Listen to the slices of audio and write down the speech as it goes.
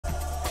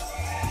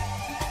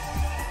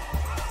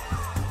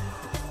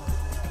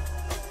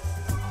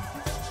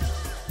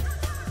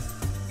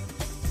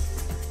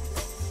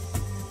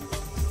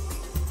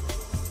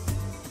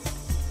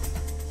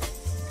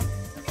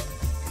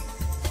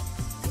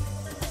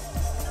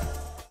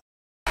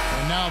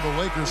now the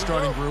Lakers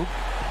starting group.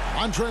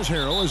 Montrezl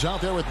Harrell is out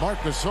there with Marc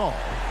Gasol.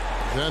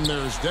 Then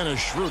there's Dennis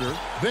Schroeder.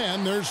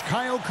 Then there's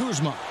Kyle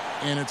Kuzma.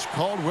 And it's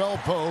Caldwell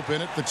Pope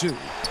in at the 2.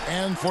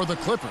 And for the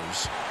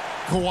Clippers,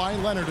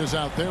 Kawhi Leonard is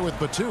out there with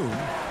Batum.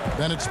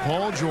 Then it's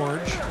Paul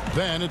George.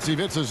 Then it's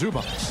Ivica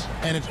Zubac.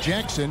 And it's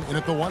Jackson in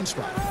at the 1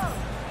 spot.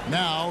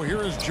 Now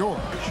here is George.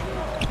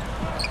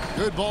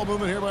 Good ball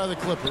movement here by the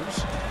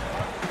Clippers.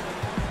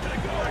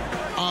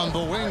 On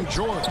the wing,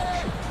 George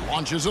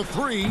launches a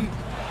 3.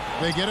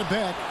 They get it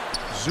back.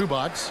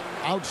 Zubac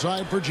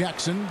outside for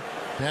Jackson.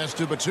 Pass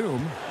to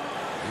Batum.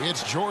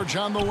 It's George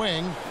on the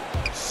wing.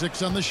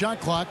 6 on the shot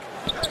clock.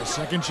 A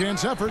second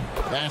chance effort.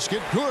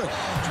 Basket good.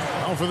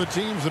 Now for the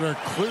teams that are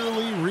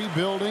clearly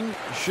rebuilding,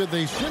 should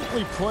they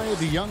simply play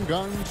the young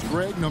guns,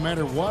 Greg, no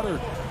matter what, or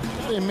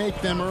should they make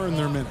them earn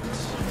their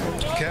minutes?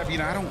 Kev,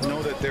 I don't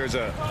know that there's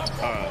a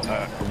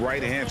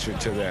right answer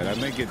to that. I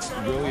think it's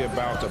really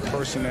about the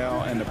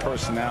personnel and the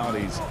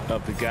personalities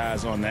of the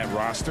guys on that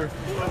roster.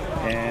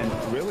 And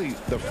really,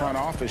 the front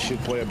office should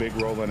play a big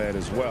role in that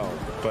as well.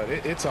 But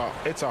it's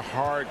a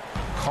hard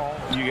call.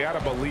 You got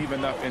to believe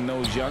enough in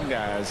those young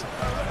guys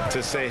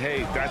to say, hey,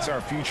 that's our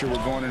future.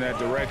 We're going in that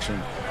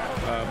direction.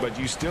 But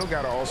you still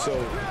got to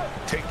also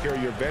take care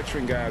of your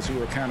veteran guys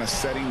who are kind of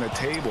setting the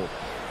table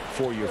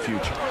for your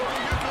future.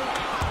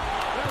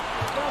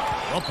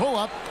 A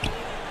pull-up.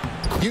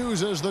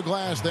 Uses the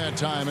glass that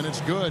time, and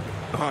it's good.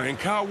 And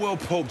Caldwell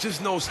Pope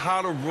just knows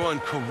how to run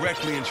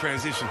correctly in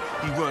transition.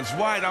 He runs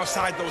wide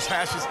outside those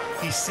hashes.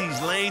 He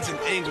sees lanes and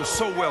angles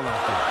so well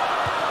out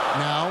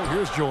there. Now,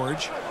 here's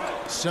George.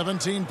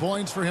 17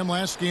 points for him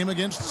last game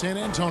against San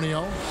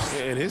Antonio.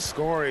 And his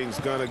scoring's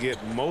going to get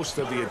most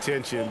of the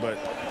attention, but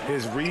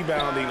his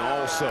rebounding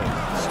also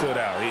stood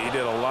out. He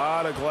did a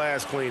lot of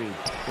glass cleaning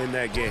in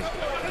that game.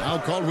 Now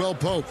Caldwell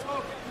Pope.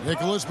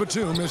 Nicholas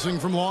Batum missing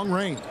from long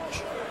range.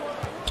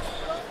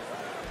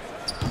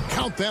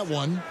 Count that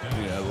one.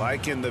 Yeah,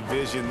 liking the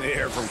vision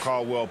there from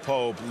Caldwell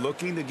Pope,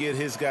 looking to get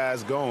his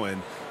guys going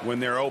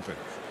when they're open.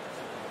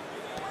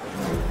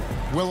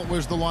 Well, it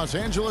was the Los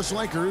Angeles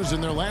Lakers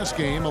in their last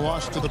game, a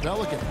loss to the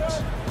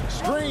Pelicans.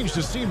 Strange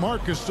to see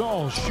Marc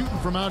Gasol shooting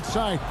from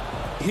outside.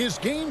 His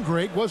game,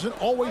 Greg, wasn't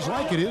always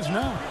like it is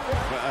now.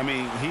 I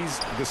mean,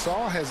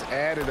 Gasol has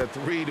added a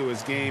 3 to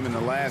his game in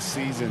the last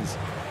seasons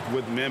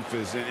with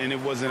Memphis, and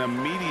it was an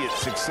immediate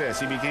success.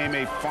 He became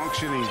a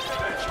functioning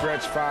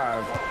stretch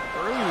 5.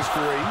 Early in his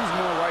career, he was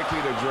more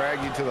likely to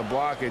drag you to the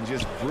block and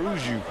just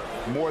bruise you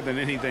more than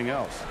anything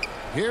else.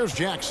 Here's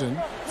Jackson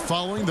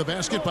following the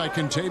basket by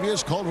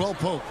Kentavious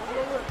Caldwell-Pope.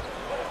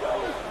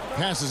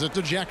 Passes it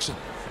to Jackson.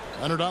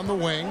 Leonard on the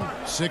wing,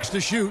 6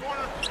 to shoot.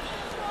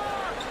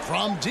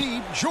 From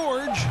deep,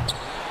 George.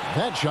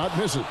 That shot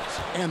misses.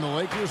 And the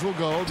Lakers will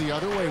go the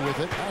other way with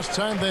it. Last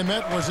time they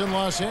met was in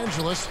Los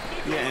Angeles.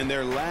 Yeah, and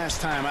their last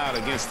time out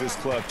against this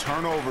club,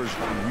 turnovers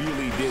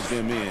really did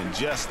them in.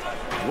 Just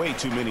way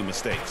too many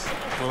mistakes.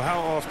 Well, how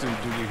often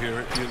do we hear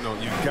it?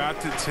 You got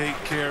to take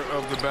care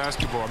of the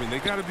basketball. I mean, they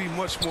got to be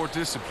much more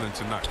disciplined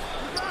tonight.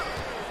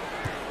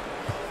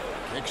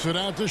 Kicks it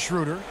out to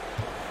Schroeder.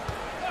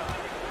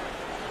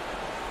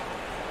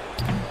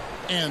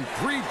 And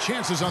 3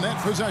 chances on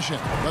that possession,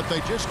 but they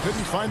just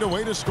couldn't find a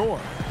way to score.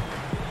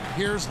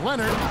 Here's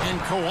Leonard,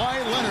 and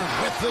Kawhi Leonard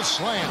with the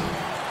slam.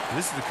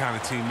 This is the kind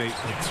of teammate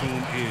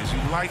Batum is.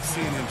 You like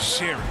seeing him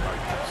share it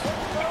like this.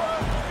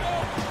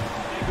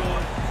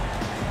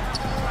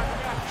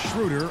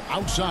 Schroeder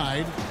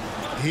outside.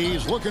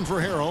 He's looking for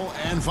Harrell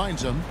and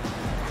finds him.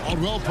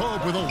 Caldwell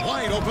Pope with a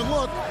wide open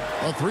look.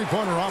 A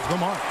 3-pointer off the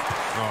mark.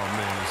 Oh,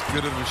 man, as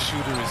good of a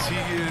shooter as he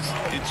is,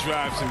 it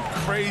drives him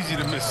crazy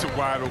to miss a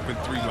wide-open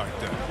 3 like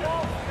that.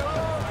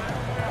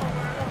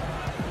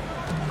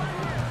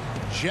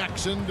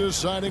 Jackson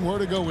deciding where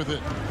to go with it.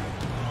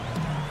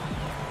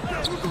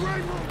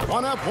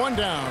 1 up, 1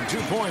 down. 2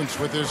 points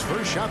with his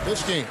first shot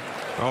this game.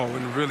 Oh,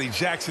 and really,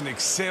 Jackson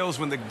excels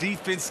when the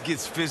defense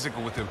gets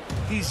physical with him.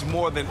 He's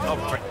more than up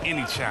for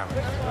any challenge.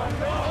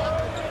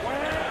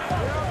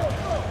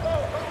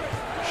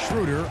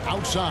 Schroeder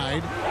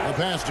outside. The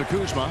pass to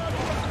Kuzma.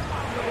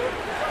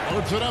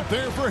 Puts it up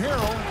there for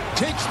Harrell.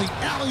 Takes the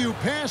alley-oop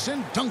pass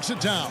and dunks it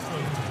down.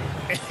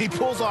 And he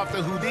pulls off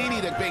the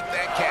Houdini to make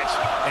that catch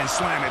and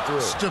slam it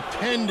through.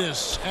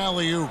 Stupendous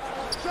alley-oop.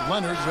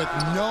 Leonard with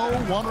no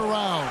one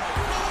around.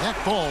 That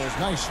falls.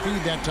 Nice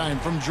speed that time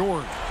from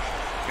George.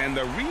 And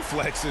the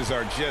reflexes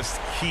are just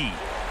key.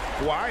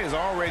 Kawhi is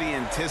already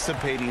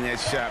anticipating that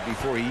shot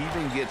before he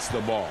even gets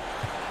the ball.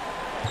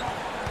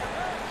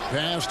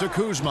 Pass to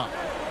Kuzma.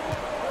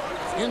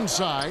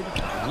 Inside,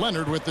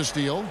 Leonard with the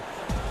steal.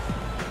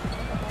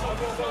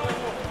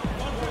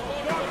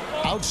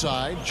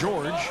 Outside,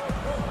 George.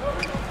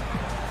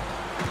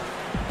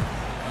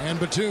 And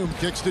Batum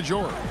kicks to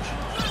George.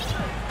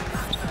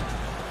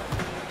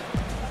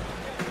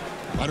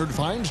 Leonard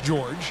finds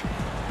George.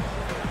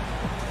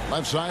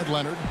 Left side,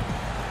 Leonard.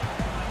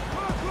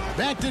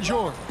 Back to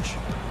George.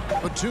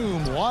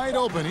 Batum wide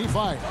open. He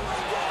fires.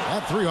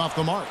 That 3 off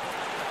the mark.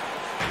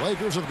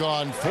 Lakers have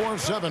gone 4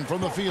 of 7 from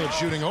the field,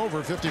 shooting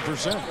over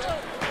 50%.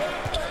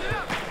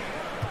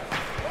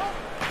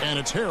 And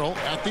it's Harrell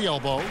at the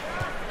elbow.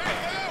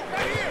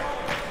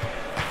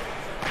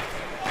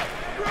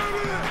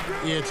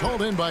 It's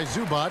hauled in by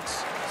Zubac.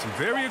 Some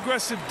very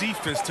aggressive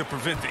defense to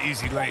prevent the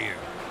easy lay-in.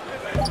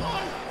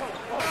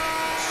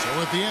 So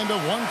at the end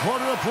of 1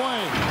 quarter of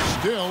play,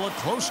 still a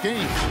close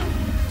game.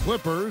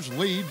 Clippers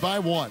lead by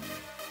 1.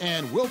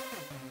 And will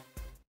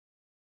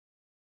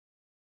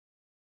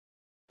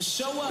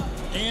show up.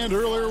 And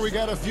earlier we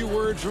got a few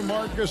words from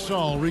Marc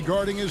Gasol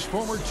regarding his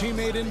former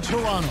teammate in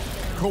Toronto,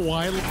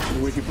 Kawhi.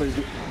 The way he plays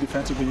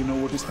defensively, you know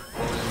what he's.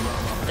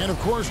 And of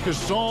course,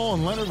 Gasol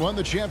and Leonard won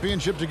the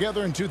championship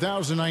together in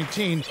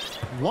 2019,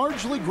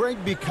 largely,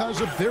 Greg, because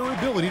of their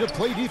ability to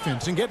play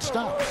defense and get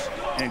stops.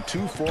 And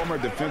 2 former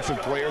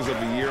defensive players of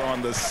the year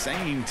on the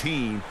same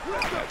team.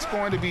 That's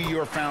going to be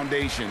your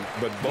foundation.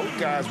 But both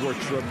guys were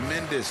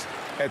tremendous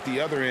at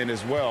the other end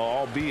as well,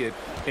 albeit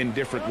in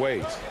different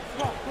ways.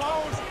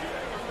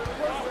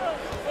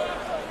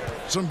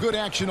 Some good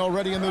action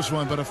already in this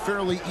one, but a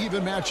fairly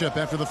even matchup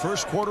after the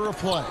first quarter of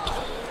play.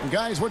 And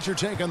guys, what's your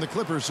take on the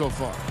Clippers so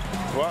far?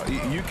 Well,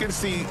 you can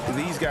see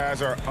these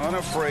guys are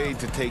unafraid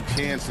to take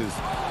chances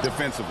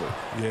defensively.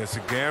 Yeah, it's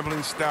a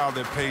gambling style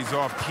that pays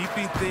off,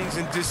 keeping things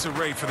in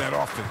disarray for that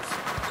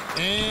offense.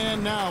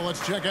 And now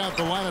let's check out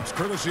the lineups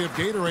courtesy of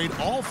Gatorade,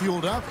 all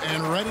fueled up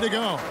and ready to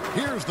go.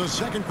 Here's the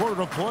second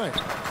quarter of play.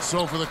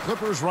 So for the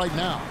Clippers right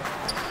now,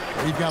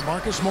 we've got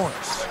Marcus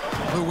Morris,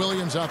 Lou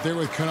Williams out there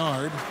with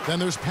Kennard. Then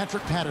there's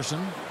Patrick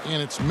Patterson,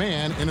 and it's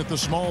man in at the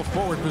small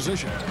forward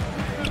position.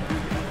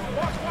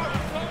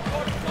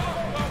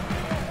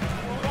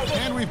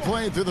 And we've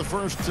played through the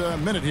first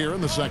minute here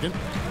in the second.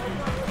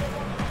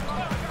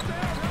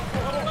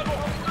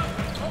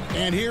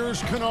 And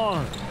here's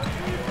Kennard.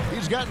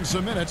 He's gotten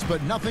some minutes,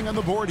 but nothing on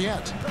the board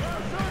yet.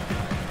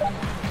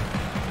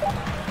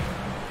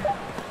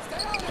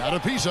 Got a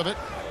piece of it.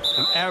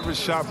 An average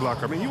shot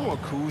blocker. I mean, you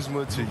want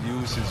Kuzma to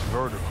use his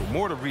vertical,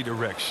 more to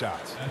redirect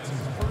shots.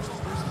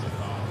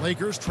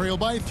 Lakers trail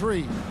by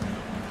 3.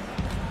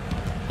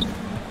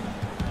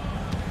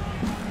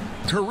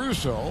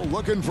 Caruso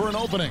looking for an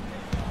opening.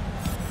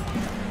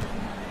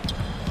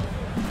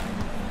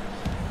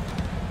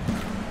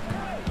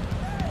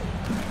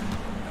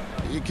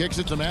 He kicks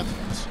it to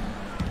Matthews.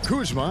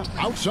 Kuzma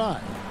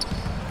outside.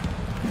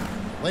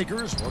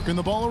 Lakers working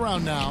the ball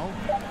around now.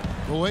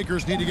 The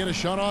Lakers need to get a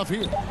shot off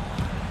here.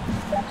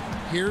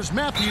 Here's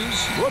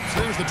Matthews. Whoops,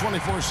 there's the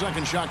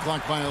 24-second shot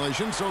clock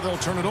violation, so they'll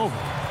turn it over.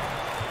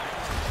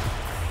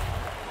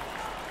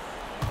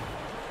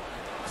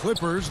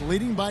 Clippers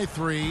leading by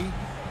 3.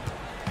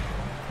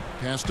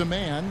 Pass to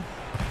man.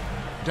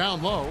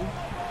 Down low.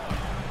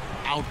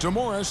 Out to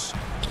Morris.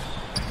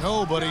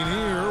 Nobody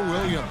near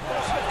Williams.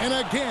 And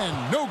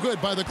again, no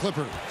good by the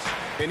Clippers.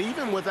 And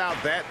even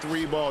without that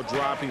 3-ball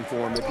dropping for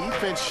him, the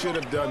defense should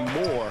have done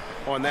more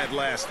on that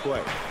last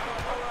play.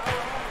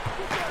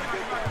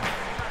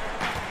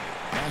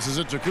 Passes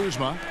it to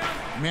Kuzma.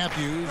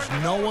 Matthews,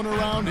 no one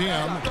around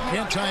him.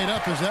 Can't tie it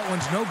up as that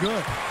one's no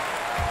good.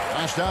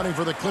 Last outing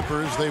for the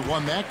Clippers, they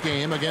won that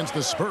game against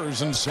the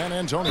Spurs in San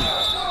Antonio.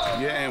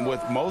 Yeah, and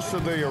with most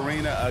of the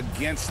arena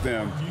against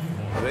them,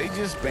 they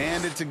just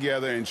banded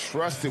together and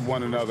trusted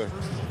one another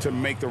to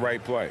make the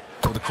right play.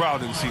 Well, the crowd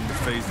didn't seem to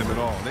faze them at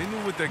all. They knew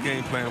what their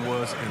game plan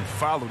was and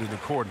followed it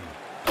accordingly.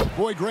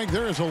 Boy, Greg,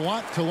 there is a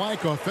lot to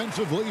like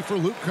offensively for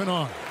Luke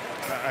Kennard.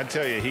 I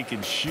tell you, he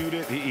can shoot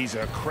it. He's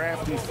a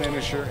crafty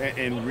finisher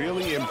and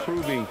really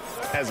improving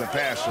as a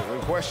passer. The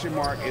question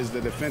mark is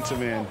the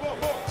defensive end.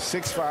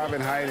 6'5"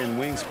 in height and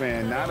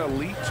wingspan, not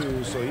elite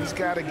too, so he's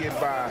got to get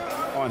by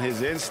on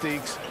his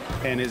instincts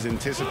and his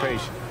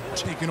anticipation.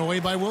 Taken away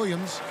by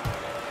Williams.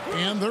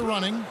 And they're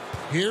running.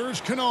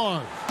 Here's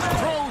Kennard.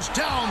 Throws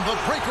down the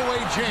breakaway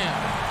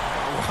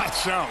jam.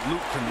 Watch out,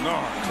 Luke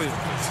Kennard clears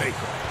the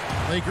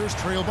takeoff. Lakers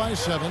trail by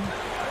 7.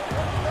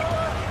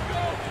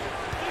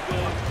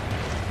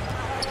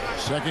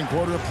 Second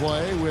quarter of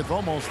play with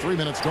almost 3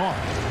 minutes gone.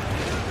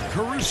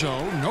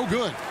 Caruso, no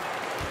good.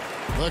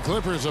 The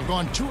Clippers have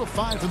gone 2 of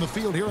 5 from the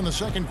field here in the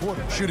second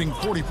quarter, shooting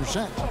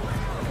 40%.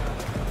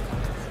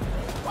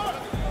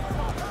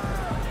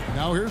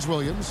 Now here's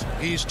Williams.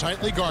 He's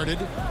tightly guarded.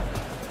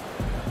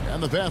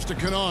 And the pass to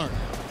Kennard.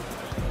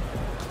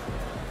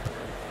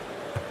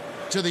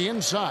 To the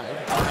inside.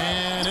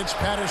 And it's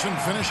Patterson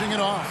finishing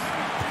it off.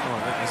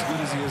 As good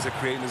as he is at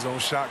creating his own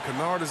shot,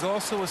 Kennard is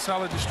also a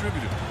solid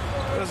distributor.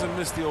 Doesn't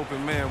miss the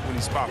open man when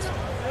he spots him.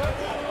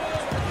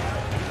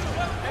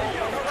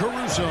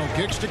 Caruso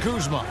kicks to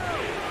Kuzma.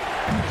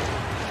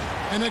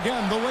 And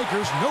again, the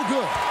Lakers no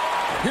good.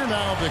 Here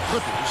now the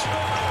Clippers.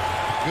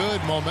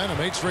 Good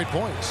momentum, 8 straight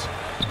points.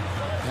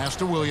 Pass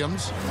to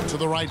Williams to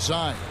the right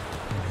side.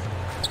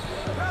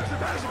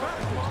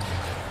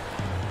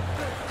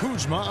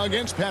 Kuzma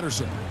against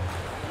Patterson.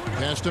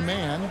 Pass to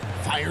man.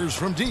 Fires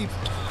from deep.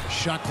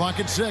 Shot clock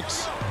at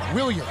 6.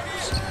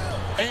 Williams.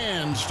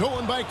 And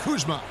stolen by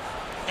Kuzma.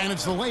 And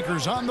it's the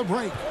Lakers on the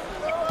break.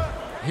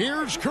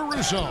 Here's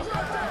Caruso.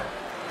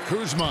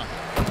 Kuzma.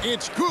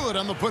 It's good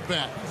on the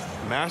putback.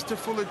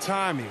 Masterful at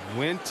timing,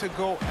 when to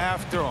go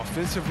after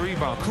offensive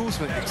rebound.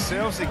 Kuzma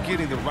excels at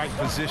getting the right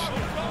position.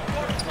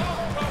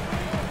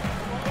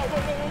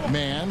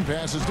 Man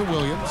passes to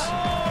Williams.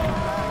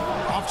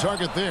 Off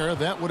target there.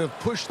 That would have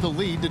pushed the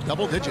lead to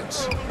double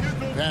digits.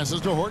 Passes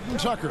to Horton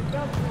Tucker.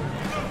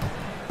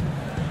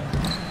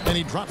 And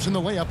he drops in the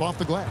layup off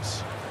the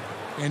glass.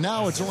 And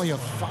now it's only a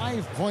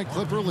 5-point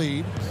Clipper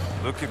lead.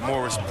 Look at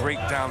Morris break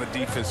down the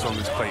defense on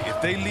this play.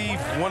 If they leave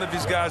one of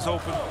his guys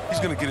open, he's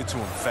going to get it to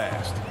him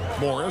fast.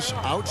 Morris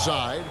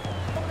outside.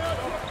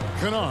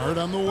 Kennard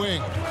on the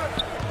wing.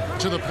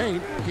 To the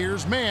paint.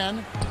 Here's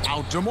Man.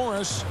 Out to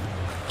Morris.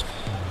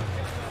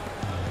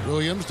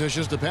 Williams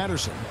dishes to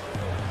Patterson.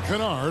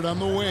 Kennard on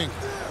the wing.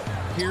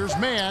 Here's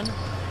Man.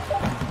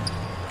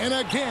 And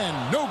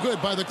again, no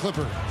good by the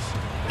Clippers.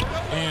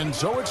 And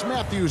so it's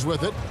Matthews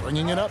with it,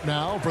 bringing it up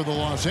now for the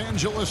Los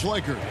Angeles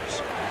Lakers.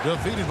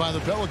 Defeated by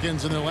the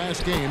Pelicans in their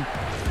last game,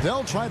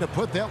 they'll try to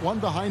put that one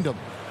behind them.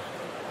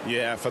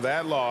 Yeah, for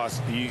that loss,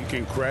 you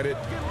can credit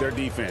their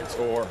defense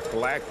or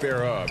lack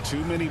thereof.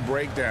 Too many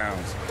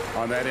breakdowns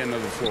on that end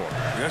of the floor.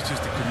 That's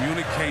just the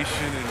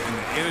communication and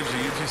the energy.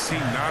 It just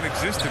seemed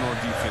non-existent on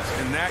defense,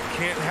 and that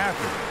can't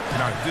happen,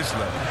 not at this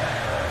level.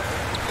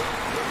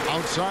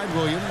 Outside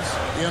Williams.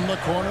 In the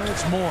corner,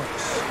 it's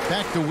Morris.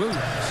 Back to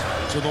Williams.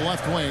 To the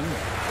left wing.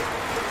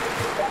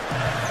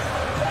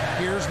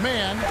 Here's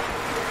Man.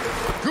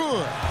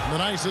 Good. The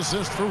nice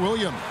assist for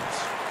Williams.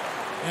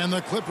 And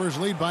the Clippers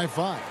lead by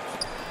 5.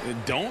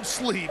 Don't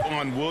sleep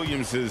on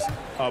Williams'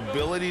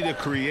 ability to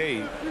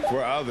create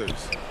for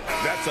others.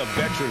 That's a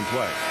veteran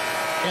play.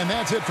 And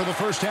that's it for the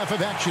first half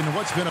of action.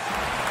 What's been a...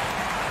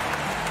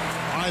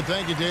 All right,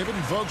 thank you, David.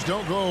 And folks,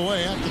 don't go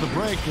away. After the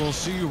break, we'll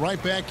see you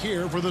right back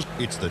here for the...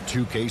 It's the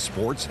 2K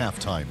Sports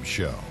Halftime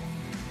Show.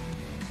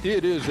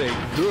 It is a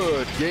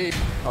good game,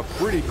 a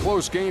pretty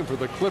close game for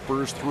the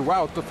Clippers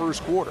throughout the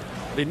first quarter.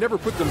 They never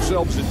put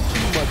themselves in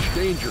too much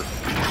danger.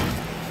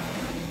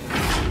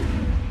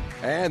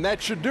 And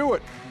that should do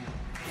it.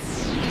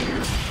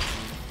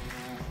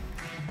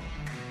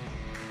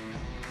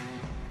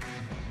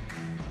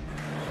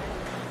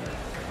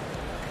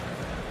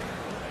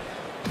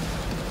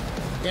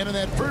 And in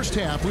that first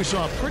half, we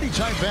saw a pretty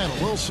tight battle.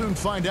 We'll soon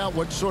find out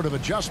what sort of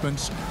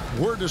adjustments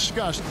were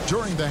discussed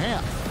during the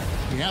half.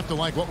 You have to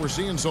like what we're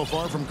seeing so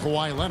far from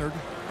Kawhi Leonard.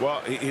 Well,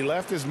 he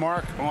left his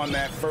mark on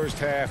that first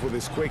half with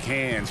his quick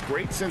hands.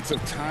 Great sense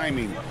of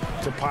timing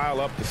to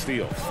pile up the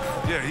steals.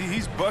 Yeah,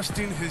 he's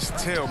busting his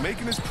tail,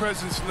 making his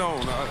presence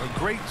known. A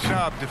great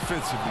job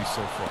defensively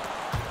so far.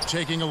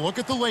 Taking a look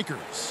at the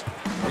Lakers.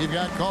 You've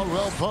got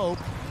Caldwell Pope.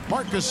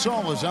 Marc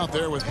Gasol is out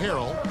there with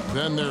Harrell.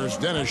 Then there's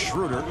Dennis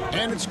Schroeder.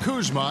 And it's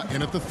Kuzma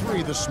in at the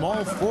 3, the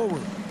small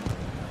forward.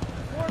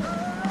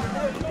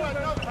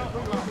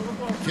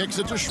 Kicks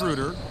it to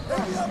Schroeder.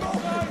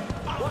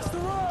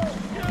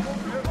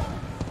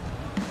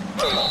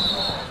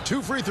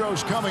 Two free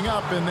throws coming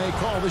up, and they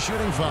call the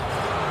shooting foul.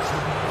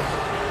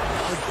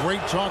 The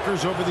great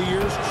talkers over the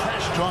years,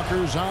 trash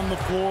talkers on the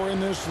floor in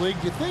this league.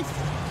 Do you think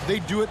they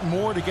do it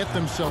more to get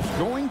themselves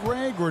going,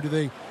 Greg, or do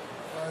they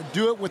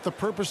do it with the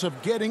purpose of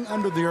getting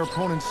under their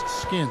opponent's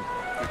skin?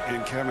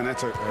 And, Kevin,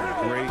 that's a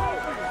great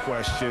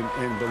question,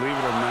 and believe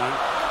it or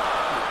not,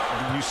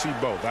 you see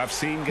both. I've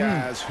seen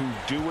guys who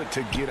do it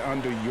to get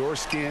under your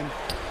skin,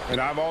 and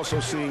I've also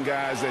seen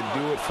guys that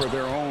do it for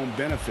their own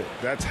benefit.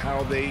 That's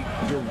how they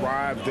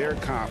derive their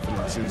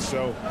confidence. And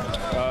so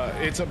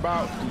it's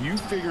about you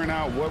figuring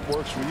out what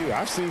works for you.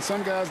 I've seen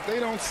some guys, they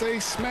don't say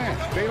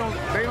smack. They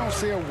don't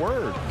say a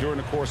word during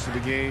the course of the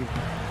game,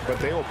 but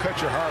they will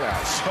cut your heart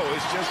out. So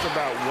it's just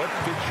about what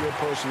fits your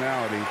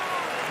personality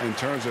in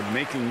terms of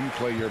making you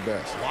play your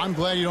best. Well, I'm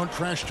glad you don't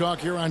trash talk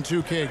here on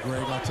 2K,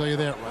 Greg. I'll tell you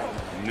that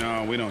right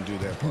now. No, we don't do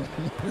that part.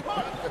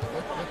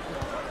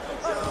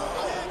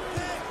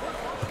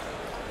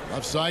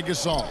 Left side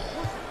Gasol.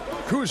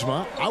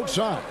 Kuzma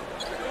outside.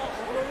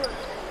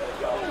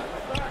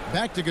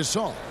 Back to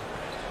Gasol.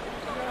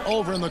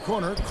 Over in the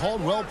corner,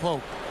 Caldwell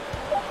Pope.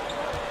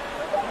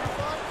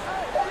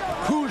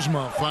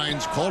 Kuzma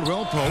finds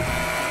Caldwell Pope.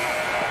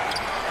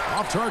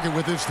 Off target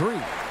with his 3.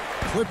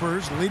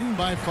 Clippers leading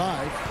by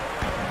 5.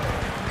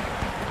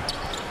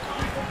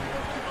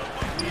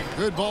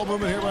 Good ball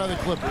movement here by the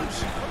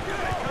Clippers.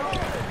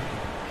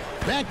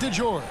 Back to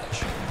George.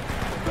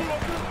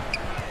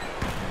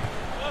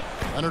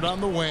 Leonard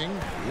on the wing,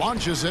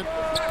 launches it.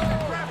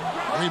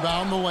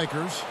 Rebound the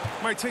Lakers.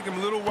 Might take them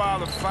a little while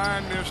to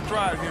find their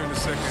stride here in the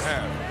second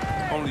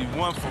half. Only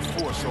 1 for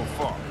 4 so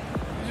far.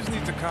 You just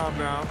need to calm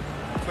down,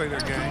 play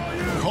their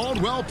game.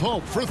 Caldwell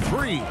Pope for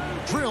 3.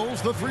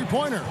 Drills the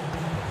three-pointer.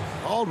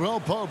 Caldwell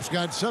Pope's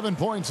got 7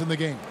 points in the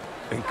game.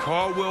 And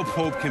Caldwell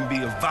Pope can be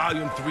a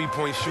volume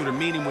three-point shooter,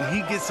 meaning when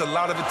he gets a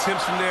lot of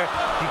attempts from there,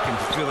 he can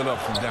fill it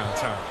up from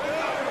downtown.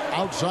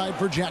 Outside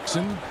for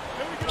Jackson.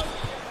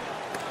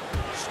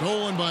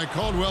 Stolen by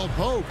Caldwell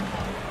Pope.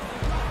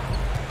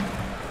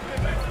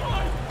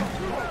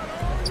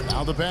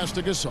 Now the pass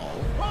to Gasol.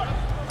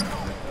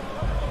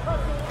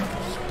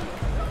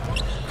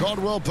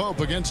 Caldwell Pope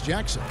against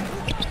Jackson.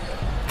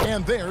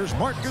 And there's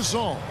Marc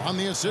Gasol on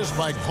the assist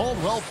by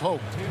Caldwell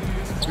Pope.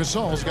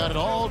 Gasol's got it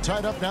all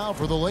tied up now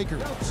for the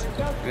Lakers.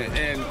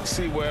 And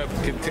see, Webb,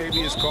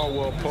 Kentavious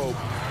Caldwell Pope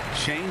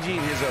changing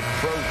his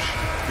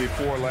approach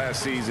before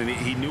last season.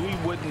 He knew he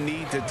wouldn't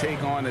need to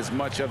take on as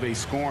much of a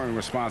scoring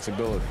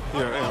responsibility.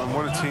 Yeah, and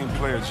what a team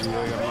player, GA.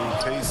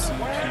 I mean, KCP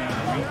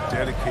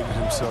rededicated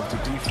himself to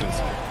defense.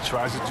 He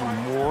tries to do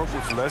more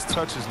with less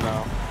touches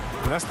now.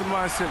 And that's the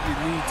mindset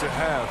you need to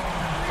have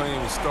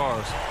playing with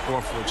stars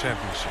going for a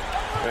championship.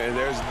 And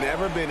there's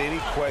never been any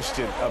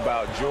question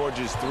about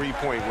George's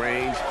three-point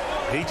range.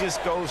 He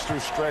just goes through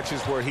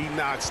stretches where he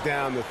knocks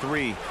down the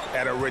three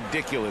at a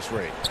ridiculous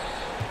rate.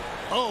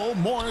 Oh,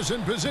 Morris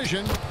in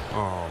position.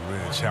 Oh,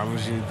 man,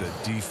 challenging the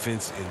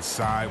defense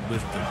inside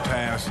with the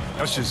pass.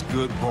 That's just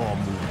good ball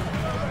movement.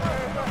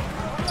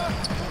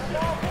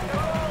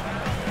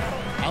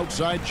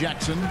 Outside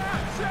Jackson.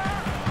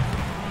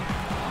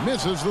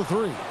 Misses the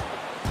three.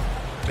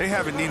 They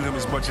haven't needed him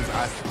as much as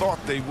I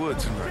thought they would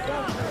tonight.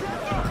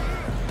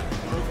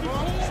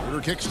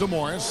 Schroeder kicks to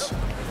Morris.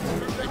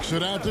 Kicks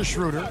it out to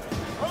Schroeder.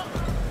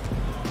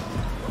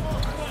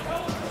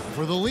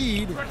 For the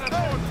lead.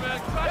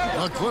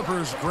 The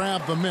Clippers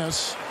grab the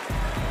miss.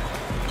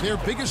 Their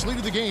biggest lead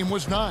of the game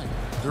was 9.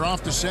 They're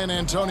off to San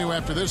Antonio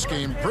after this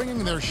game,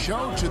 bringing their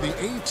show to the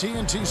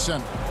AT&T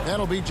Center.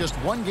 That'll be just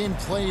one game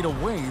played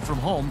away from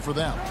home for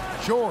them.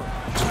 George,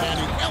 and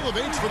he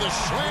elevates for the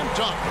slam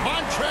dunk.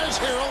 Montrezl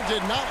Harrell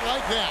did not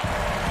like that.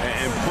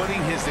 And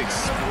putting his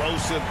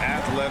explosive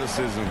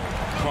athleticism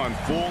on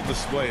full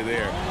display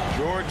there.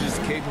 George is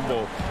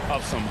capable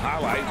of some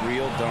highlight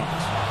reel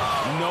dunks.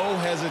 No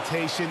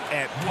hesitation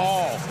at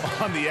all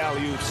on the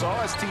alley-oop.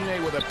 Saw his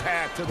teammate with a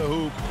path to the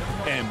hoop,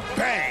 and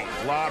bang,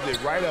 lobbed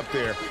it right up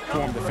there for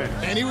him to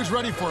finish. And he was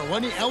ready for it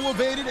when he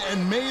elevated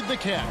and made the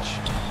catch.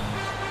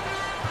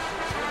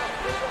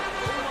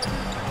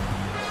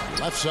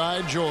 Left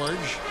side, George.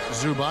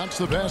 Zubac's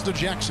the pass to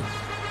Jackson.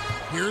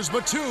 Here's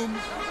Batum.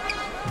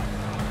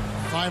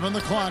 5 on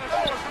the clock.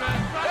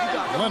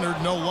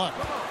 Leonard, no luck.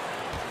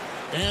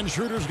 And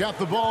Schroeder's got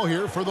the ball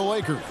here for the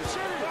Lakers.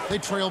 They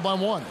trail by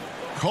 1.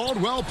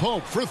 Caldwell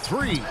Pope for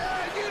 3.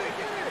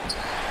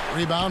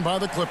 Rebound by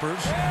the Clippers.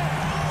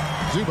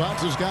 Zubac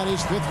has got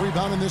his 5th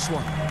rebound in this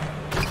one.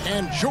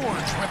 And George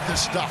with the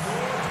stuff.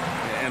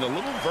 And a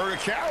little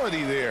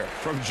verticality there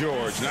from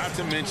George, not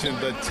to mention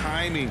the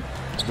timing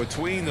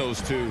between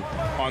those two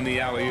on the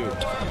alley-oop.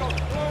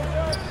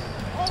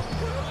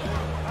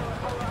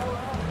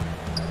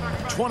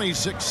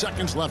 26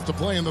 seconds left to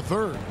play in the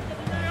third.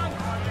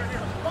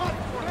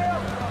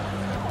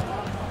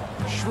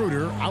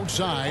 Schroeder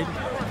outside.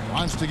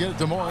 Wants to get it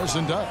to Morris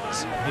and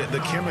does. Yeah, the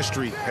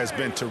chemistry has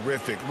been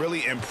terrific.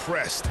 Really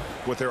impressed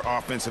with their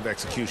offensive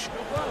execution.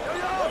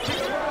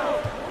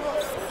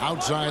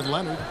 Outside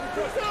Leonard.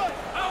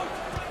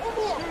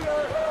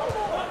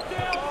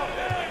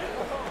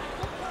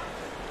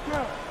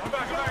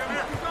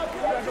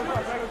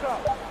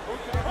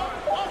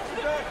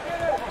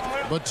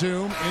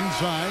 Batum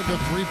inside the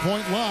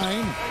three-point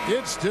line.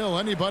 It's still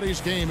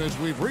anybody's game as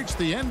we've reached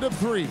the end of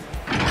 3.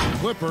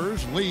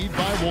 Clippers lead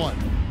by 1.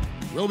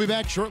 We'll be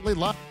back shortly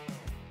live.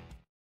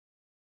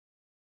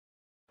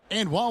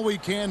 And while we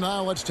can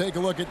now, let's take a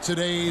look at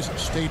today's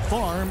State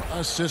Farm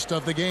assist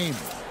of the game.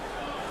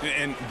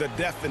 And the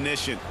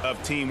definition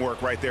of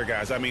teamwork right there,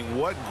 guys. I mean,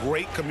 what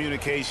great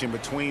communication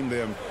between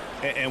them,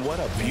 and what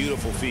a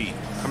beautiful feed.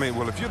 I mean,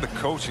 well, if you're the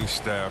coaching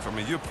staff, I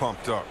mean, you're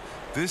pumped up.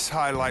 This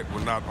highlight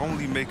will not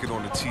only make it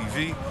on the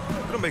TV,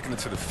 it'll make it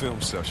into the film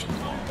session.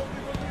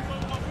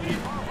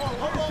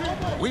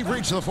 We've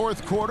reached the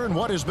 4th quarter, and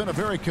what has been a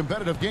very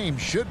competitive game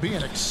should be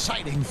an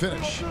exciting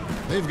finish.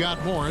 They've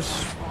got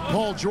Morris.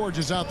 Paul George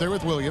is out there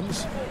with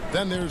Williams.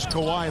 Then there's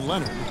Kawhi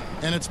Leonard.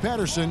 And it's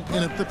Patterson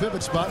in at the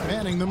pivot spot,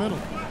 manning the middle.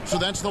 So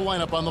that's the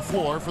lineup on the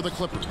floor for the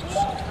Clippers.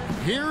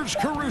 Here's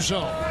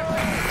Caruso.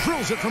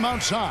 Drills it from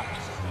outside.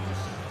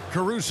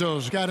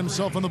 Caruso's got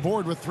himself on the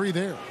board with 3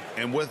 there.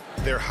 And with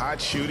their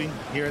hot shooting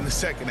here in the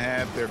second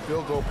half, their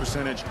field goal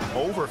percentage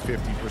over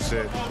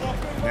 50%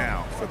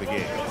 now for the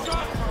game.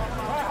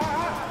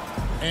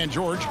 And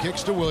George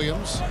kicks to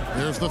Williams.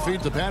 There's the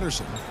feed to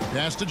Patterson.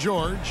 Pass to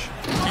George.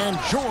 And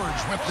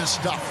George with the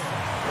stuff.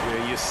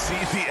 Yeah, you see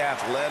the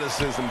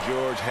athleticism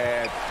George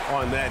had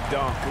on that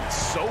dunk. It's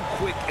so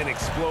quick and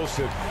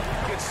explosive.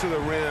 Gets to the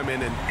rim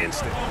in an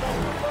instant.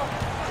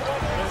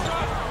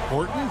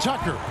 Horton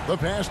Tucker, the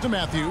pass to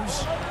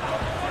Matthews.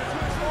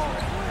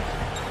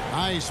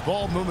 Nice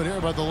ball movement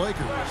here by the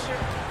Lakers.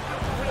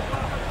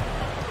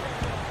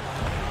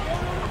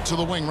 To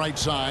the wing right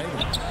side.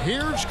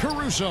 Here's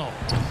Caruso.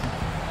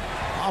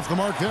 Off the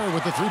mark there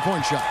with the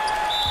three-point shot.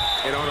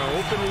 And on an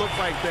open look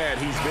like that,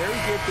 he's very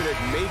gifted at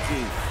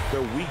making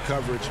the weak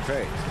coverage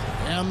pay.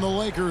 And the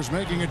Lakers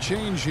making a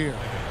change here.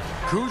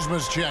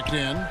 Kuzma's checked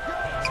in.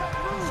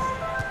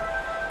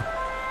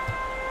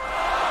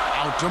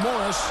 Out to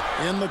Morris.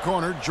 In the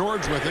corner.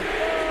 George with it.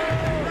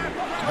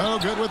 No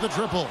good with the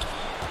triple.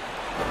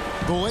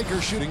 The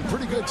Lakers shooting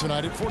pretty good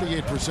tonight at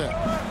 48%.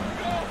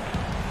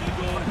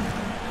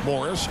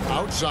 Morris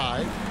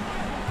outside.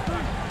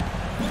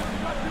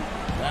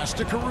 Pass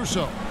to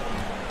Caruso.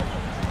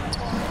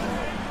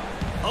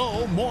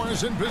 Oh,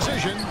 Morris in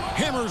position.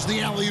 Hammers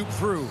the alley-oop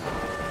through.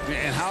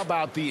 And how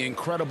about the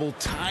incredible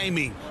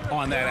timing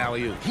on that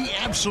alley-oop? He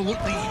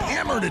absolutely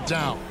hammered it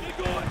down.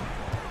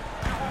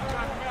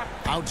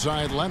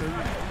 Outside Leonard.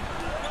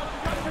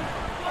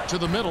 To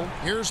the middle.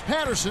 Here's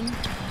Patterson.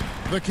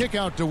 The kick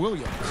out to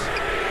Williams.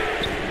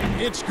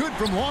 It's good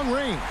from long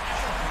range.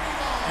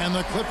 And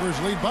the Clippers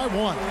lead by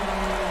 1.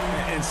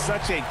 And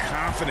such a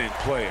confident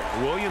player.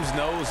 Williams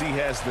knows he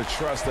has the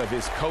trust of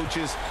his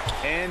coaches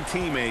and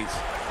teammates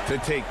to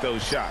take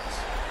those shots.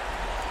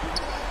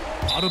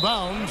 Out of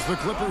bounds, the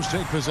Clippers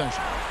take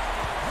possession.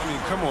 I mean,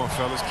 come on,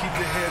 fellas. Keep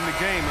your head in the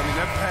game. I mean,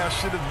 that pass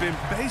should have been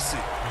basic.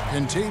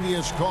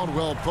 Contavious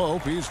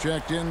Caldwell-Pope, he's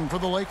checked in for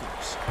the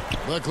Lakers.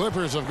 The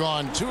Clippers have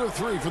gone 2 of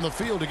 3 from the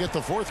field to get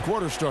the fourth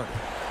quarter started.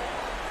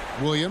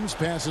 Williams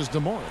passes to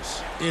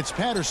Morris. It's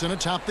Patterson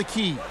atop the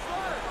key.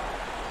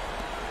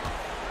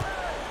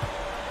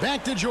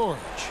 Back to George.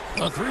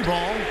 A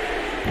 3-ball.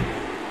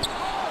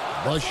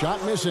 The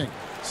shot missing.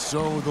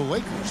 So the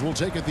Lakers will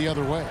take it the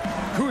other way.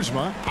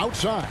 Kuzma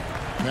outside.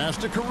 Pass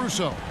to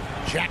Caruso.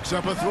 Jacks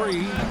up a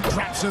 3.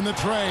 Drops in the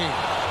tray.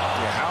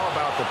 Yeah, how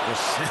about the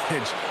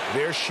percentage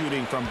they're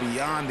shooting from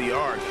beyond the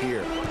arc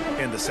here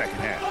in the second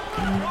half?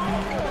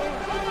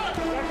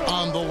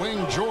 On the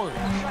wing, George.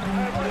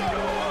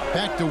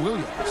 Back to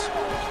Williams.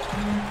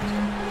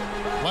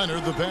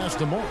 Leonard the pass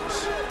to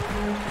Morris.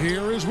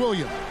 Here is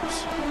Williams.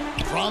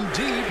 From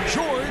deep,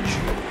 George.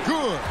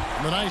 Good.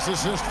 The nice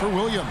assist for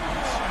Williams.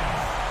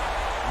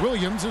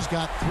 Williams has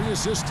got 3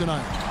 assists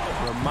tonight.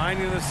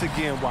 Reminding us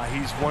again why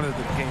he's one of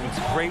the game's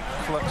great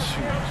clutch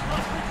shooters.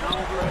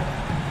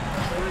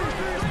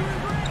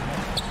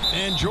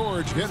 And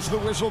George gets the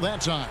whistle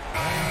that time.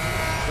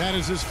 That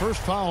is his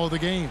first foul of the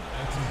game.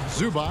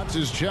 Zubac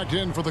is checked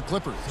in for the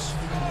Clippers.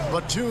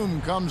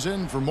 Batum comes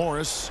in for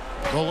Morris.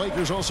 The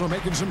Lakers also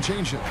making some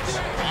changes.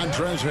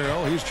 Montrezl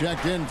Harrell, he's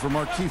checked in for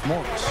Markieff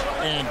Morris.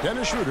 And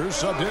Dennis Schroeder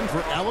subbed in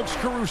for Alex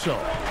Caruso.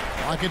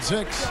 Clock at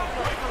 6.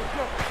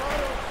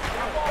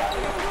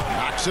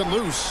 Knocks it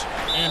loose.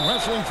 And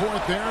wrestling for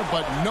it there,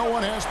 but no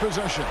one has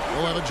possession.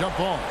 We'll have a jump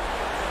ball.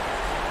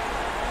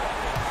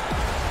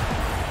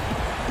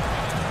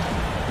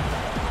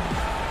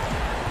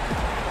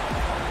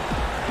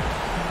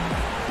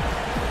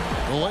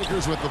 The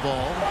Lakers with the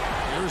ball.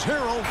 Here's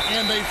Harrell,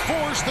 and they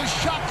force the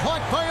shot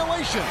clock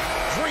violation.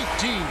 Great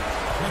team.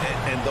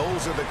 And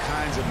those are the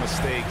kinds of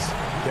mistakes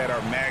that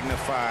are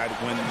magnified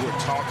when we're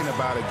talking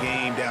about a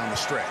game down the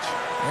stretch.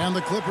 And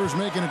the Clippers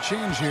making a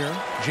change here.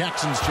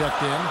 Jackson's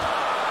checked in.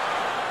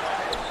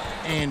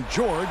 And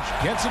George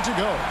gets it to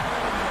go.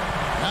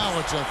 Now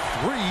it's a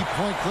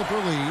 3-point Clipper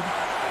lead.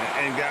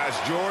 And guys,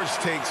 George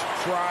takes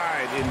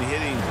pride in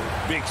hitting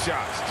big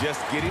shots. Just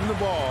get him the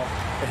ball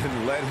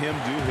and let him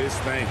do his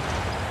thing.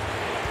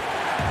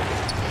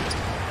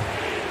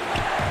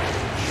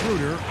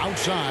 Schroeder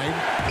outside.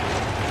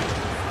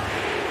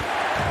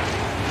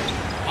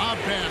 Bob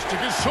pass to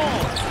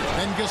Gasol.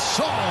 And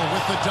Gasol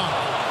with the dunk.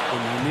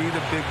 When you need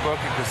a big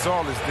bucket,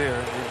 Gasol is there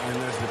and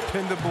as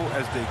dependable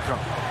as they come.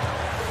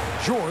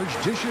 George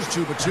dishes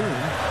to Batum.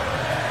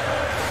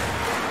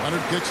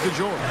 Leonard kicks to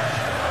George.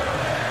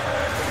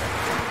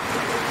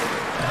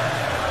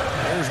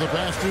 There's the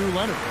pass to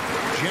Leonard.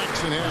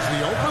 Jackson has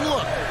the open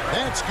look.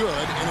 That's good,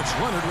 and it's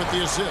Leonard with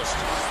the assist.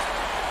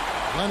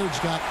 Leonard's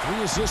got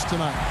 3 assists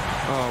tonight.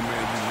 Oh,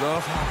 man, you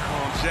love how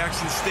calm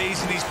Jackson stays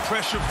in these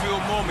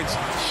pressure-filled moments,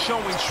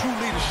 showing true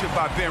leadership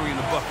by burying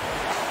the bucket.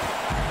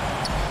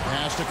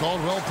 Pass to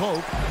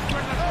Caldwell-Pope.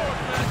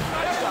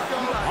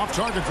 Off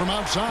target from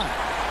outside.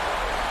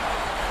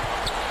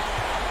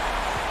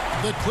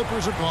 The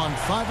Clippers have gone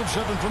 5 of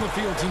 7 from the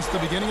field since the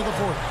beginning of the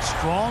fourth.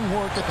 Strong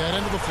work at that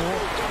end of the floor.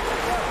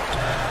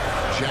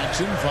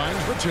 Jackson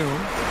finds Batum.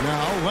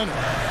 Now Leonard.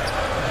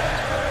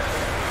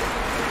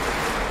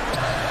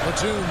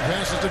 Batum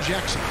passes to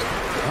Jackson.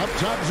 Up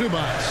top,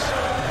 Zubac.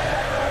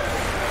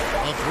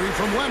 A 3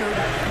 from Leonard.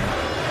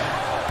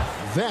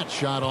 That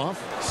shot off,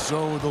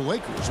 so the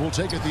Lakers will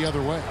take it the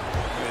other way.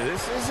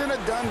 This isn't a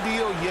done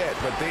deal yet,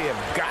 but they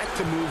have got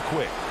to move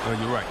quick. Oh,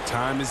 you're right.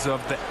 Time is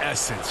of the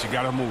essence. You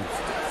got to move.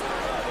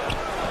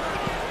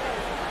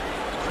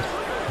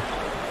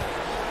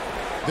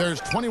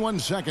 There's 21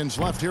 seconds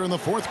left here in the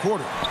fourth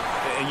quarter.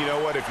 And you know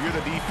what? If you're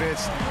the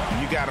defense,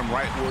 you got him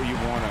right where you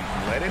want him.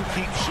 Let him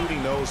keep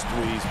shooting those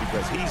threes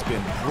because he's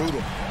been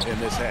brutal in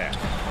this half.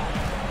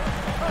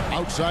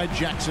 Outside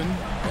Jackson,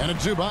 and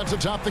Zubac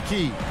atop the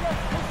key.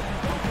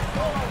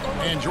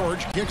 And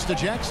George kicks to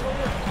Jackson.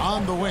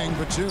 On the wing,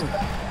 Batum.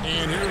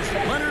 And here's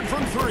Leonard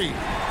from 3.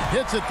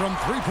 Hits it from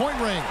 3-point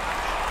range.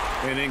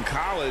 And in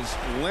college,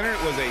 Leonard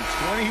was a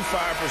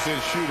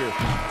 25% shooter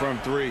from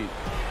 3.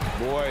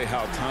 Boy,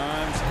 how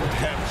times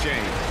have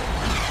changed.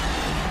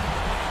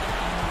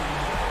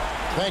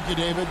 Thank you,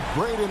 David.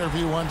 Great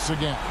interview once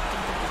again.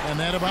 And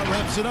that about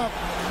wraps it up.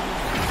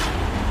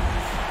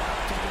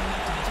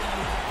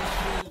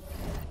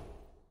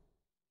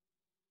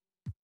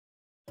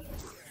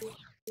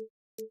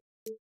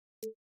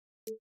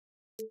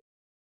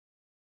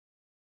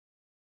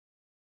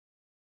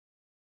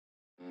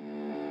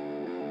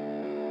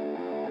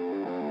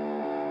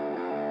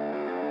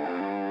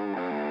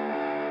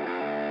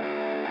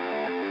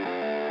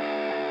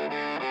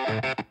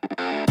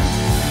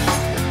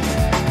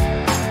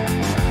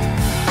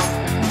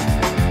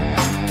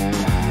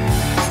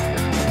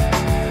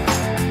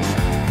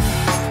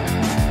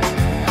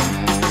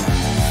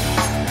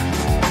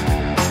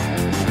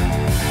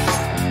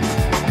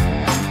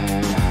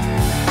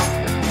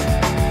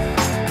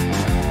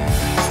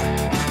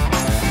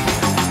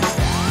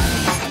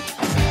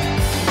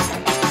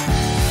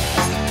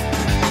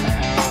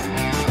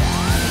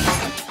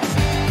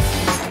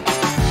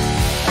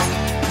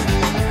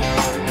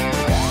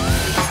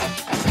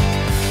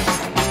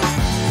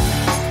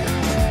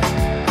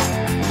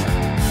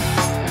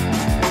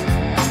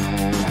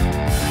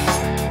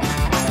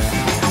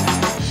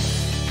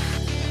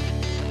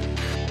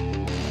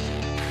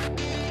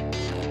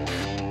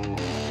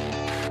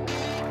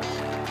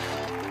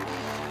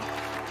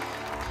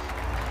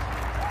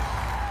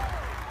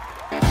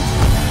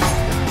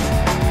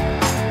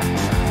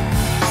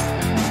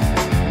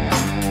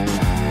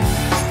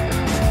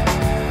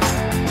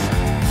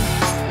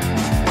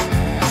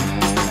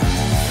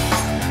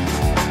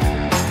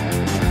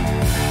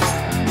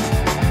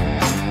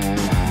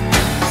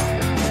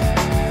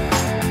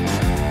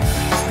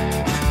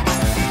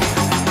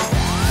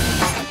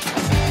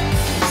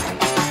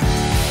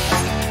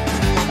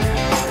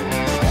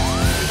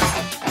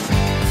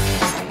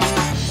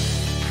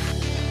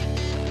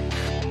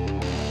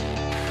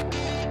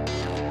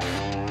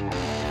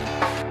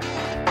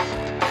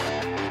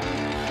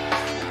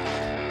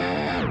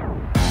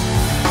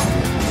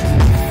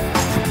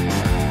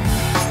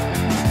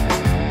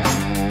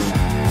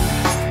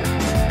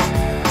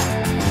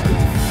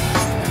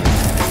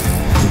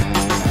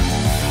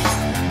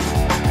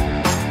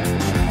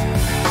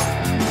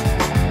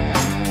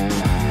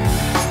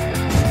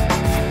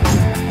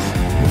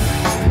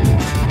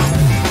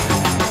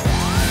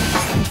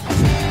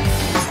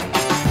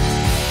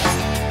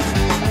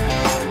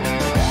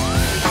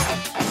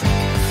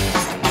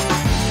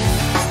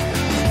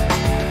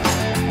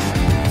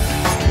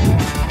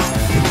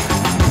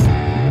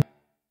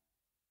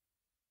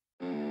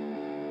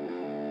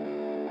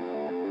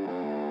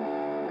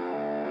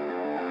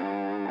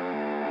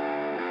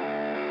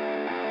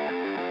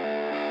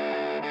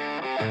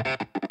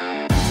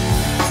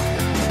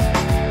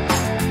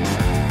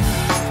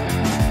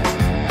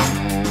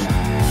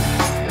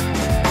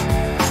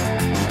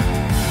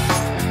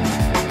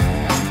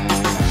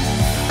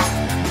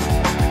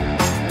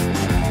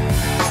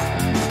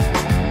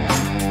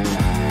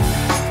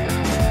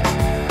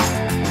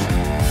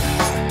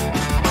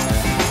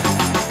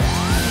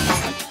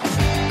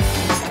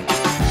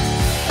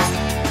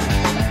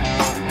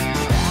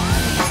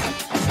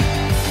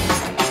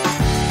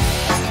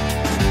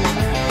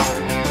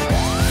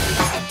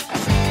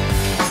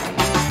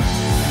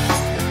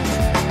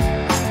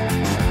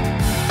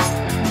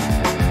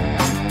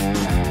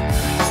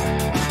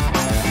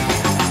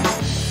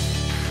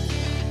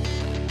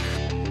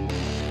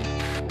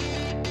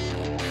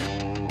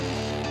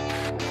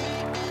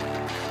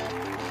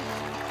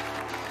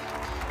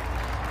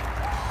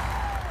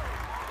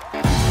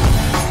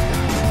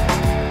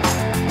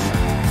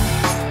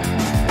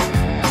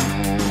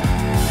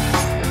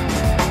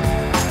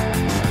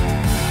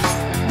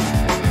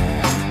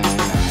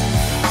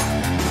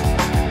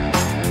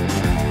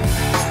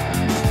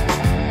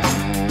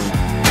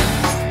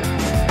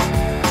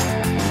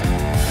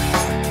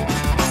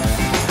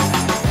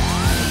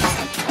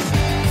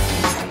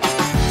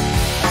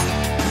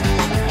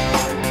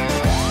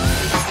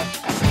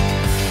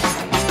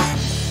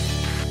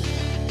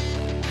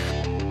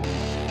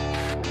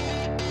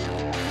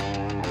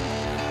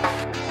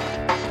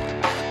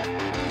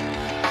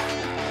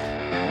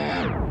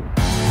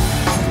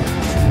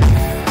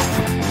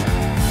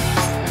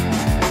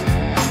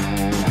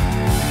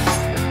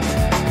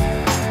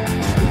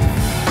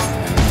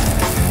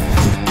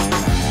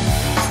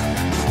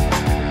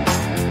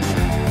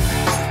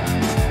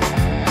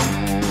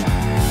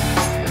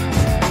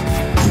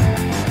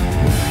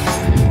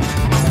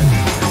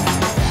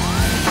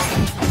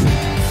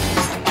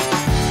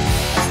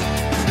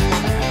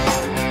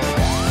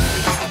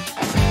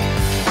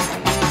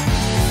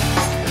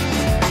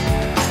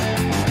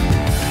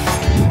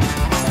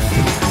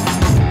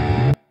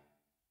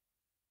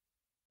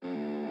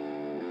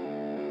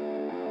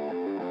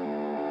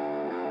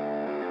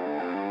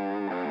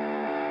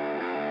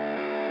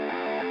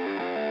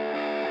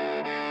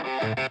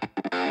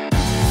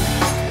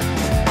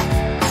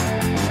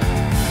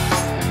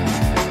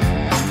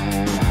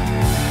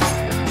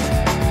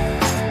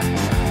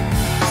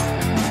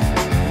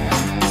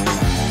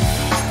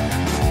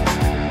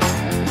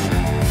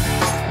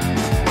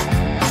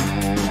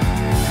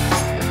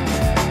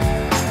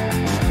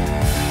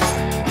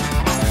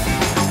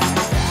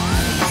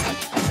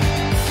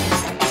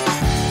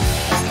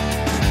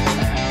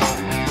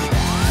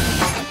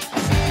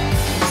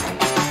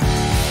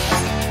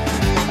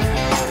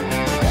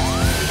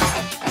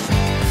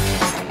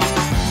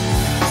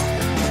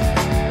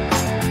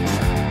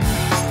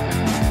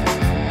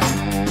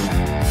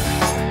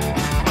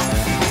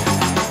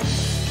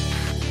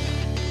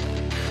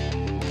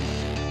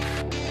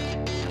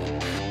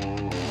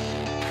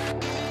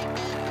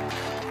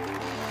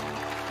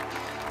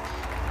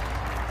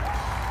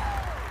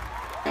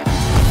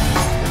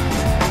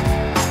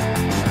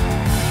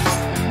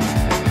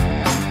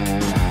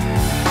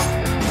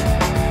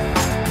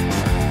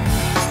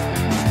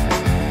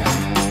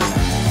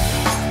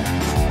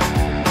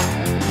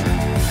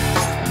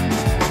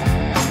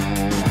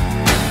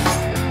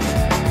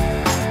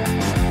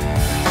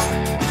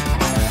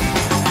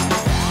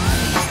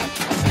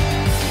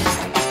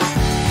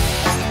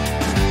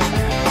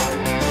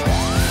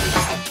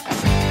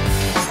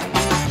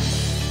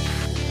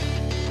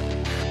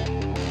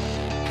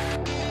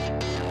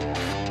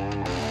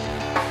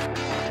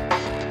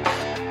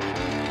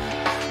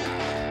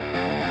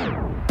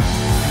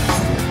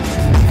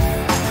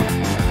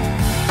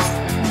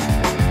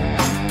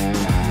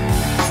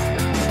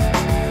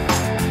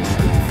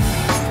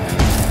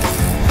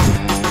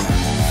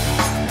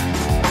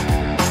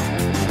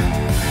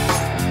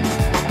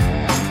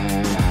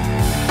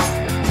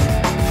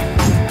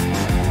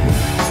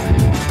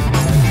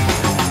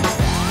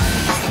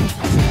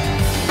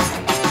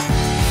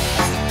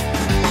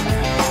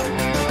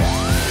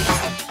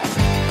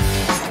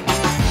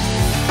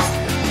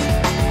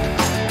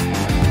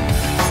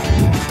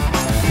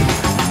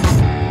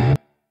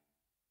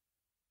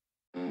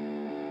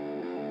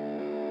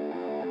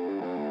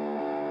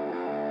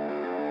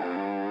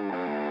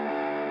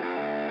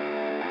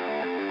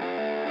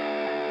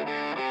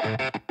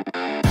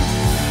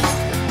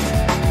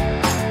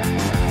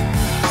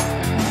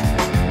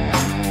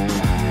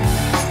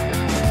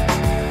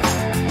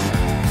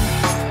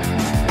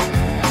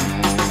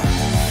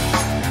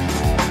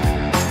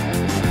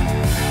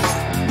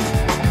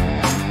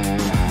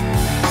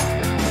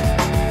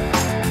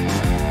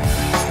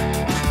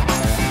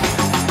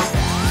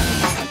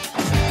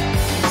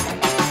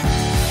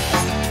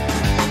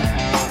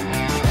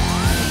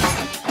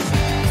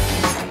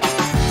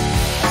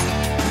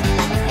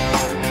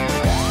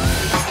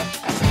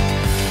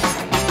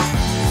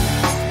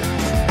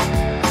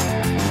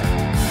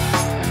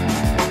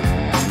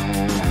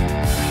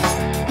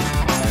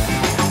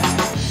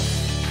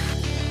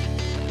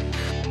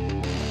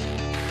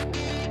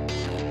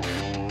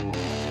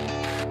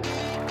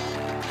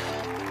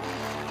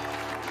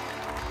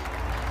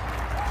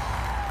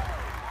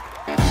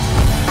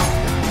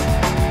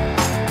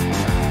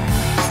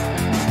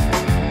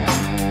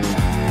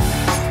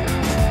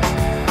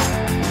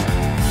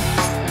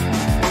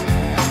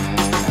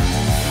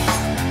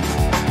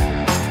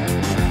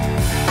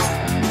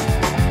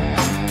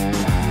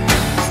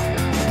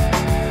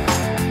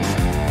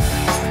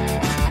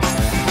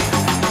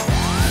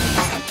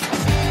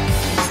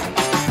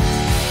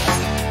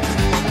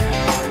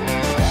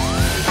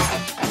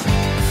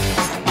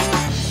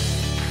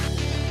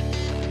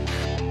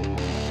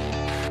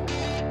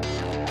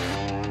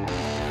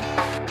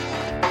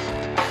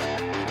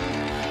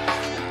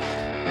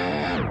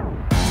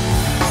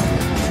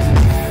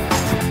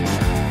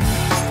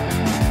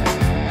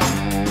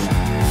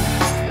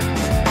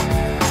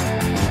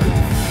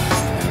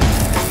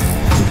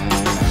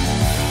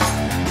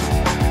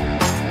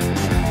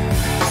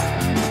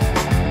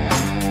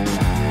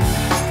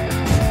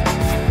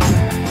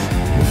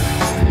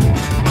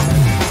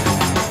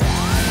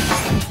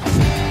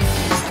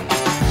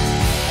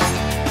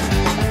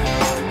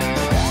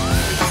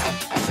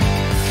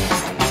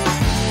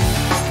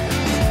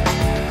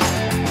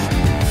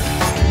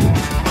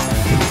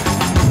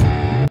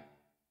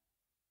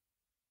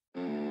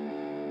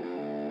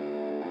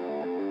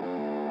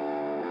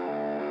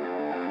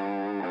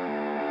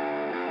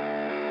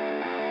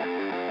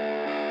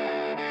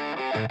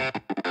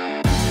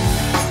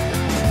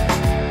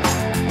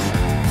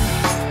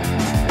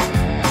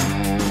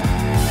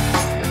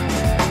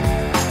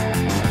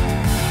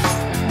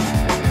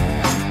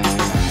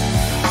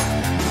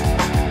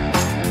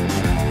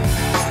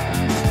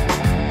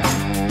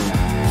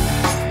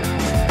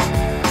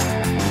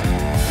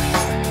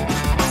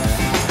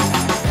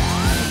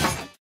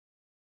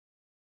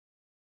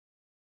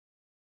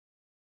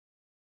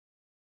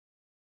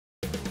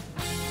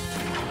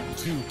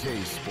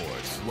 2K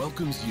Sports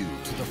welcomes you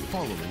to the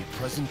following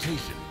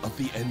presentation of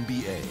the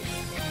NBA.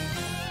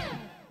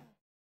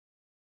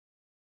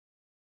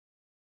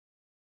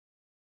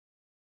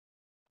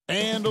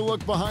 And a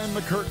look behind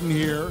the curtain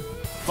here.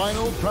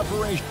 Final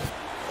preparation.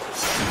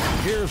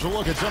 Here's a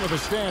look at some of the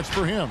stats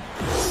for him.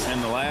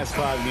 In the last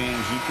 5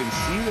 games, you can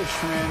see the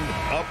trend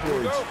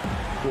upwards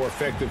for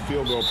effective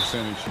field goal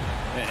percentage.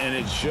 And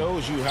it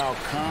shows you how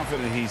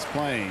confident he's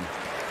playing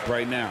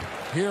right now.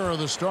 Here are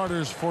the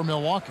starters for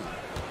Milwaukee.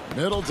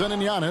 Middleton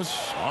and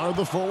Giannis are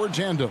the forward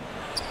tandem.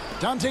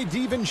 Dante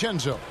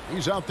DiVincenzo,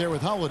 he's out there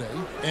with Holiday.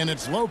 And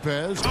it's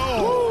Lopez.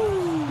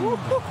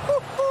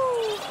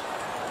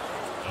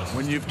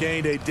 When you've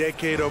gained a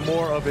decade or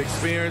more of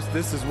experience,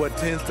 this is what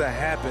tends to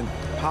happen.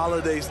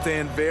 Holiday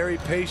stand very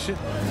patient,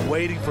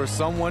 waiting for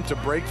someone to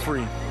break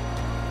free.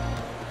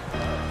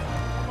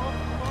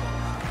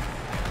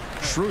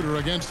 Schroeder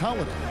against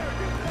Holiday.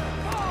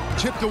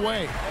 Tipped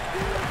away.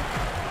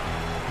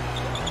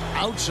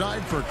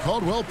 Outside for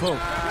Caldwell Pope.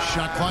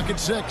 Shot clock at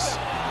 6.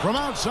 From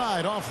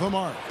outside, off the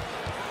mark.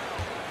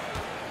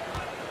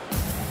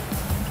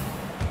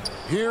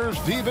 Here's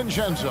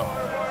DiVincenzo.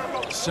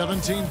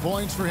 17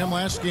 points for him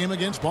last game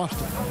against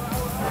Boston.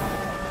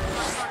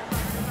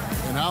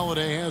 And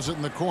Holiday has it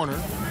in the corner.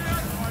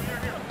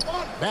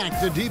 Back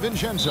to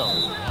DiVincenzo.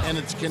 And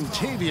it's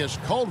Kentavious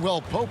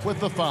Caldwell Pope with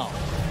the foul.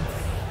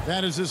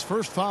 That is his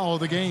first foul of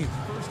the game.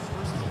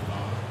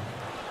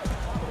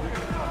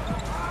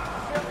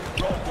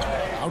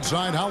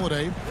 Outside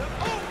Holiday.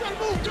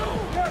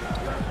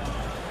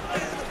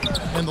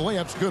 And the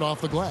layup's good off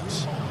the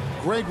glass.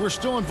 Greg, we're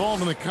still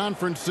involved in the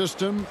conference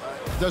system.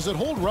 Does it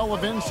hold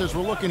relevance as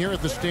we're looking here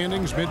at the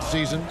standings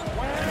mid-season?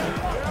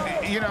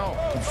 You know,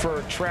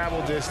 for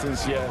travel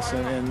distance, yes,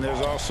 and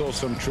there's also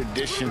some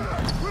tradition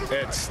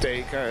at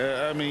stake.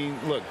 I mean,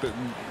 look,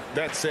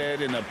 that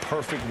said, in a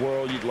perfect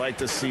world, you'd like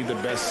to see the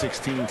best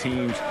 16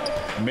 teams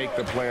make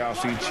the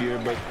playoffs each year,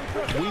 but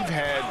we've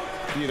had,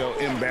 you know,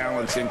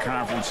 imbalance in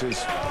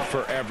conferences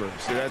forever,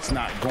 so that's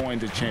not going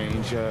to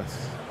change.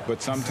 But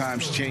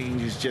sometimes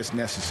change is just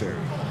necessary.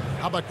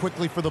 How about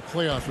quickly for the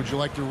playoffs? Would you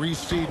like to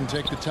reseed and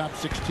take the top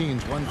 6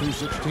 teams, 1 through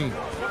 16?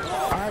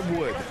 I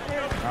would.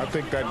 I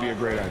think that'd be a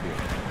great idea.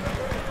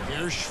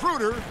 Here's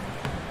Schroeder.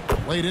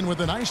 Laid in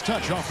with a nice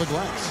touch off the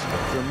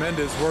glass.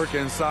 Tremendous work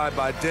inside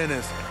by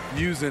Dennis,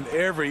 using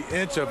every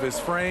inch of his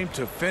frame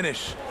to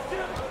finish.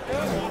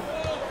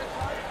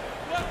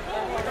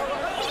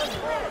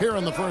 Here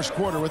in the first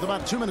quarter with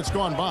about 2 minutes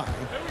gone by.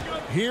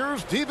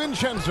 Here's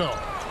DiVincenzo.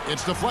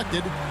 It's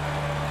deflected.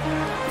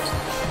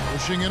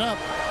 Pushing it up.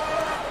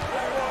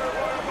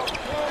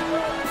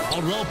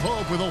 Caldwell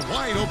Pope with a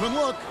wide open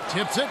look.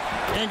 Tips it.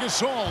 And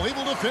Gasol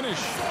able to finish.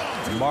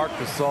 Marc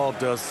Gasol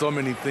does so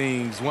many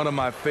things. One of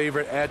my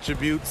favorite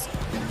attributes,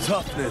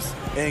 toughness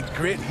and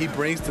grit he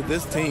brings to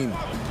this team.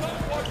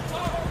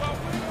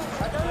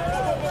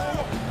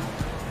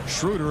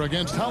 Schroeder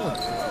against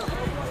Holiday.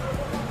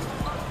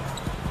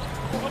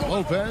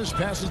 Lopez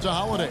passes to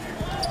Holiday.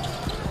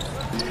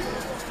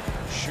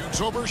 Shoots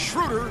over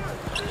Schroeder.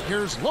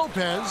 Here's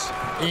Lopez,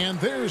 and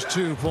there's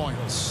 2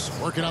 points.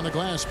 Working on the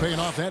glass, paying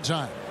off that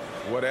time.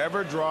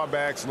 Whatever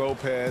drawbacks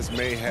Lopez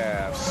may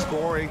have,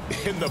 scoring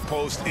in the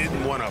post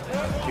isn't one of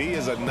them. He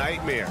is a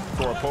nightmare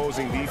for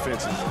opposing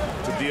defenses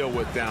to deal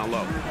with down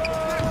low.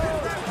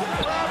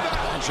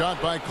 Shot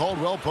by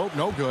Caldwell Pope,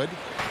 no good.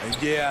 And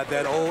yeah,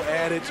 that old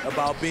adage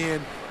about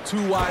being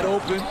too wide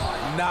open,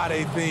 not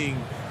a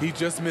thing. He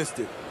just missed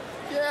it.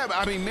 Yeah,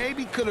 I mean,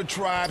 maybe could have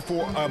tried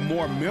for a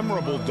more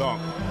memorable dunk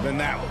than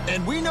that one.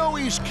 And we know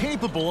he's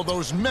capable of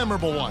those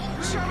memorable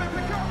ones.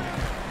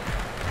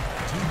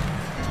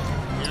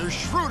 Here's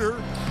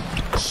Schroeder.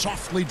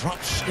 Softly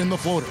drops in the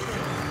floater.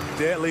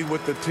 Deadly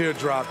with the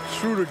teardrop.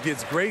 Schroeder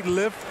gets great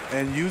lift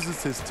and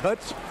uses his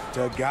touch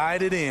to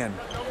guide it in.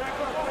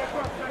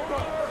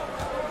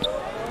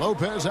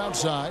 Lopez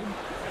outside.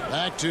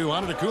 Back to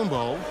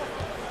Antetokounmpo.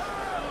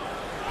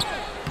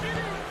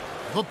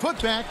 The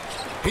putback.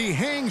 He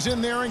hangs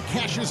in there and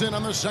cashes in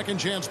on the second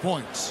chance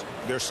points.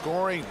 They're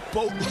scoring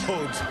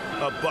boatloads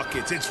of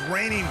buckets. It's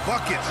raining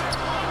buckets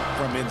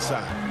from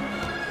inside.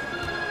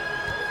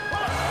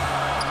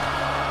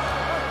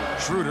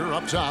 Schroeder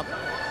up top.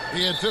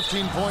 He had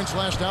 15 points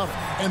last outing.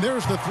 And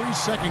there's the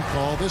 3-second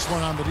call, this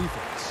one on the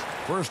defense.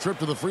 First trip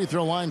to the free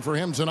throw line for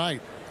him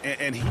tonight.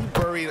 And he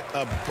buried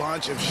a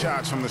bunch of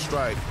shots from the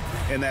stripe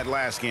in that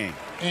last game.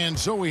 And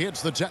so he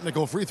hits the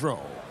technical free throw.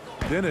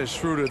 Dennis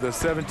Schroeder, the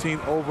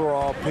 17th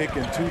overall pick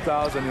in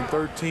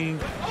 2013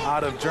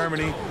 out of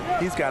Germany.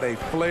 He's got a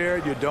flair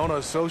you don't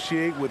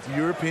associate with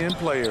European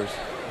players.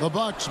 The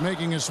Bucks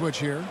making a switch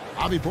here.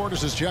 Avi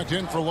Portis is checked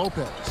in for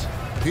Lopez.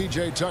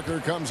 P.J. Tucker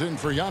comes in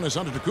for Giannis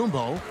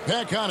Antetokounmpo.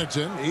 Pat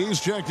Connaughton, he's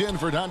checked in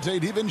for Dante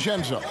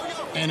DiVincenzo.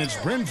 And it's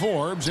Bryn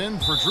Forbes in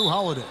for Drew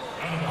Holiday.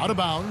 Out of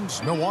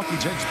bounds, Milwaukee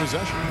takes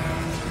possession.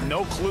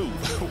 No clue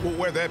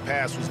where that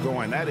pass was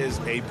going. That is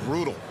a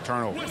brutal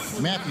turnover.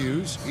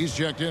 Matthews, he's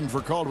checked in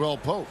for Caldwell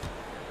Pope.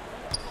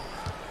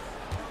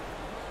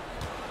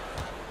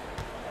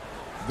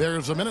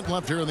 There's a minute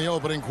left here in the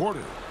opening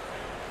quarter.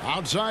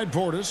 Outside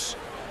Portis.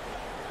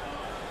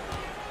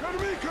 Come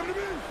to me, come to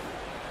me.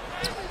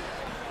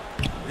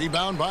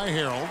 Rebound by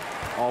Harrell.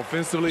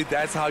 Offensively,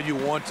 that's how you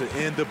want to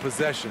end the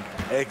possession,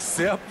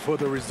 except for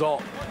the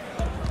result.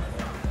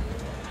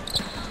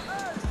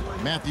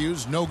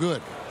 Matthews, no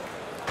good.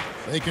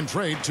 They can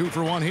trade 2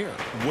 for 1 here.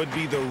 Would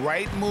be the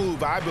right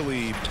move, I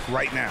believe,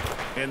 right now.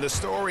 And the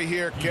story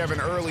here,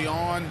 Kevin, early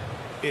on,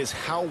 is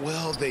how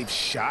well they've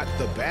shot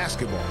the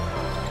basketball.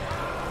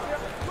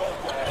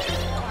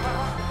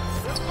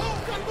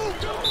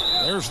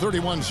 There's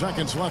 31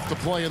 seconds left to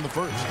play in the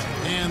first.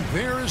 And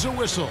there is a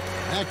whistle.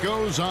 That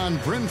goes on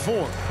Bryn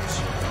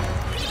Forbes.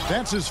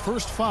 That's his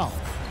first foul.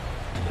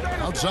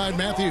 Outside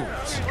Matthews.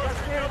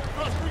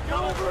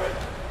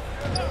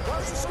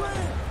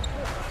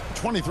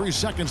 23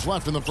 seconds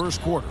left in the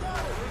first quarter.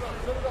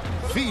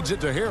 Feeds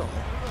it to Harrell.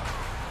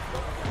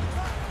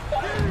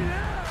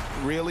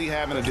 Really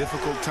having a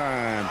difficult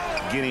time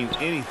getting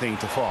anything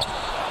to fall.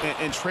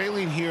 And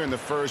trailing here in the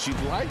first,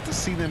 you'd like to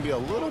see them be a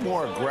little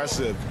more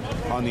aggressive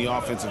on the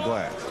offensive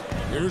glass.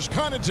 Here's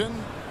Connaughton.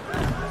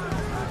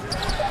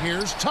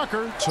 Here's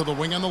Tucker to the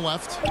wing on the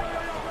left.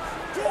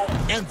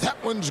 And that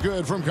one's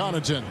good from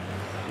Connaughton.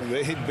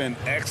 They've been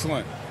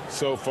excellent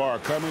so far,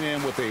 coming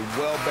in with a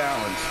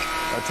well-balanced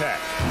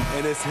attack.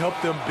 And it's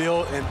helped them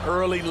build an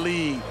early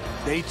lead.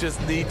 They just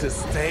need to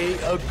stay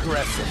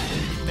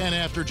aggressive. And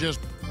after just...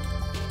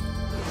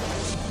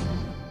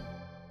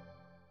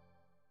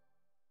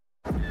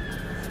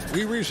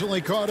 We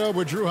recently caught up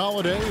with Drew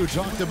Holiday, who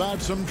talked about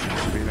some...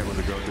 Being able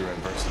to go through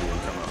adversity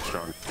and come out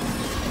strong.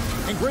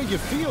 And Greg, you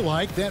feel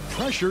like that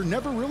pressure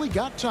never really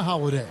got to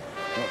Holiday.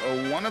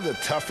 One of the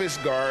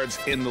toughest guards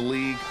in the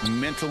league,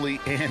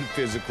 mentally and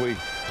physically.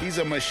 He's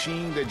a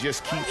machine that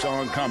just keeps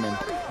on coming,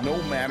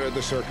 no matter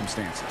the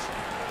circumstances.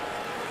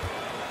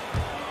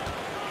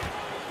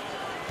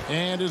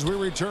 And as we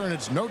return,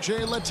 it's Noche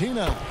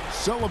Latina,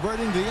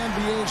 celebrating the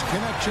NBA's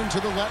connection to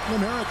the Latin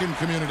American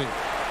community.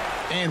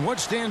 And what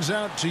stands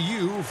out to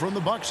you from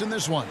the Bucks in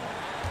this one?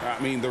 I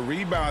mean, the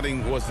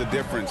rebounding was the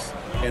difference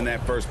in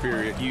that first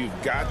period. You've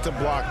got to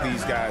block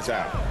these guys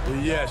out.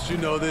 Yes, you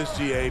know this,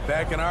 GA.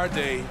 Back in our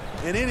day,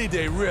 and any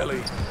day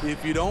really,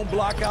 if you don't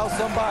block out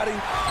somebody,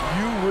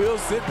 you will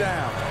sit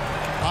down.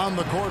 On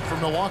the court for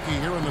Milwaukee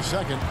here in the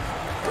second,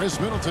 Chris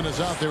Middleton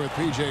is out there with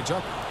P.J.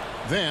 Tucker.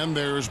 Then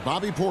there's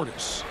Bobby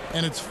Portis,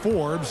 and it's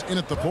Forbes in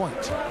at the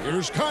point.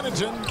 Here's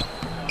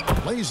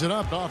Connaughton. Lays it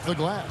up off the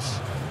glass.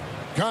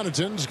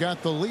 Connaughton's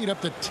got the lead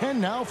up to 10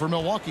 now for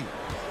Milwaukee.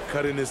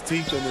 Cutting his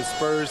teeth in the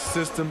Spurs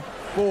system,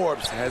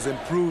 Forbes has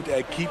improved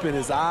at keeping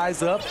his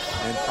eyes up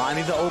and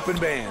finding the open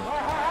man.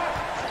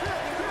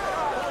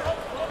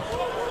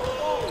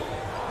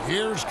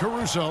 Here's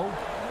Caruso.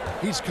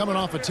 He's coming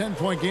off a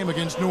 10-point game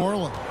against New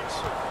Orleans.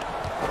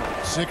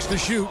 6 to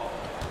shoot.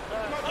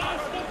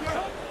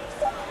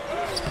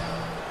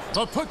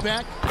 The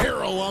putback,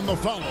 Harrell on the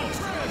follow.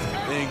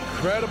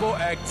 Incredible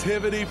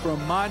activity from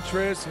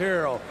Montrezl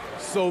Harrell.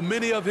 So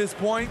many of his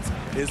points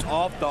is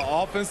off the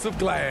offensive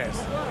glass.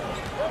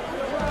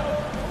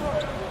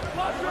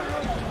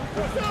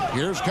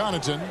 Here's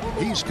Connaughton.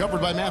 He's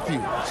covered by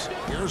Matthews.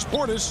 Here's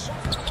Portis.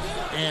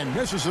 And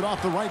misses it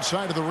off the right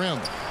side of the rim.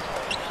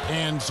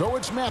 And so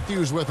it's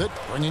Matthews with it,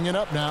 bringing it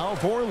up now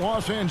for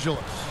Los Angeles.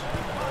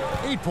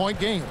 8-point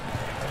game.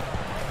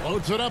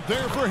 Loads it up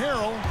there for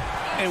Harrell.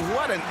 And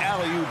what an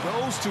alley-oop.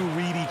 Those two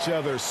read each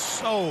other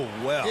so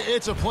well.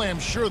 It's a play I'm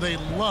sure they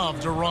love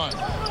to run.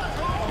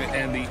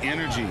 And the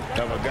energy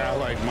of a guy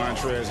like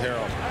Montrezl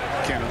Harrell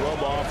can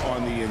rub off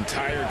on the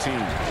entire team.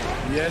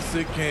 Yes,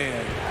 it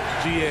can.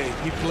 GA,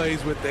 he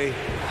plays with a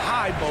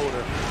high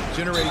motor,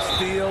 generates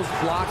steals,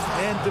 blocks,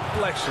 and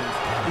deflections.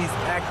 He's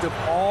active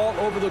all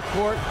over the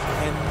court,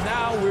 and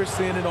now we're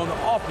seeing it on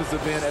the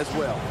offensive end as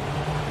well.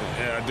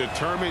 A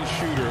determined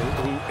shooter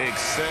who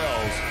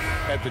excels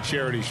at the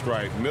charity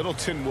stripe.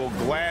 Middleton will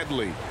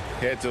gladly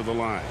head to the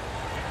line.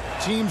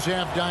 Teams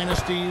have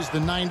dynasties. The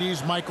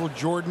 90s, Michael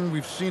Jordan.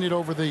 We've seen it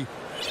over the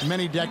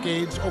many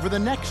decades. Over the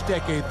next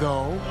decade,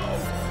 though,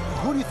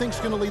 who do you think's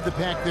going to lead the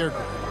pack there?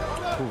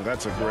 Ooh,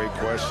 that's a great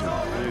question.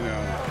 You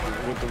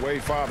know, with the way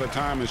Father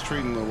Time is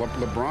treating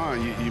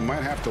LeBron, you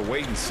might have to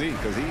wait and see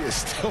because he is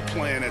still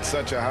playing at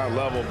such a high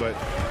level. But,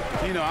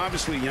 you know,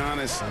 obviously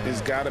Giannis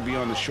has got to be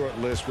on the short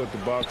list with the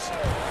Bucks.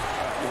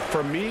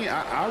 For me,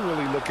 I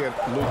really look at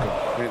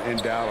Luka in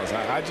Dallas.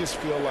 I just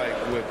feel like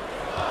with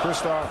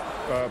Kristaps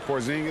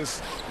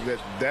Porzingis,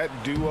 that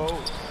duo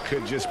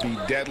could just be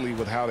deadly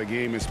with how the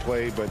game is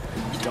played. But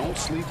don't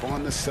sleep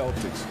on the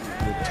Celtics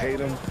with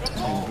Tatum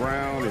and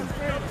Brown and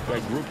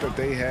that group that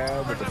they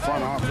have, with the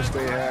front office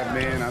they have.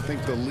 Man, I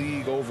think the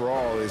league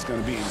overall is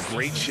going to be in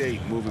great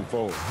shape moving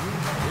forward.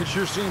 It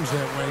sure seems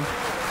that way.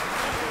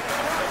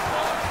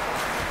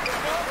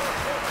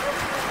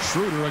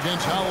 Schroeder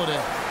against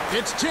Holiday.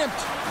 It's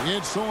tipped.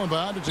 It's stolen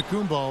by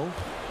Antetokounmpo.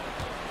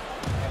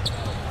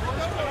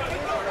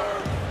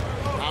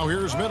 Now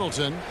here's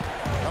Middleton,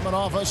 coming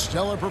off a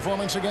stellar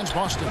performance against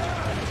Boston.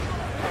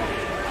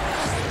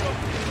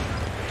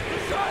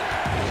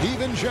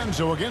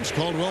 DiVincenzo against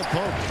Caldwell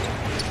Pope.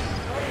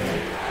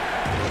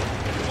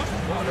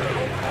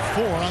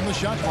 4 on the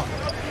shot clock.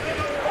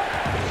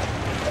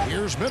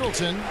 Here's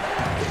Middleton.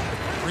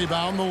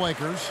 Rebound the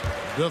Lakers.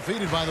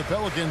 Defeated by the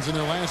Pelicans in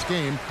their last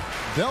game.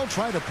 They'll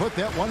try to put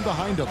that one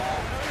behind them.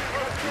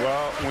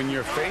 Well, when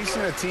you're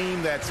facing a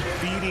team that's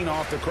feeding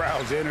off the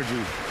crowd's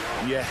energy,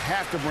 you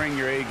have to bring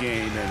your A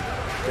game,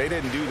 and they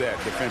didn't do that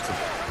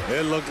defensively.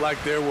 It looked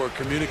like there were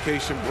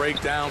communication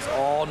breakdowns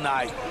all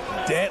night.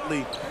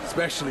 Deadly,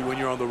 especially when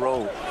you're on the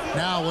road.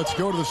 Now let's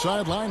go to the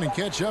sideline and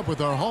catch up with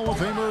our Hall of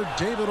Famer,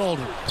 David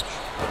Aldridge.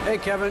 Hey,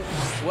 Kevin.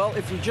 Well,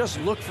 if you just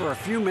look for a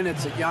few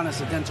minutes at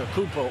Giannis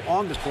Antetokounmpo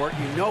on the court,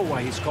 you know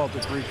why he's called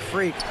the Greek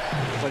Freak.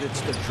 But it's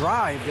the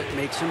drive that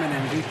makes him an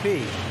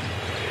MVP.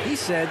 He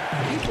said,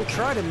 people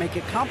try to make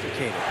it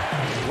complicated.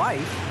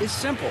 Life is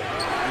simple.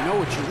 You know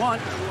what you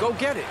want, go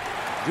get it.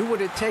 Do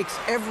what it takes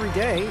every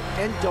day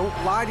and don't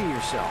lie to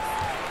yourself.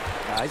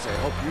 Guys, I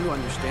hope you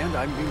understand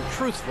I'm being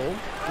truthful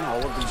in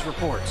all of these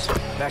reports.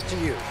 Back to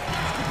you.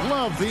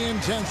 Love the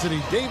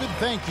intensity. David,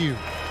 thank you.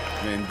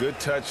 And good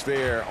touch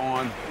there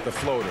on the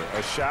floater.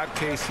 A shot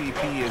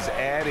KCP is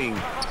adding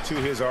to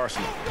his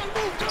arsenal.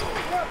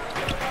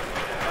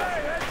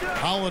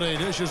 Holiday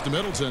dishes to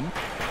Middleton.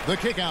 The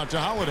kick out to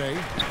Holiday.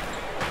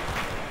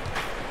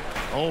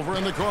 Over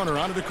in the corner,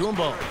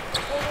 Antetokounmpo.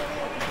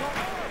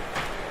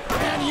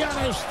 And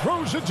Giannis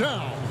throws it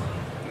down.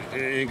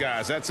 And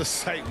guys, that's a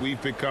sight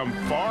we've become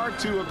far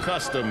too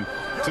accustomed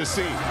to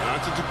seeing.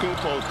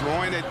 Antetokounmpo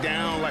throwing it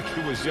down like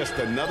it was just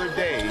another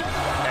day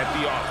at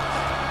the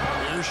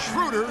office. Here's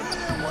Schroeder.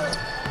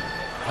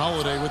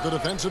 Holiday with the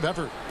defensive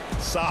effort.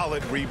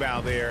 Solid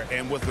rebound there,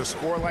 and with the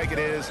score like it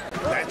is,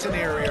 that's an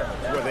area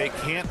where they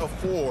can't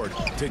afford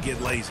to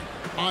get lazy.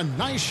 A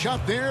nice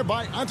shot there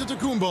by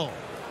Antetokounmpo.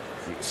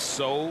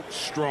 So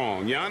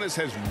strong. Giannis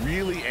has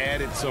really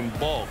added some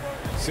bulk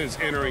since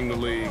entering the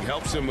league.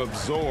 Helps him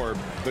absorb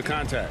the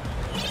contact.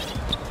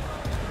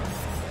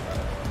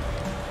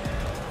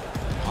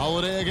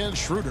 Holiday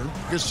against Schroeder.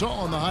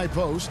 Gasol in the high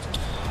post.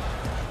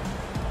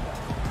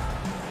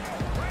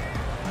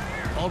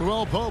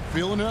 Caldwell Pope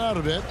feeling it out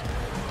a bit.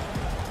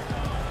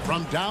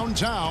 From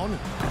downtown,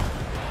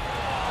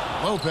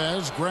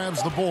 Lopez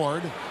grabs the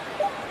board.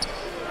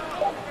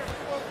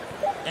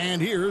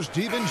 And here's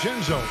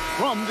DiVincenzo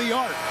from the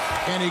arc.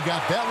 And he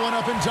got that one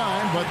up in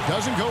time, but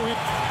doesn't go in.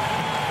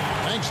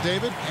 Thanks,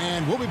 David.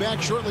 And we'll be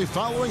back shortly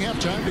following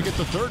halftime to get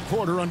the third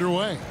quarter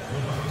underway.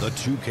 The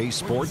 2K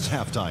Sports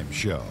Halftime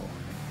Show.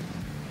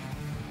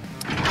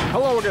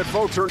 Hello again,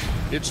 folks.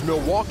 It's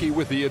Milwaukee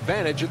with the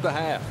advantage at the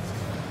half.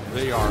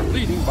 They are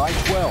leading by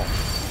 12.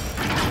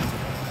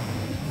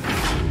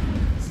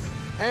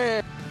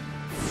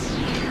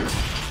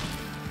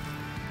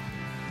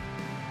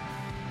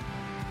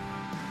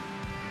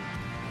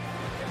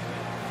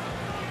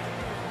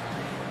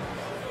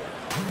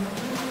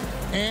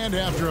 And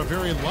after a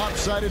very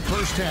lopsided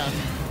first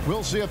half,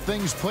 we'll see if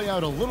things play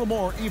out a little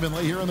more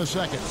evenly here in the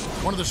second.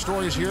 One of the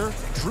stories here,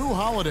 Jrue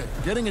Holiday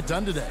getting it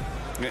done today.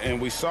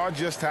 And we saw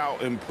just how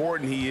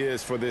important he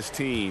is for this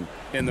team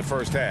in the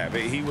first half.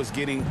 He was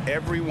getting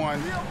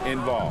everyone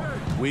involved.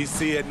 We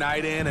see it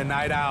night in and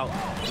night out.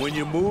 When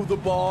you move the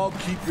ball,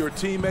 keep your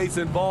teammates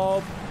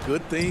involved,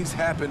 good things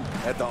happen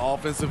at the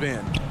offensive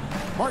end.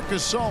 Marc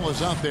Gasol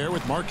is out there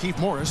with Markieff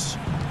Morris.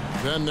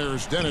 Then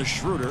there's Dennis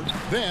Schroeder.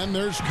 Then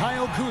there's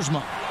Kyle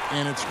Kuzma.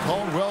 And it's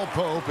Caldwell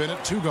Pope in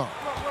at 2 guard.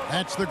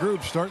 That's the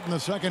group starting the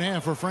second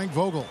half for Frank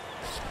Vogel.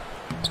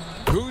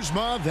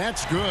 Kuzma,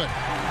 that's good.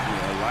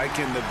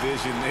 Liking the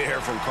vision there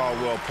from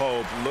Caldwell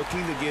Pope,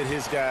 looking to get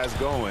his guys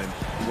going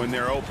when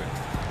they're open.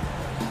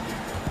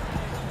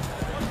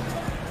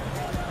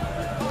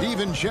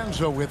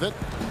 DiVincenzo with it.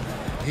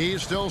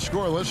 He's still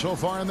scoreless so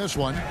far in this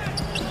one.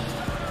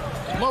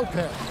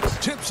 Lopez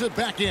tips it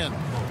back in.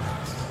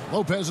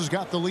 Lopez has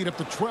got the lead up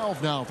to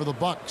 12 now for the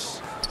Bucks.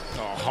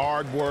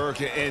 Hard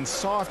work and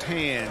soft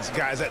hands,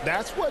 guys.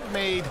 That's what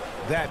made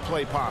that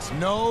play possible.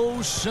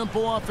 No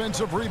simple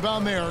offensive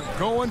rebound there.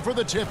 Going for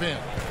the tip in.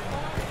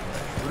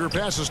 Schroeder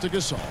passes to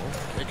Gasol.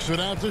 Kicks it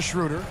out to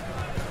Schroeder.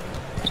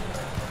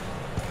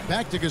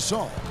 Back to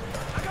Gasol.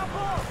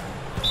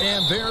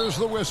 And there's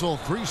the whistle.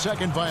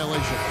 3-second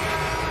violation.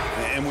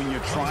 And when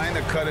you're trying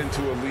to cut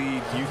into a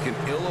lead, you can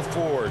ill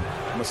afford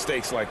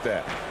mistakes like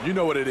that. You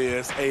know what it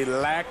is, a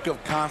lack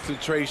of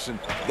concentration.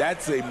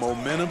 That's a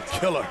momentum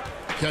killer.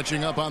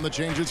 Catching up on the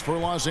changes for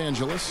Los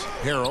Angeles.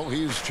 Harrell,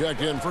 he's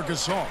checked in for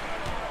Gasol.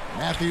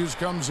 Matthews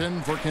comes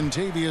in for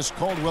Kentavious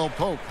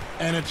Caldwell-Pope.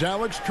 And it's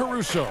Alex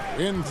Caruso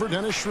in for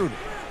Dennis Schroeder.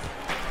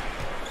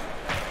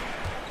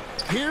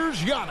 Here's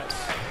Giannis.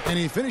 And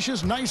he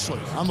finishes nicely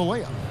on the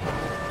layup.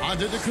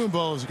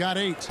 Antetokounmpo's got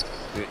 8.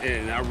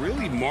 And I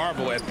really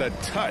marvel at the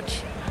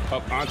touch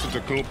of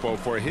Antetokounmpo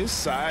for his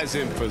size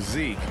and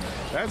physique.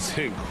 That's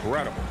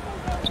incredible.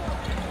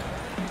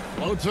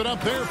 Floats it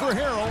up there for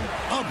Harrell.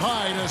 Up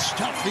high to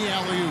stuff the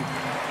alley-oop.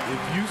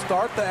 If you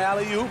start the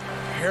alley-oop,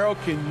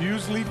 Harrell can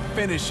usually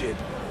finish it.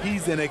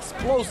 He's an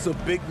explosive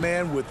big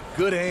man with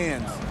good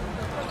hands.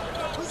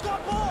 Who's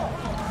got ball?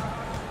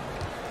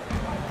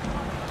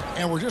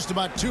 And we're just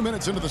about 2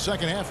 minutes into the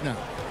second half now.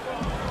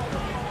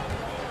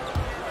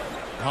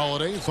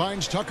 Holiday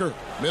finds Tucker.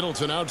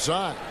 Middleton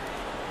outside.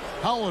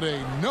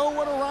 Holiday, no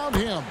one around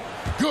him.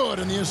 Good,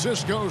 and the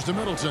assist goes to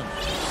Middleton.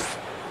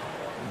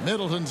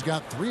 Middleton's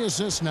got 3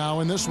 assists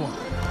now in this one.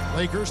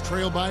 Lakers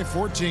trail by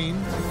 14.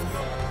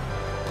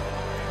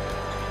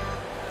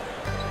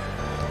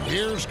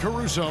 Here's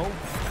Caruso,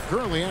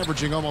 currently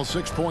averaging almost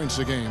 6 points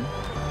a game.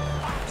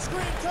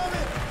 Screen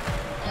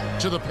coming.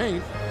 To the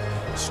paint.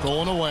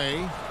 Stolen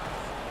away.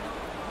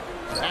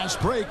 Fast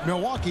break,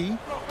 Milwaukee.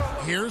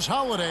 Here's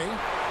Holiday.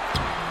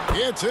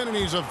 It's in, and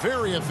he's a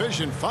very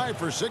efficient 5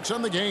 for 6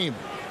 on the game.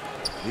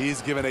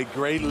 He's given a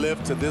great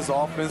lift to this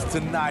offense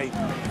tonight.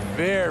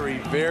 Very,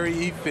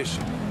 very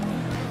efficient.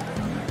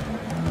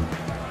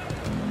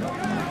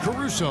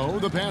 Caruso,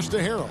 the pass to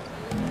Harrell.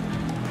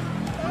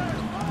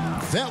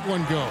 That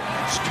one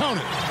goes. Count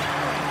it.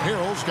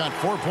 Harrell's got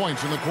 4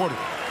 points in the quarter.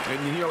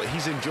 And, you know,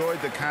 he's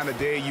enjoyed the kind of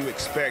day you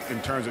expect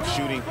in terms of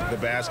shooting the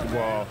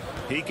basketball.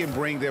 He can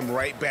bring them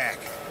right back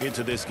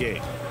into this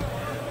game.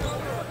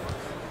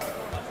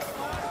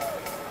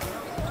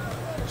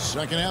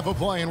 Second half of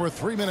play, and we're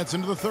 3 minutes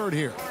into the third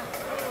here.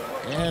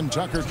 And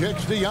Tucker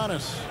kicks to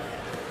Giannis.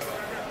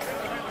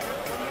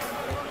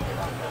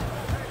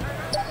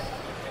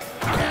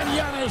 And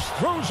Giannis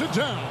throws it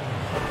down.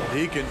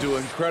 He can do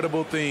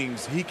incredible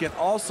things. He can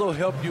also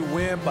help you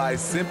win by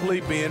simply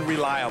being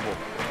reliable.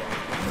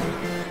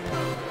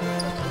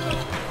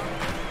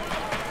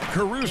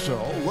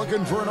 Caruso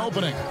looking for an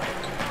opening.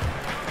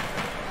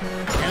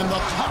 And the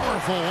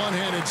powerful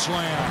one-handed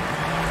slam.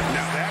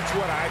 Now that's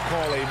what I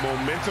call a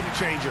momentum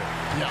changer.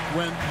 Yeah,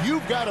 when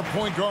you've got a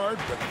point guard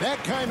with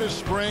that kind of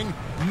spring,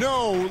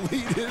 no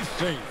lead is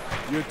safe.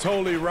 You're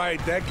totally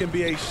right. That can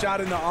be a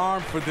shot in the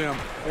arm for them.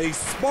 A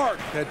spark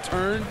that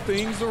turned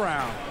things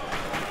around.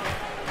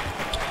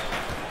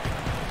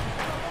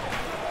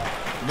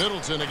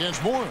 Middleton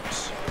against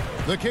Morris.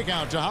 The kick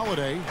out to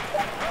Holiday.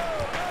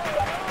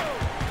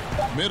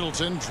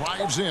 Middleton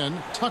drives in.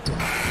 Tucker.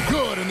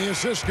 Good, and the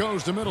assist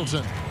goes to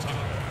Middleton.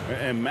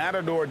 And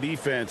Matador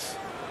defense,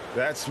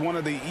 that's one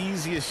of the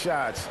easiest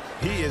shots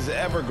he is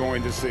ever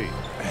going to see.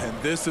 And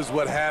this is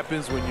what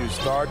happens when you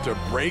start to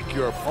break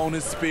your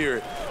opponent's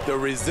spirit. The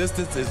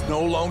resistance is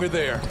no longer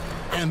there.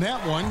 And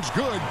that one's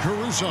good,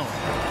 Caruso.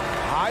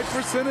 High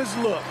percentage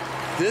look.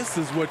 This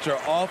is what your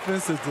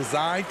offense is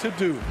designed to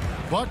do.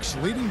 Bucks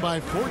leading by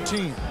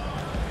 14.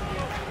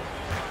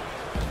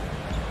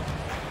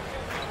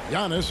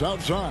 Giannis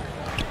outside.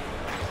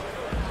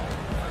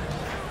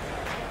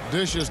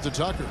 Dishes to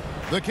Tucker.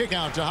 The kick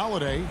out to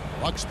Holiday.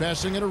 Bucks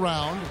passing it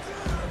around.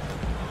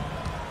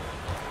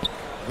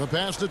 The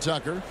pass to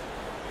Tucker.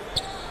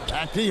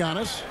 Back to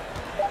Giannis.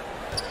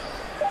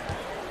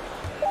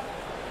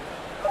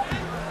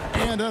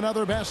 And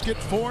another basket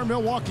for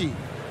Milwaukee.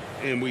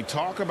 And we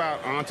talk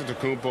about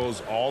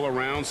Antetokounmpo's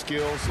all-around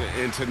skills,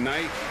 and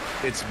tonight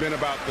it's been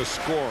about the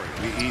scoring.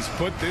 He's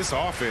put this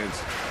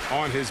offense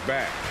on his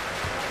back.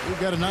 We've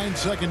got a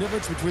 9-second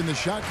difference between the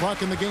shot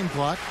clock and the game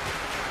clock.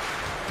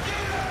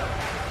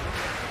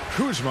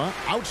 Kuzma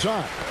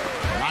outside.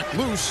 Knocked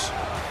loose.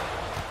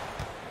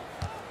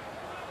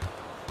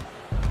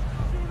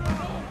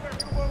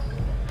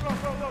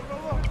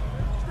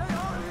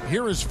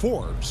 Here is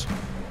Forbes.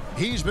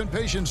 He's been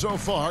patient so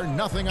far.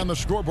 Nothing on the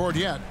scoreboard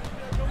yet.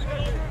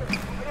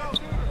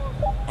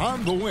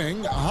 On the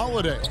wing,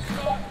 Holiday.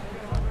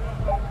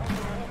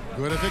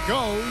 Good if it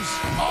goes.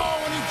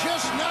 Oh, and he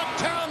just knocked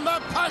down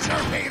the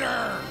buzzer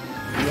beater.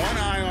 One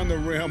eye on the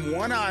rim,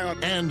 one eye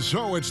on... And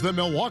so it's the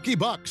Milwaukee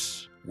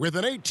Bucks with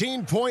an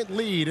 18-point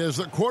lead as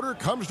the quarter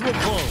comes to a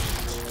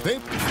close.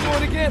 They've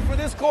Scored again for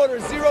this quarter,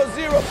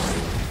 0-0.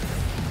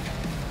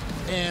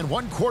 And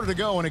 1 quarter to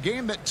go in a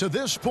game that to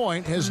this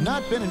point has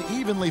not been an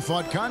evenly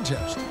fought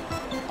contest.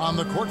 On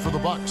the court for the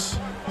Bucks,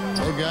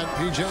 they've got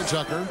P.J.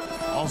 Tucker,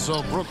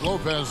 also Brook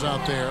Lopez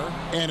out there,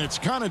 and it's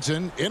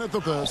Connaughton in at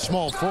the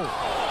small forward,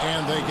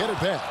 and they get it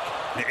back.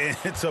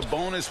 It's a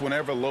bonus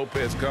whenever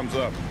Lopez comes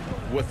up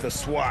with the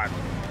swat.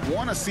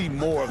 Want to see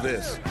more of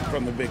this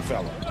from the big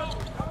fella.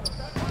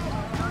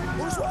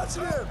 Who's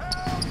watching him?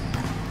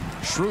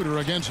 Schroeder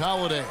against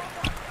Holiday.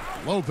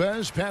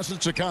 Lopez passes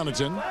to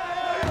Connaughton.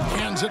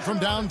 Hands it from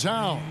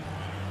downtown.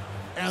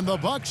 And the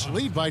Bucks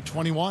lead by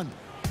 21.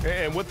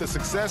 And with the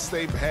success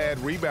they've had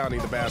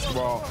rebounding the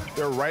basketball,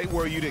 they're right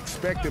where you'd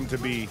expect them to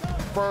be,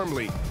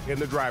 firmly in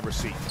the driver's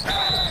seat.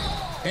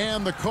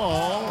 And the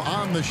call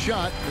on the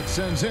shot that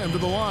sends him to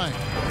the line.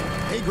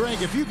 Hey,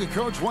 Greg, if you could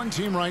coach one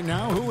team right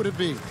now, who would it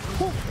be?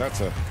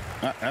 That's a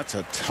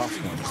tough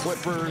one.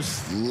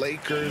 Clippers,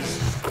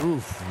 Lakers,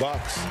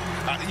 Bucks.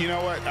 You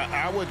know what?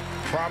 I would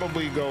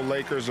probably go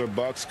Lakers or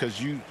Bucks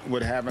because you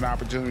would have an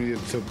opportunity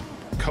to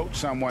coach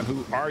someone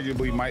who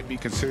arguably might be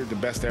considered the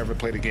best to ever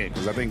play the game,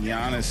 because I think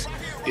Giannis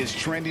is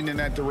trending in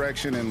that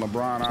direction, and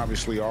LeBron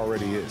obviously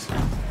already is.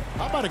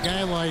 How about a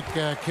guy like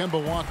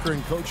Kemba Walker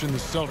and coaching the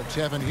Celtics,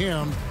 having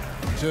him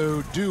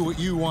to do what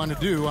you want to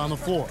do on the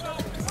floor?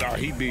 Oh,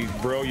 he'd be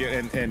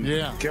brilliant, and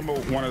yeah.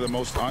 Kemba, one of the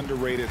most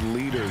underrated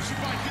leaders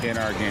in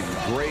our game.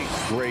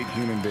 Great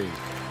human being.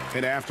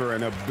 And after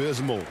an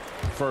abysmal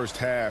first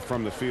half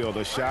from the field,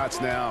 the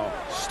shots now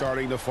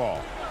starting to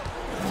fall.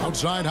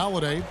 Outside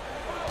Holiday.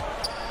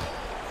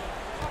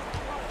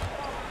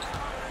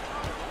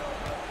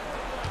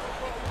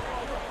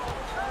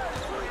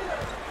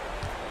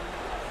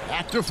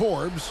 Back to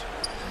Forbes.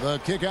 The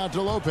kick out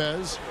to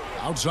Lopez.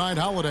 Outside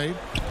Holiday.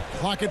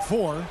 Clock at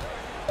 4.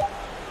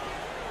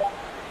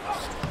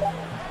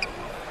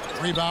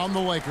 Rebound the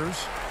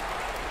Lakers.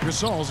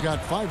 Gasol's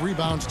got 5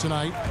 rebounds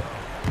tonight.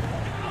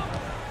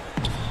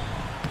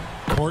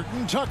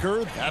 Horton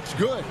Tucker, that's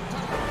good.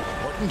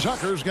 Horton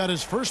Tucker's got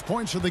his first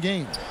points of the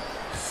game.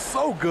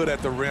 So good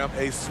at the rim.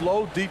 A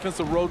slow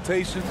defensive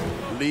rotation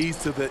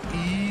leads to the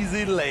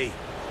easy lay.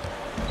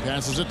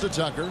 Passes it to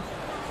Tucker.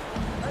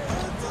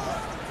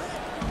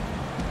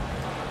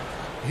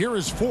 Here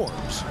is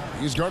Forbes.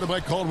 He's guarded by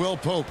Caldwell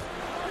Pope.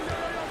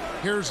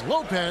 Here's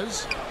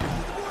Lopez.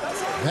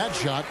 That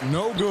shot,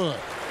 no good.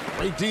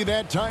 Great D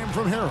that time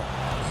from Harrell.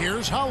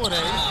 Here's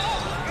Holiday.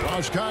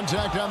 Lost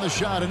contact on the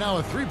shot, and now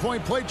a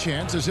three-point play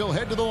chance as he'll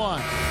head to the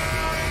line.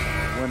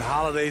 When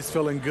Holiday's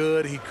feeling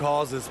good, he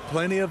causes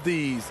plenty of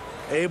these,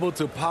 able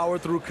to power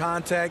through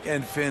contact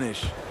and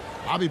finish.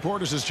 Bobby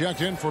Portis is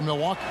checked in for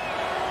Milwaukee.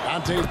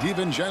 Dante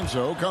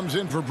DiVincenzo comes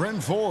in for Bryn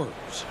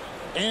Forbes.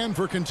 And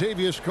for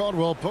Kentavious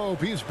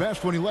Caldwell-Pope, he's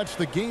best when he lets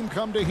the game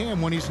come to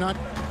him, when he's not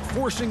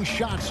forcing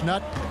shots,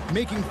 not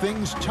making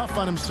things tough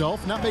on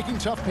himself, not making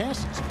tough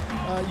passes.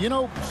 You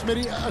know,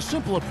 Smitty, a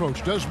simple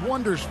approach does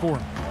wonders for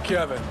him.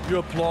 Kevin, you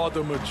applaud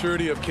the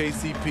maturity of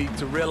KCP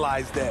to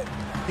realize that.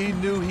 He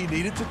knew he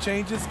needed to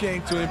change his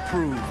game to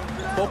improve.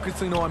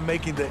 Focusing on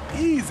making the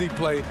easy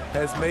play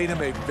has made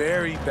him a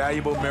very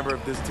valuable member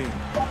of this team.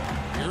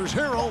 Here's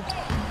Harrell.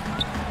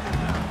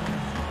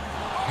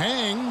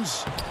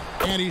 Hangs.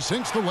 And he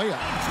sinks the layup.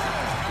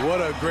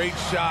 What a great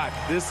shot.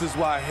 This is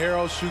why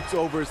Harrell shoots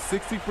over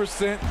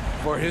 60%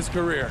 for his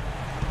career.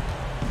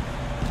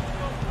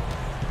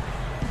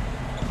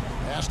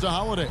 Pass to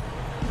Holiday.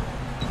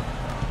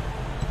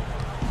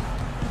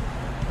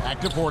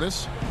 Back to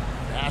Portis.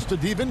 Pass to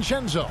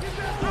DiVincenzo.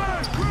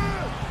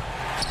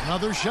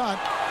 Another shot.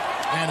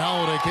 And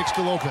Holiday kicks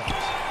to Lopez.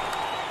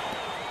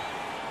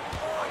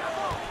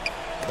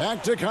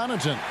 Back to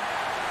Connaughton.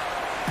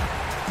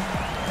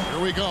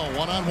 Here we go,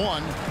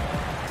 one-on-one.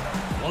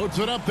 Loads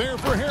it up there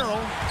for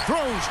Harrell.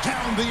 Throws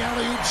down the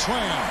alley-oop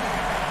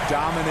slam.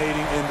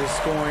 Dominating in the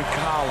scoring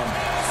column.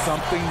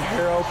 Something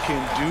Harrell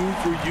can do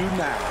for you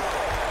now.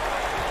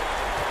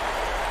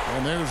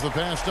 And there's the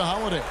pass to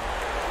Holiday.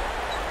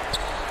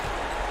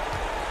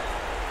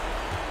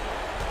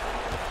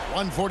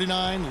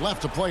 1:49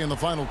 left to play in the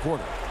final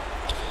quarter.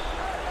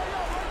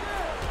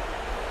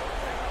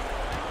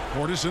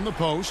 Portis in the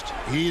post.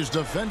 He is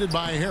defended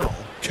by Harrell.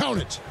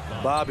 Count it.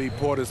 Bobby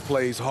Portis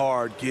plays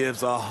hard,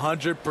 gives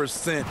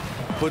 100%,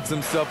 puts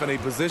himself in a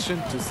position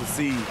to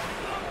succeed.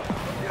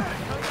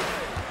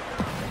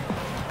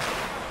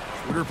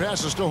 Schroeder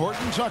passes to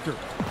Horton Tucker.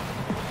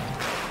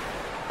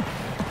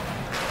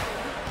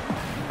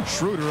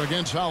 Schroeder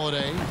against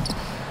Holiday.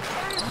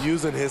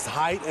 Using his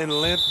height and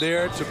length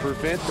there to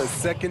prevent the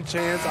second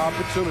chance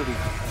opportunity.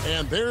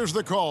 And there's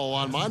the call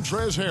on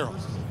Montrezl Harrell.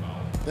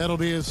 That'll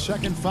be his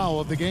second foul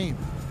of the game.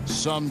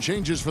 Some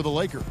changes for the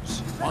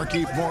Lakers.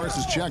 Markieff Morris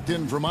is checked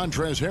in for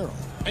Montrezl Harrell.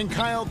 And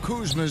Kyle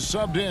Kuzma is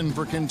subbed in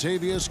for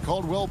Kentavious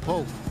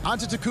Caldwell-Pope.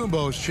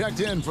 Antetokounmpo is checked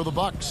in for the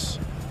Bucks.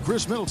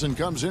 Chris Middleton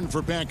comes in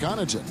for Pat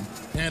Connaughton.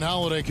 And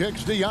Holiday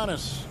kicks to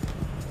Giannis.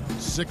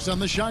 6 on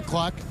the shot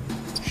clock.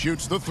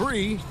 Shoots the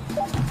 3.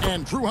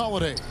 And Drew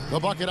Holiday, the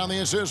bucket on the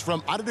assist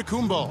from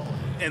Antetokounmpo.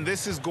 And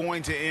this is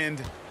going to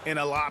end in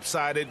a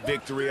lopsided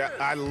victory.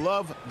 I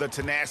love the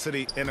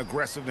tenacity and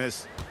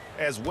aggressiveness,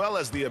 as well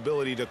as the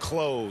ability to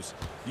close.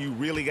 You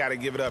really got to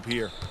give it up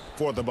here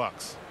for the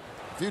Bucks.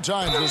 A few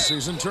times this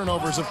season,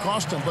 turnovers have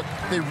cost them, but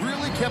they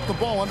really kept the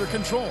ball under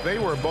control. They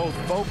were both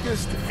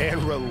focused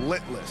and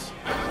relentless.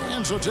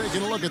 And so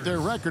taking a look at their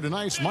record, a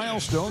nice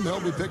milestone they'll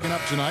be picking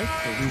up tonight.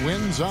 30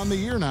 wins on the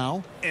year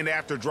now. And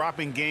after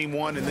dropping game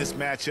 1 in this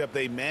matchup,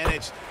 they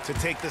managed to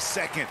take the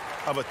second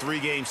of a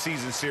 3-game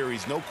season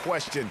series. No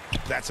question,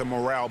 that's a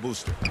morale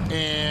booster.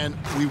 And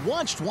we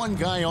watched one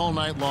guy all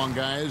night long,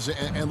 guys,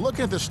 and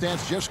looking at the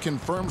stats just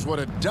confirms what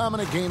a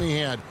dominant game he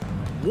had.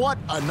 What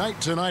a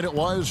night tonight it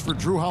was for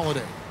Drew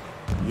Holiday.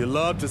 You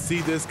love to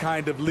see this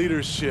kind of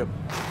leadership.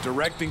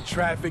 Directing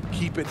traffic,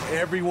 keeping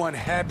everyone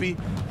happy.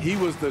 He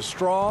was the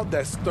straw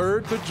that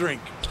stirred the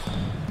drink.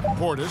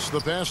 Portis,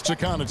 the pass to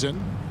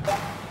Connaughton.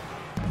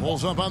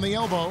 Pulls up on the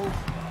elbow.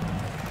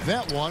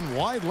 That one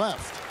wide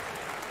left.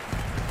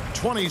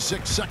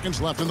 26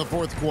 seconds left in the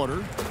fourth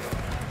quarter.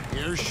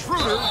 Here's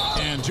Schroeder.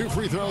 And 2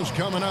 free throws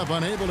coming up.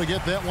 Unable to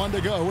get that one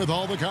to go with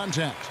all the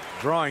contact.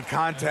 Drawing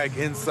contact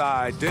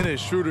inside.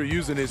 Dennis Schroeder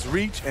using his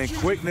reach and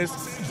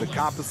quickness to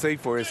compensate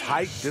for his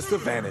height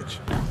disadvantage.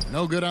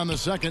 No good on the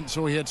second,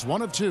 so he hits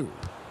 1 of 2.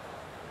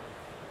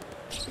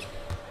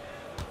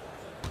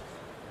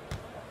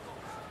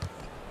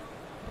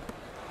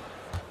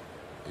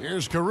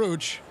 Here's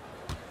Karuch.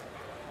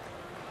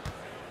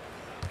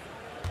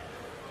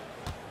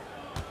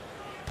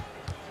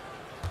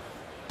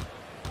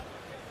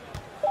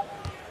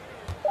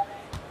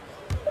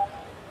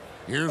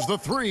 Here's the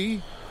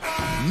three.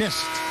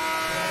 Missed.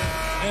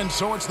 And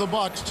so it's the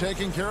Bucks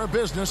taking care of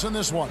business in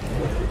this one.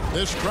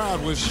 This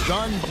crowd was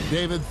stunned.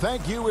 David,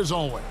 thank you as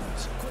always.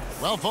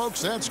 Well,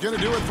 folks, that's going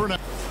to do it for now.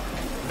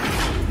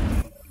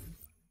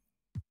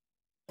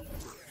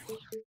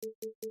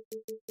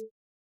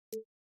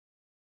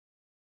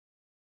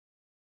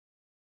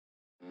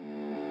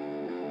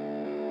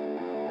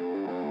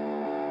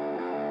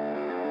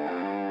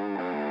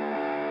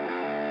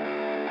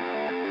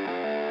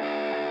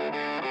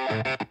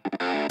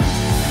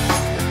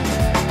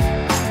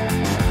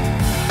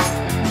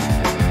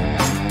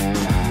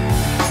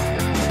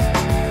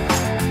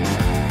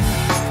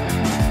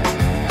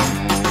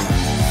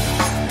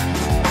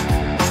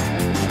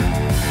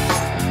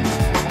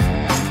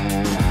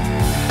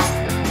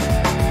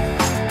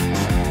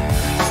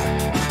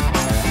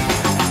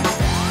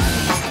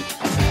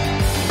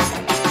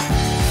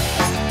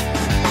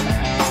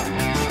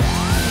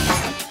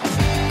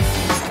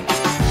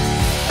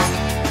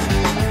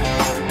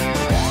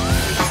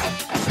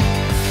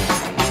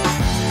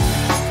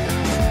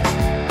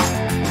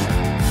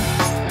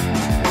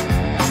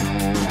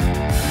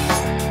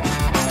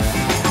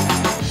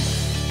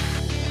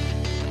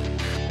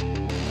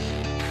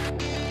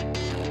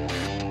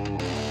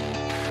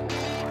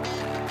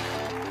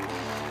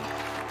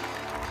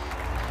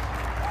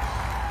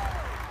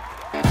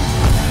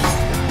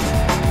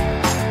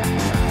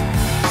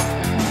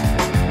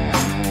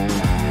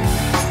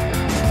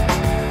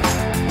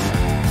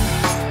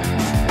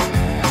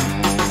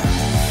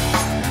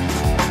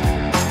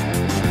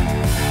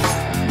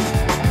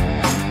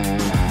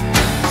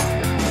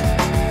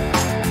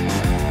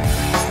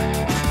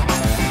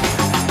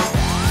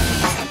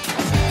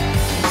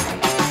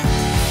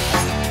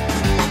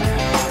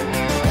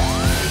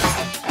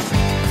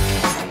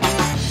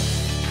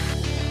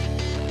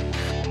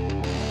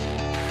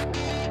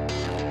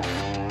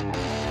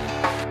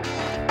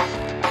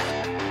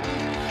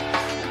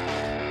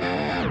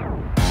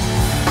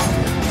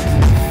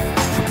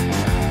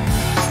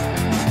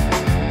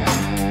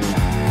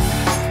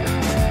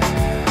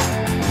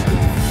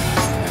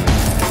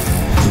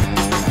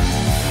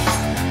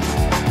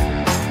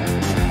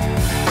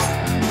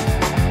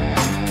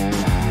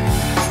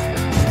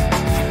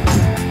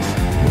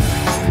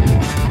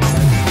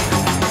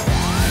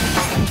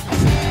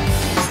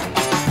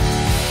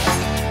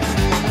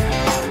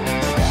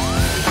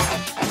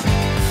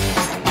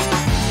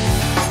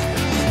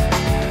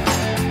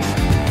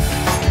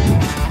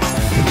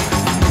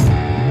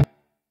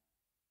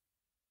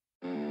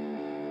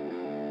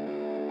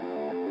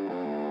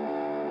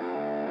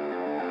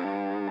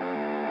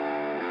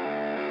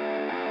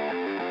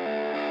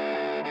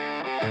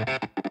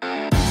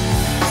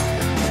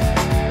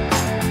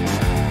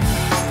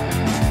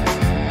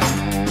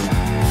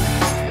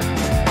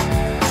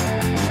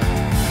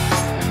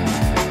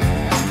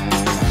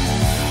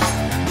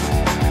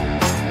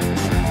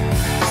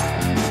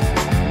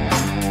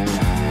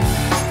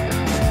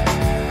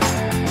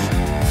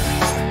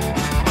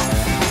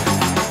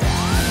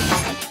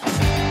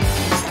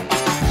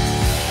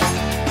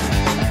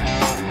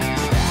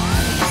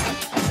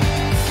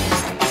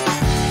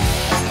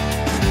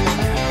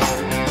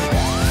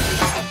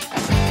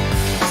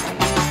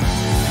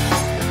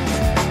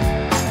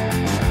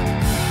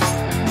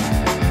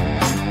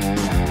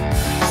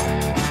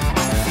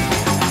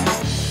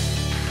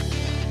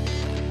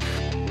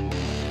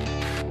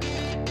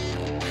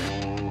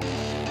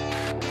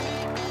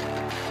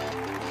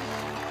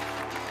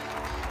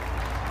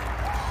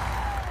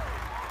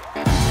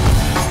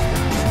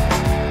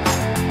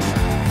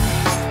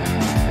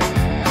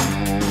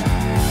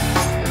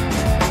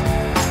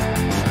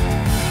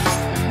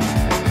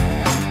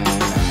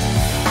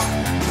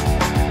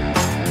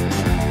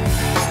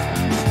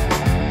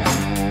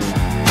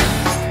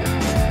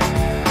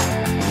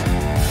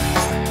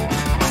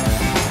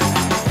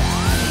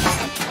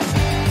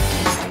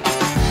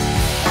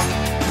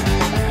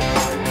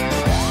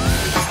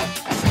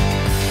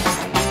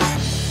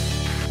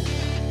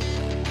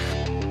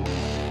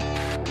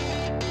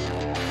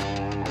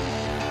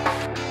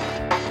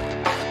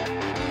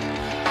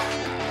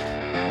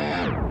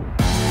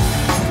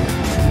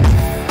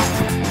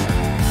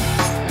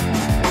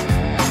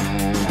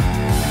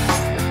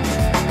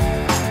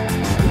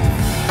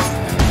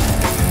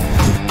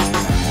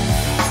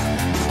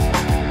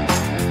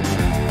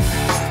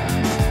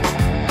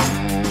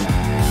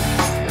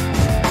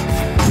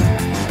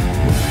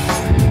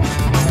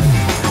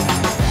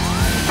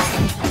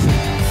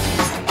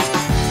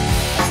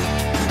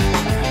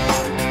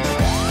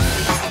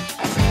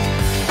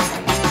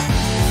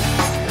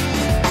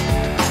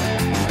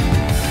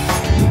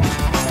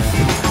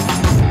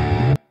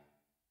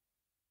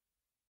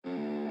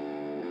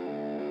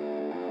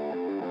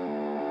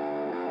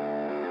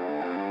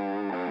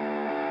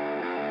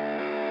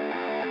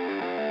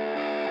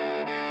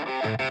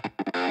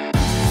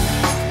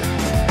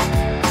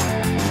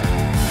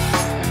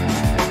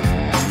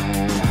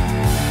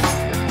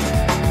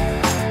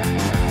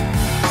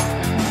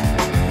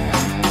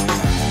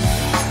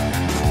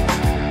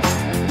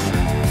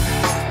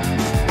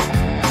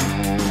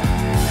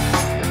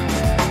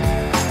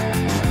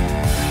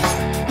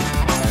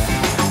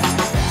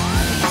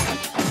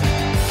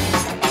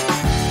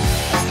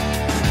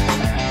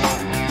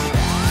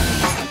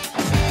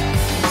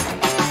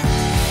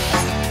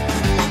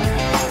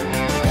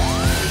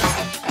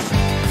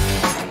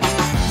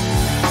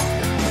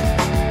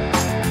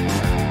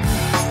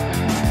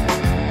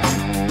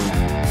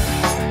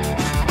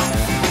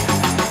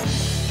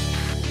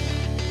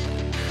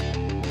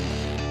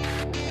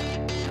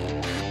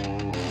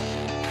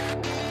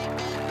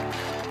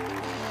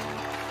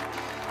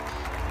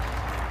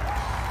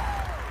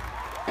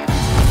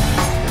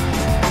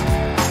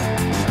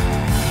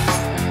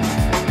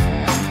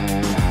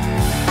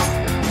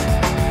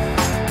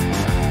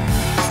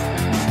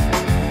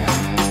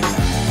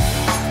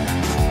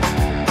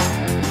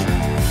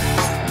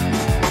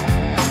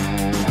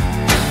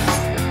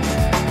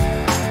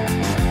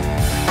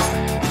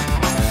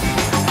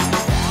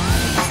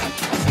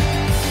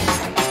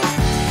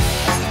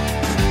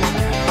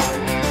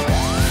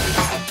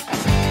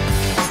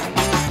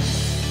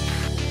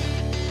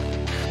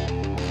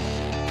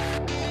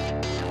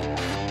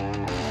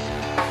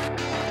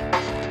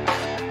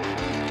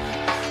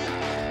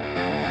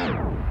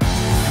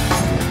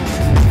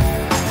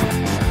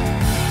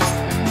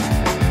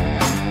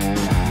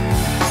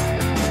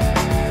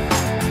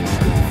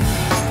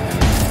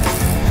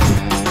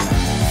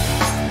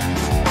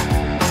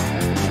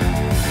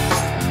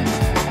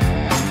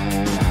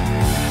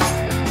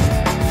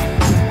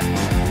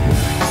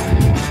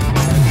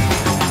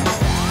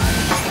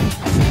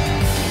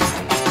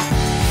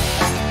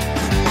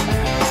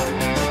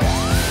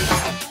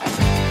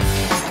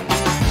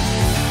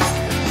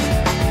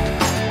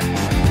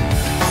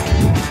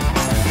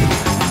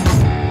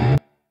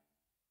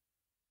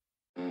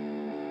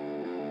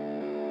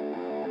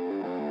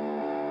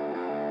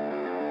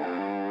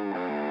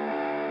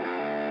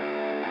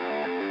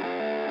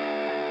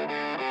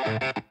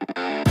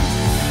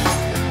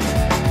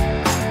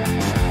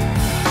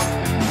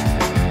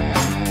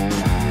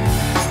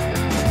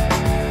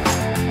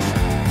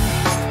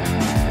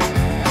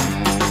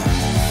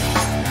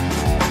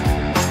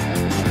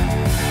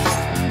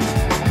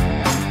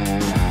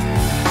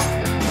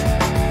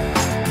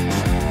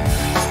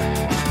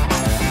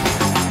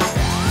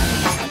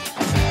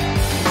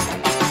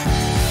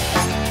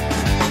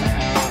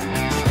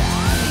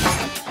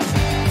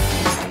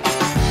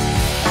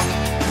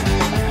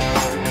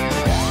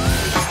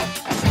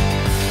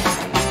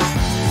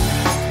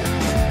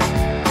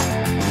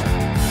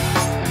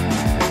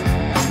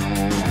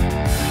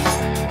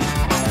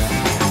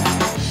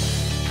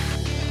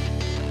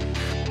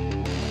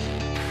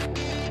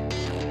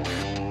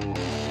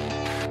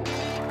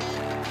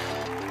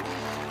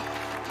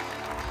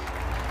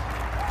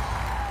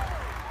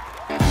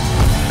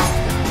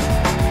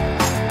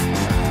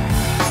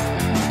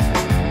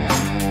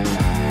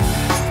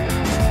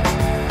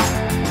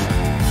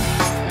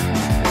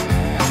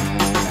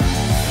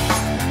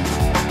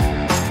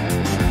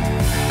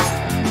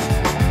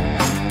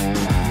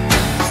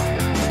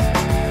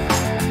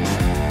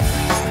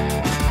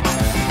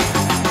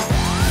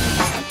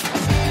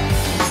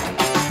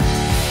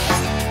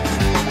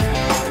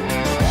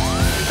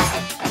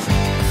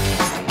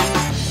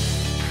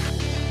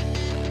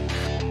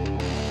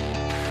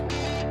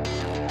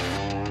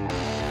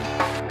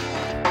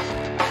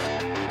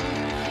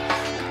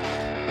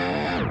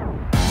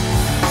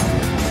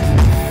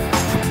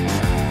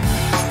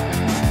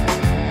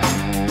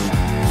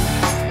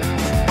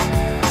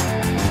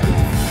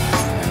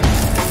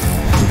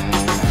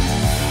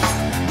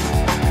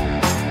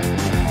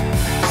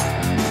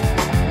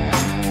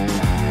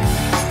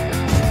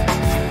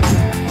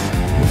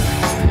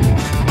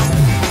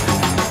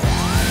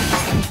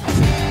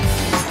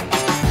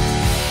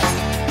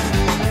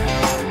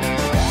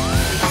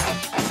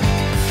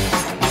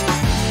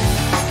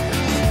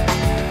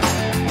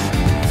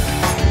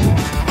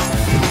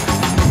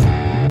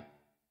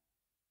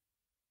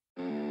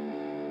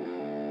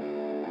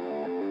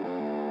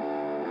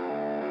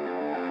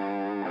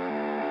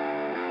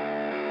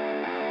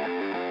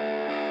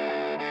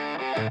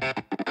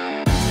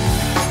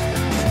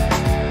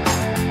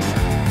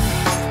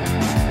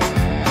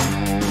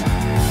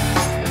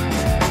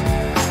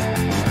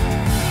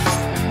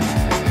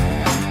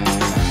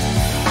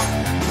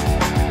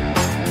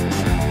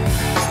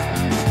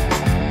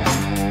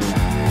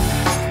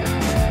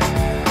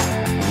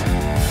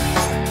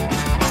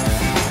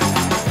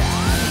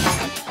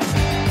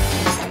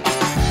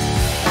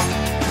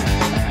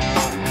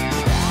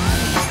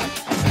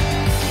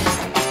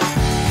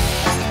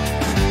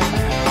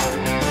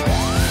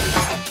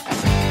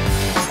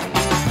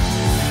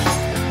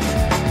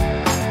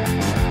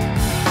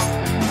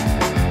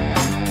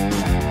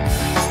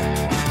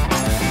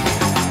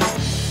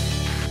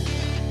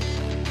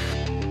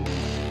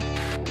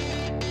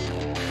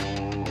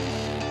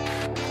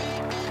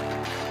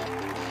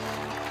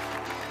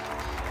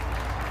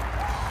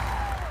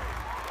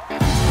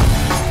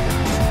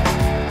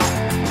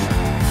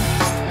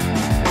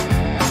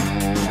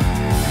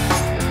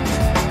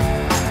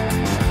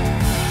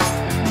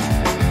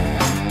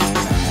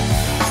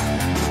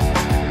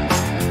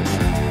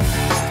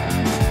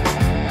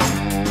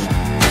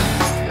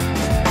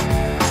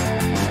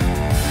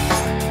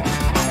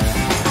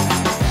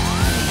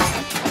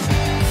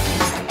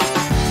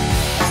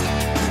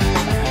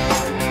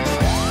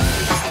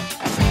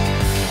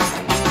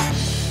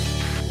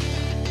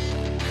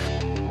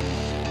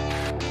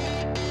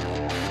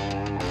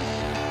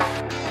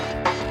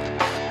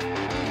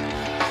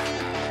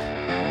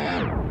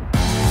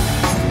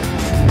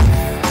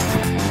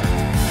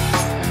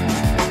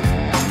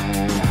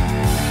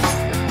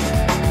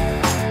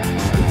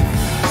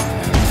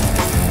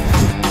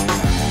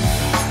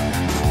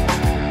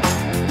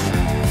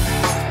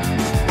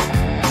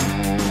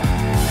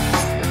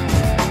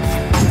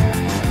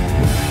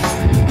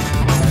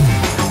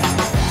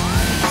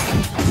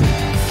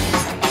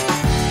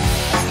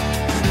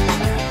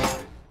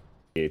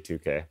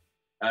 2K?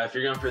 If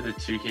you're going for the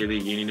 2K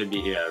League, you need to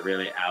be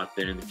really out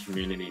there in the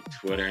community,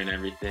 Twitter and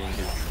everything.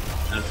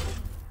 'Cause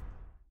that's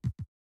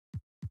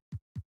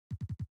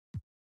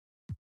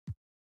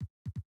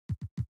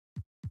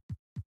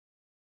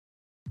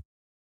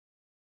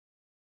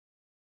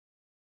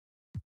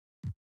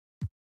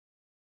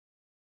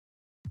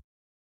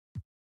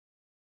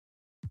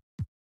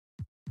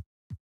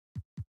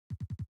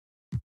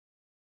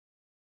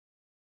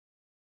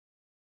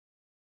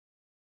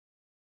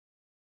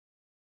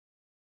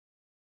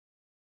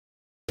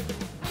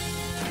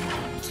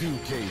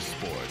CLA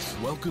Sports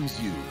welcomes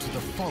you to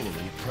the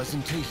following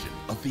presentation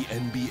of the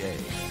NBA.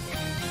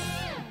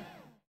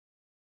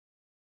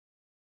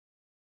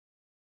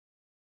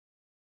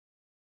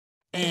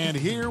 And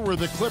here were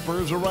the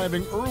Clippers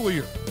arriving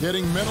earlier,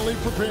 getting mentally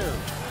prepared.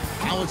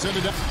 Now it's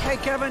ended up. Hey,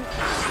 Kevin.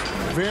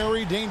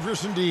 Very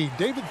dangerous indeed.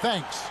 David,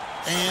 thanks.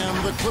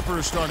 And the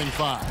Clippers starting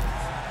five.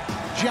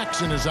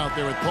 Jackson is out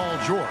there with Paul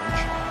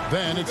George.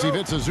 Then it's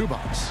Ivica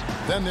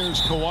Zubac. Then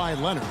there's Kawhi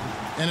Leonard.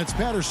 And it's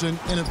Patterson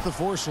in at the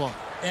 4 slot.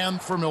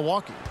 And for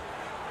Milwaukee,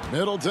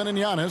 Middleton and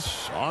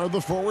Giannis are the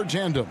forward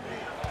tandem.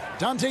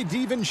 Dante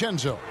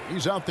DiVincenzo,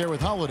 he's out there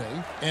with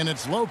Holiday. And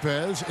it's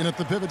Lopez in at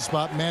the pivot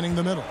spot, manning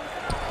the middle.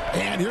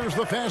 And here's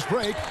the fast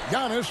break.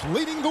 Giannis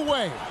leading the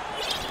way.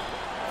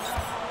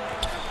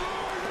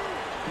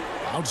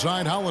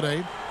 Outside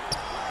Holiday.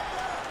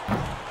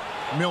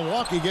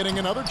 Milwaukee getting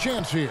another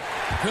chance here.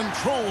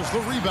 Controls the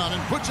rebound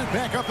and puts it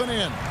back up and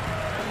in.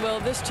 Well,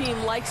 this team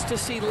likes to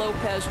see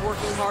Lopez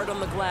working hard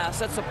on the glass.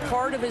 That's a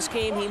part of his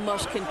game he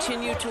must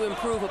continue to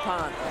improve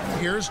upon.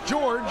 Here's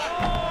George.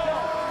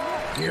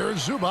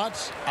 Here's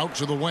Zubats out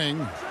to the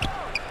wing.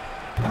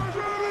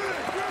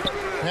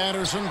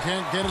 Patterson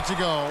can't get it to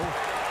go.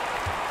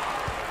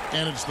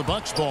 And it's the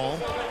Bucks ball.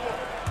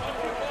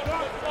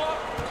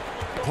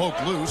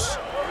 Poke loose.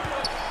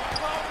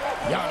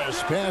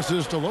 Giannis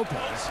passes to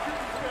Lopez.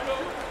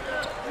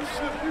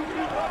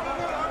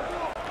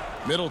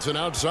 Middleton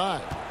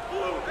outside.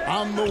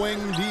 On the wing,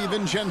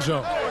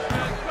 DiVincenzo.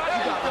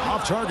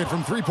 Off target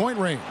from three-point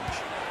range.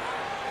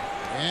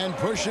 And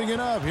pushing it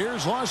up.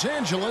 Here's Los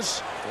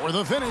Angeles for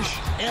the finish.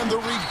 And the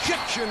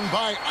rejection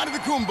by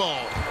Antetokounmpo.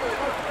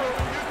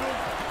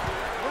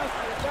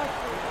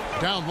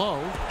 Down low.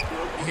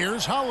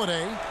 Here's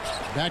Holiday.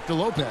 Back to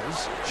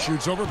Lopez.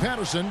 Shoots over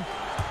Patterson.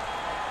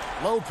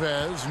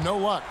 Lopez, no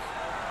luck.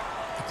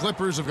 The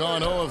Clippers have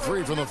gone 0 of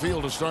 3 from the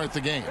field to start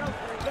the game.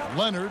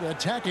 Leonard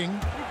attacking.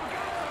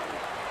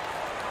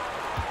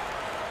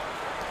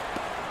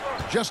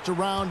 Just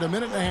around a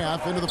minute and a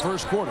half into the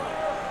first quarter.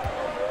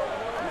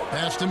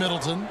 Pass to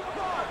Middleton.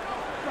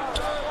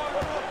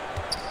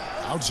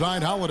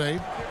 Outside Holiday.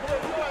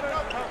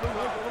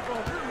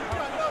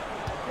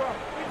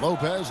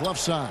 Lopez left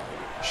side.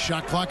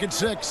 Shot clock at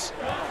 6.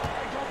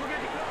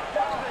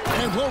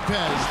 And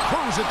Lopez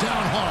throws it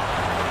down hard.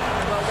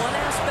 Well, one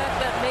aspect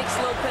that makes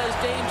Lopez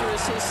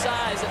dangerous is his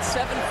size. At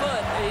 7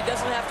 foot, and he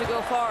doesn't have to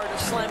go far to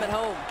slam it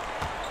home.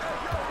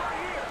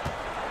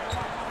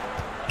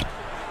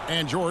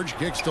 And George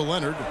kicks to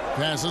Leonard.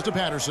 Passes to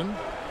Patterson.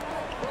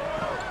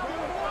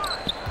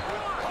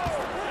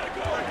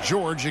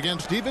 George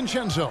against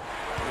DiVincenzo.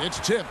 It's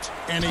tipped,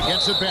 and he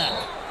gets it back.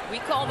 We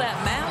call that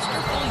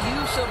masterful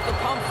use of the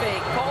pump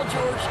fake. Paul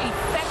George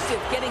effective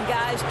getting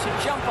guys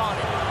to jump on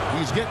it.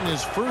 He's getting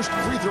his first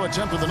free throw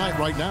attempt of the night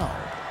right now.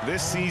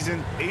 This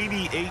season,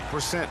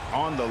 88%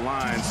 on the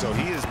line, so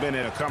he has been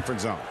in a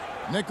comfort zone.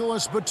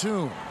 Nicholas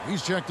Batum.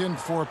 He's checked in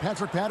for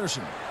Patrick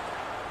Patterson.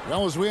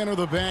 Well, as we enter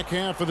the back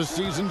half of the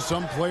season,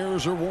 some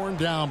players are worn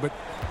down. But,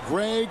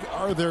 Greg,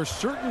 are there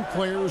certain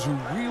players who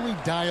really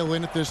dial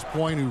in at this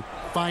point, who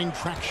find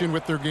traction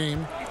with their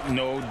game?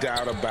 No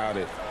doubt about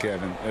it,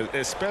 Kevin,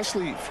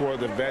 especially for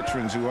the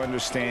veterans who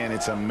understand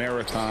it's a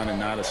marathon and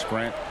not a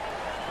sprint.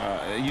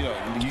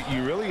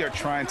 You really are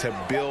trying to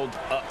build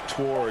up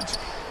towards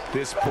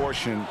this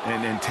portion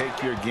and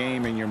take your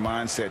game and your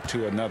mindset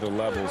to another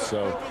level.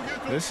 So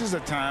this is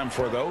a time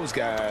for those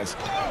guys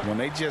when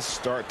they just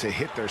start to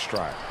hit their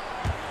stride.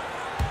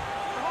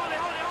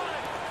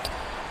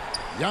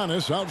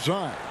 Giannis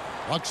outside.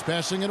 Bucks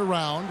passing it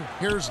around.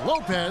 Here's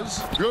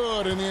Lopez.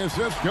 Good, and the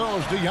assist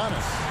goes to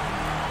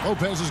Giannis.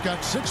 Lopez has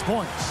got 6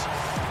 points.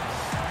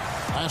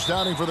 Last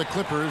outing for the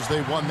Clippers,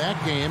 they won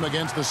that game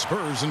against the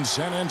Spurs in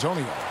San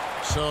Antonio.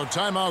 So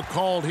timeout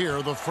called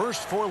here, the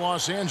first for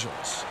Los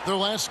Angeles. Their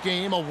last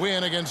game, a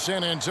win against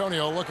San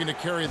Antonio, looking to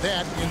carry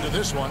that into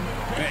this one.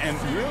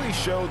 And really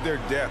showed their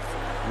depth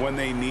when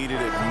they needed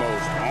it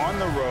most. On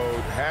the road,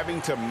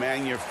 having to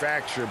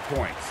manufacture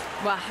points.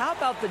 Well, how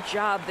about the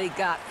job they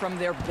got from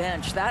their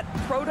bench? That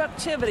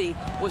productivity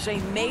was a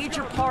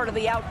major part of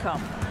the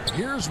outcome.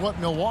 Here's what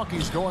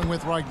Milwaukee's going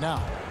with right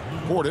now.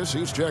 Portis,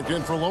 he's checked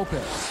in for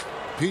Lopez.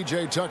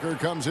 P.J. Tucker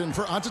comes in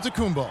for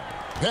Antetokounmpo.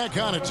 Pat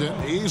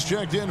Connaughton, he's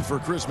checked in for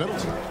Chris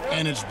Middleton.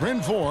 And it's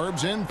Bryn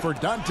Forbes in for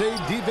Dante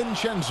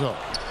DiVincenzo.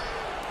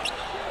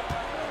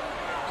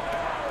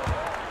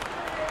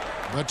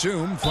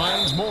 Batum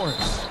finds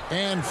Morris.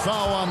 And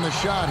foul on the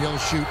shot. He'll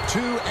shoot 2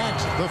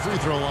 at the free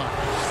throw line.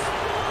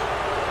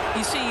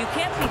 You see, you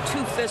can't be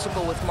too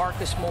physical with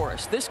Marcus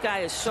Morris. This guy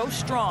is so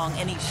strong,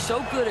 and he's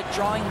so good at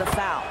drawing the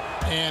foul.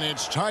 And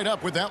it's tied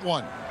up with that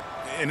one.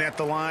 And at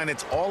the line,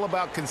 it's all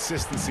about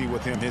consistency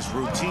with him. His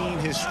routine,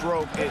 his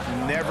stroke, it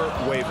never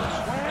wavers.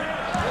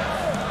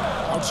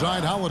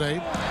 Outside Holiday.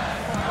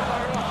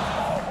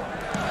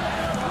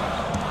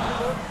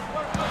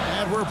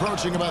 And we're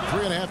approaching about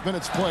 3.5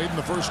 minutes played in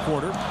the first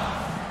quarter.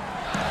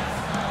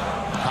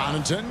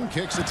 Connaughton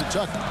kicks it to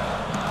Tucker.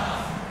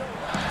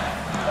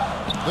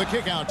 The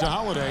kick out to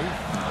Holiday.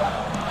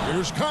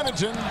 Here's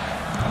Connaughton.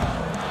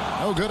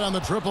 No good on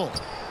the triple.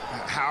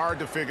 Hard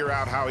to figure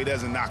out how he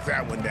doesn't knock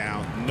that one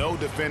down. No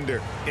defender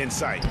in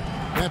sight.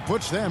 That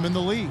puts them in the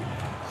lead.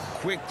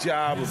 Quick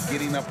job of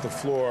getting up the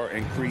floor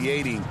and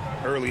creating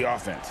early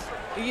offense.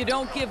 You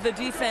don't give the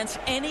defense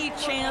any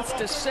chance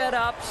to set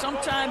up.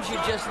 Sometimes you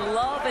just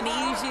love an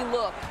easy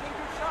look.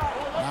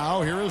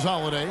 Now here is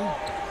Holiday.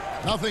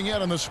 Nothing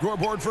yet on the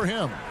scoreboard for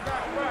him.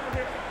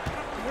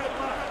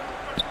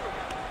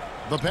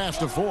 The pass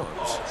to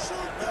Forbes.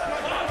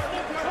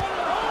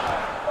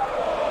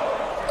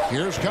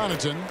 Here's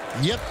Connaughton.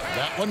 Yep,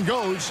 that one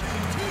goes.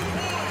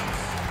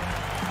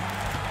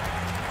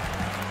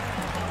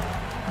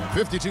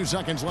 52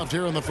 seconds left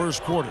here in the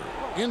first quarter.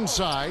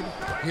 Inside,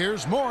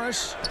 here's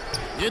Morris.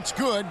 It's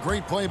good.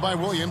 Great play by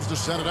Williams to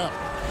set it up.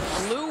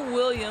 Lou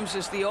Williams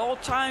is the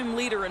all-time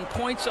leader in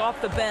points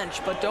off the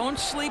bench, but don't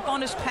sleep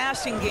on his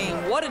passing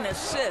game. What an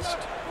assist.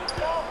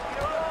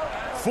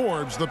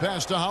 Forbes the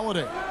pass to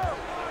Holiday.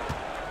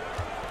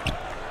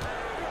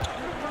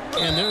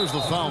 And there's the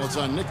foul. It's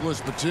on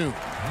Nicholas Batum.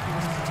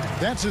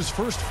 That's his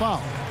first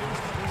foul.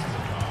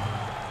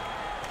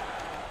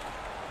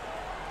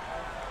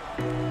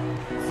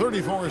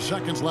 .34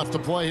 seconds left to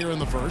play here in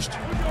the first.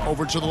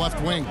 Over to the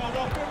left wing.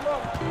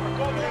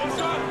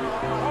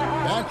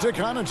 Back to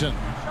Connaughton.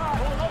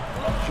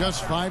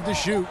 Just 5 to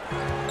shoot.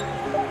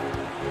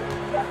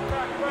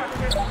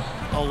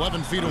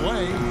 11 feet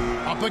away.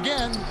 Up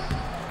again.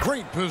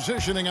 Great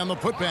positioning on the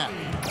putback.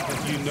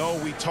 You know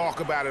we talk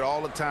about it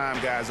all the time,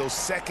 guys. Those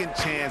second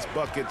chance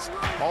buckets,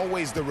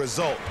 always the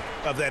result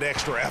of that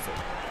extra effort.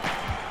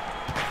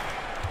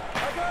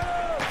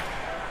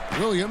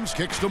 Williams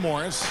kicks to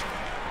Morris.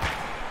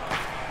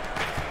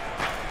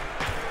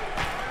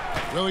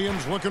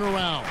 Williams looking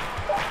around.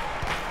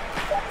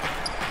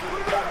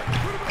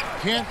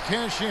 Can't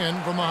cash in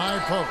from a high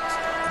post.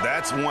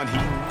 That's one he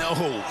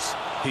knows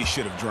he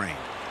should have drained.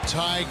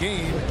 Tie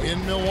game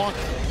in Milwaukee.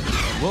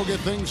 We'll get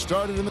things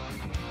started in the...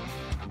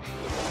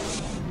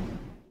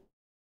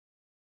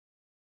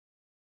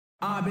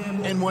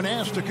 And when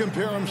asked to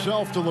compare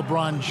himself to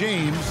LeBron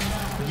James,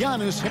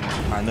 Giannis...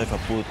 I know if I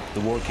put the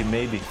work in,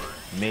 maybe.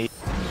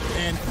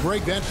 And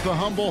Greg, that's the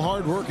humble,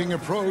 hard-working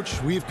approach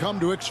we've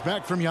come to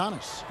expect from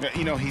Giannis.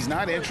 You know, he's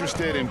not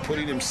interested in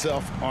putting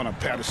himself on a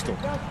pedestal.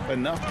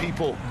 Enough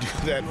people do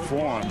that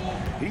for him.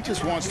 He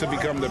just wants to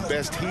become the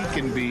best he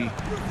can be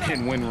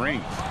and win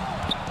rings.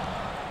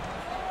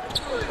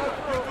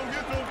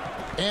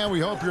 And we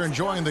hope you're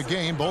enjoying the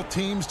game. Both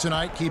teams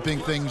tonight keeping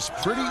things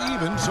pretty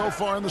even so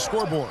far on the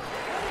scoreboard.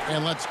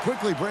 And let's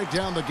quickly break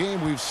down the game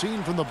we've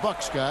seen from the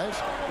Bucks, guys.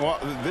 Well,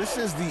 this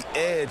is the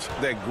edge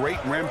that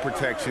great rim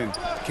protection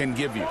can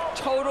give you.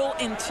 Total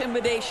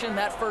intimidation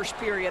that first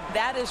period.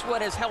 That is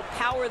what has helped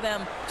power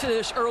them to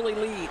this early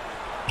lead.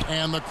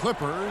 And the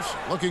Clippers,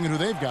 looking at who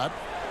they've got.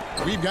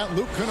 We've got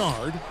Luke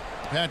Kennard.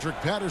 Patrick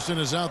Patterson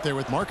is out there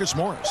with Marcus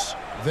Morris.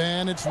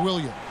 Then it's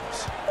Williams.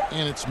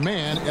 And it's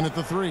man in at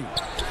the 3.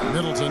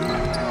 Middleton.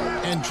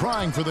 And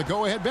trying for the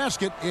go-ahead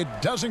basket. It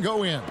doesn't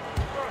go in.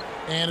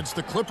 And it's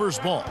the Clippers'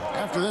 ball.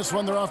 After this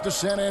one, they're off to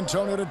San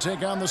Antonio to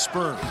take on the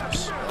Spurs.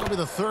 That'll be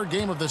the third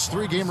game of this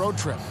 3-game road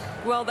trip.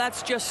 Well,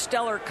 that's just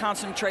stellar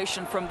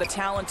concentration from the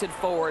talented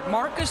forward.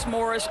 Marcus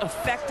Morris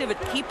effective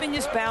at keeping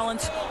his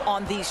balance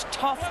on these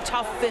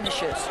tough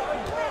finishes.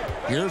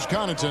 Here's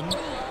Connaughton.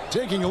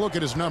 Taking a look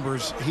at his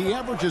numbers, he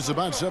averages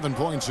about 7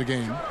 points a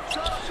game.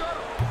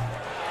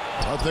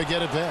 But they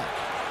get it back.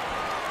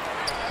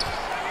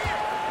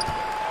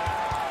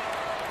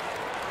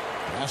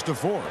 Pass to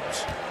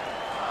Forbes.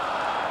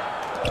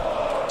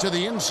 To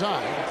the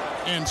inside.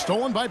 And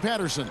stolen by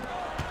Patterson.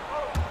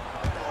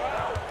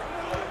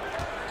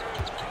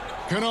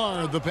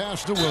 Kennard, the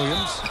pass to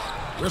Williams.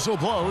 Whistle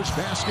blows.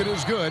 Basket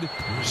is good.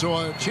 So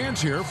a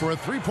chance here for a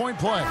 3-point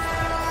play.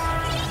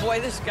 Boy,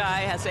 this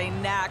guy has a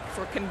knack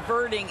for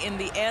converting in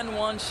the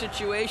N1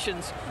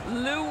 situations.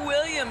 Lou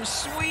Williams,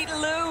 sweet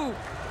Lou.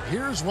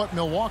 Here's what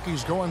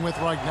Milwaukee's going with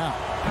right now.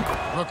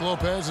 Brook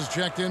Lopez is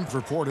checked in for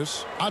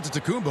Portis.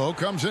 Antetokounmpo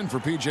comes in for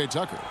P.J.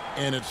 Tucker.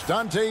 And it's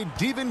Dante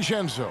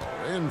DiVincenzo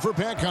in for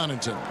Pat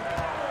Connaughton.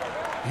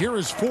 Here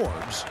is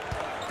Forbes.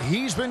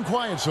 He's been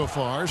quiet so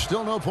far.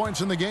 Still no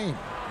points in the game.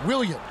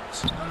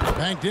 Williams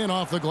banked in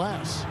off the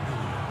glass.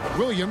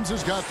 Williams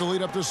has got the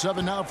lead up to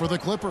 7 now for the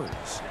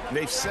Clippers.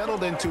 They've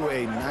settled into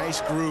a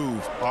nice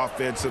groove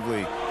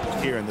offensively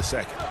here in the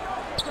second.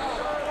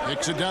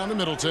 Kicks it down to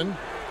Middleton.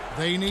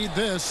 They need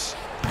this.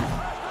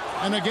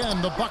 And again,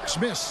 the Bucks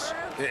miss.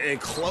 And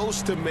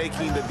close to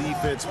making the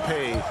defense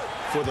pay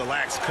for the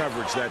lax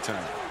coverage that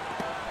time.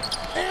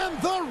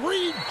 And the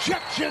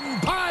rejection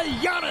by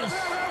Giannis.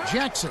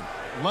 Jackson.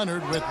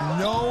 Leonard with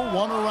no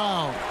one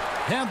around.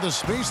 Had the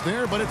space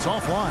there, but it's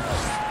offline.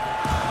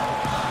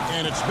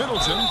 And it's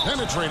Middleton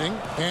penetrating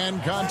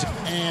and contact.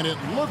 And it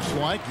looks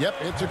like, yep,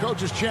 it's a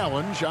coach's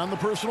challenge on the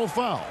personal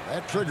foul.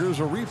 That triggers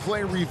a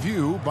replay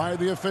review by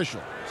the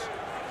officials.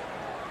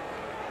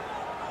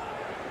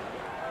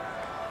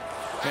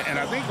 And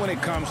I think when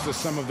it comes to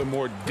some of the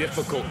more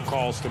difficult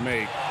calls to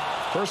make,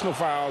 personal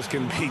fouls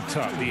can be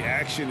tough. The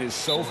action is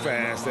so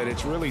fast that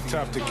it's really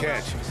tough to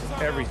catch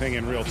everything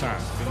in real time.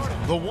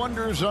 The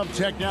wonders of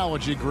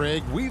technology,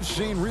 Greg. We've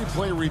seen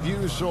replay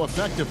reviews so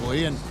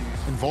effectively, and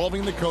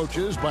involving the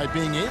coaches by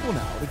being able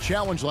now to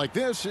challenge like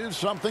this is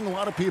something a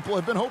lot of people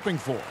have been hoping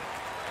for.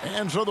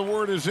 And so the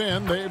word is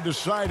in. They've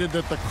decided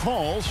that the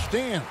call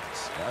stands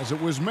as it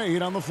was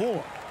made on the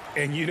floor.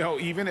 And, you know,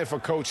 even if a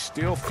coach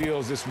still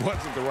feels this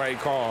wasn't the right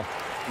call,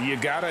 you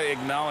got to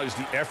acknowledge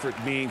the effort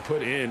being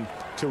put in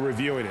to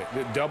reviewing it.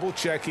 The double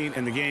checking,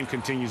 and the game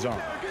continues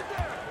on.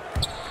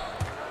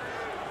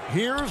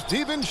 Here's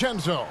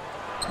DiVincenzo.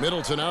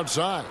 Middleton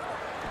outside.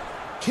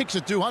 Kicks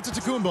it to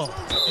Antetokounmpo.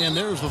 And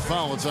there's the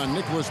foul. It's on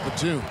Nicholas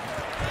Batum.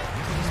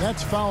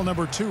 That's foul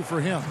number 2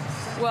 for him.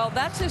 Well,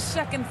 that's his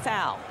second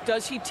foul.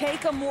 Does he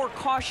take a more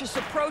cautious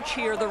approach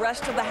here the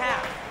rest of the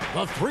half?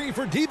 The 3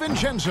 for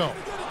DiVincenzo.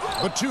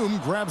 Batum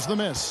grabs the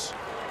miss.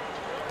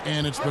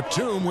 And it's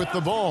Batum with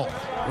the ball,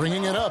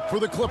 bringing it up for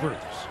the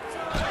Clippers.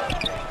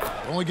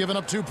 Only giving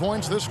up 2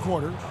 points this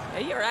quarter.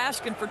 Hey, you're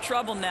asking for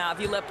trouble now if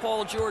you let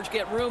Paul George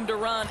get room to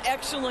run.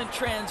 Excellent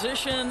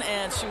transition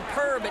and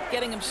superb at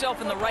getting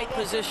himself in the right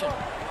position.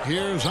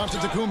 Here's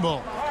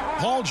Antetokounmpo.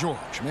 Paul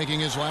George making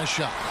his last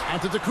shot.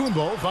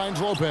 Antetokounmpo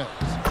finds Lopez.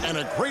 And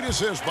a great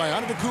assist by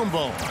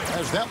Antetokounmpo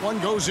as that one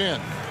goes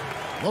in.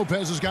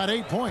 Lopez has got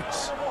 8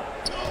 points.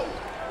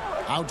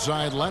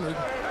 Outside Leonard.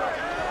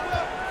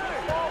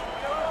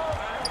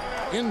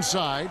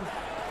 Inside.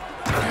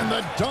 And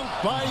the dunk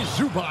by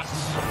Zubac.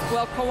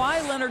 Well,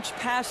 Kawhi Leonard's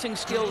passing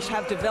skills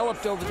have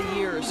developed over the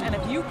years, and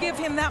if you give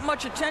him that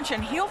much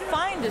attention, he'll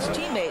find his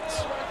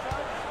teammates.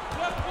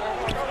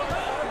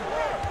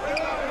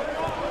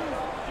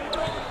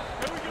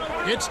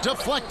 It's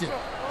deflected.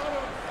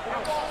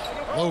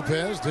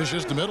 Lopez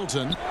dishes to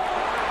Middleton.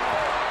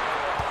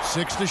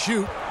 6 to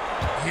shoot.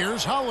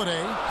 Here's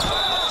Holiday.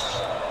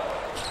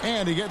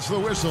 And he gets the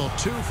whistle.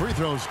 2 free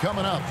throws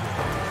coming up.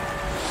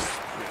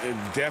 It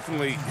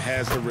definitely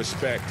has the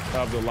respect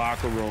of the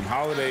locker room.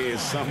 Holiday is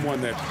someone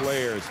that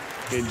players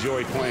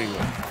enjoy playing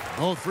with.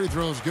 Both free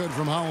throws good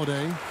from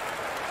Holiday.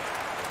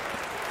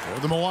 For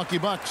the Milwaukee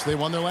Bucks, they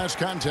won their last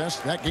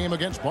contest, that game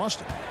against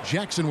Boston.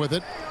 Jackson with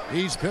it.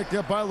 He's picked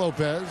up by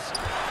Lopez.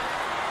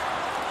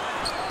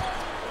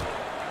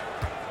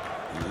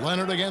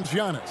 Leonard against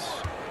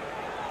Giannis.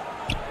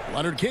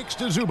 Leonard kicks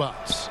to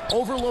Zubac.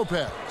 Over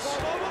Lopez.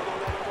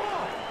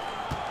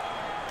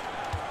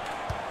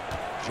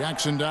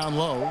 Jackson down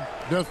low.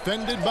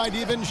 Defended by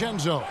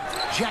DiVincenzo.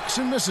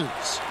 Jackson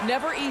misses.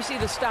 Never easy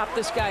to stop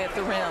this guy at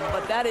the rim,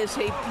 but that is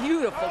a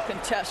beautiful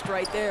contest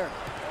right there.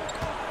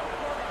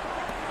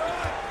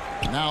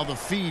 Now the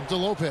feed to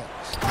Lopez.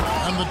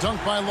 And the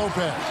dunk by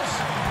Lopez.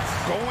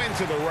 Go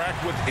into the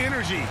rack with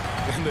energy.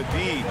 And the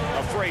D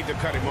afraid to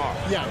cut him off.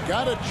 Yeah,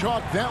 gotta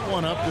chalk that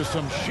one up to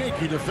some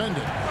shaky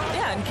defending.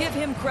 Yeah, and give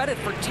him credit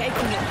for taking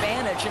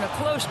advantage in a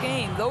close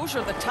game. Those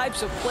are the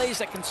types of plays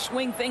that can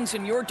swing things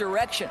in your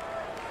direction.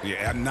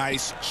 Yeah, a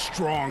nice,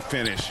 strong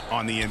finish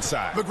on the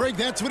inside. But, Greg,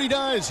 that's what he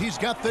does. He's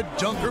got the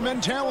dunker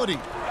mentality.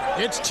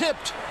 It's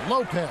tipped.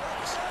 Lopez.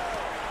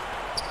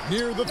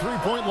 Near the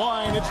three-point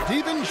line, it's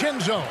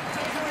DiVincenzo.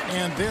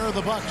 And there are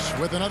the Bucks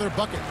with another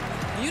bucket.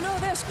 You know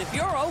this, if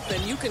you're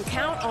open, you can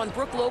count on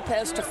Brook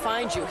Lopez to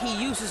find you.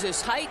 He uses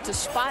his height to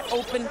spot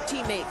open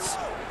teammates.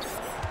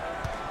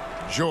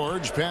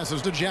 George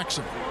passes to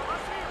Jackson.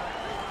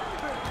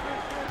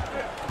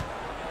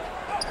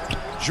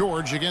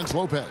 George against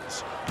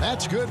Lopez.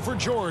 That's good for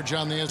George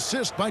on the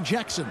assist by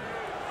Jackson.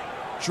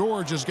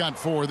 George has got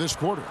 4 this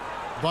quarter.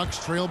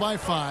 Bucks trail by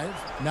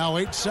 5. Now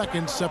 8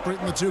 seconds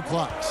separating the 2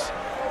 clocks.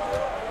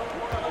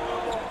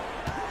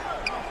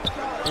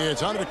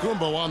 It's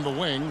Antetokounmpo on the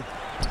wing.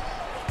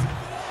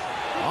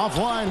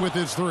 Offline with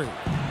his 3.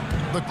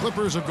 The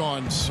Clippers have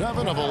gone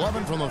 7 of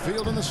 11 from the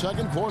field in the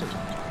second quarter.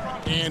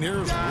 And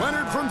here's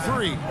Leonard from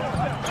 3.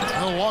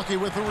 Milwaukee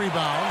with the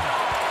rebound.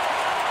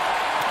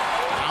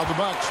 Now the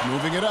Bucks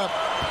moving it up.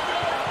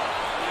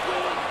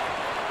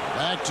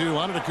 Back to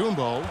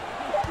Antetokounmpo.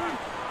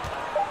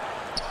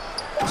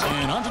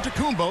 And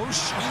Antetokounmpo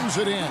slams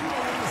it in.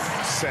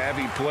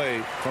 Savvy play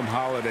from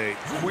Holiday.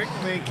 Quick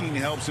thinking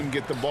helps him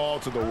get the ball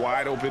to the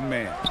wide open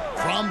man.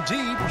 From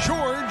deep,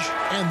 George.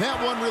 And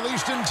that one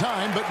released in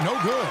time, but no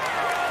good.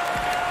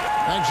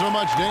 Thanks so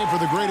much, Dave, for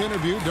the great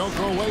interview. Don't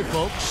go away,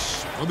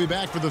 folks. We'll be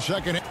back for the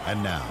second.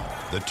 And now,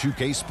 the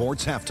 2K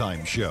Sports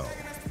Halftime Show.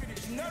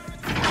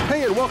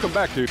 Hey, and welcome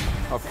back to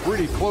a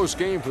pretty close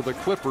game for the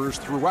Clippers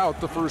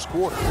throughout the first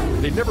quarter.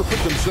 They never put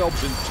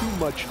themselves in too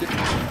much danger.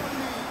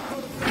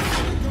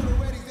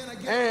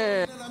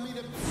 And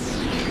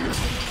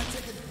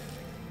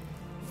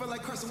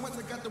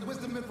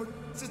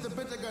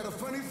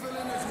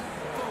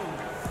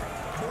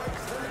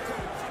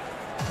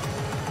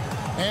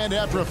And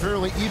after a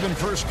fairly even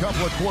first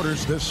couple of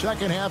quarters, the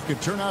second half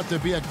could turn out to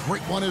be a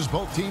great one as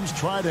both teams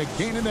try to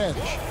gain an edge.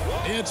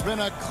 It's been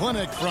a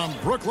clinic from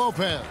Brook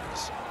Lopez.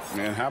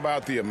 And how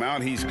about the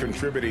amount he's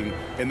contributing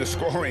in the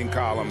scoring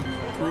column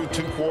through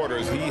 2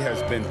 quarters? He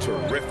has been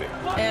terrific.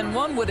 And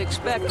one would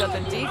expect that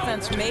the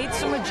defense made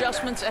some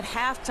adjustments at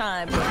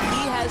halftime, but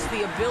he has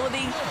the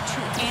ability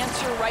to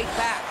answer right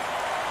back.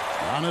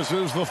 Giannis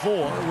is the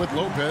 4 with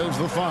Lopez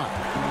the 5.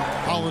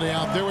 Holiday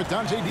out there with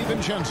Dante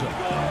DiVincenzo.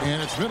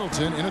 And it's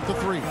Middleton in at the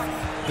 3.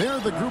 They're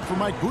the group for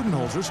Mike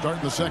Budenholzer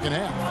starting the second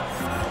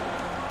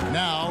half.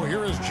 Now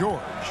here is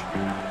George.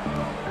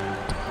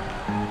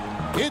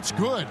 It's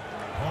good.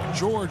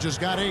 George has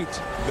got 8.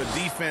 The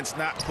defense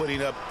not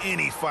putting up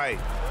any fight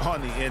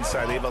on the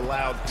inside. They've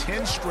allowed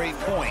 10 straight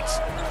points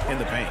in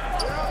the paint.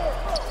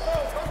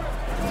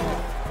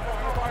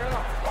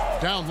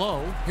 Down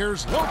low,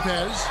 here's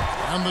Lopez,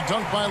 and the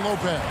dunk by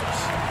Lopez.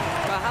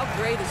 Well, how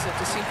great is it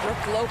to see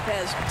Brook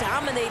Lopez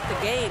dominate the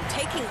game,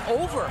 taking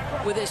over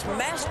with his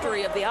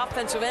mastery of the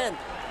offensive end.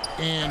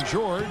 And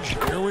George,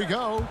 here we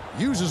go,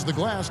 uses the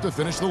glass to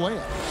finish the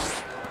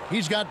layup.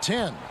 He's got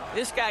 10.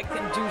 This guy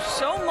can do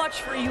so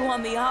much for you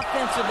on the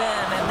offensive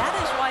end, and that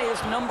is why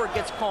his number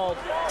gets called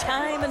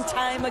time and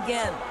time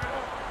again.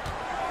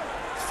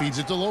 Feeds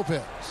it to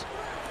Lopez.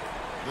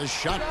 The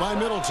shot by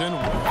Middleton,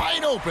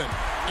 wide open,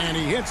 and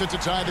he hits it to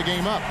tie the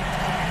game up.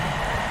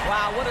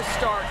 Wow, what a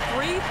start.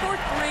 3 for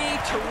 3,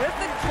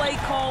 terrific play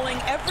calling,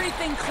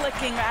 everything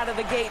clicking out of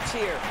the gates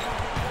here.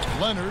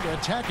 Leonard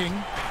attacking,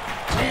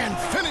 and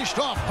finished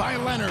off by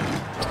Leonard.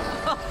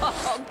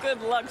 Oh,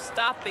 good luck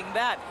stopping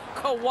that.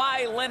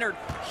 Kawhi Leonard,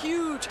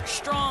 huge,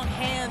 strong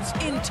hands,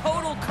 in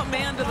total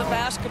command of the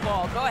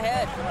basketball. Go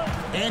ahead.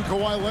 And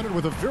Kawhi Leonard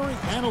with a very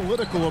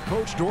analytical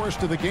approach, Doris,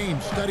 to the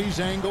game. Studies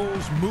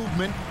angles,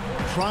 movement,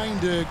 trying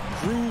to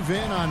groove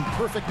in on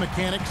perfect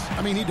mechanics.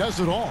 I mean, he does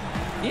it all.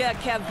 Yeah,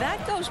 Kev,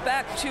 that goes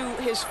back to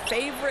his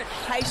favorite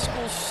high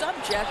school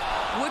subject,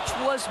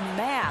 which was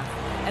math.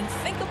 And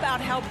think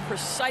about how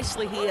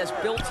precisely he has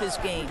built his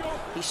game.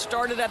 He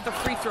started at the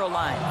free throw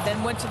line,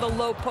 then went to the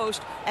low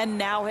post, and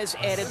now has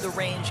added the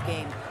range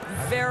game.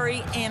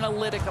 Very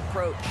analytic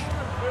approach.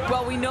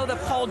 Well, we know that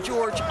Paul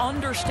George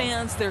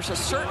understands there's a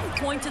certain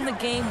point in the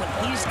game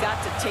when he's got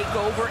to take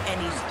over,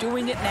 and he's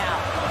doing it now.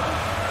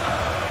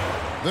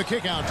 The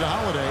kick out to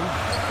Holiday.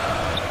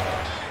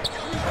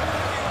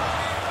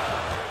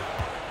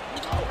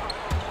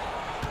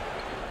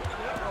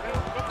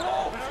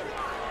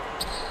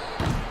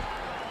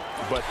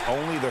 But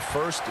only the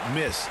first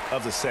miss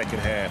of the second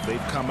half. They've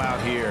come out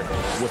here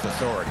with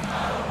authority.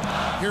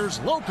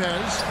 Here's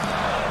Lopez.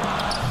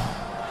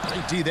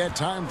 Great D that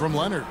time from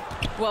Leonard.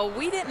 Well,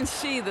 we didn't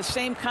see the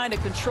same kind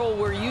of control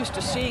we're used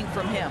to seeing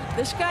from him.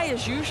 This guy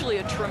is usually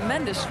a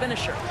tremendous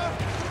finisher.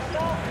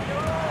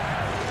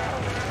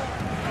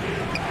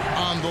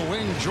 On the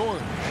wing,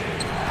 George.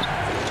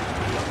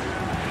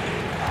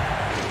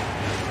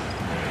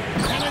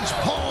 And it's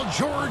Paul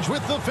George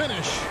with the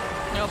finish.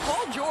 Now,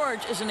 Paul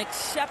George is an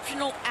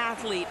exceptional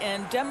athlete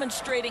and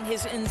demonstrating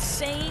his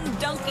insane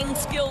dunking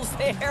skills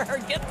there.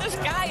 Get this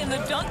guy in the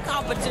dunk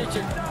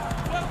competition.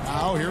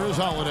 Now, here is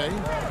Holiday.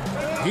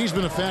 He's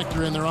been a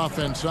factor in their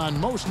offense on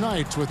most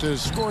nights with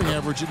his scoring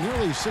average at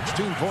nearly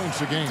 16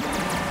 points a game.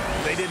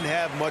 They didn't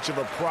have much of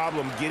a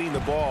problem getting the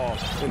ball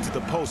into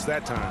the post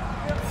that time.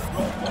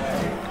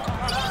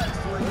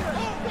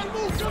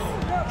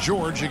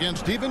 George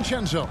against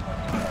DiVincenzo.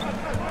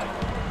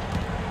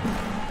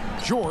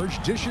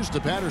 George dishes to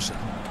Patterson.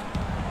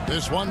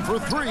 This one for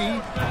 3,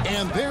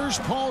 and there's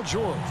Paul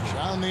George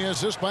on the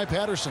assist by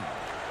Patterson.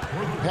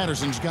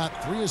 Patterson's got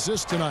 3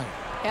 assists tonight.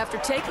 After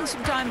taking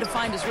some time to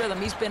find his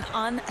rhythm, he's been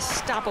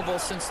unstoppable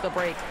since the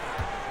break.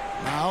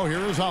 Now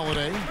here is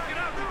Holiday.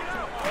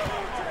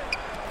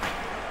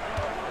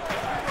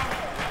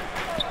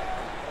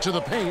 To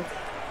the paint.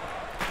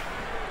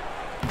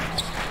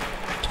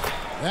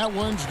 That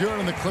one's good,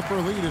 and the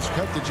Clipper lead is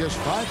cut to just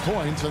 5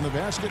 points on the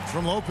basket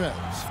from Lopez.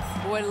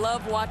 Boy,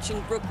 love watching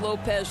Brook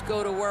Lopez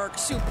go to work.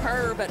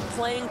 Superb at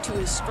playing to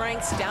his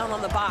strengths down on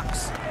the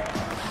box.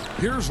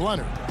 Here's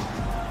Leonard.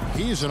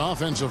 He's an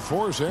offensive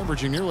force,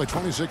 averaging nearly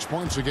 26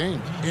 points a game.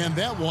 And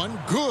that one,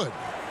 good.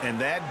 And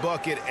that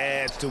bucket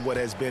adds to what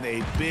has been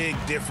a big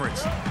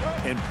difference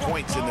in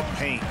points in the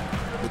paint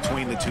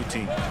between the two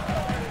teams.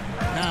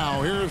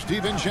 Now, here's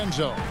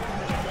DiVincenzo.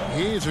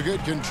 He's a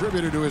good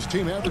contributor to his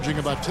team, averaging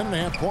about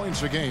 10.5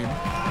 points a game.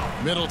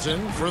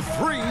 Middleton for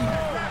 3.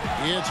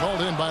 It's hauled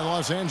in by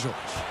Los Angeles.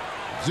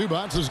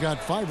 Zubats has got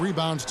 5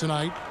 rebounds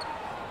tonight.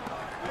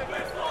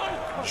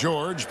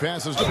 George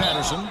passes to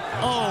Patterson.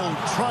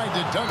 Oh, tried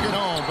to dunk it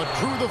home, but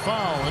drew the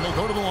foul, and he'll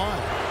go to the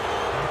line.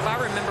 If I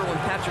remember when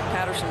Patrick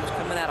Patterson was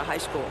coming out of high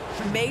school,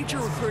 major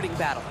recruiting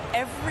battle.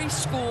 Every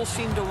school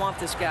seemed to want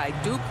this guy.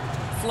 Duke,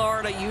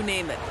 Florida, you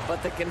name it.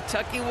 But the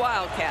Kentucky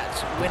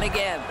Wildcats win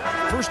again.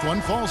 First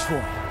one falls for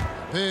him.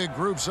 Big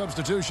group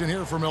substitution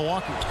here for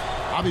Milwaukee.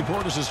 Bobby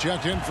Portis is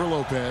checked in for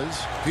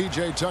Lopez.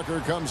 P.J. Tucker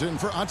comes in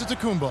for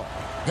Antetokounmpo.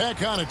 Pat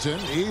Connaughton,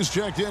 he's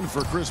checked in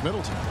for Chris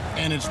Middleton.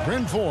 And it's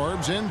Bryn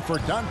Forbes in for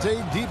Dante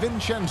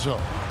DiVincenzo.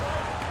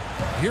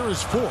 Here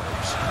is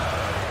Forbes.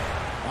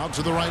 Out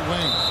to the right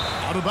wing.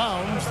 Out of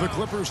bounds, the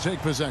Clippers take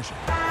possession.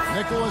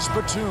 Nicholas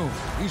Batum,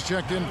 he's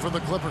checked in for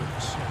the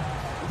Clippers.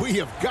 We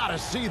have got to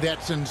see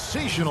that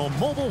sensational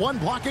mobile one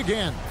block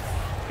again.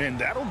 And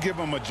that'll give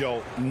them a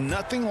jolt.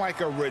 Nothing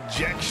like a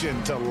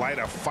rejection to light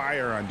a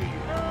fire under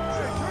you.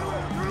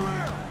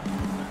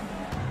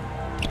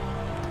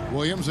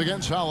 Williams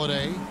against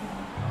Holiday.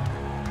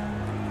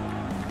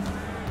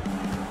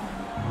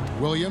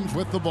 Williams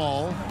with the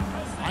ball.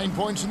 9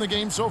 points in the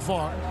game so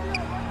far.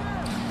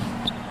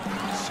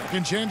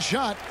 Second chance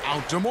shot.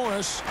 Out to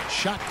Morris.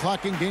 Shot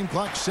clock and game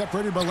clock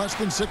separated by less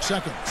than 6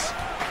 seconds.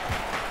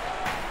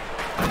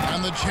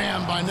 And the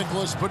jam by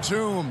Nicholas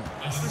Batum.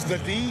 The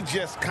D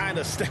just kind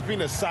of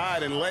stepping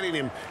aside and letting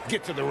him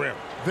get to the rim.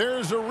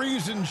 There's a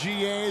reason,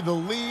 GA, the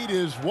lead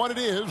is what it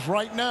is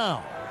right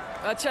now.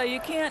 I tell you,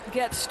 you can't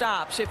get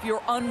stops if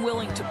you're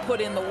unwilling to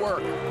put in the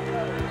work.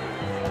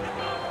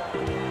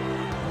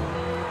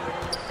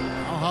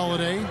 Now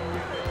Holiday.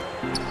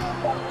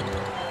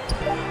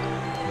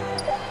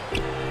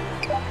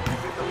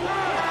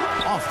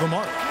 Off the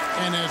mark.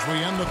 And as we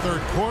end the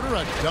third quarter,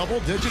 a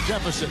double-digit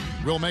deficit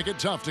will make it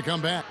tough to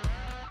come back.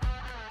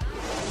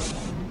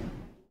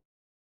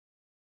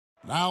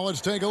 Now let's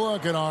take a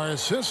look at our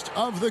assist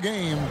of the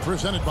game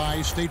presented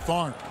by State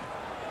Farm.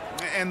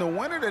 And the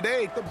winner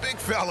today, the big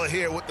fella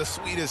here with the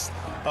sweetest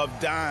of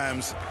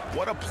dimes.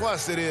 What a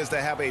plus it is to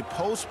have a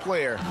post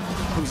player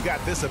who's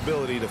got this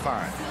ability to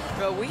find.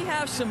 Well, we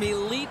have some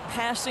elite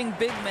passing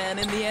big men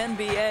in the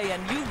NBA,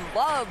 and you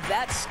love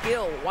that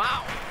skill.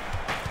 Wow.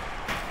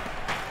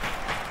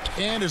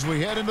 And as we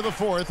head into the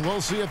fourth,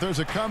 we'll see if there's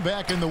a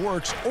comeback in the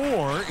works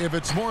or if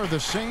it's more of the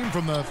same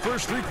from the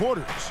first three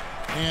quarters.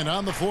 And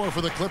on the floor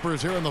for the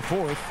Clippers here in the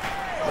fourth,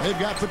 they've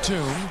got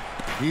Batum.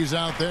 He's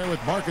out there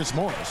with Marcus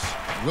Morris.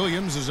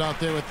 Williams is out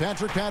there with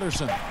Patrick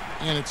Patterson.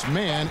 And it's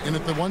man in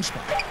at the one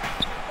spot.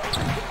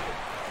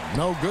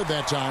 No good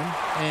that time.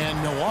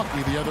 And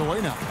Milwaukee the other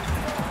way now.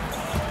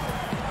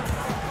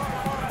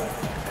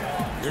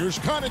 Here's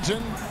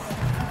Connaughton.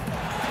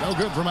 No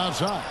good from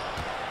outside.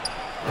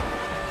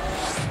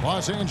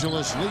 Los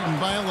Angeles leading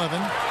by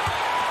 11.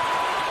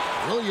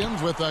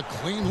 Williams with a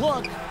clean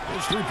look.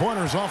 His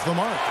three-pointers off the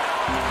mark.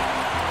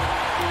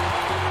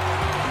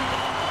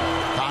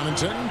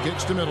 Connaughton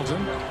gets to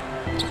Middleton.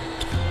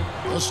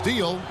 A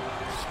steal.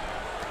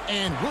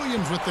 And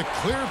Williams with the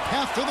clear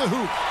path to the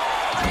hoop.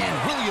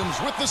 And Williams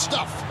with the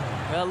stuff.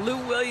 Well, Lou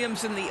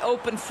Williams in the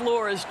open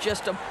floor is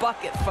just a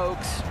bucket,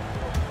 folks.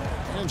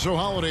 And so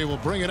Holiday will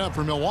bring it up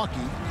for Milwaukee.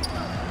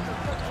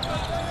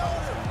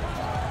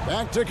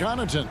 Back to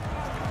Connaughton.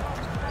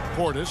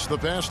 Portis, the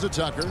pass to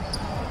Tucker.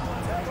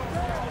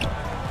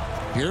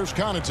 Here's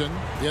Connaughton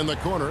in the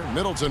corner.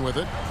 Middleton with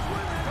it.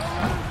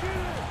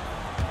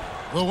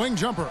 The wing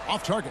jumper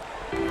off target.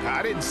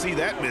 I didn't see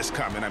that miss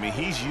coming. I mean,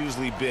 he's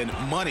usually been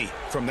money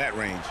from that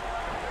range.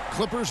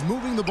 Clippers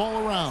moving the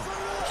ball around.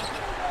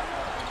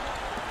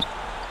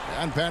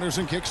 And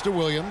Patterson kicks to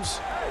Williams.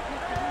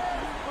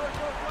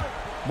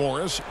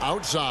 Morris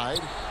outside.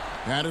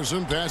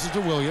 Patterson passes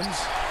to Williams.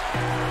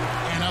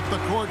 And up the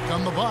court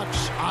come the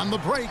Bucks on the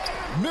break.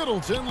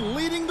 Middleton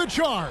leading the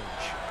charge.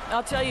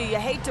 I'll tell you, you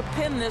hate to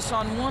pin this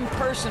on one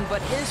person,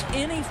 but his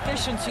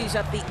inefficiencies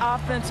at the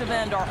offensive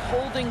end are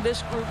holding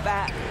this group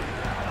back.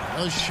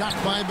 A shot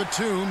by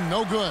Batum,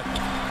 no good.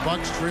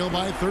 Bucks trail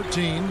by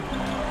 13.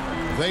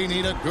 They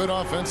need a good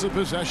offensive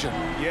possession.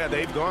 Yeah,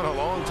 they've gone a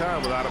long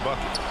time without a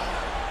bucket.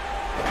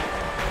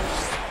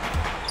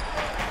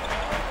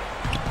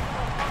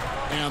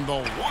 And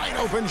the wide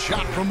open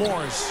shot from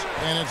Morris.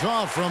 And it's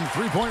off from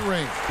three-point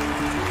range.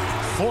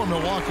 For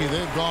Milwaukee,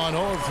 they've gone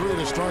 0 of 3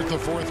 to start the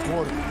fourth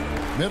quarter.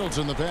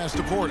 Middleton the pass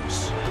to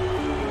Portis.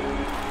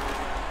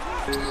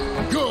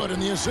 Good,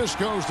 and the assist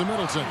goes to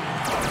Middleton.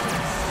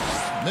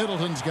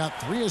 Middleton's got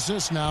 3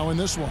 assists now in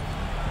this one.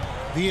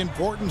 The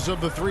importance of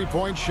the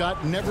three-point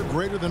shot never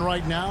greater than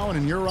right now, and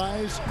in your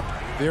eyes,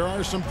 there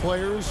are some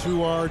players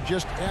who are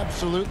just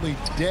absolutely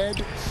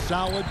dead,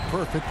 solid,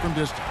 perfect from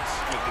distance.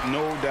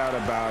 No doubt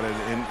about it.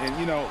 And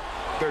you know,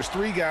 there's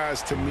 3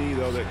 guys to me,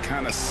 though, that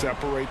kind of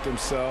separate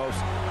themselves.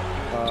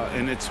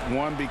 And it's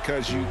one,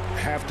 because you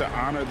have to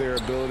honor their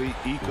ability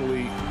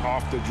equally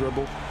off the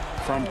dribble,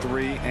 from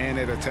 3, and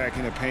at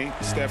attacking the paint.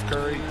 Steph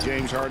Curry,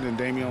 James Harden, and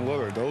Damian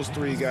Lillard. Those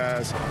 3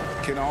 guys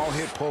can all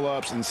hit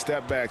pull-ups and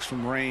step-backs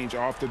from range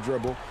off the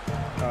dribble.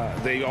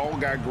 They all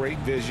got great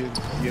vision,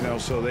 you know,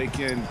 so they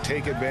can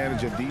take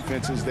advantage of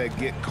defenses that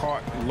get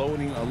caught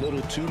loading a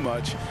little too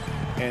much.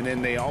 And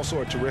then they also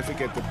are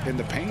terrific in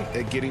the paint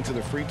at getting to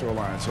the free throw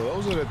line. So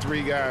those are the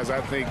 3 guys I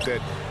think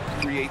that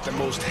create the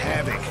most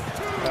havoc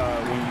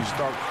when you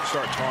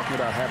start talking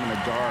about having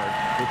a guard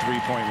the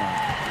three-point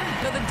line.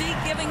 So the D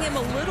giving him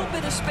a little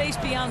bit of space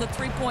beyond the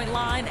three-point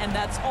line, and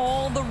that's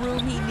all the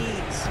room he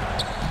needs.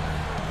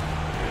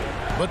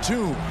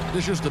 Batum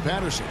dishes to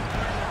Patterson.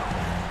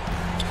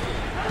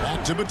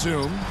 Back to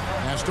Batum.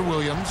 Pass to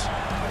Williams.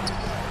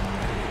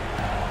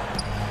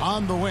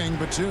 On the wing,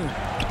 Batum.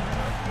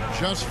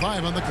 Just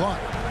 5 on the clock.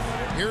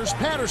 Here's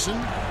Patterson.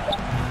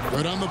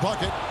 Good on the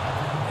bucket.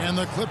 And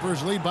the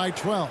Clippers lead by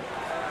 12.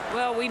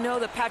 Well, we know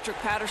that Patrick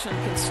Patterson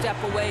can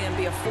step away and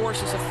be a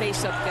force as a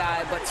face-up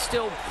guy, but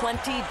still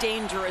plenty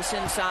dangerous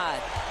inside.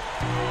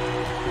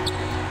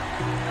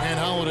 And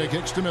Holiday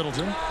kicks to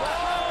Middleton.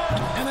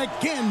 And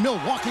again,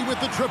 Milwaukee with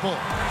the triple.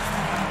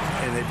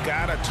 And they've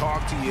got to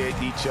talk to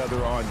each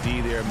other on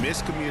D there.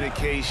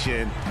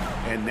 Miscommunication,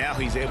 and now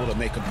he's able to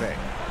make them pay.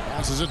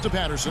 Passes it to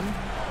Patterson.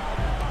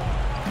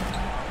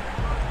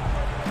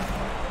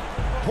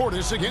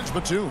 Portis against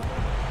Batum.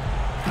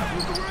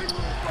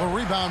 A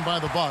rebound by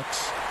the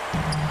Bucks.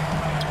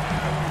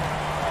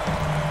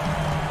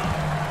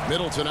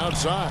 Middleton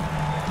outside.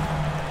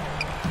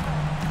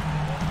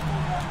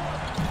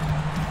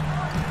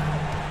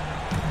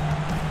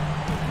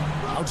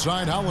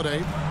 outside Holiday.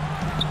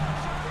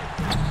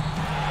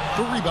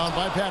 The rebound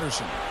by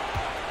Patterson.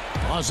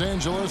 Los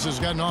Angeles has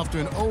gotten off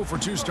to an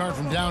 0-for-2 start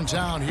from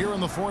downtown here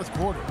in the fourth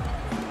quarter.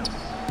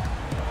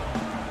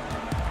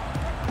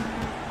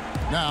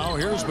 Now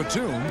here's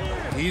Batum.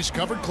 He's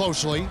covered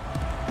closely.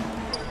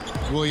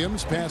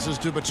 Williams passes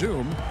to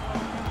Batum.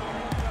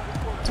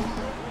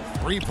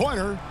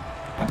 Three-pointer.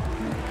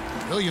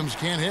 Williams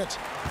can't hit.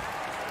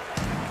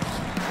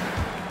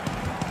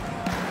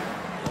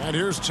 And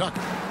here's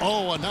Tucker.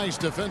 Oh, a nice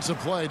defensive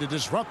play to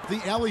disrupt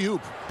the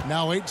alley-oop.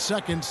 Now 8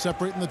 seconds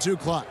separating the two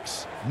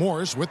clocks.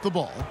 Morris with the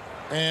ball.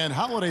 And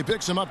Holiday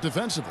picks him up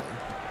defensively.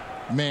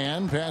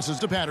 Mann passes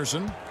to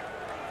Patterson.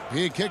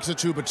 He kicks it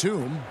to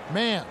Batum.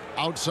 Mann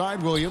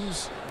outside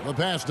Williams. The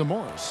pass to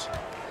Morris.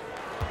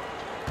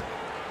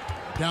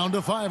 Down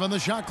to 5 on the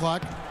shot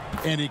clock.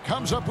 And he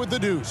comes up with the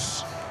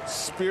deuce.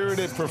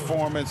 Spirited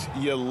performance.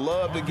 You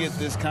love to get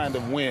this kind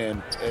of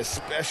win,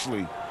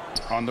 especially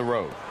on the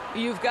road.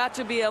 You've got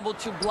to be able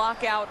to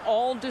block out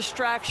all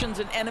distractions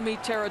in enemy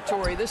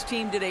territory. This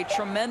team did a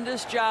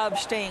tremendous job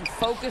staying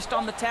focused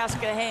on the task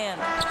at hand.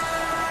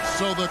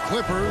 So the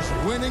Clippers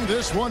winning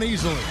this one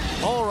easily.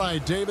 All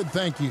right, David,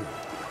 thank you.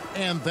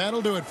 And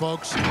that'll do it,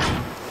 folks.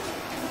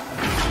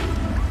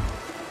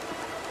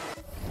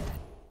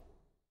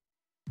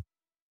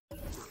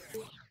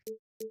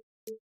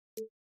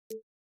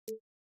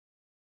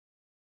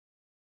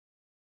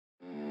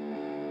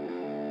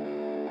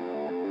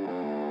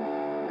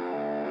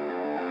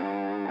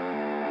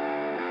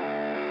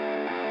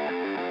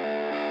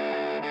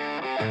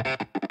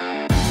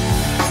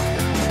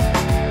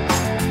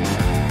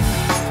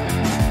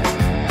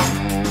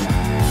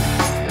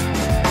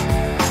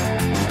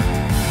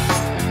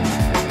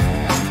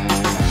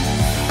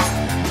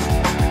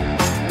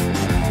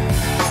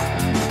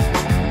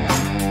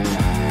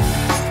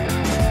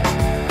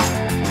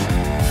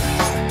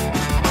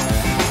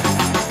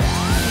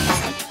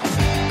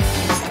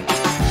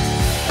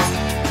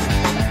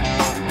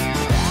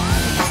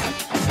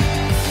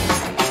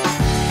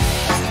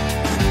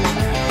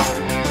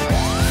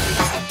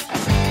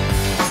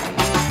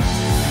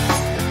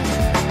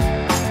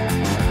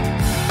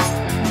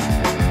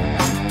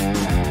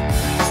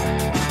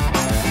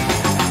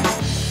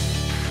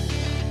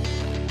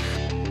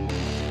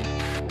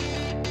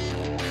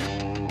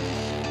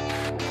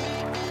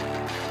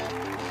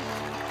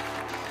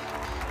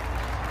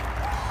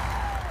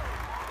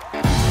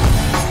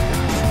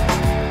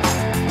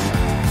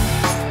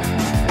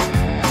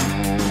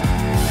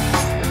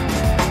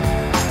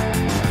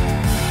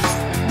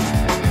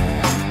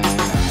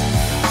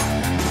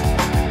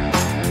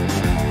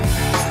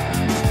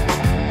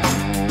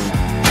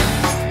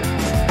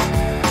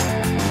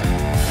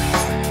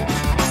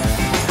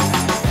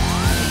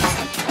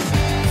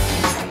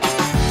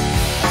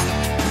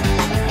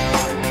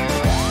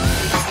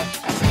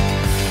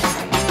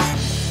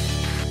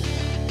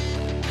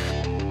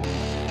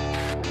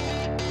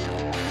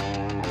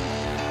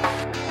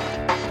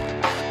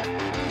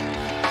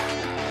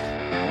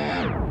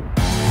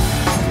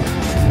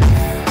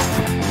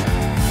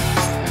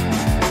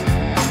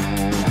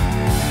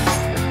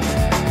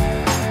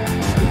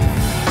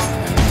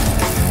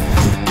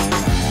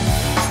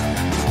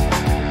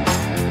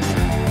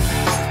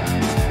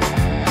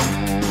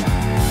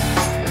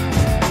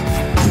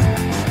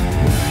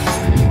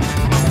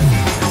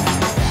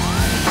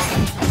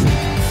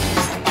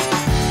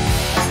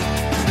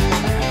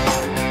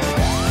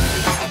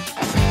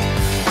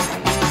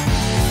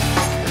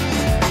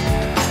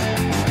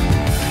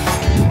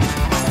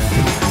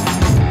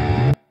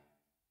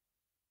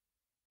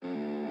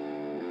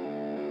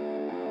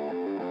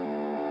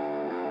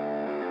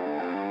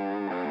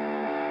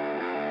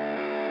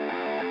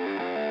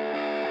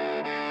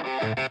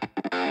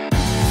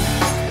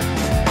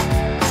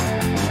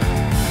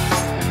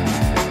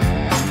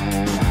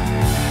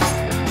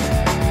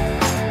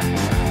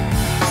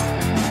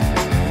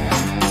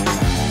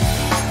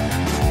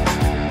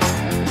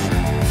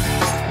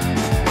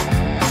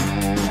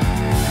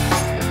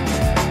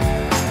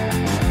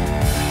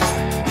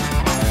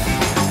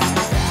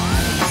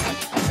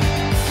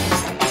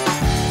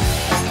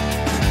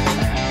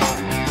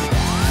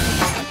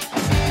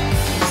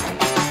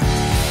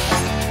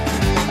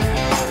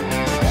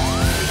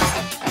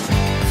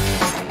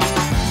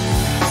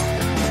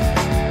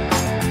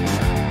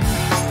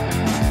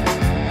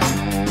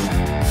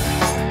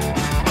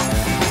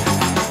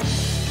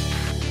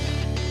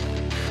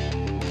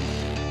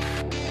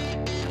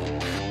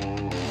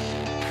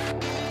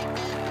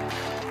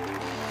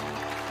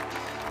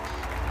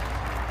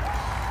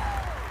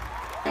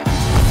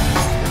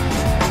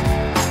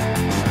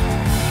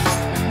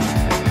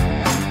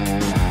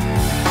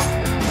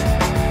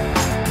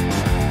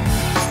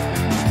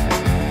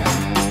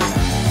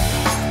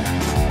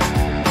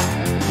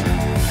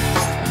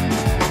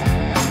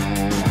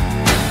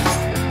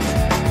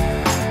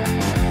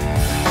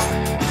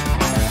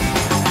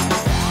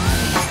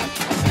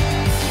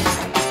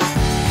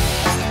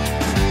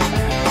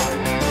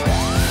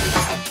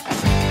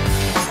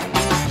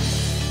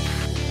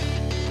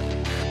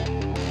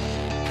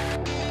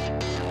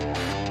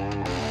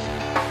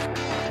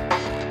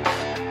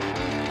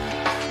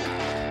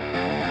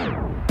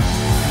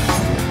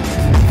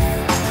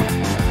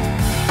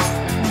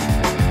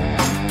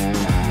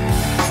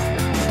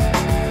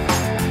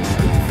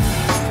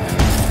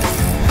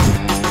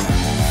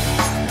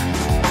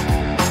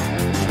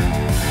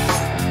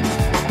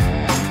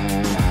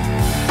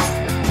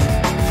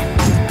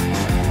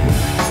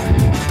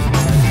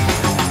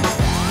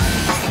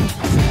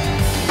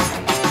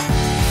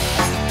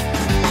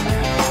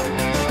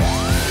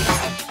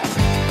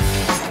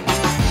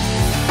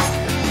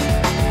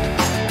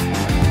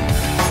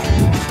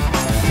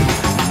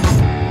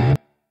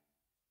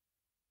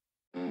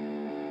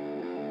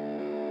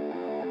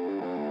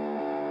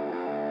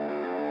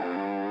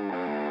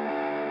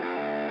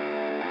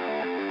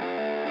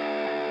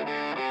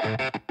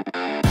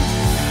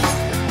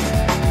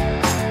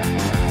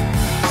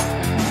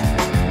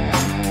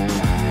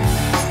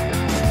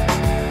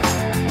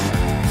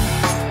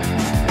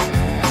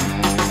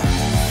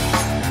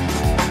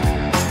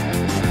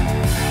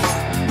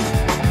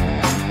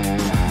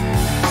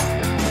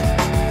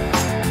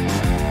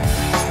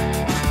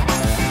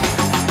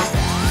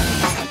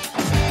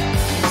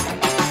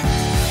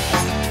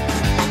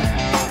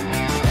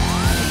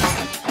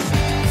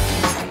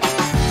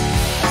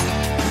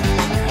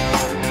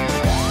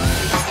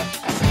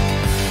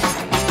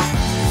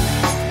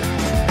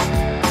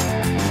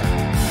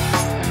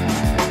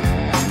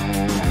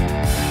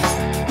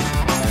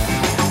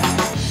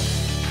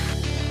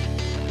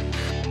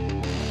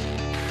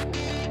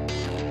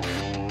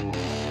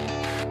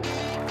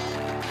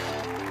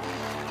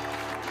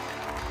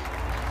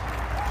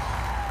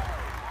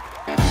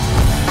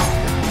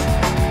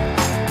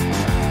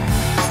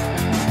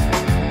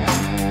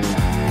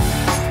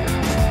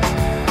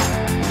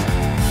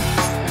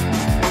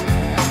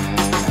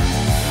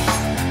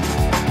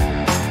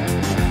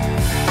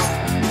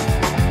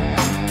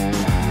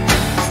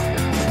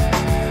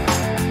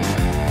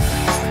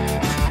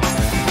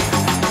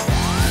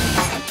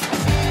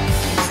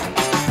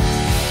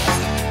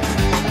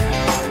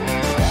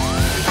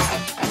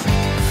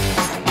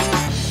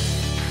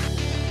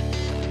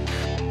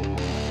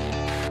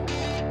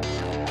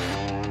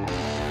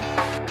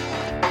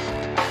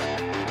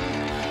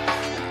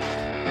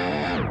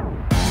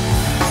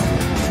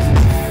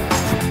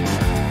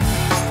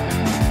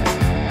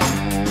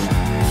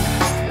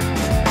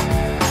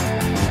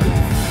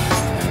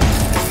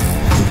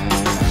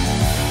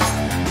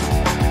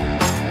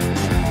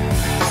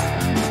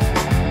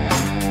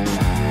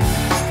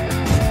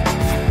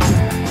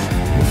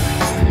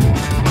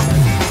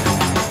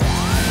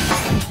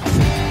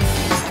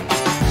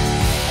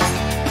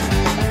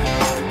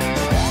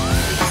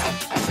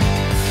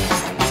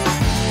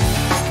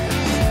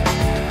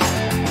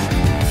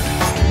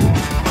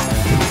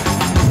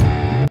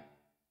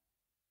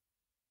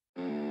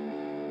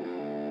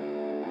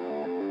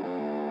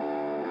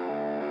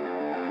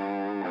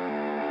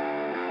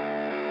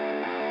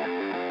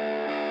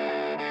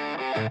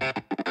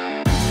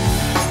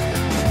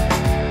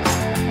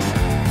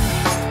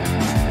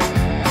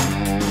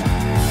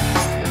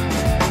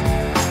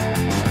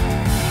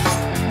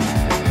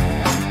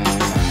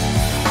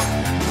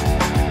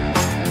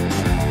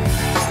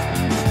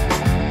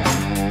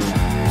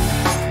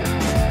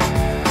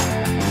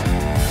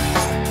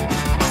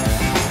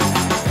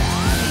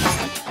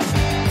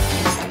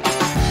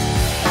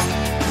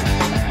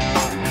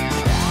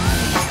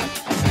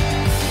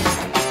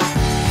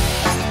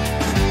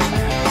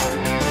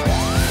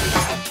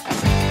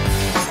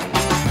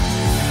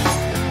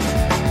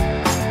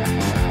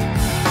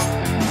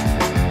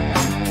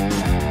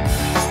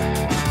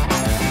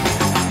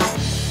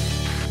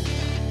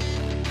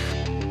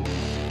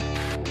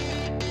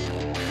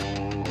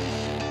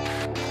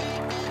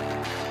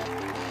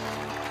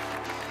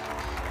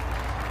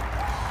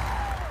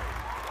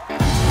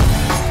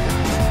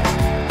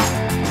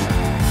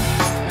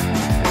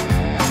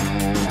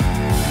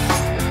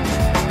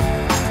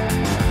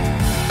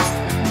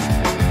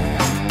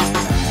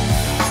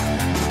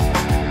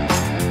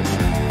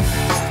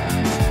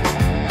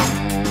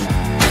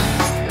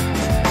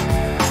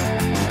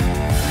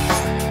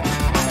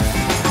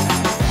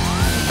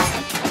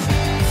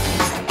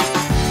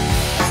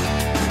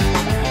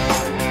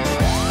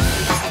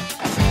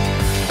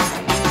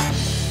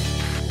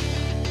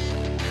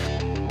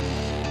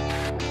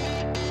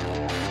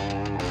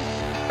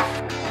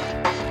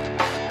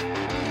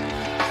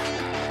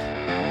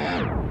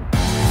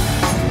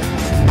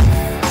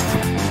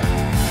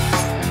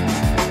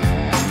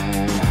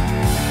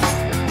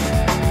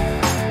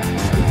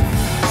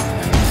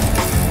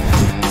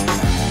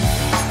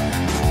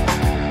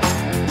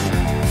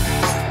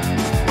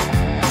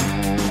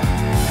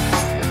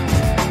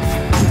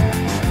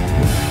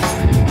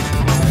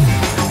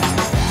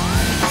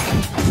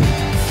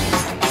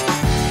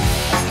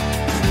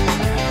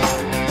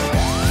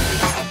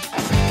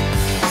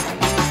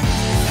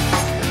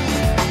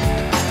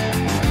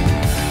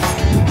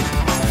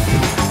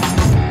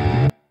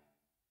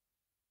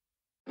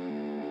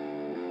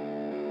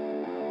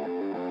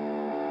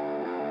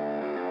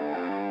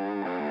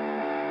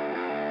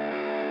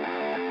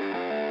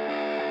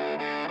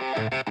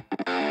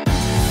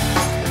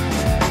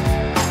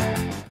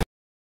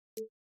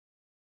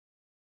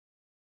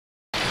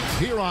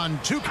 Here on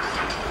 2K.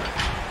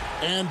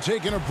 And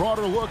taking a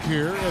broader look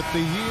here at the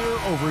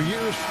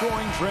year-over-year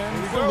scoring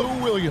trend for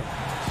Lou Williams.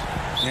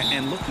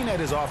 And looking at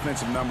his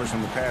offensive numbers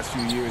from the past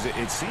few years,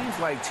 it seems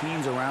like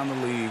teams around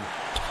the league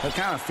have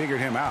kind of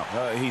figured him out.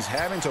 He's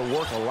having to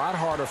work a lot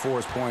harder for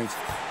his points,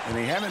 and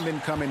they haven't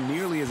been coming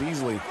nearly as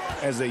easily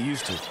as they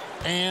used to.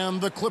 And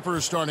the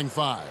Clippers starting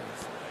five.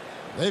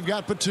 They've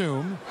got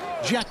Batum.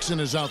 Jackson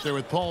is out there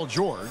with Paul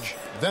George.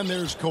 Then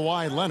there's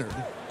Kawhi Leonard.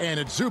 And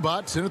it's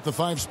Zubats in at the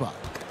 5 spot.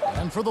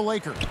 And for the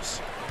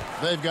Lakers,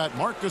 they've got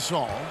Marc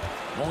Gasol.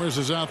 Morris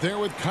is out there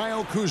with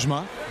Kyle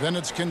Kuzma. Then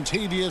it's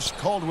Kentavious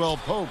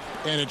Caldwell-Pope.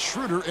 And it's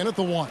Schroeder in at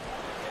the 1.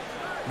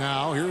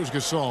 Now here's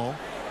Gasol.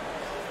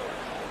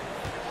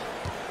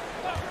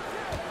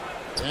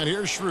 And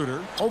here's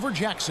Schroeder over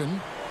Jackson.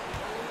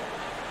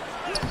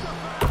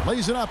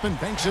 Lays it up and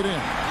banks it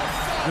in.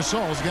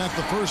 Gasol's got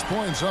the first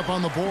points up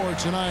on the board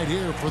tonight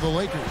here for the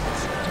Lakers.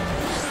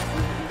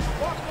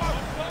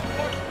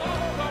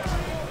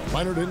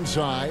 Leonard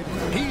inside.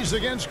 He's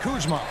against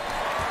Kuzma.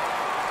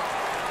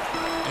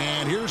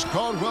 And here's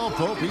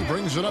Caldwell-Pope. He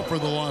brings it up for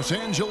the Los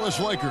Angeles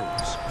Lakers.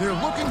 They're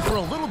looking for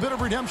a little bit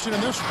of redemption in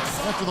this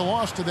one after the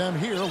loss to them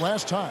here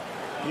last time.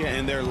 Yeah,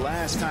 and their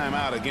last time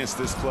out against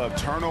this club,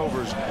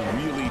 turnovers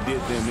really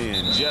did them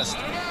in. Just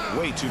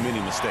way too many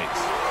mistakes.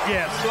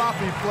 Yeah,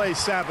 sloppy play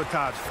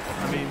sabotage.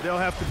 I mean, they'll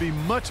have to be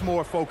much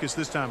more focused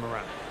this time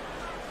around.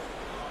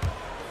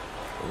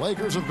 The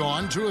Lakers have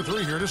gone 2 of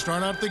 3 here to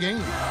start out the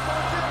game.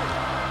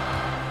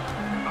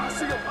 I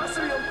see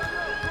him.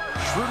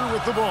 Schroeder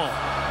with the ball.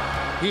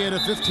 He had a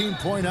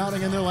 15-point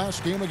outing in their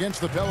last game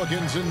against the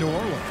Pelicans in New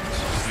Orleans.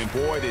 And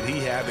boy, did he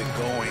have it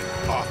going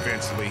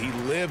offensively. He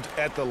lived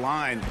at the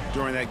line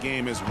during that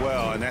game as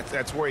well, and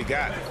that's where he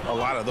got a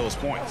lot of those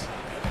points.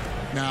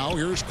 Now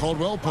here's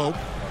Caldwell-Pope.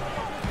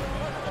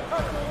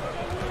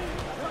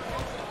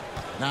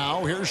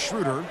 Now here's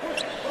Schroeder.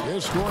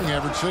 His scoring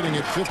average sitting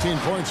at 15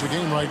 points a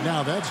game right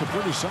now. That's a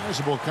pretty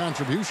sizable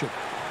contribution.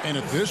 And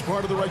at this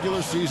part of the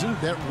regular season,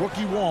 that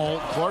rookie wall,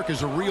 Clark,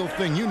 is a real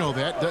thing. You know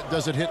that.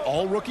 Does it hit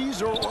all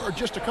rookies or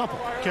just a couple?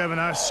 Kevin,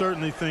 I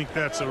certainly think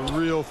that's a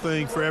real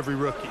thing for every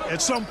rookie.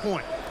 At some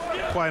point,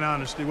 quite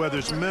honestly, whether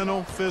it's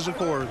mental,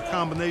 physical, or a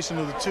combination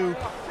of the two,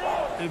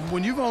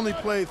 when you've only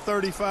played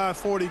 35,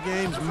 40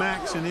 games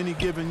max in any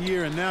given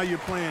year, and now you're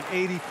playing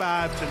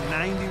 85 to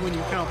 90 when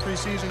you count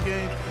preseason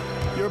games,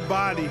 your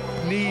body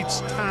needs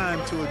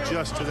time to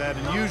adjust to that,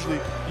 and usually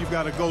you've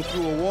got to go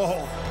through a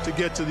wall to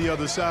get to the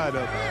other side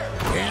of it.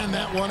 And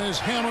that one is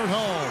hammered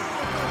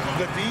home.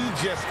 The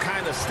D just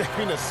kind of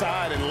stepping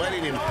aside and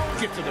letting him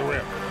get to the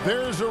rim.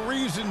 There's a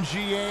reason,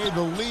 GA,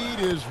 the lead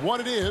is what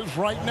it is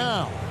right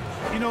now.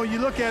 You know, you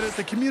look at it,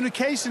 the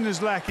communication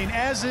is lacking,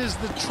 as is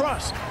the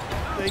trust.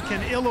 they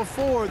can ill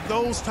afford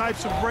those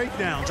types of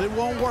breakdowns. It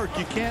won't work.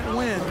 You can't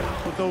win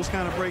with those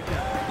kind of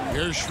breakdowns.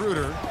 Here's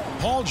Schroeder.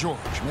 Paul George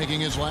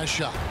making his last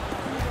shot.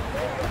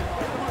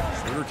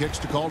 Schroeder kicks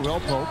to Caldwell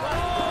Pope.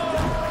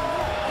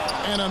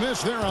 And a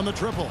miss there on the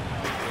triple.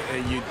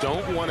 And you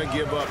don't want to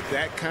give up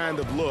that kind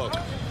of look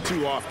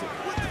too often.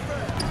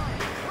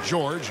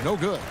 George, no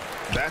good.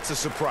 That's a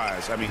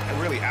surprise. I mean,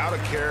 really out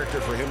of character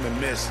for him to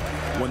miss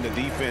when the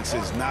defense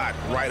is not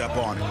right up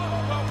on it.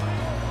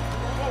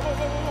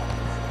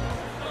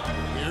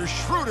 Here's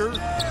Schroeder.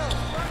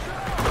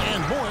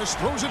 And Morris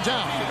throws it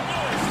down.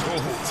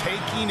 Oh,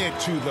 taking it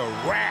to the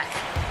rack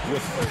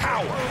with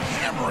power.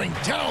 Hammering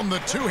down the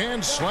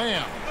two-hand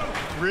slam.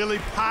 Really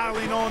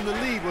piling on the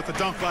lead with a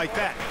dunk like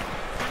that.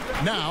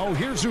 Now,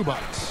 here's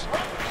Zubac.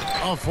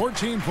 A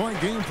 14-point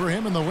game for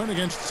him in the win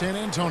against San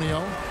Antonio.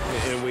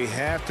 And we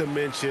have to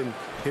mention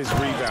his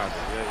rebound.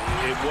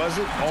 It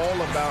wasn't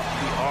all about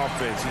the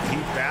offense. He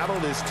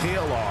battled his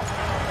tail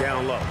off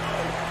down low.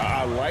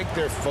 I like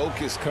their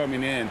focus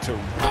coming in to...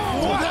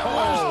 Oh, that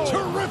was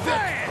terrific!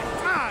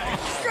 My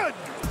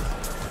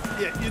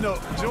goodness! Yeah, you know,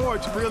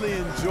 George really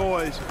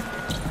enjoys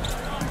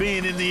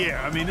being in the air.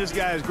 I mean, this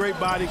guy has great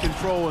body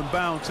control and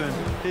bounce, and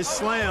his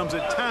slams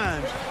at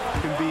times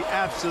can be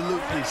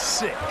absolutely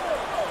sick.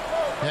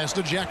 Pass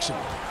to Jackson.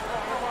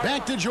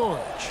 Back to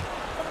George.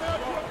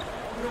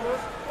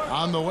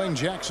 On the wing,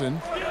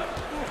 Jackson.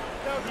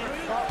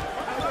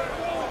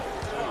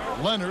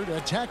 Leonard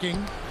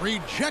attacking.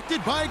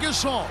 Rejected by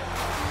Gasol.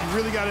 You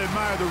really got to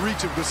admire the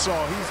reach of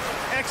Gasol. He's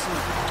excellent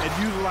at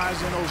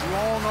utilizing those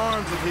long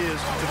arms of his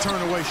to turn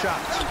away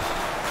shots.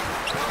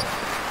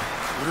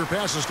 Schroeder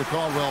passes to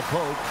Caldwell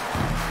Pope.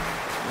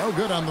 No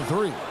good on the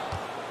three.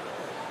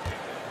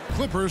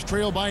 Clippers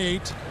trail by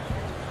 8.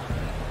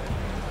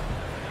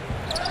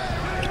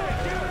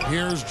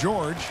 Here's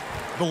George.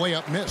 The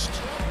layup missed.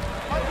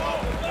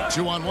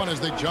 2-on-1 as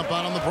they jump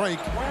out on the break.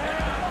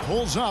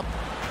 Pulls up.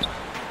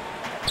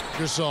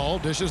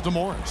 Gasol dishes to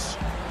Morris.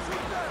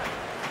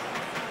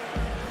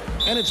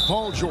 And it's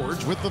Paul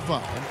George with the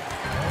foul.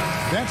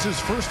 That's his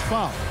first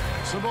foul.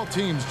 So both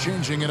teams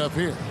changing it up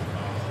here.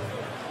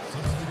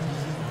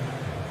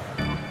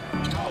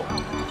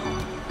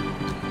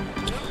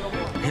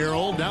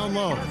 Harrell down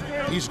low.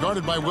 He's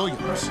guarded by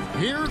Williams.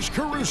 Here's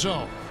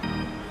Caruso.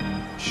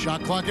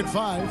 Shot clock at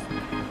 5.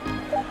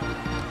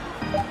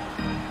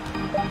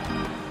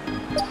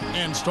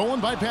 And stolen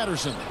by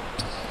Patterson.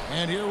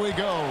 And here we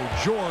go.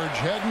 George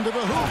heading to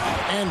the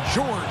hoop. And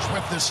George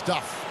with this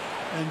stuff.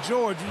 And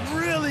George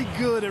really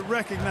good at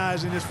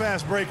recognizing his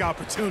fast break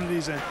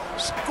opportunities and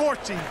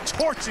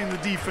torching the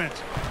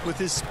defense with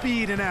his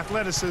speed and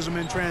athleticism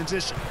in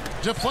transition.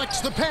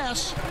 Deflects the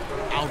pass.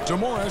 Out to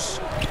Morris.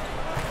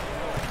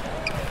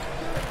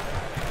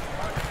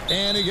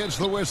 And he gets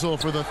the whistle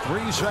for the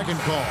 3-second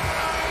call.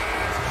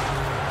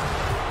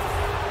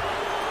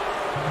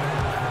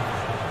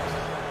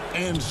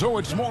 And so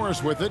it's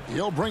Morris with it.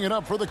 He'll bring it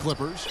up for the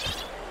Clippers.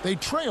 They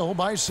trail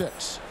by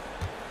 6.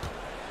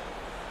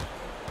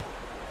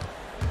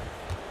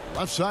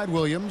 Left side,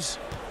 Williams.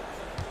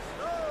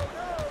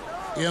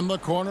 In the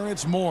corner,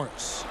 it's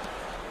Morris.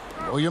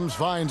 Williams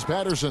finds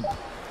Patterson.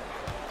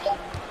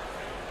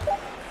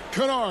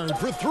 Kennard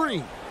for 3.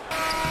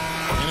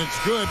 And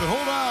it's good, but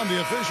hold on.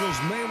 The officials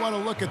may want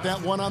to look at that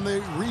one on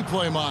the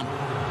replay monitor.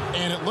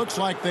 And it looks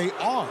like they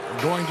are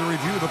going to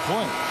review the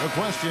play. The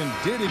question,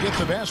 did he get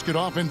the basket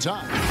off in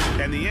time?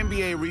 And the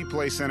NBA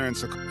Replay Center.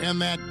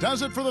 And that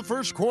does it for the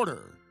first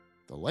quarter.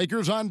 The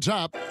Lakers on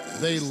top.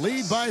 They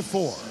lead by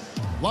 4.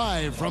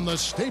 Live from the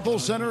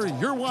Staples Center,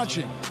 you're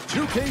watching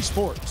 2K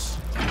Sports.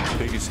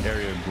 Biggest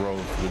area of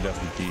growth would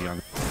definitely be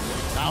on.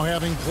 Now,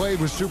 having played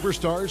with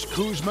superstars,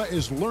 Kuzma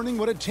is learning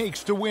what it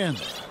takes to win.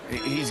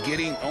 He's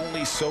getting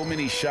only so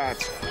many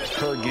shots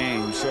per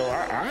game, so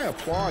I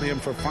applaud him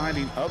for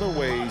finding other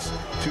ways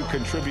to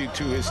contribute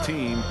to his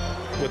team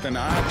with an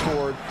eye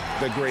toward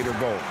the greater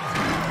goal.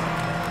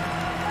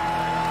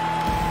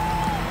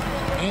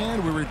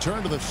 And we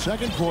return to the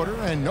second quarter,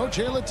 and Noche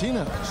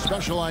Latina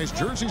specialized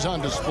jerseys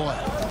on display.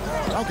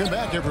 Welcome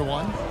back,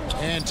 everyone.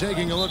 And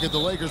taking a look at the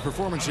Lakers'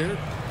 performance here,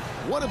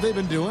 what have they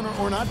been doing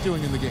or not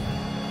doing in the game?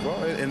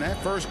 Well, in that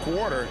first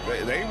quarter,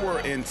 they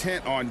were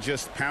intent on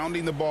just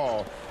pounding the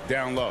ball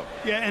down low.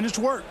 Yeah, and it's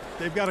worked.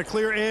 They've got a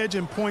clear edge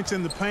and points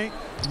in the paint.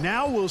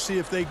 Now we'll see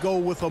if they go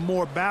with a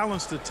more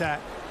balanced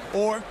attack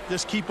or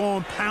just keep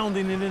on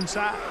pounding it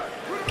inside.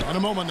 And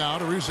a moment now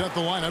to reset the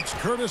lineups,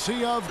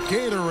 courtesy of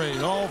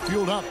Gatorade, all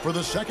fueled up for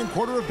the second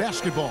quarter of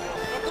basketball.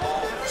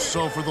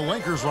 So for the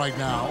Lakers right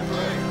now,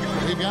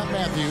 they've got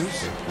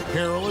Matthews.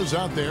 Harrell is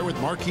out there with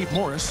Markieff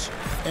Morris.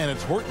 And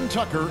it's Horton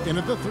Tucker in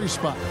at the 3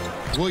 spot.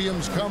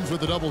 Williams comes with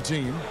the double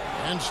team.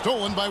 And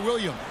stolen by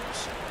Williams.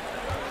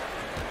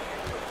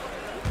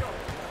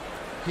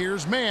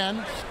 Here's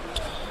Mann.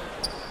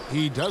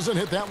 He doesn't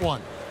hit that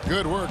one.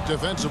 Good work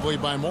defensively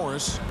by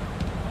Morris.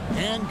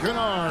 And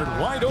Kennard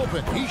wide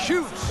open. He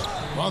shoots.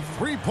 A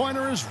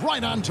 3-pointer is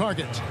right on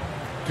target.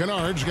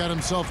 Kennard's got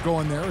himself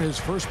going there. His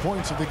first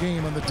points of the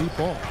game on the deep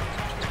ball.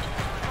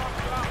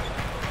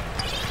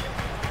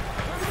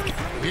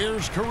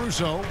 Here's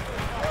Caruso.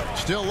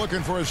 Still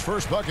looking for his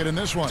first bucket in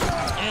this one.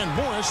 And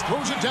Morris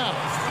throws it down.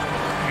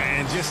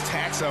 And just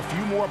tacks a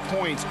few more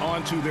points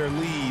onto their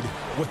lead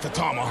with the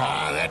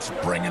tomahawk. That's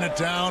bringing it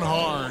down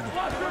hard.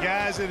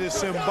 Guys, it is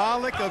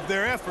symbolic of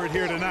their effort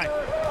here tonight.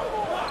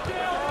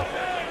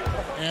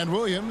 And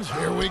Williams,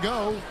 here we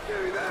go.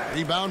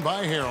 Rebound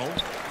by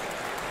Harold.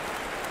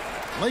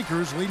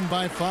 Lakers leading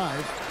by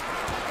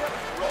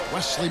 5.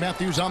 Wesley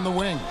Matthews on the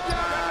wing.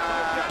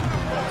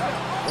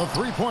 A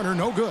three-pointer,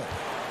 no good.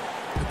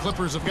 The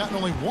Clippers have gotten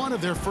only one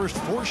of their first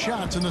 4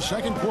 shots in the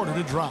second quarter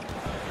to drop.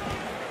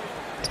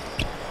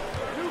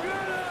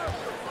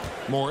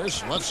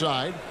 Morris, left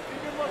side.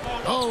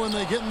 Oh, and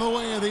they get in the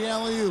way of the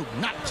alley-oop.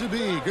 Not to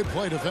be. Good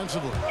play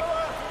defensively.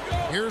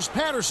 Here's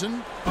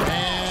Patterson,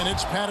 and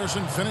it's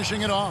Patterson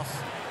finishing it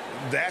off.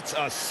 That's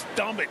a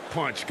stomach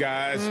punch,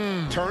 guys.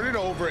 Turn it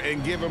over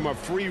and give him a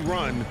free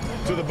run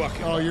to the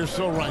bucket. Oh, you're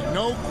so right.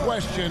 No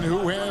question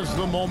who has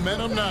the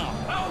momentum now.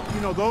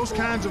 You know, those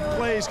kinds of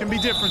plays can be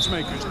difference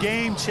makers,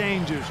 game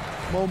changers,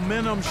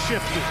 momentum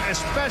shifters,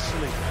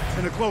 especially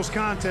in a close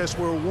contest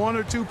where 1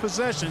 or 2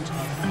 possessions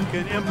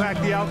can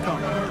impact the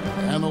outcome.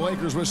 And the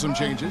Lakers with some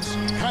changes.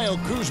 Kyle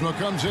Kuzma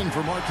comes in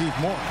for Markieff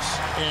Morris.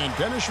 And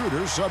Dennis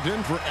Schroeder subbed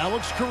in for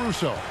Alex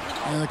Caruso.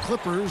 And the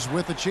Clippers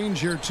with a change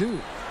here, too.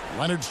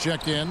 Leonard's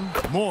checked in.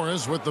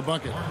 Morris with the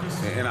bucket.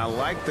 And I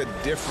like the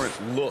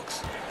different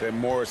looks that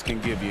Morris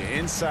can give you.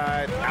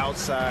 Inside,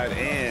 outside,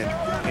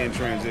 and in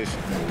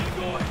transition.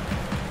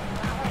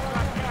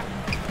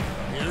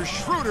 Here's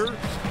Schroeder.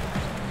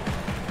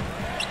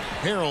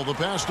 Harold, the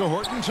pass to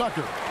Horton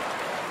Tucker.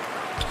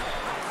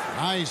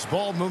 Nice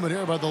ball movement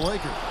here by the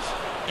Lakers.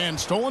 And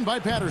stolen by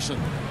Patterson.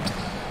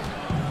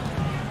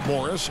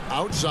 Morris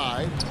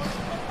outside.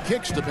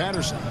 Kicks to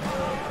Patterson.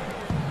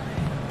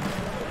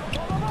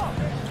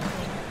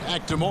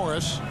 Back to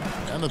Morris.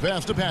 And the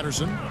pass to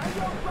Patterson.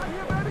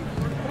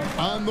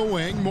 On the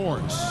wing,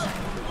 Morris.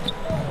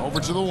 Over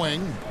to the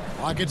wing.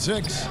 Pocket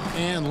 6.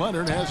 And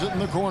Leonard has it in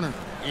the corner.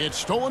 It's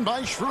stolen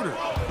by Schroeder.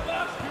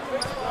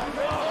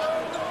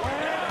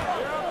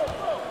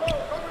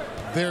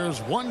 There's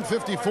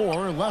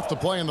 1:54 left to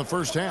play in the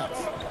first half.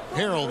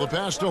 Harold, the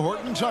pass to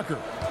Horton Tucker.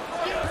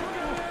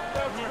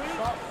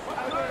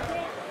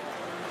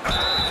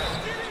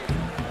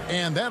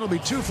 And that'll be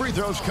 2 free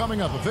throws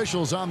coming up.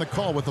 Officials on the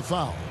call with the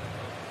foul.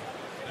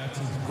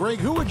 Greg,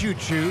 who would you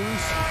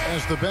choose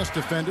as the best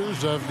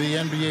defenders of the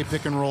NBA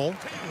pick and roll?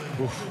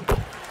 Oof.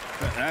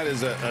 That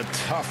is a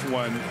tough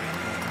one.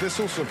 This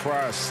will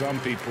surprise some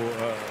people.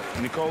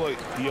 Nikola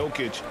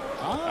Jokic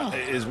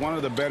is one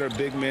of the better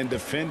big men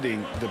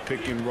defending the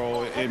pick and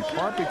roll, in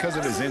part because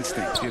of his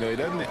instincts. You know, he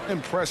doesn't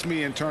impress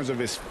me in terms of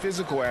his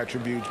physical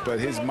attributes, but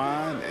his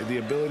mind, the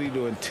ability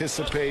to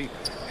anticipate,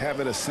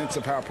 having a sense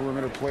of how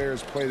perimeter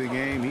players play the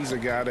game. He's a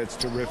guy that's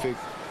terrific.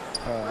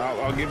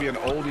 I'll give you an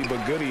oldie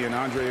but goodie in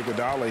Andre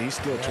Iguodala. He's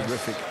still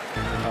terrific.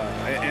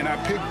 And I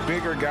pick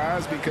bigger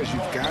guys because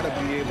you've got to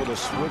be able to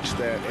switch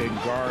that and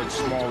guard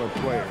smaller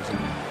players. And,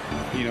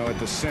 you know, at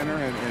the center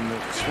and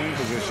the swing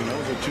position,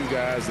 those are 2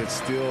 guys that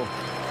still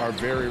are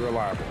very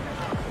reliable.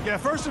 Yeah,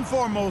 first and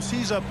foremost,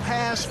 he's a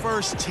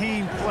pass-first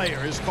team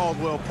player, is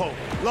Caldwell Pope.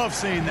 Love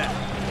seeing that.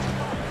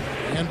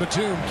 And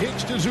Batum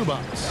kicks to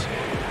Zubac.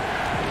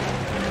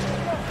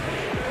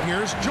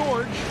 Here's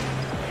George.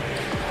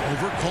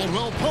 Over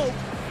Caldwell Pope.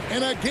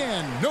 And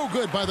again, no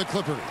good by the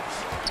Clippers.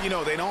 You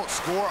know, they don't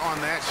score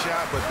on that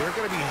shot, but they're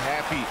going to be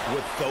happy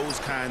with those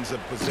kinds of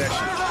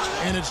possessions.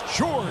 And it's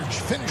George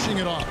finishing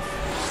it off.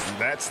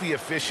 That's the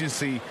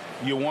efficiency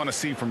you want to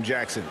see from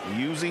Jackson,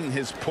 using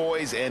his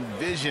poise and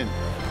vision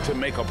to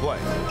make a play.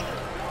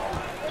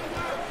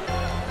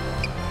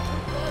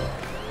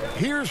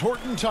 Here's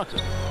Horton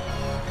Tucker.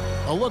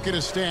 A look at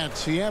his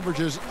stats. He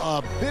averages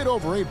a bit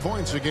over 8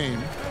 points a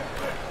game.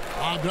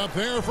 Bobbed up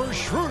there for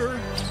Schroeder.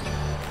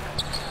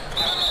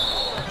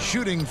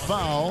 Shooting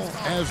foul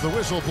as the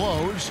whistle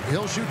blows.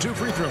 He'll shoot 2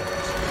 free throws.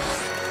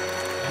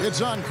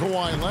 It's on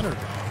Kawhi Leonard.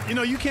 You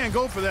know, you can't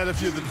go for that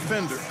if you're the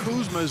defender.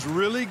 Kuzma is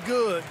really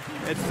good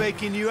at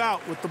faking you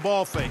out with the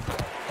ball fake.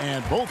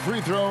 And both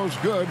free throws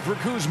good for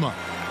Kuzma.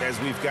 As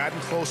we've gotten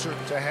closer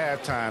to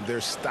halftime,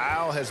 their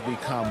style has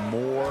become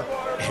more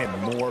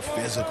and more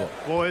physical.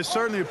 Well, it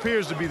certainly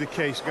appears to be the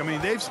case. I mean,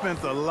 they've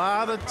spent a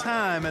lot of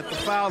time at the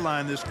foul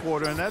line this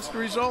quarter, and that's the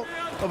result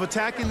of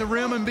attacking the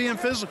rim and being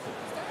physical.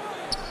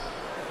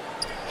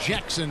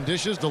 Jackson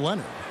dishes to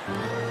Leonard.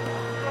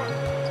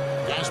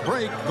 Fast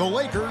break, the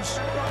Lakers.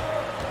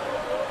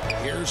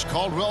 Here's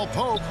Caldwell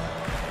Pope.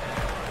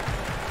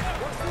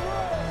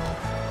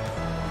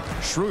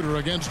 Schroeder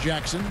against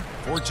Jackson.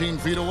 14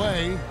 feet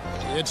away.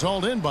 It's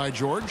hauled in by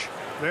George.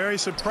 Very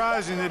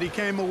surprising that he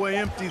came away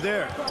empty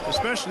there,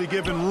 especially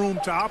given room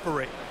to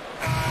operate.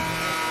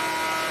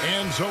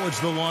 And so it's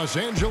the Los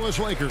Angeles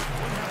Lakers.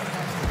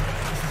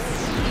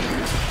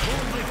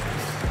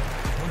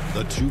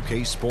 The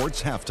 2K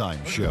Sports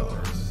Halftime Show.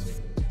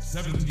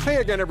 Hey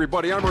again,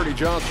 everybody. I'm Ernie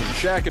Johnson.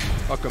 Shaq,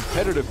 a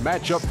competitive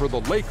matchup for the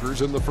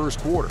Lakers in the first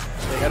quarter.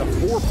 They had a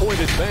 4-point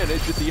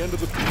advantage at the end of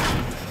the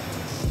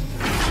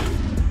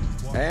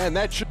And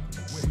that should...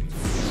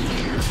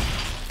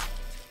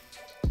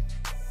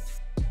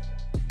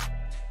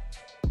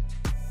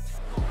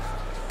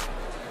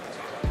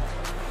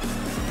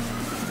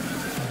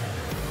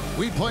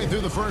 We played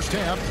through the first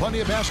half. Plenty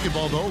of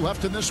basketball, though,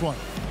 left in this one.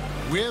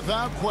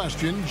 Without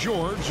question,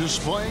 George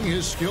displaying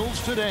his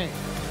skills today.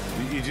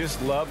 You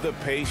just love the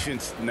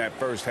patience in that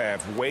first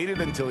half. Waited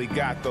until he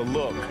got the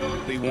look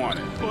he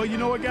wanted. Well, you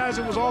know what, guys?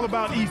 It was all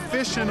about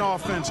efficient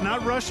offense,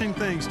 not rushing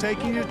things,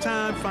 taking your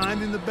time,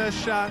 finding the best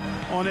shot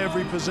on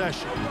every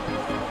possession.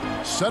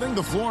 Setting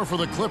the floor for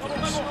the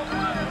Clippers.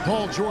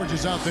 Paul George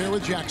is out there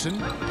with Jackson.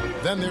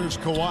 Then there's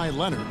Kawhi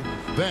Leonard.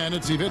 Then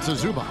it's Ivica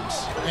Zubac.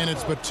 And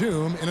it's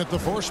Batum in at the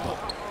 4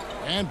 spot.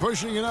 And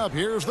pushing it up,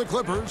 here's the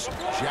Clippers.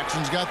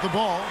 Jackson's got the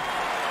ball.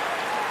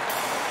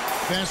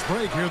 Fast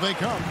break, here they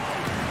come.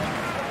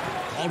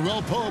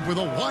 Caldwell Pope with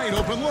a wide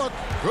open look.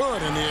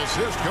 Good, and the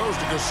assist goes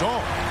to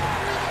Gasol.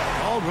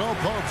 Caldwell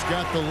Pope's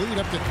got the lead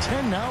up to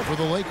 10 now for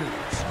the Lakers.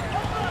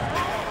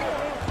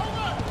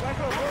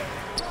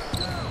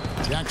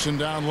 Jackson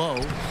down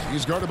low.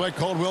 He's guarded by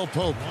Caldwell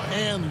Pope.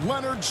 And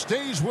Leonard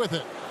stays with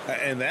it.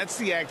 And that's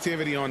the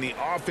activity on the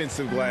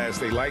offensive glass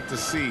they like to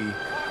see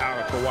out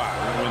of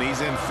Kawhi. When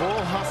he's in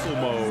full hustle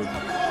mode,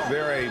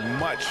 they're a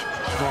much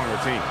stronger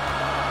team.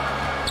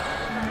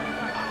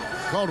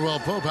 Caldwell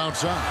Pope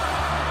outside.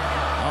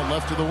 Out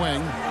left to the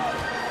wing.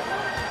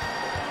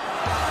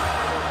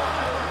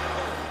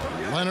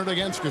 Leonard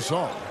against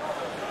Gasol.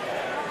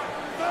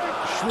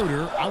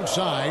 Schroeder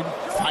outside.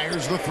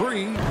 Fires the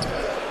 3.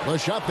 The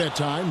shot that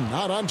time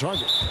not on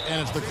target. And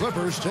it's the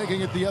Clippers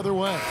taking it the other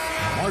way.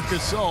 Marc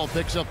Gasol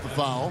picks up the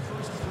foul.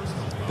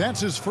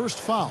 That's his first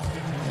foul.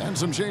 And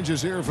some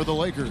changes here for the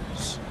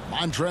Lakers.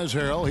 Montrezl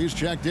Harrell, he's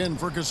checked in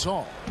for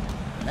Gasol.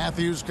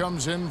 Matthews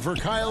comes in for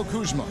Kyle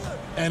Kuzma.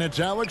 And it's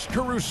Alex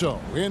Caruso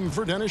in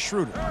for Dennis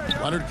Schroeder.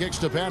 Leonard kicks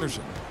to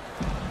Patterson.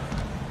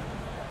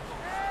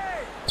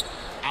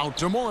 Out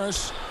to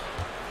Morris.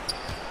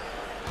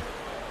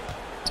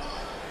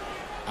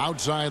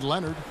 Outside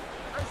Leonard.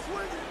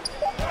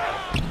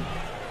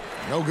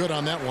 No good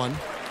on that one.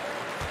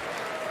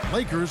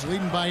 Lakers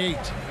leading by 8.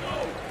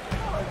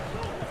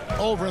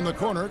 Over in the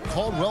corner,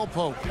 Caldwell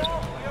Pope.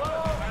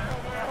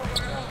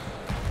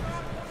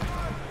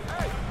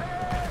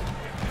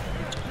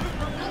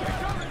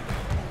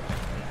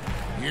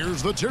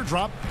 Here's the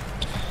teardrop.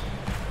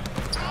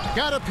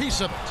 Got a piece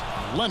of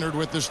it. Leonard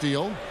with the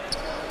steal.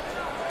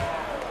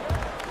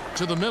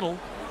 To the middle.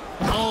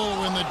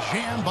 Oh, and the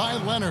jam by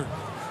Leonard.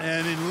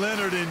 And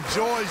Leonard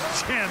enjoys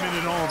jamming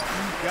it home.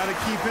 Got to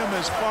keep him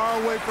as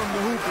far away from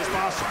the hoop as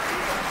possible.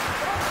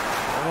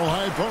 Little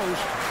high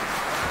post.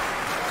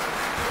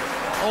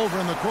 Over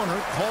in the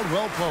corner,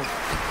 Caldwell Pope.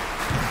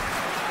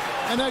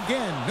 And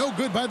again, no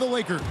good by the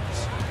Lakers.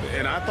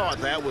 And I thought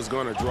that was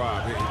going to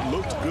drop. It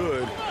looked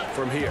good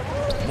from here.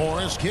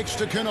 Morris kicks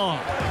to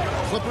Kennard.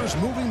 Clippers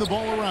moving the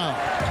ball around.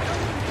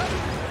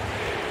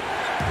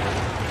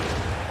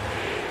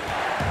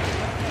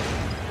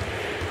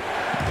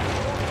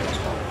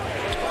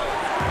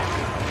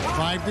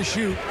 Five to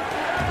shoot.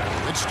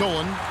 It's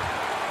stolen.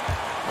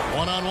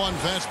 One-on-one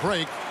fast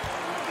break.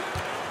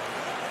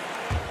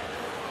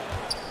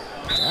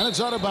 And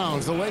it's out of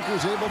bounds. The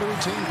Lakers able to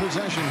retain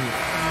possession here.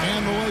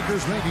 And the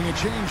Lakers making a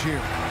change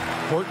here.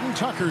 Horton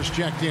Tucker's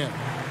checked in.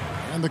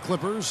 And the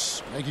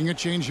Clippers making a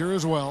change here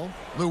as well.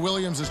 Lou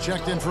Williams is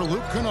checked in for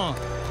Luke Kennard.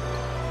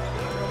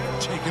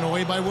 Taken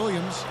away by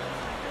Williams.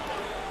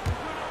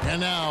 And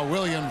now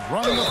Williams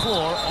running the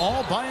floor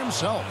all by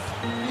himself.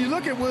 You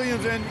look at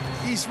Williams, and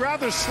he's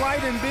rather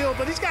slight in build,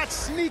 but he's got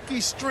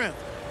sneaky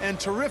strength and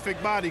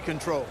terrific body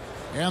control.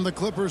 And the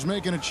Clippers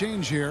making a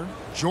change here.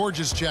 George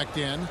is checked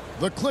in.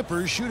 The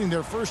Clippers shooting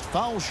their first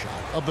foul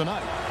shot of the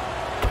night.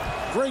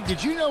 Greg,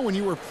 did you know when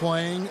you were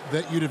playing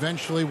that you'd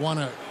eventually want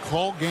to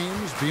call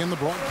games, be in the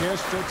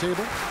broadcast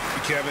table?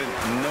 Kevin,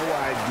 no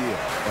idea.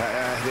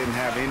 I didn't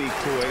have any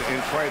clue.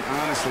 And quite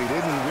honestly,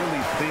 didn't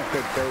really think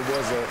that there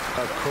was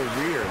a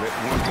career that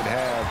one could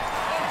have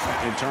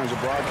in terms of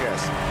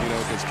broadcasting. You know,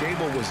 because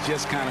cable was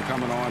just kind of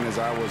coming on as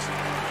I was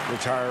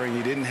retiring.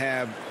 You didn't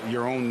have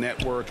your own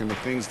network and the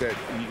things that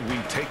we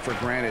take for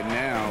granted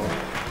now.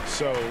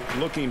 So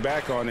looking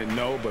back on it,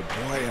 no, but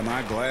boy, am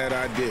I glad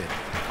I did.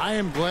 I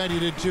am glad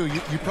you did too.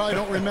 You probably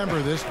don't remember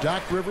this.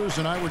 Doc Rivers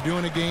and I were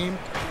doing a game.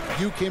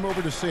 You came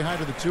over to say hi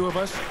to the two of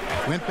us,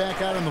 went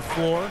back out on the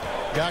floor.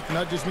 Doc,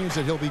 that just means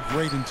that he'll be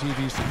great in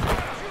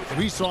TV.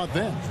 We saw it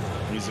then.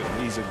 He's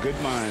a good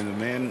mind. The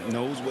man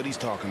knows what he's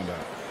talking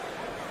about.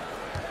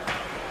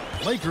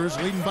 Lakers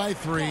leading by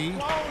 3.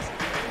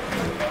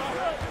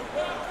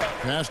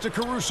 Pass to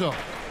Caruso.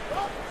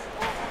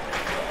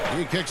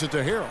 He kicks it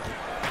to Harrell.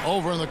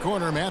 Over in the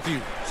corner,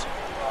 Matthews.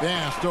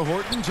 Pass to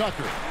Horton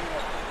Tucker.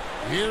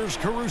 Here's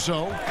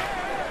Caruso.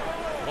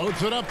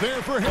 Floats it up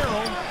there for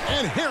Harrell.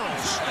 And Harrell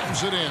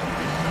slams it in.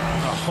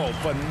 Oh,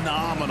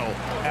 phenomenal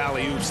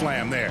alley-oop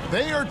slam there.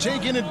 They are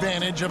taking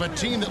advantage of a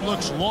team that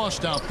looks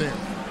lost out there.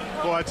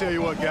 Well, I tell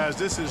you what, guys,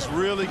 this is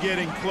really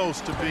getting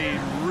close to being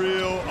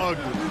real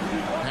ugly.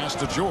 Pass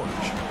to George.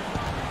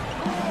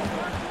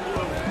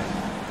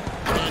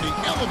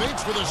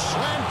 elevates for the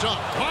slam dunk.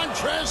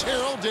 Montrezl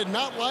Harrell did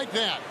not like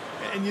that.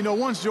 And, you know,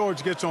 once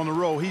George gets on the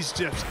roll, he's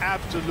just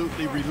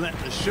absolutely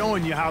relentless,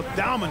 showing you how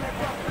dominant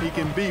he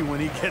can be when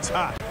he gets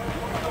hot.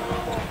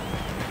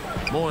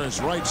 Morris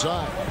right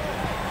side.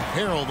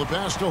 Harrell the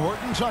pass to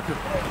Horton Tucker.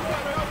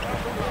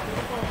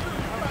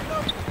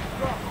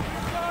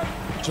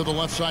 To the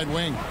left side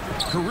wing.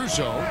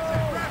 Caruso.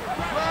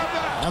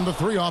 And the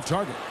three off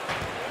target.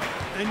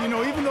 And, you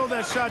know, even though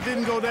that shot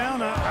didn't go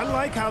down, I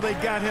like how they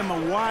got him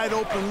a wide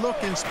open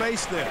look in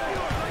space there.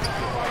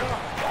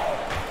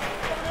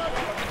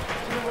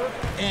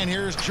 And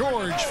here's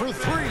George for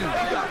three.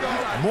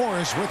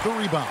 Morris with the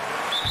rebound.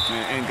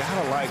 And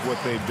gotta like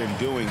what they've been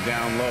doing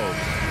down low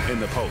in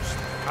the post.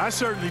 I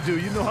certainly do.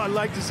 You know, I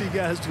like to see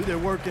guys do their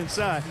work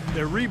inside.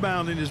 Their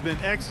rebounding has been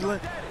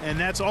excellent, and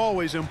that's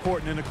always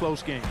important in a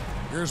close game.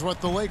 Here's what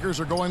the Lakers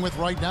are going with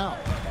right now.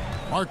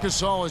 Marc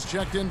Gasol is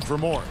checked in for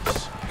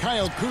Morris.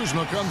 Kyle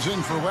Kuzma comes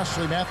in for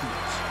Wesley Matthews.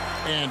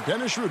 And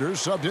Dennis Schroeder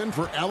subbed in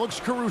for Alex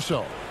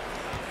Caruso.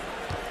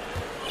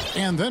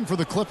 And then for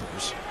the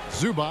Clippers,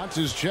 Zubac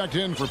is checked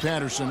in for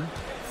Patterson.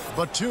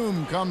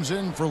 Batum comes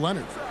in for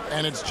Leonard.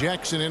 And it's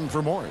Jackson in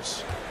for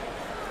Morris.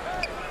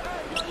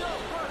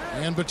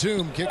 And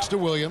Batum kicks to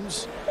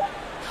Williams.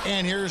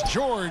 And here's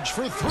George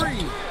for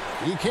three.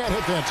 He can't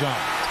hit that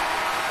time.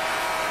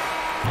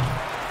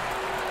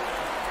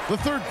 The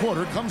third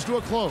quarter comes to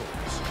a close.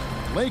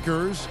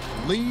 Lakers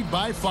lead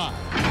by 5.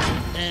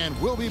 And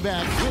we'll be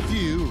back with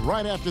you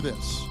right after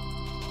this.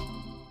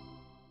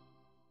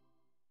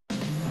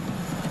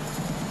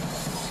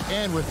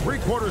 And with 3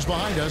 quarters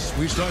behind us,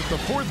 we start the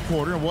fourth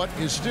quarter in what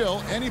is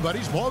still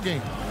anybody's ball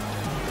game.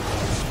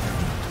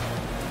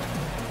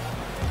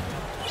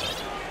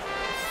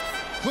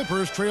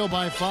 Clippers trail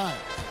by 5.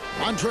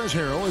 Montrezl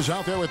Harrell is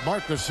out there with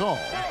Marc Gasol.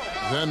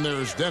 Then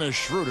there's Dennis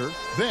Schroeder.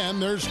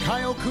 Then there's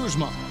Kyle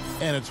Kuzma.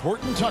 And it's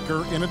Horton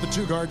Tucker in at the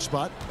 2-guard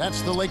spot.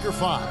 That's the Laker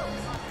 5.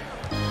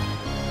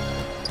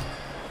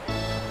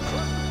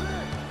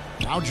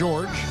 Now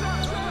George.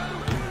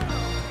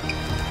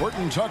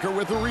 Horton Tucker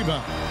with the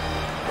rebound.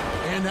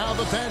 And now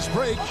the fast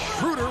break.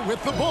 Schroeder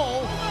with the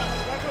ball.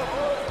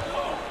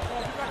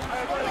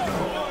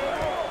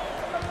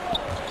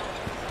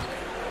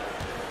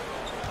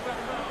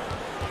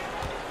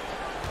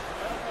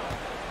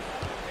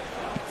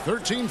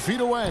 "13 feet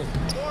away.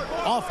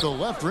 Off the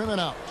left rim and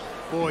out."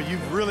 Boy,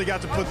 you've really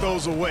got to put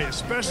those away,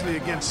 especially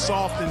against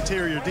soft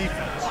interior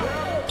defense.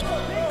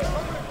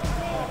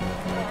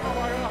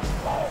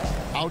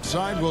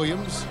 Outside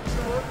Williams.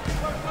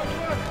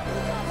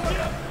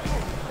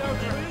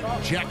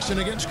 Jackson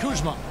against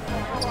Kuzma.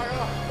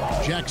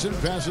 Jackson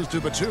passes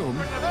to Batum.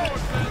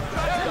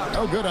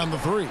 No good on the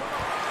 3.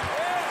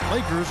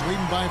 Lakers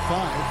leading by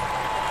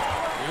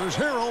 5. Here's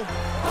Harrell.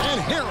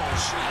 And Harrell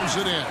slams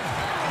it in.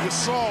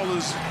 Gasol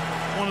is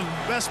one of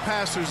the best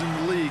passers in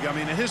the league. I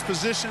mean, at his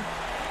position,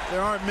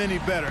 there aren't many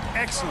better.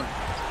 Excellent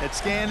at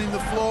scanning the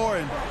floor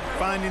and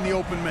finding the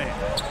open man.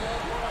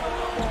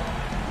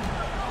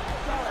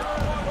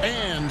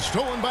 And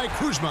stolen by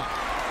Kuzma.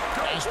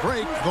 Fast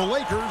break, the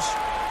Lakers.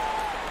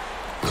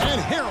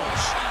 And Harrell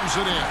slams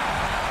it in.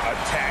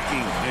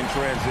 Attacking in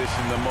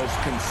transition, the most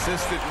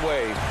consistent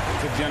way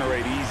to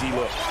generate easy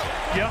looks.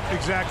 Yep,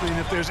 exactly. And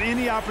if there's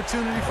any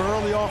opportunity for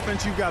early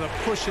offense, you've got to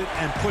push it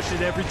and push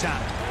it every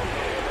time.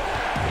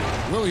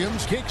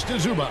 Williams kicks to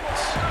Zubac.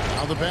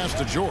 Now the pass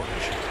to George.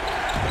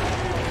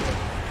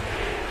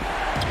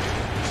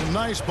 Some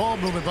nice ball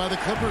movement by the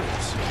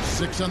Clippers.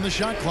 6 on the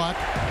shot clock.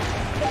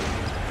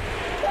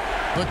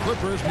 The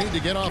Clippers need to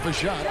get off a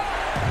shot,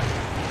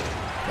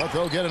 but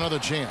they'll get another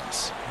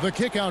chance. The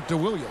kick out to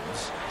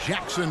Williams.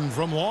 Jackson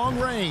from long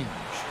range.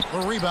 The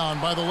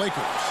rebound by the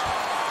Lakers.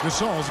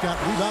 Gasol's got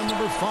rebound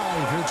number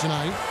 5 here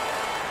tonight.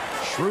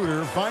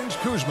 Schroeder finds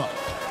Kuzma.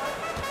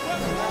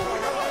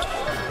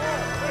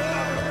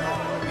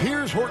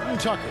 Here's Horton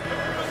Tucker.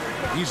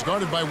 He's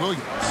guarded by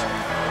Williams.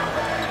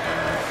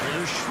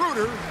 Here's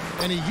Schroeder,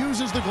 and he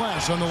uses the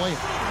glass on the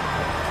layup.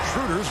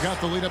 Schroeder's got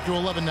the lead up to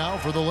 11 now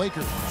for the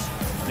Lakers.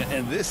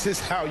 And this is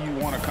how you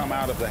want to come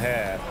out of the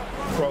half.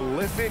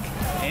 Prolific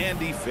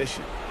and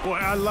efficient. Boy,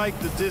 I like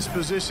the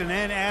disposition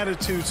and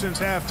attitude since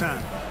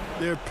halftime.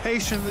 They're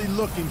patiently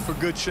looking for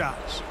good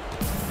shots.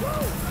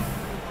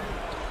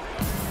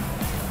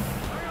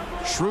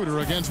 Schroeder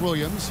against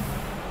Williams.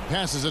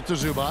 Passes it to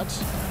Zubac.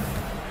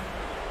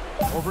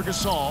 Over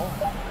Gasol.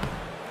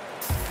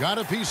 Got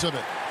a piece of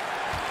it.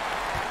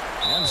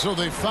 And so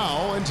they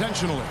foul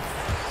intentionally.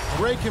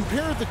 Ray,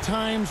 compare the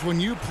times when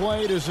you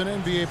played as an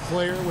NBA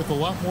player with a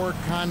lot more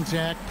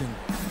contact and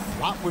a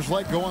lot was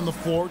let go on the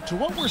floor to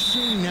what we're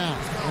seeing now.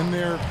 And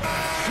they're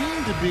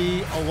seem to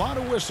be a lot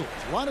of whistles,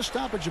 a lot of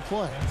stoppage of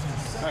play.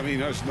 I mean,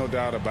 there's no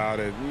doubt about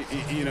it.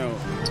 You know,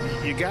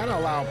 you got to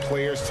allow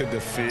players to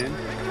defend.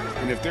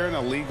 And if they're in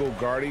a legal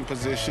guarding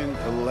position,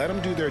 let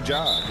them do their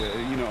job.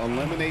 You know,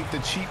 eliminate the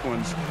cheap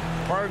ones.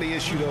 Part of the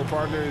issue, though,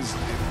 partner, is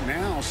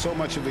now so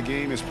much of the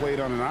game is played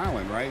on an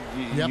island, right?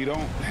 You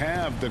don't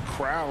have the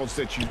crowds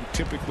that you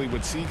typically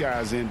would see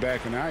guys in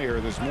back in our era.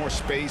 There's more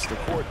space. The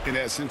court, in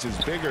that sense, is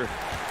bigger.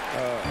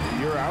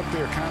 You're out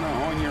there kind of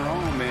on your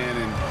own, man,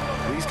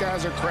 and these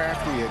guys are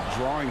crafty at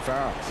drawing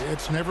fouls.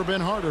 It's never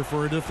been harder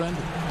for a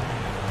defender.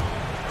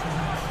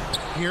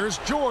 Here's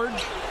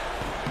George.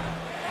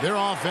 Their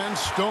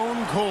offense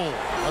stone cold.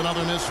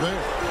 Another miss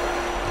there.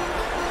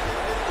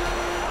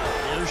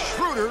 Here's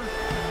Schroeder.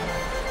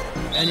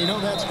 And you know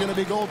that's going to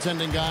be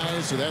goaltending,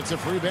 guys, so that's a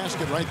free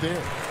basket right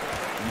there.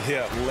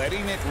 Yeah,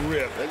 letting it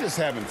rip. They're just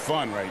having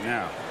fun right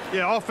now.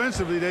 Yeah,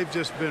 offensively, they've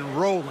just been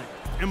rolling.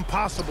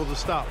 Impossible to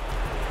stop.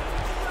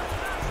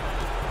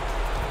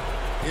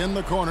 In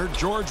the corner,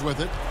 George with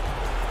it.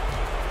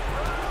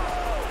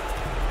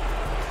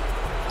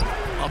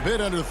 A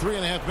bit under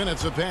 3.5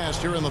 minutes have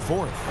passed here in the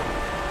fourth.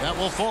 That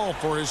will fall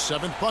for his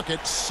 7th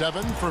bucket,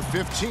 7 for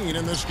 15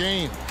 in this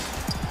game.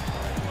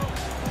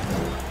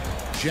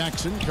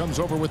 Jackson comes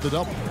over with the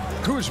double.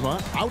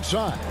 Kuzma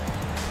outside.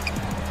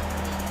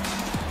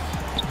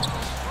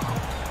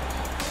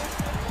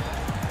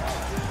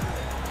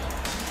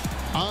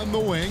 On the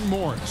wing,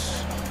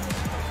 Morris.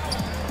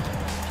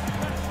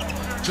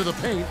 To the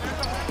paint.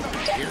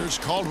 Here's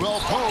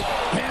Caldwell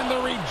Pope. And the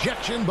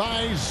rejection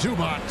by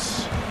Zubac.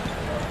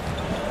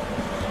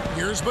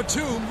 Here's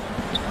Batum.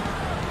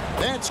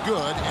 That's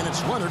good, and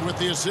it's Leonard with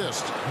the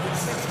assist.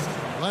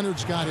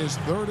 Leonard's got his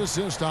 3rd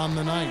assist on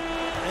the night.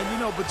 And, you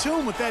know,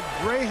 Batum with that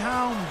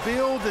Greyhound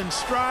build and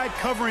stride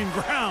covering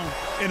ground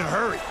in a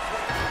hurry.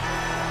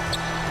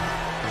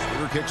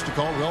 Schroeder kicks to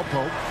Caldwell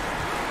Pope.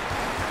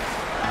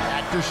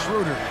 Back to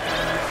Schroeder.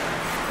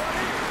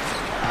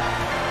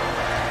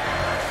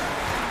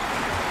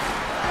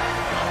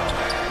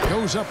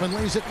 Goes up and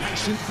lays it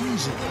nice and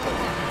easy.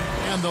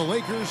 And the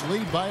Lakers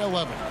lead by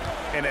 11.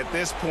 And at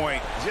this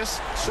point, just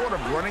sort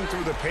of running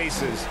through the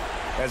paces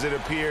as it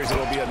appears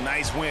it'll be a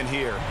nice win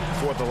here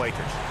for the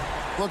Lakers.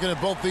 Looking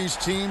at both these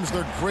teams,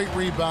 they're great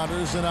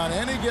rebounders, and on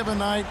any given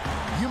night,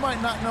 you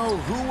might not know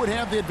who would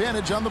have the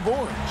advantage on the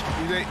boards.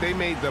 They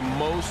made the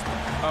most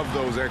of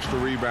those extra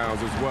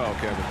rebounds as well,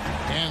 Kevin.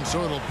 And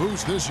so it'll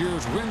boost this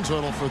year's win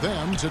total for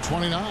them to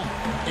 29.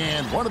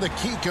 And one of the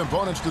key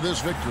components to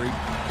this victory,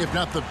 if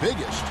not the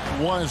biggest,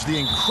 was the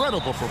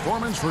incredible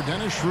performance for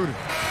Dennis Schroeder.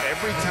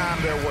 Every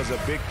time there was a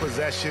big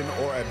possession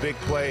or a big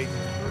play,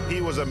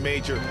 he was a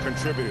major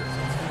contributor.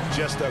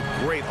 Just a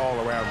great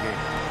all-around game.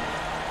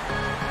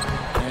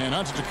 And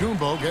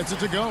Antetokounmpo gets it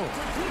to go.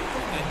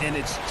 And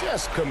it's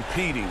just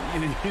competing,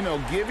 you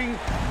know, giving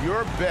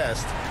your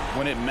best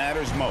when it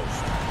matters most.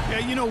 Yeah,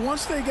 you know,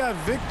 once they got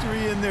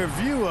victory in their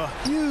view, a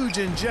huge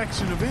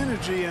injection of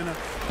energy and a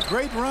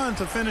great run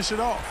to finish it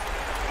off.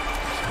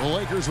 The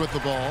Lakers with the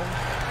ball.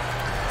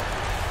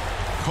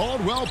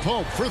 Caldwell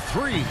Pope for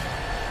 3.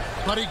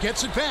 But he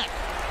gets it back.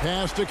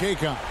 Pass to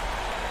Kakon.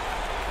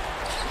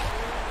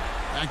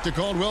 Back to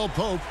Caldwell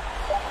Pope.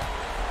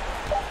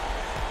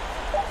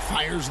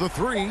 Fires the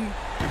 3.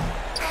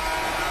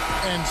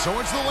 And so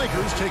it's the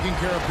Lakers taking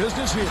care of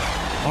business here.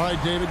 All right,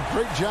 David,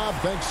 great job.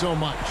 Thanks so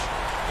much.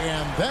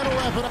 And that'll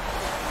wrap it up.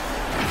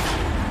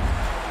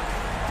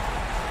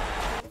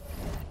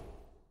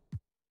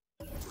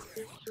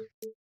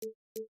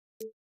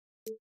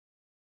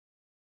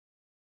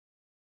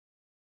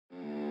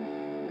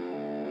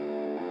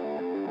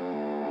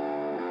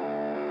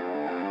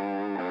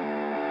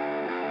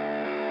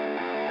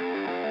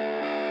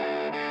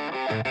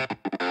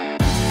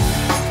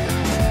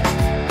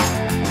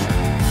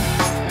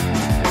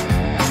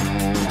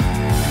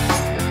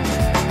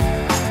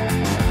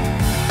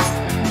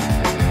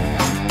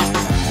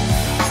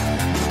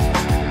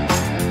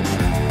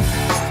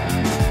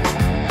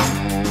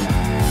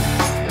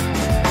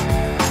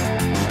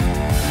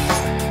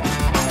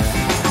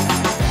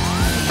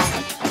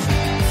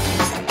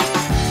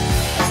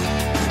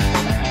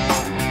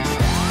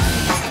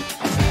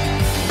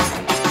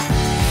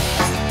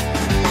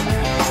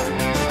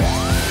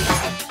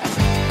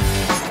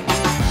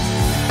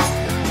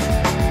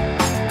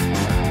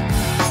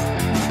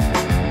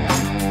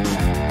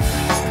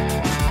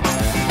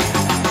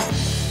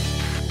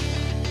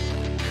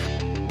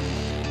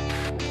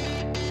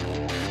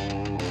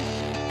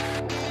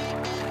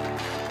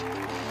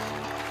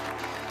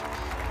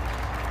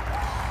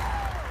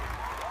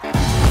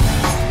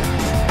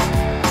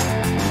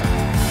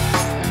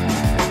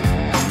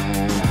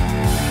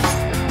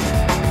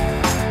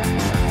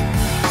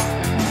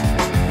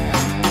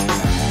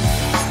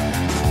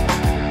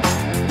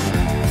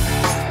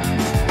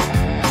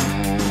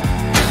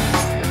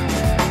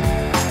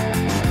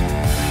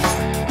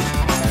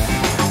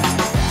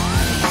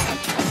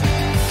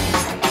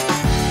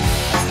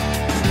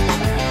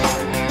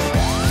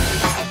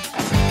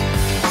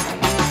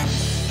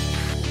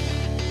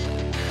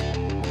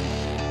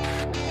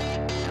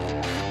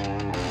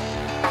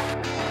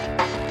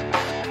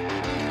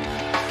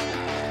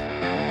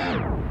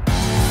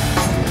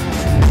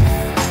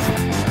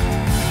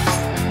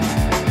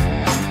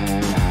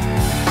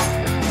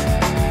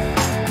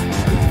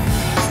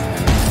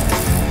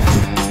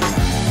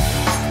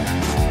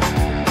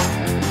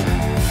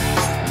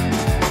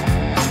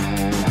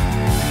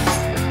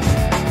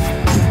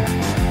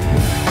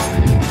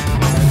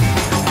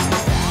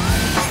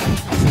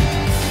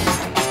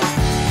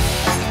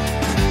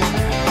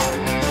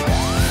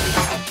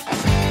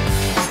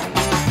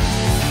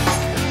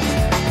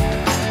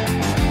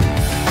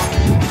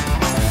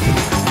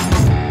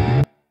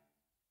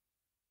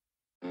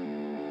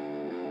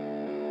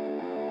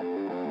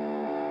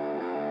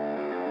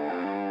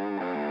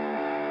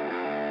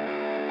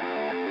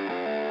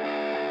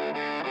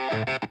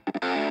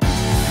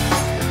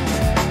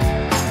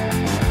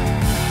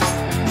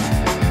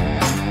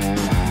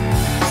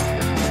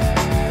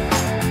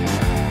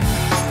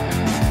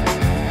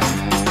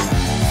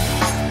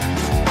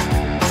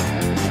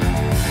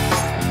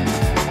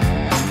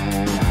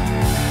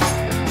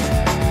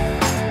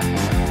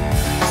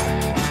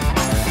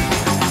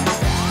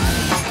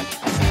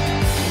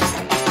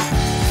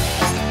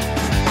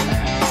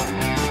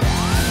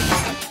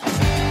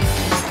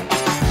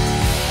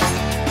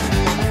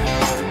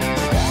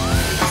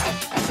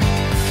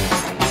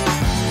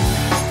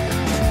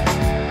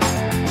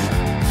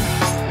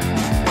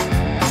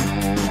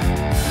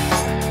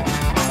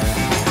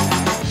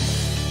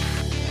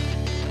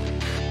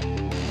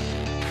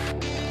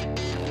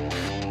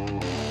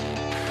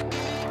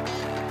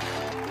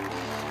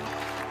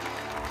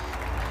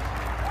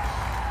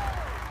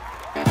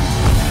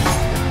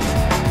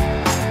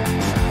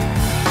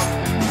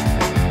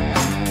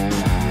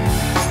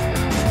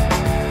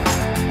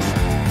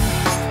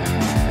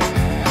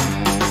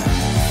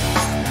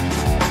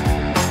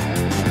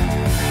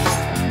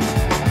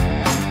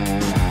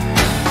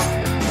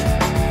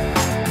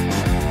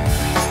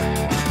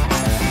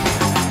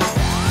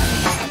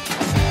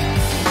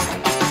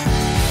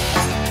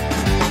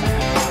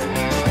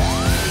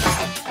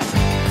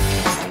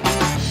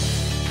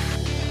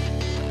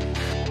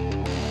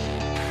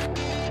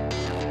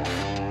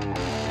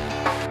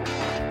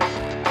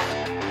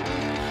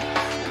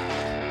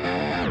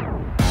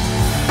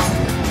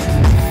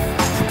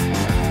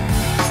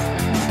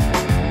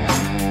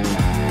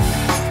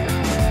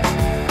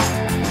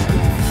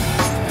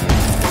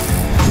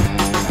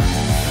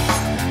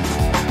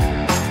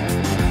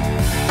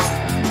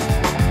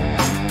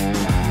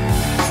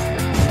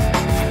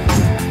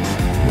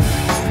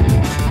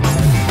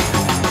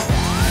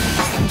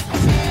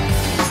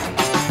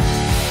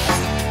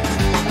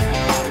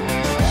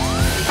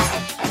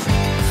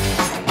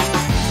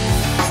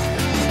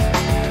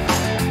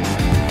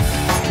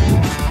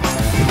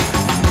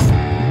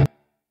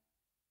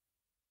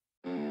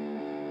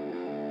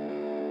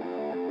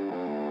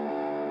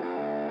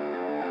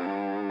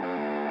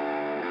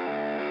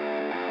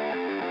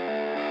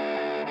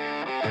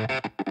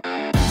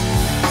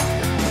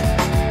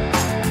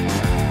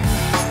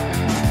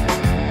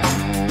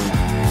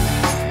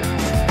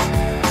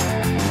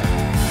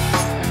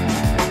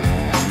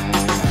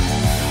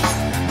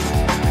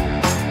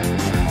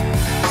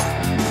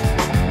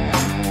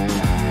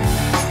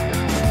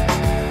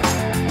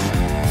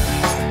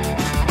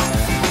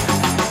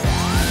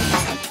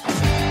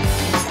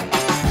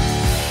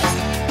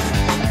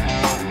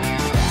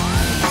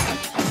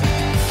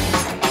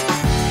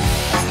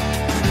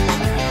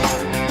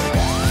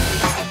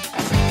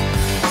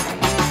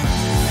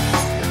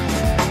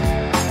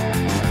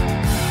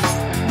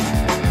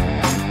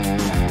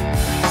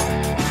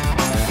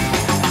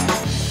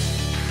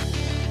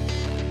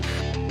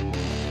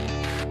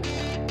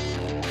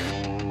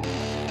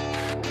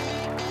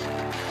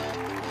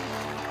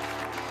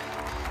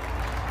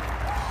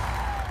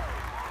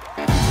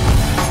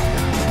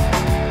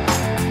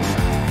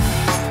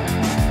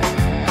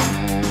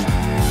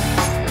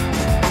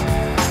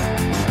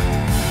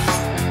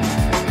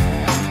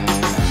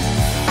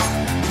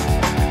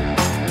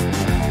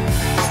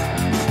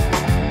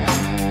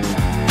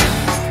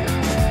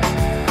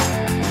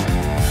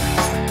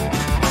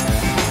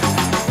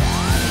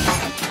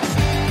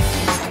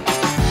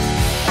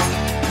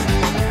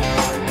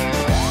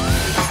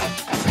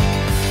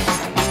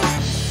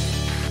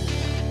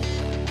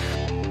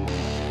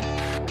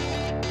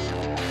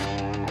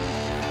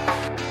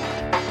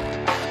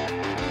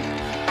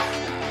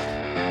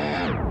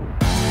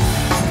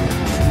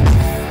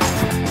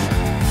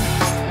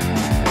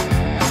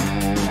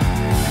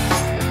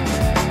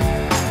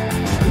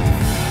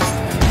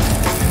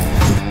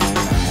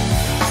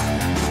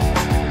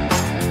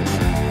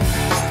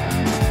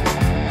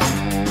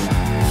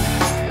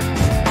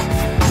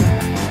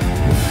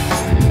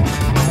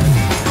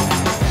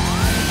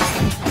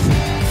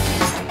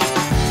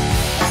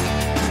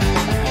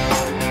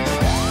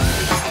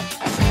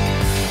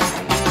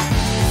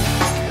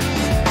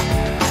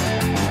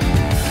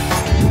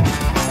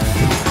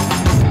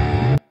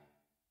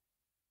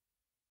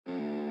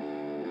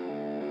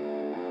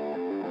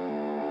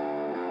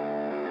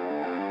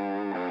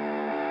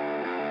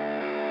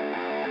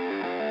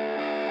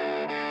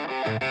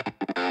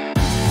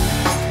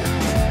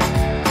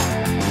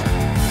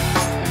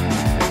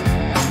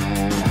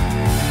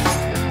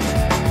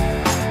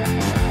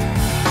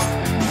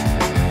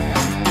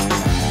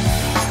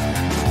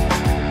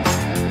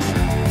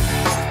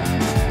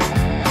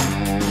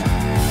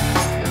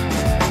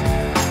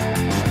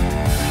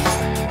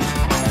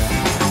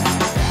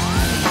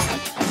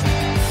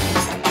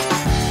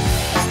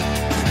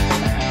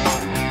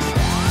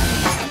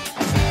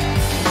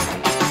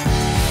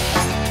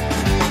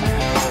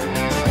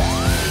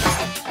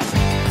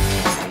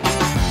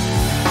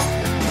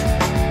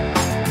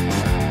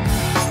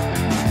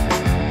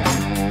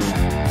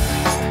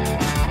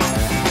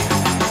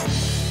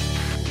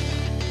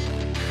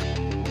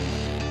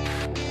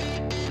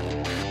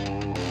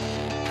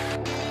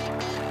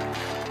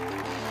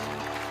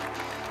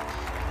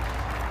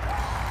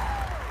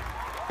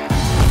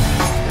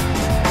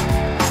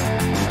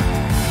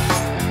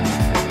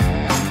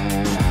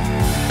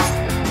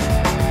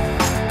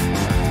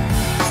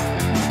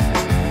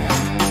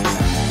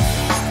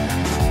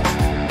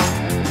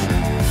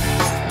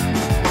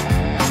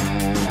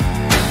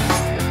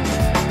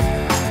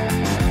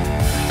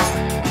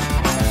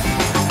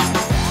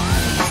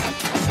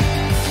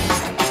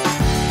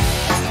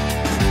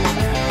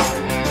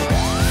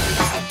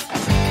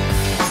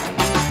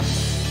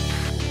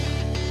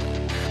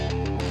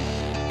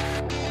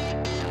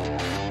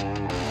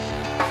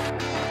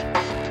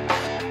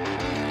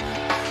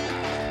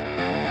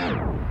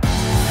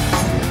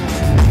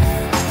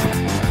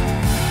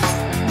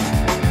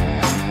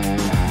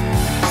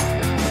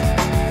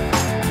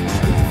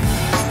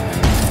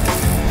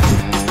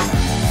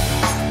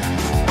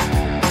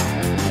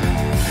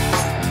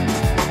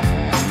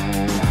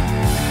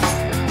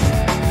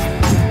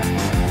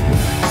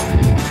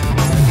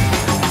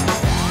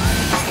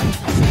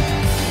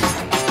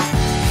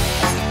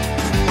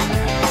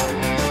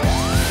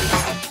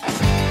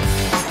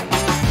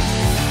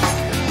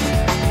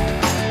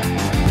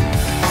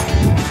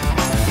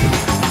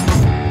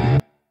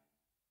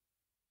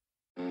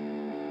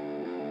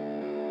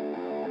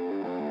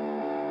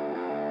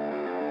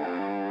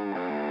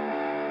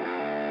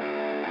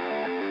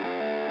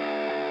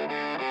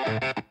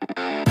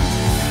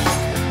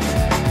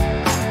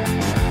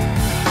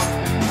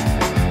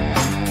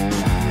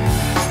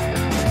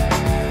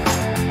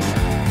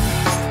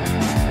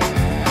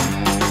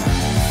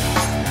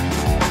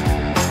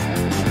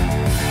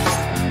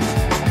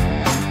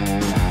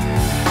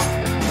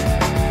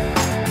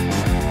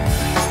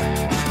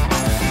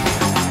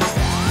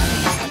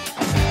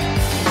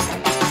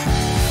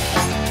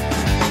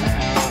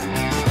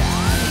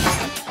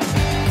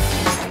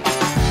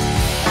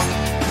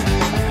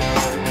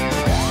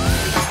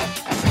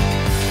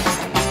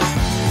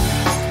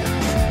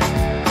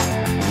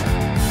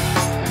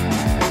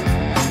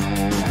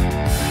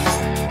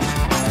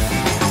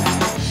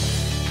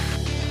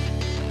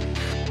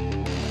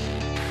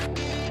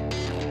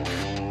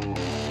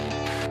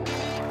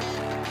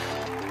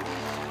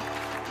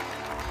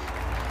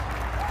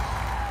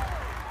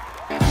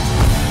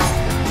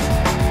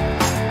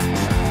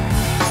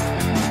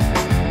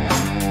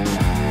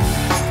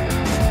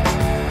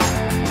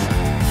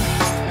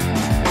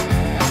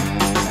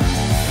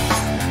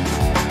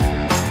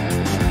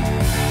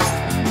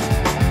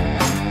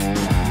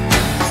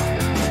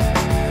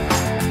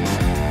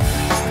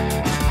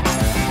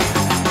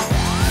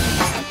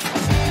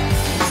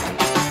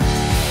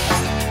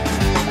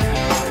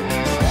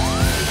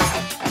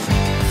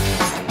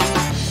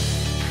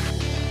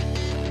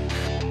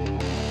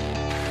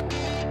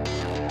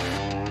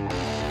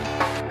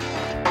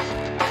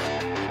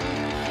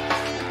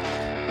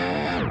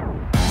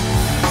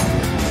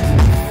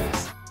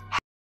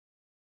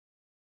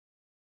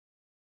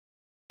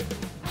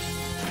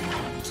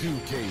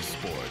 CLA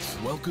Sports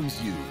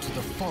welcomes you to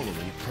the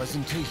following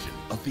presentation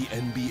of the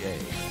NBA.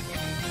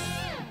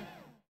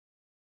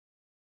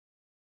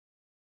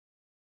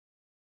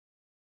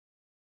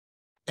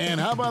 And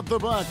how about the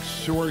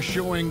Bucks, who are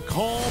showing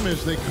calm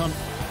as they come?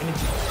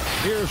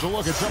 Here's a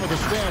look at some of the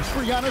stats for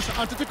Giannis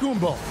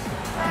Antetokounmpo.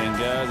 And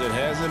guys, it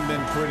hasn't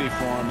been pretty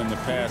for him in the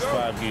past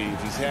 5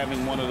 games. He's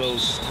having one of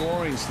those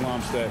scoring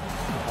slumps that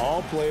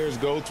all players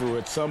go through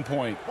at some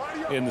point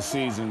in the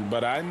season.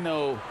 But I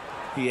know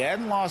he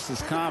hadn't lost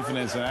his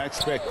confidence, and I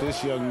expect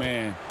this young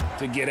man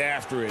to get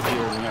after it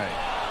here tonight.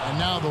 And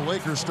now the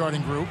Lakers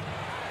starting group.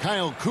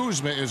 Kyle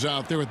Kuzma is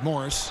out there with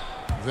Morris.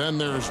 Then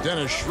there's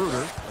Dennis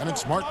Schroeder, and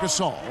it's Marc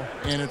Gasol,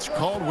 and it's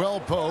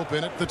Caldwell Pope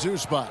in at the 2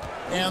 spot.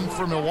 And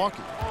for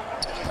Milwaukee,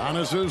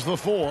 Giannis is the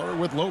 4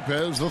 with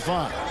Lopez the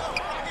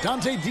 5.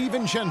 Dante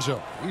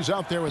DiVincenzo, he's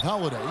out there with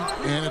Holiday,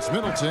 and it's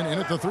Middleton in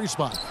at the 3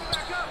 spot.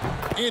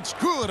 It's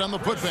good on the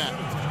putback.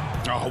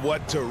 Oh,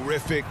 what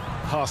terrific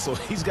hustle.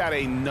 He's got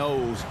a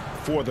nose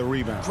for the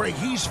rebound. Craig,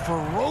 he's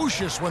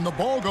ferocious when the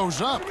ball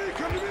goes up.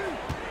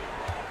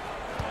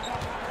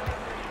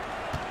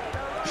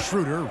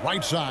 Schroeder,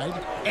 right side,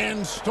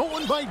 and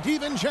stolen by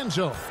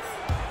DiVincenzo.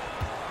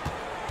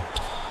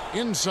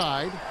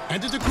 Inside,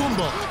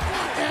 Antetokounmpo,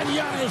 and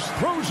Giannis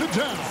throws it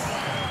down.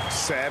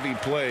 Savvy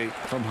play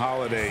from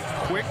Holiday.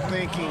 Quick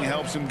thinking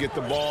helps him get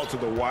the ball to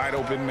the wide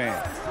open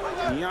man.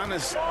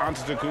 Giannis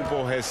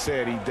Antetokounmpo has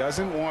said he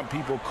doesn't want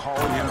people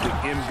calling him the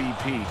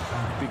MVP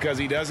because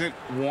he doesn't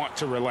want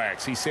to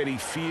relax. He said he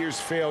fears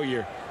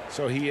failure,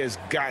 so he has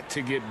got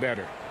to get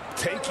better.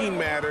 Taking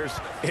matters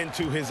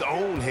into his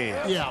own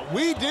hands. Yeah,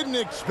 we didn't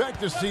expect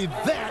to see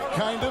that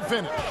kind of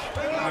finish.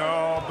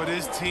 No, but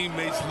his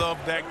teammates love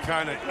that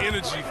kind of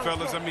energy,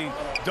 fellas. I mean,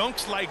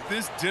 dunks like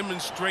this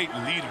demonstrate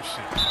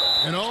leadership.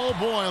 And oh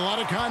boy, a lot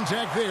of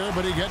contact there,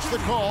 but he gets the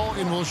call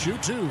and will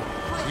shoot 2.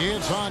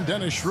 It's on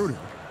Dennis Schroeder.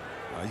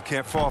 You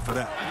can't fall for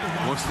that.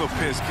 Once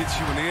Lopez gets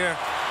you in the air,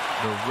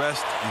 the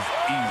rest is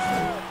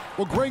easy.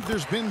 Well, Greg,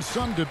 there's been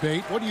some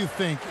debate. What do you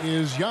think?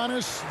 Is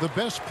Giannis the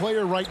best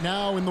player right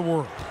now in the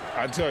world?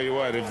 I tell you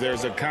what, if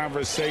there's a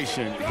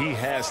conversation, he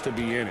has to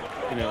be in it.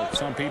 You know,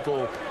 some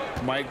people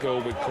might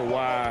go with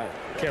Kawhi,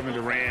 Kevin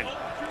Durant.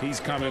 He's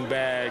coming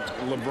back.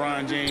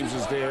 LeBron James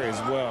is there as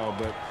well.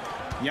 But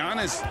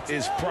Giannis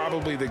is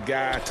probably the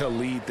guy to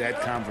lead that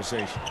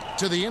conversation.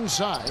 To the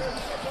inside.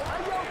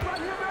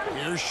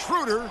 Here's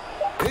Schroeder.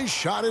 His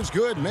shot is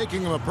good,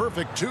 making him a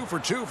perfect 2 for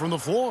 2 from the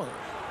floor.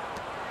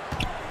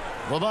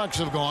 The Bucks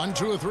have gone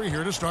 2 of 3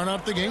 here to start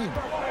out the game.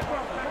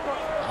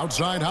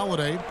 Outside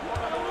Holiday.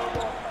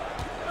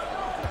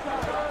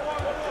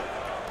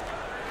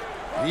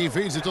 He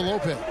feeds it to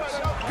Lopez.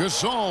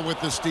 Gasol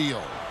with the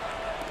steal.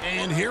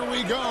 And here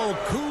we go.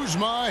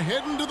 Kuzma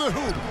heading to the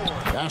hoop.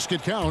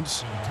 Basket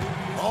counts.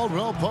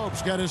 Caldwell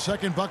Pope's got his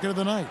 2nd bucket of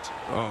the night.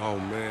 Oh,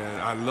 man.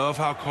 I love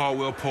how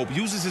Caldwell Pope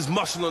uses his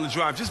muscle on the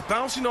drive, just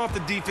bouncing off the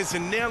defense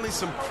and nailing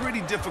some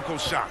pretty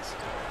difficult shots.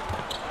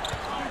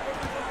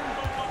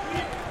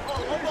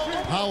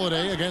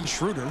 Holiday against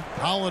Schroeder.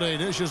 Holiday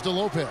dishes to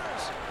Lopez.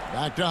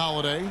 Back to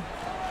Holiday.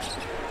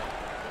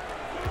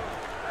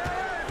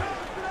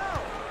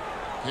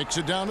 Kicks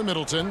it down to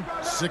Middleton.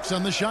 6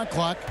 on the shot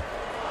clock.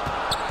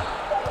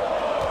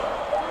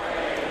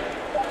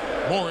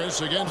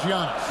 Morris against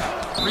Giannis.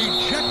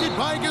 Rejected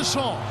by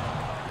Gasol.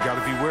 You got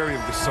to be wary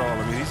of Gasol.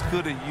 I mean, he's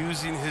good at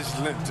using his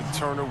length to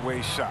turn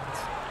away shots.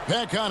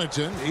 Pat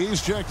Connaughton,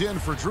 he's checked in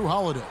for Drew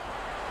Holiday.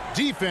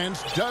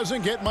 Defense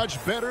doesn't get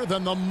much better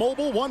than the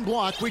mobile one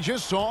block we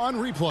just saw on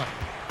replay.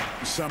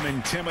 Some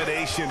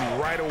intimidation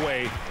right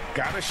away.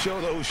 Got to show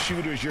those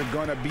shooters you're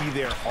going to be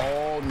there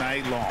all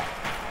night long.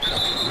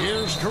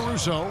 Here's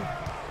Caruso.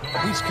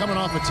 He's coming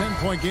off a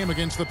 10-point game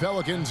against the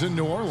Pelicans in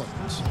New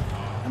Orleans.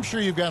 I'm sure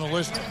you've got a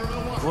list,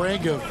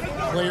 Greg, of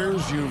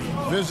players you've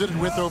visited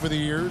with over the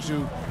years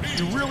who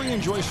you really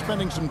enjoy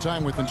spending some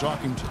time with and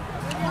talking to.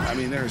 I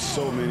mean, there's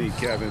so many,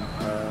 Kevin.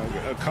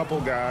 A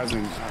couple guys,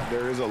 and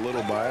there is a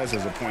little bias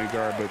as a point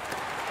guard, but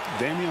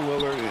Damian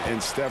Lillard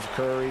and Steph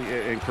Curry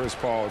and Chris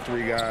Paul are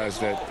three guys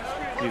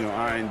that, you know,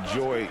 I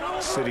enjoy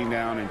sitting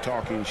down and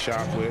talking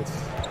shop with.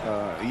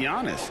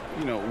 Giannis,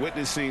 you know,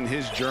 witnessing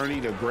his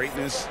journey to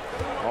greatness,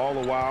 all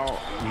the while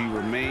he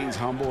remains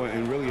humble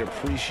and really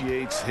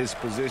appreciates his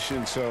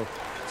position. So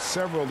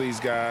several of these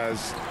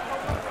guys,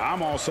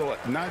 I'm also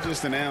not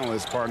just an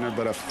analyst, partner,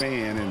 but a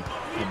fan and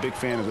a big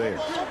fan of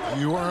theirs.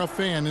 You are a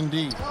fan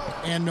indeed.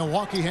 And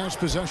Milwaukee has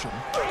possession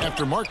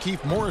after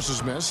Markieff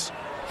Morris's miss.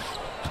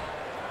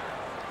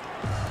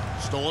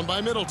 Stolen by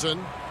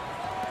Middleton.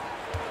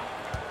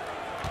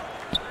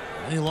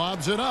 He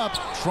lobs it up,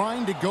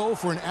 trying to go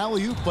for an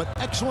alley-oop, but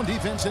excellent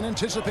defense and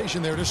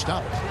anticipation there to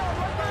stop it.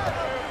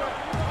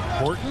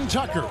 Horton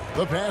Tucker,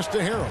 the pass to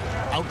Harrell.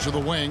 Out to the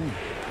wing,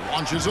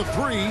 launches a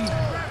three.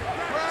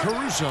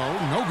 Caruso,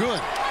 no good.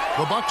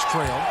 The Bucks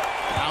trail.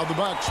 Now the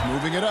Bucks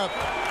moving it up.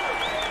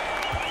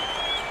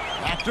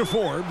 Back to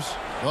Forbes.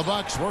 The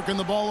Bucks working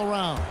the ball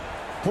around.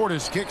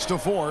 Portis kicks to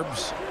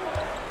Forbes.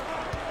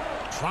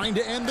 Trying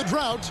to end the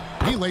drought.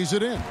 He lays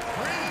it in.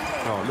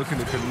 Oh, looking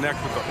to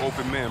connect with the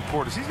open man,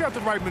 Portis. He's got the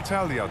right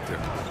mentality out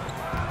there.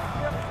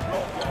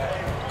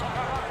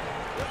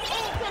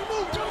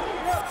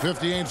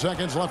 58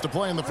 seconds left to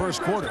play in the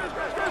first quarter.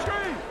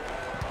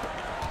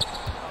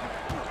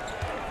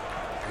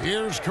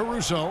 Here's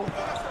Caruso.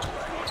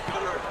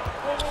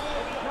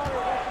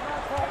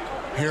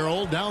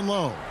 Harrell down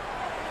low.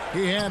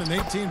 He had an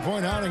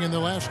 18-point outing in the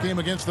last game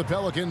against the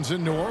Pelicans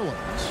in New Orleans.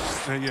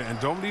 And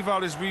don't leave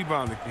out his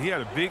rebounding. He had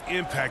a big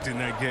impact in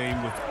that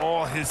game with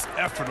all his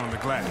effort on the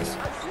glass.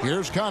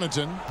 Here's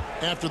Connaughton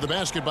after the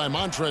basket by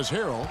Montrezl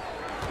Harrell.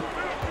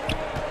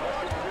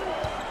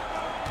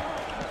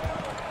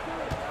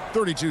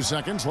 32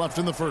 seconds left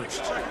in the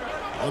first.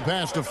 The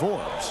pass to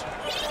Forbes.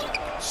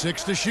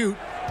 6 to shoot.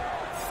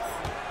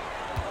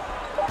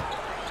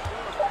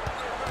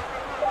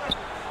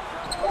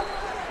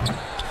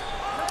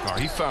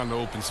 He found the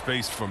open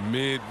space from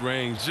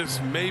mid-range,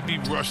 just maybe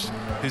rush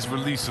his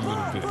release a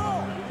little bit.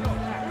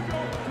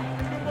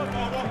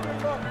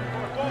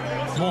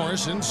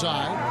 Morris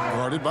inside,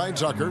 guarded by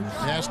Tucker.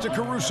 Pass to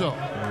Caruso.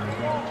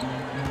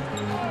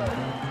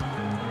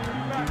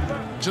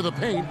 To the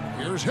paint,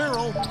 here's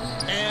Harrell,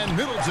 and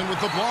Middleton with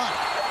the block.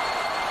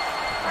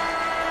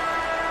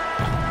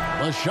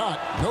 A shot,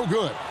 no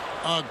good.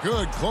 A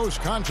good close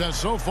contest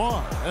so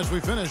far as we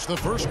finish the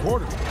first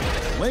quarter.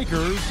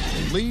 Lakers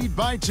lead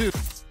by 2.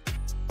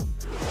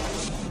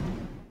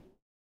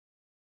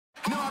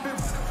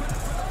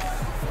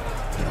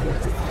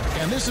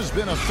 And this has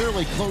been a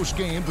fairly close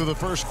game through the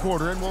first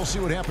quarter, and we'll see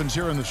what happens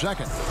here in the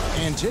second.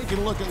 And taking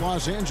a look at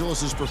Los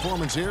Angeles'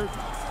 performance here,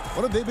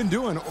 what have they been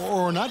doing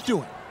or not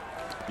doing?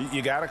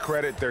 You got to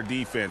credit their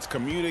defense,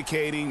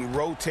 communicating,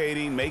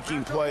 rotating,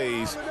 making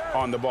plays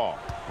on the ball.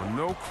 Well,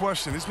 no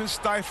question. It's been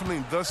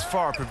stifling thus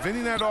far,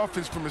 preventing that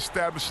offense from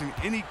establishing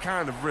any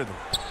kind of rhythm.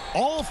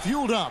 All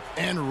fueled up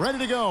and ready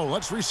to go.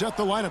 Let's reset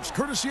the lineups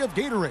courtesy of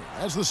Gatorade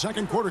as the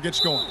second quarter gets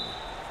going.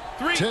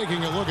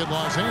 Taking a look at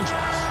Los Angeles.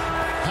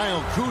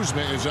 Kyle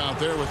Kuzma is out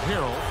there with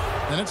Harrell.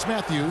 Then it's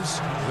Matthews.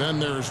 Then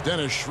there's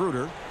Dennis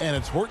Schroeder. And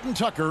it's Horton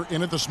Tucker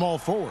in at the small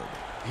forward.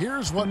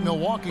 Here's what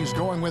Milwaukee's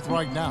going with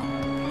right now.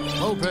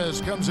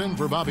 Lopez comes in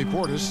for Bobby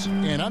Portis.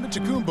 And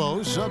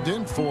Antetokounmpo subbed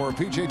in for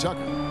P.J. Tucker.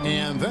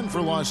 And then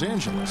for Los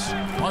Angeles,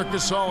 Marc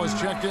Gasol is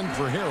checked in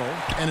for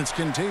Harrell. And it's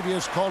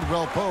Kentavious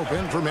Caldwell-Pope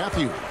in for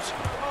Matthews.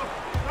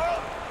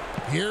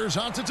 Here's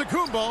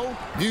Antetokounmpo.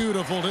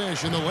 Beautiful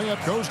dish, and the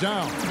layup goes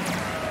down.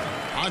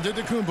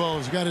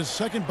 Antetokounmpo's got his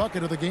second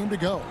bucket of the game to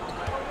go.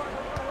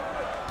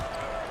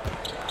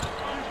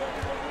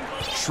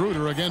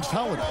 Schroeder against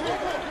Holiday.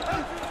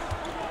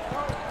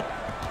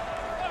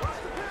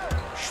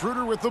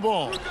 Schroeder with the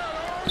ball.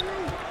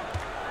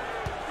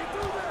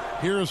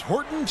 Here's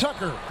Horton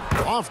Tucker.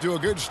 Off to a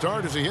good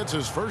start as he hits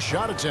his first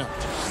shot attempt.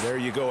 There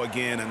you go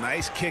again. A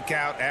nice kick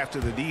out after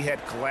the D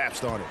had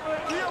collapsed on it.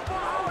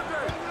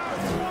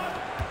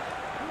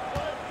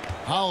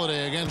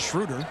 Holiday against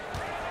Schroeder.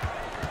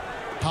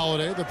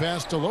 Holiday, the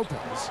pass to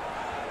Lopez.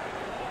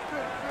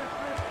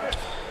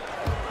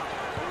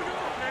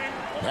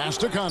 Pass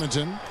to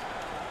Connaughton.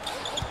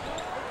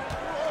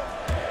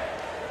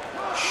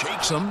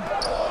 Shakes him.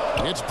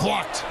 It's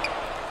blocked.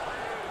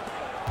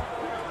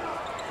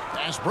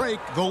 Fast break,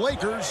 the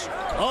Lakers.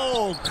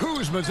 Oh,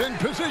 Kuzma's in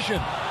position.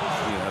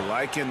 Yeah,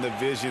 liking the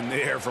vision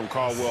there from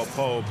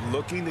Caldwell-Pope,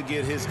 looking to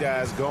get his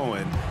guys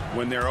going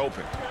when they're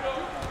open.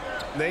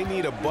 They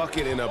need a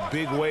bucket in a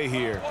big way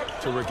here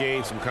to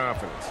regain some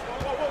confidence.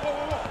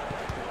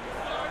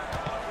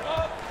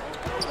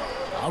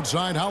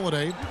 Outside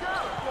Holiday.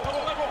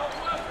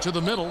 To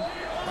the middle.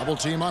 Double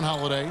team on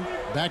Holiday.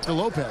 Back to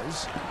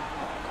Lopez.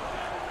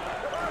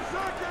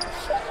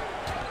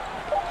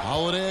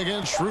 Holiday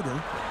against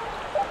Schroeder.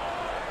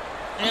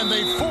 And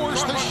they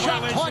force the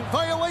shot clock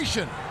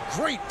violation.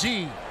 Great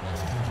D.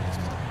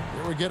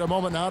 Here we get a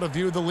moment now to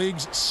view the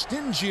league's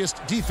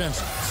stingiest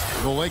defenses.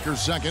 The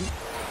Lakers second.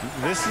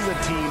 This is a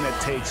team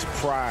that takes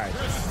pride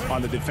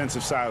on the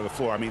defensive side of the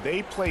floor. I mean,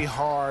 they play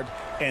hard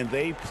and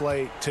they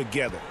play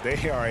together.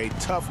 They are a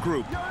tough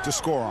group to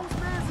score on.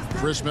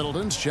 Chris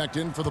Middleton's checked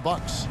in for the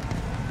Bucks.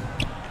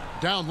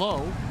 Down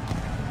low.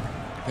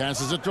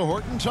 Passes it to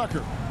Horton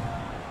Tucker.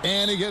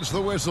 And he gets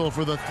the whistle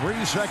for the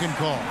 3-second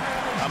call.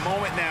 A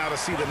moment now to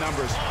see the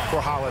numbers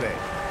for Holiday.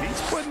 He's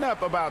putting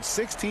up about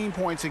 16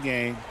 points a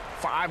game,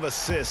 5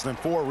 assists, and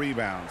 4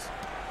 rebounds.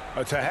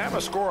 To have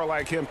a scorer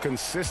like him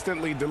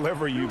consistently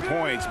deliver you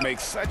points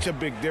makes such a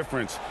big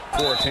difference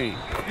for a team.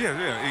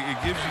 Yeah,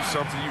 it gives you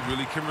something you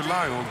really can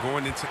rely on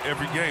going into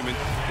every game.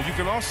 And you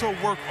can also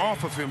work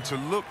off of him to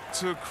look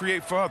to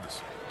create for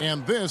others.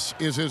 And this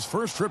is his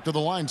first trip to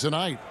the line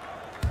tonight.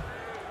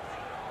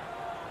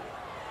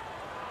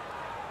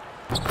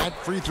 That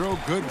free throw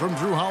good from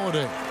Drew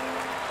Holiday.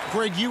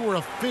 Greg, you were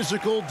a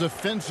physical,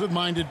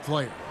 defensive-minded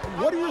player.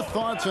 What are your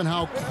thoughts on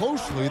how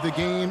closely the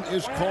game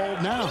is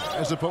called now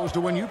as opposed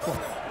to when you played?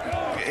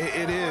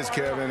 It is,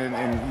 Kevin,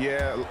 and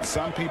yeah,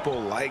 some people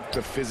like the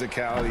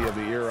physicality of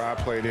the era I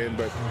played in,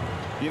 but,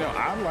 you know,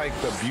 I like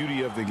the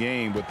beauty of the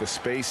game with the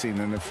spacing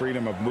and the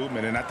freedom of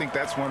movement, and I think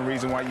that's one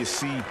reason why you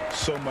see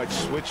so much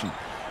switching.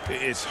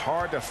 It's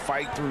hard to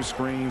fight through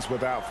screens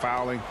without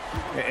fouling,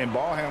 and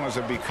ball handlers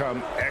have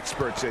become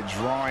experts at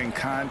drawing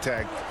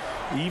contact,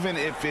 even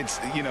if it's,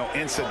 you know,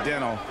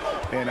 incidental.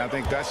 And I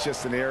think that's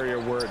just an area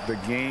where the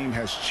game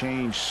has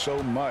changed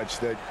so much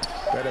that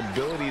that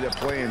ability to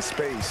play in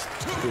space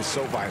is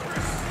so vital.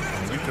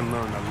 And you can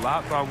learn a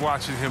lot by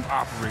watching him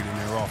operate in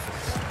their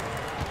offense.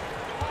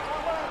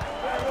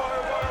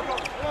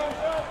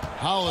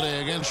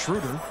 Holiday against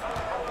Schroeder.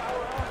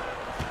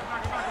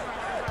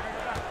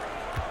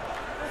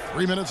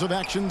 3 minutes of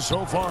action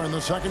so far in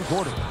the second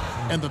quarter.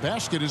 And the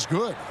basket is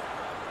good.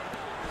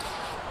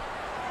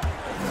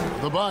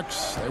 The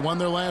Bucks, they won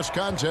their last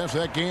contest,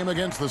 that game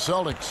against the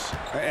Celtics.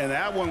 And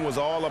that one was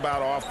all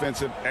about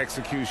offensive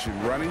execution,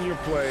 running your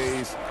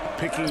plays,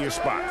 picking your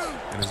spots.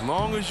 And as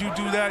long as you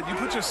do that, you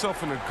put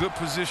yourself in a good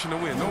position to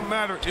win, no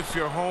matter if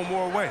you're home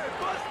or away.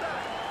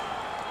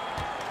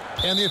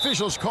 And the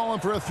officials calling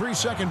for a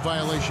 3-second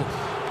violation.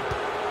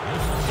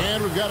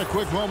 And we've got a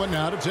quick moment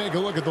now to take a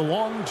look at the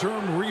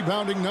long-term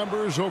rebounding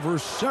numbers over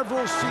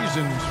several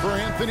seasons for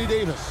Anthony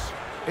Davis.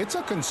 It's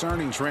a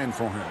concerning trend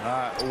for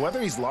him.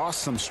 Whether he's lost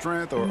some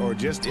strength or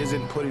just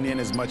isn't putting in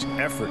as much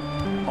effort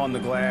on the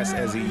glass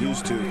as he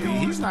used to,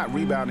 he's not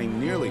rebounding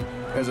nearly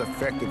as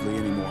effectively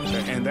anymore.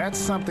 And that's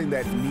something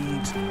that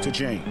needs to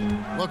change.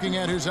 Looking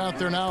at who's out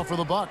there now for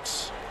the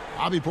Bucks.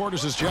 Bobby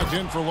Portis is checked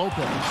in for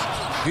Lopez.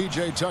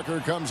 P.J. Tucker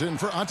comes in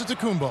for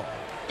Antetokounmpo.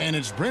 And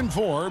it's Bryn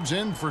Forbes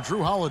in for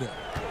Drew Holiday.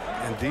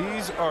 And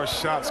these are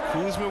shots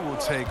Kuzma will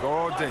take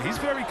all day. He's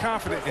very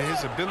confident in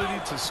his ability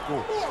to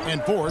score.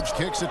 And Forbes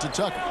kicks it to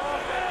Tucker.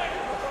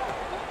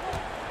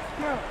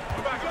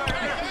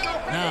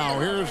 Now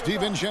here's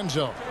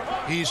DiVincenzo.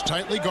 He's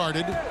tightly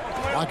guarded.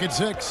 Clock at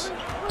 6.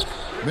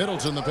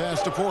 Middleton the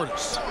pass to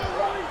Portis.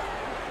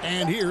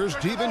 And here's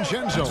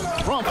DiVincenzo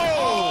from...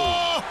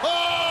 Oh!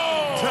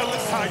 Tell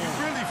us how you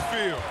really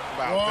feel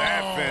about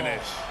that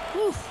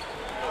finish. Oof.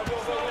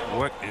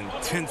 What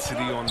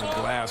intensity on the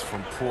glass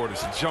from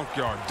Portis,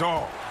 junkyard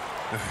dog.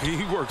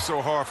 He worked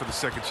so hard for the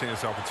second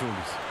chance opportunities.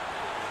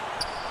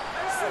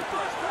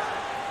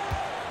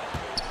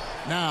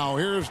 Now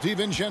here's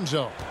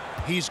DiVincenzo.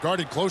 He's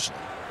guarded closely,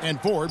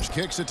 and Forbes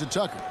kicks it to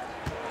Tucker.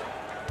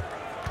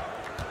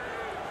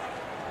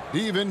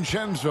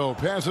 DiVincenzo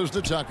passes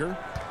to Tucker.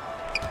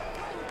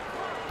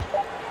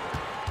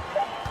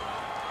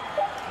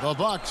 The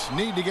Bucks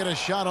need to get a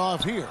shot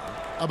off here.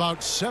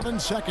 About 7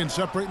 seconds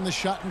separating the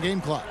shot and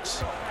game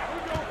clocks.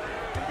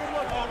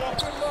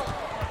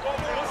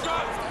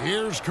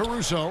 Here's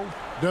Caruso,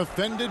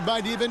 defended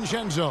by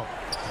DiVincenzo.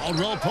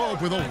 Caldwell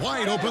Pope with a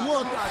wide open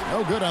look.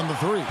 No good on the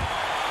 3.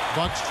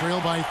 Bucks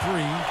trail by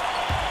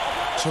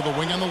 3. So the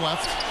wing on the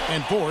left,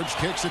 and Forbes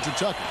kicks it to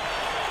Tucker.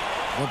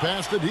 The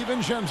pass to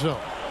DiVincenzo.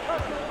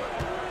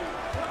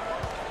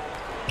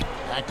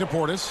 Back to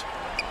Portis.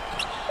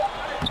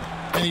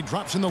 And he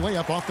drops in the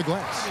layup off the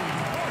glass.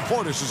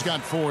 Portis has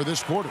got 4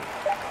 this quarter.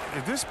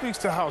 If this speaks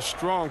to how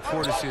strong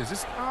Portis is,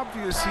 it's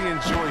obvious he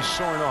enjoys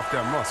showing off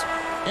that muscle.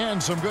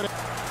 And some good...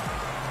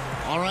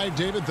 All right,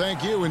 David,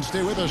 thank you, and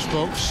stay with us,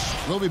 folks.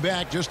 We'll be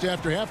back just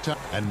after halftime.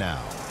 And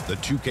now, the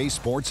 2K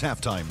Sports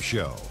Halftime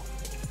Show.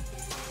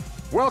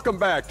 Welcome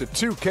back to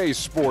 2K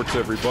Sports,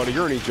 everybody.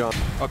 Ernie John.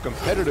 A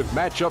competitive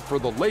matchup for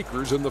the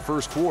Lakers in the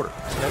first quarter.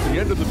 At the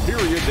end of the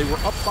period, they were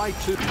up by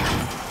 2.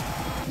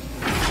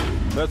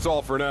 That's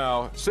all for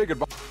now. Say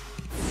goodbye.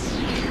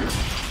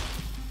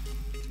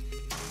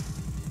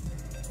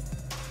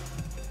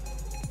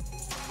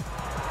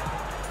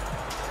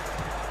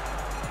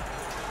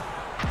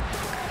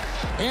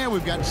 And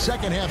we've got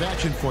second half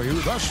action for you.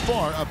 Thus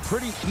far, a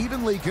pretty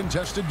evenly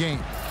contested game.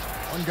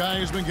 One guy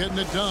who's been getting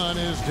it done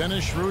is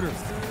Dennis Schroeder.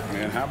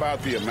 And how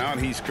about the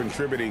amount he's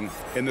contributing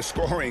in the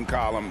scoring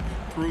column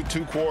through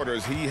 2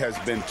 quarters? He has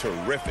been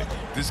terrific.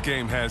 This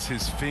game has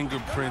his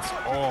fingerprints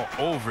all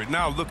over it.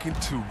 Now looking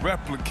to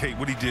replicate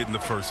what he did in the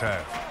first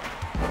half.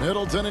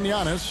 Middleton and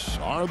Giannis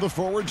are the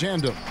forward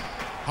tandem.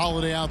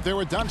 Holiday out there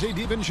with Dante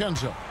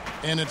DiVincenzo.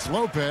 And it's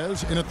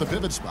Lopez in at the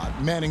pivot spot,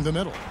 manning the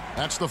middle.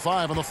 That's the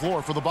 5 on the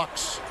floor for the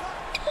Bucks.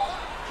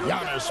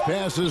 Giannis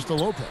passes to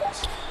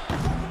Lopez.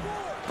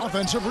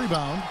 Offensive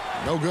rebound.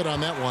 No good on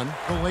that one.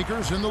 The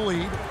Lakers in the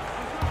lead.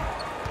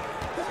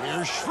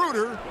 Here's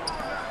Schroeder.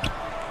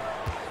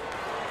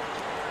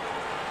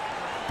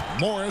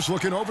 Morris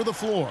looking over the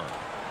floor.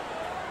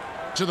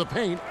 To the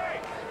paint.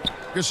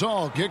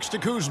 Gasol kicks to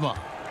Kuzma.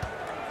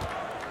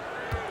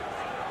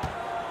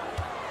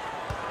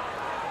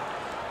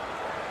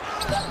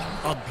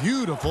 A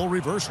beautiful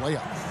reverse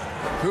layup.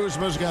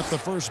 Kuzma's got the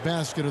first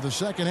basket of the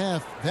second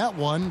half. That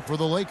one for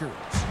the Lakers.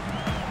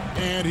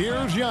 And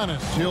here's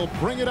Giannis. He'll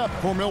bring it up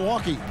for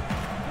Milwaukee.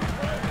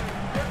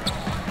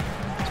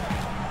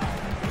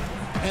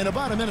 And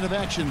about a minute of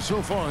action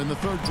so far in the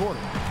third quarter.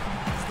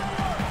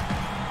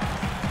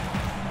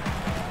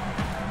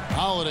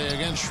 Holiday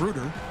against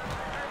Schroeder.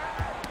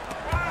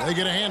 They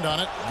get a hand on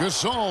it.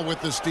 Gasol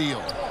with the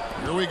steal.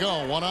 Here we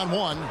go,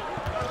 one-on-one.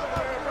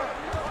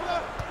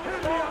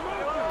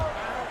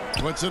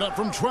 Puts it up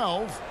from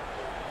 12.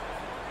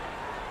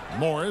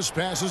 Morris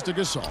passes to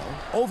Gasol.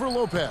 Over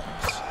Lopez.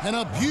 And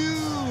a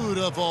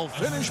beautiful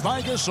finish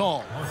by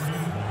Gasol.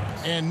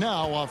 And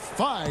now a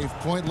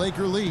 5-point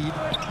Laker lead.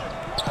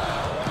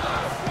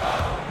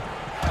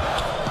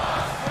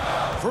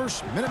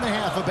 First minute and a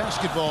half of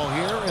basketball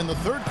here in the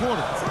third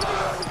quarter.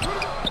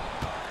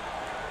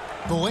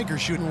 The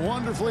Lakers shooting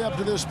wonderfully up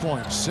to this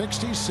point,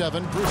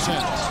 67%.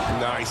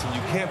 Nice, and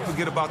you can't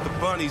forget about the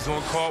bunnies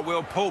on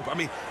Caldwell Pope. I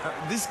mean,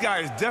 this guy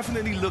is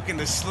definitely looking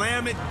to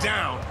slam it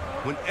down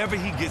whenever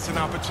he gets an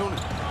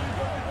opportunity.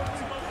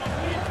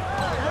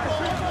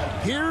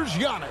 Here's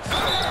Giannis.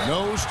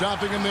 No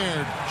stopping him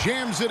there.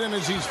 Jams it in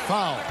as he's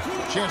fouled.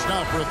 Chance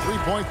now for a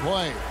three-point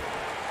play.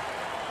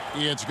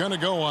 It's going to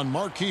go on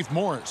Markieff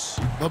Morris.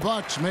 The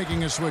Bucks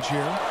making a switch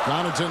here.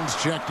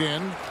 Connaughton's checked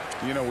in.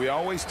 You know, we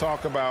always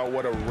talk about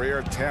what a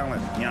rare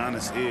talent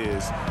Giannis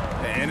is,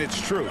 and it's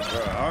true.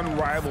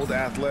 Unrivaled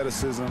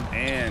athleticism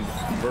and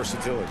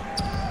versatility.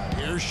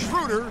 Here's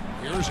Schroeder.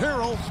 Here's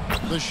Harrell.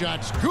 The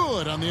shot's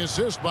good on the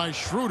assist by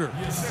Schroeder.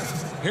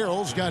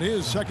 Harrell's got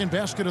his second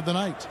basket of the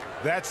night.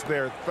 That's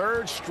their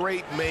third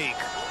straight make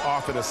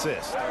off an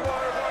assist.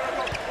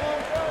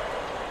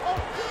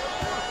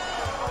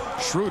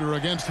 Schroeder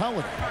against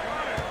Holiday.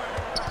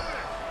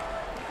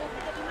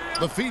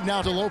 The feed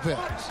now to Lopez.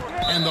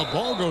 And the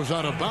ball goes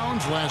out of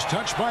bounds. Last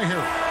touch by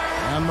Harrell.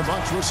 And the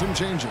Bucks with some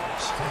changes.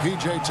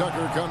 P.J.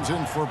 Tucker comes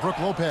in for Brook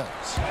Lopez.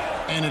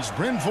 And it's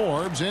Bryn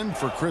Forbes in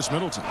for Chris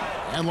Middleton.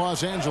 And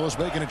Los Angeles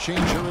making a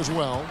change here as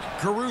well.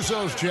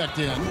 Caruso's checked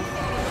in.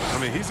 I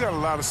mean, he's got a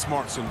lot of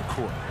smarts on the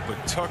court.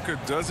 But Tucker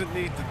doesn't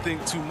need to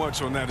think too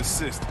much on that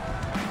assist.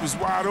 He was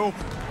wide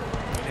open.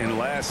 And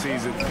last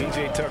season,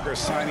 P.J. Tucker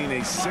signing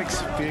a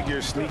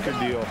 6-figure sneaker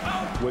deal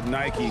with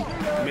Nike,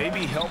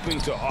 maybe helping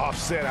to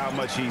offset how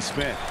much he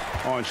spent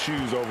on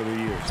shoes over the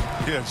years.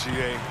 Yeah,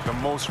 G.A., the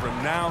most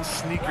renowned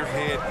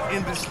sneakerhead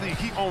in this league.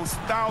 He owns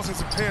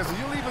thousands of pairs, and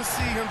you'll even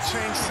see him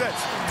change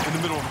sets in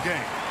the middle of the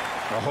game.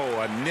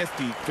 Oh, a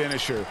nifty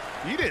finisher.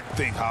 You didn't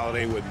think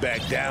Holiday would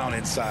back down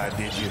inside,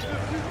 did you?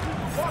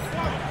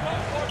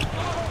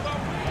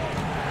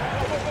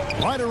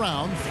 Right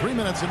around 3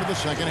 minutes into the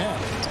second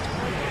half.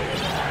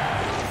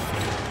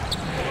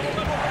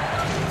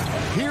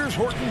 Here's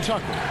Horton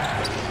Tucker,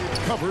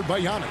 covered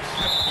by Giannis.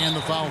 And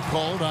the foul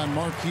called on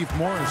Markieff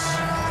Morris.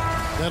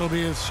 That'll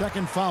be his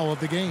second foul of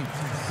the game.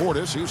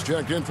 Portis, he's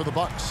checked in for the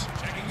Bucks.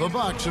 The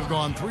Bucks have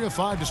gone 3 of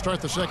 5 to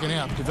start the second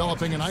half,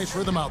 developing a nice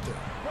rhythm out there.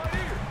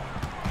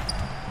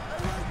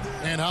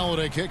 And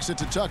Holiday kicks it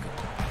to Tucker.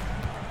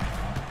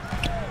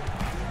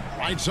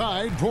 Right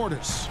side,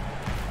 Portis.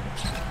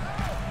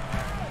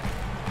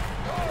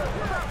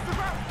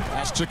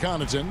 Pass to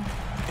Connaughton.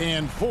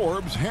 And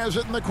Forbes has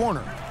it in the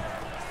corner.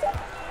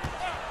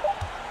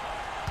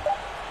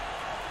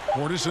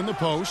 Portis in the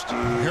post.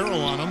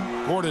 Harrell on him.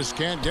 Portis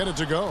can't get it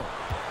to go.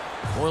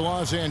 For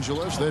Los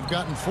Angeles, they've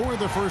gotten 4 of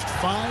their first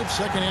 5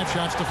 second-half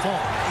shots to fall.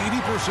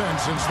 80%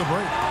 since the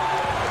break.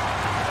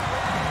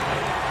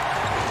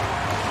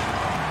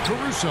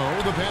 Caruso,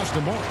 the pass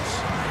to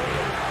Morris.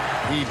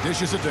 He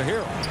dishes it to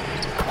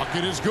Harrell.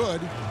 Bucket is good.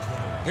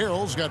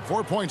 Harrell's got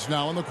 4 points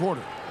now in the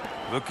quarter.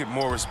 Look at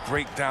Morris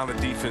break down the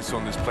defense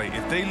on this play.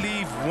 If they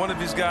leave one of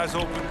his guys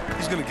open,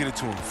 he's going to get it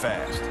to him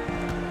fast.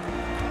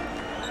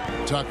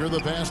 Tucker, the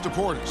pass to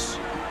Portis.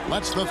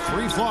 Lets the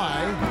 3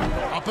 fly.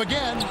 Up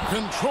again.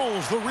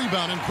 Controls the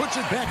rebound and puts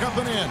it back up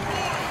and in.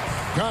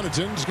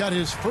 Connaughton's got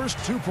his first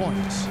 2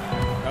 points.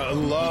 I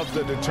love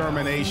the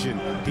determination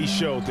he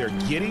showed there,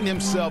 getting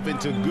himself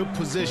into good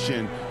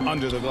position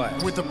under the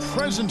glass. With the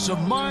presence of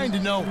mind to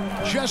know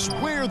just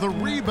where the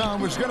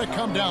rebound was going to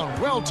come down.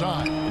 Well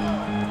timed.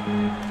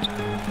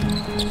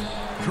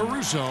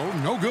 Caruso,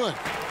 no good.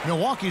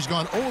 Milwaukee's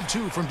gone 0 of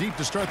 2 from deep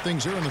to start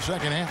things here in the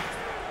second half.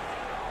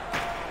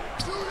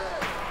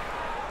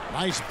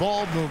 Nice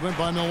ball movement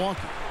by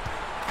Milwaukee.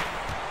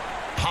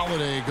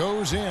 Holiday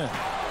goes in.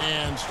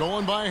 And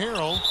stolen by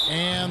Harrell.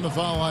 And the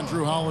foul on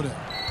Drew Holiday.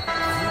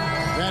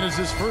 That is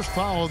his first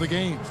foul of the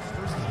game.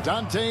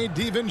 Dante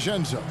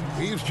DiVincenzo.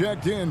 He's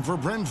checked in for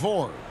Bryn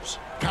Forbes.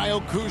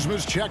 Kyle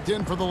Kuzma's checked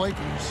in for the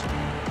Lakers.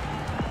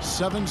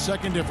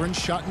 7-second difference,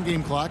 shot and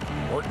game clock.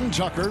 Horton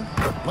Tucker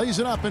lays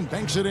it up and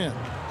banks it in.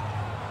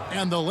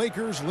 And the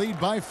Lakers lead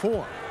by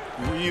 4.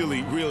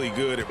 Really, really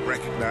good at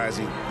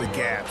recognizing the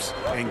gaps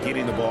and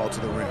getting the ball to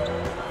the rim.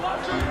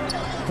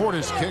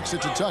 Portis kicks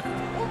it to Tucker.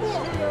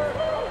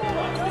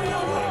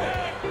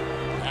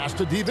 Pass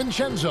to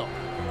DiVincenzo.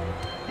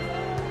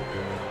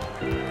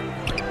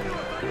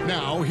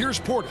 Now here's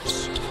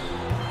Portis.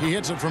 He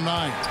hits it from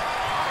 9.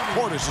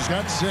 Portis has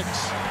got 6.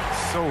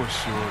 So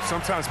assured.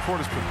 Sometimes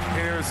Portis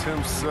prepares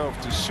himself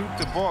to shoot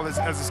the ball as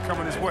it's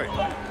coming his way.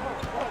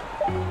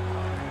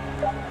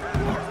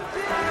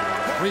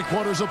 3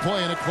 quarters of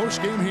play in a close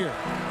game here.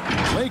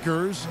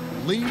 Lakers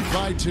lead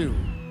by 2.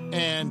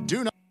 And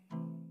do not.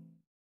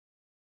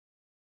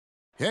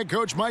 Head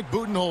coach Mike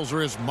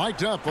Budenholzer is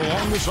mic'd up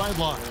along the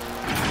sideline.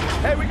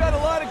 Hey, we got a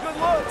lot of good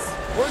looks.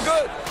 We're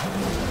good.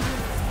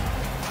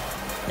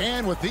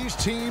 And with these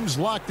teams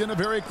locked in a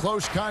very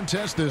close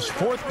contest, this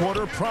fourth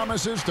quarter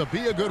promises to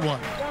be a good one.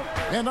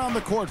 And on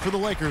the court for the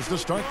Lakers to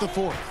start the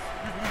fourth.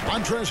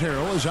 Montrezl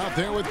Harrell is out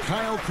there with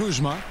Kyle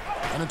Kuzma.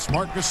 And it's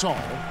Marc Gasol.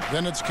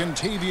 Then it's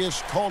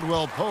Kentavious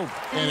Caldwell-Pope.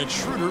 And it's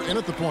Schroeder in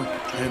at the point.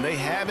 And they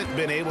haven't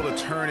been able to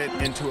turn it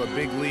into a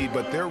big lead,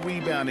 but their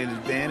rebounding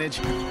advantage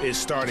is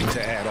starting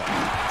to add up.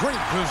 Great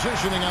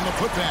positioning on the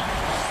putback.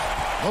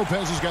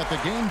 Lopez has got the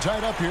game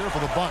tied up here for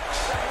the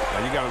Bucks.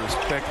 Now you got to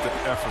respect the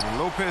effort. When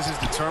Lopez is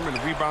determined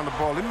to rebound the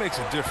ball, it makes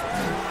a difference.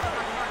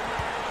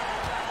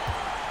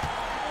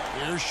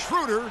 Here's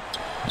Schroeder.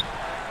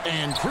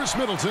 And Chris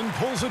Middleton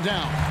pulls it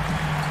down.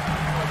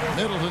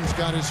 Middleton's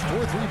got his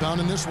 4th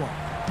rebound in this one.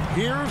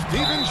 Here's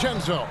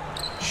DiVincenzo.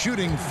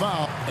 Shooting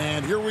foul.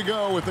 And here we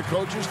go with the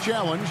coach's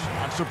challenge.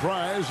 Not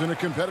surprised in a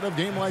competitive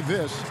game like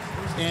this.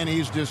 And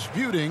he's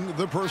disputing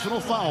the personal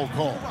foul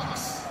call.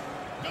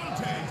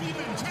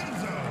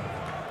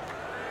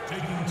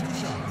 Taking 2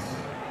 shots.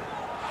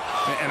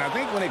 And I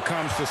think when it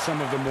comes to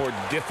some of the more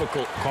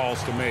difficult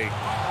calls to make,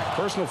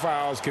 personal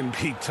fouls can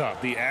be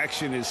tough. The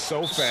action is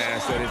so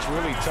fast that it's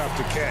really tough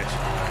to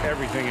catch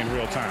everything in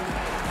real time.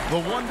 The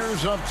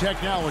wonders of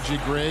technology,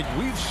 Greg.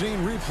 We've seen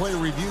replay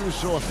reviews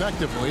so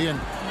effectively, and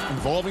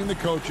involving the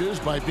coaches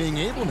by being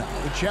able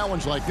now to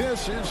challenge like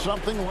this is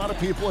something a lot of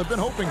people have been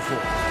hoping for.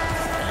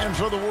 And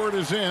so the word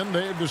is in.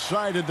 They've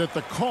decided that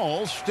the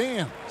call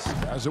stands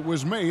as it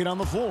was made on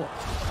the floor.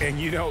 And,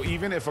 you know,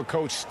 even if a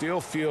coach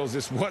still feels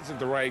this wasn't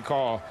the right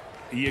call,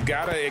 you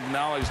got to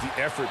acknowledge the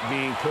effort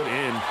being put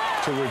in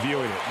to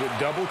reviewing it. With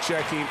double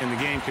checking, and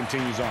the game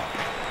continues on.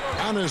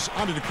 Giannis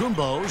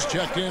Antetokounmpo's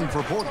checked in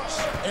for Portis.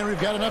 And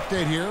we've got an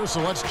update here, so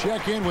let's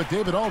check in with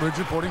David Aldridge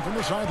reporting from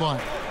the sideline.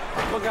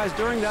 Well, guys,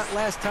 during that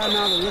last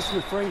timeout, and listen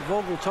to Frank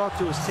Vogel talk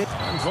to his team.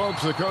 And,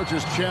 folks, the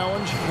coach's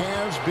challenge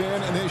has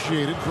been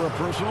initiated for a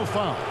personal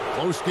foul.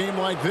 Close game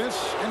like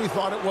this, and he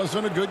thought it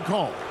wasn't a good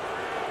call.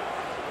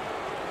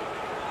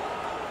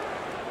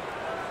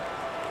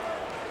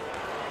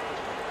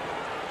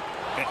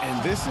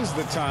 And this is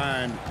the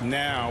time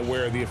now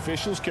where the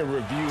officials can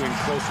review in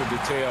closer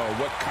detail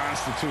what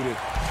constituted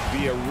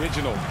the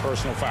original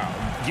personal foul.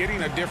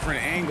 Getting a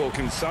different angle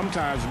can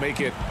sometimes make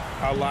it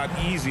a lot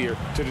easier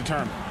to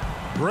determine.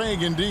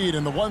 Greg, indeed,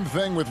 and the one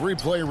thing with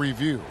replay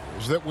review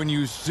is that when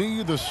you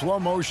see the slow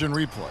motion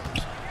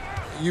replays,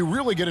 you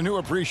really get a new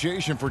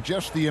appreciation for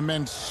just the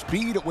immense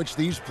speed at which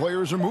these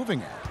players are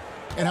moving at.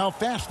 And how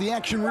fast the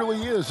action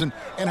really is, and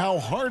how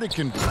hard it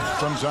can be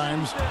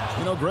sometimes,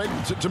 you know, Greg,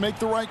 to make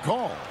the right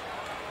call.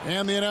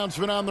 And the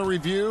announcement on the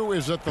review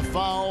is that the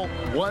foul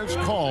was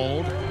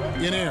called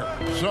in error.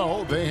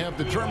 So they have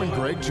determined,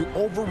 Greg, to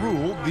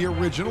overrule the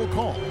original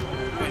call.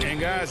 And,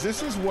 guys,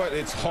 this is what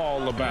it's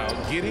all about,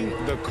 getting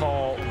the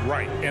call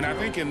right. And I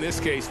think in this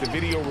case, the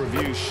video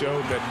review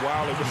showed that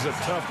while it was a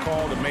tough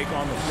call to make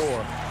on the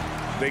floor,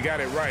 they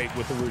got it right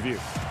with the review.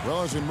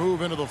 Well, as we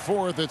move into the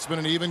fourth, it's been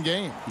an even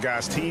game.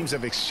 Guys, teams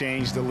have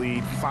exchanged the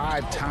lead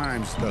 5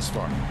 times thus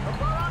far.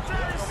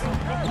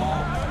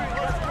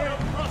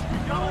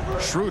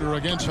 Schroeder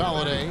against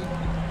Holiday.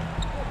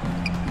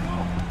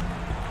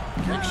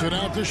 Kicks it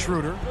out to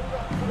Schroeder.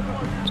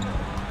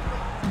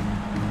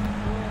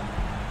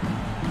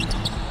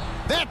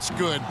 That's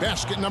good.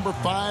 Basket number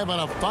 5 on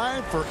a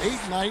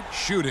 5-for-8 night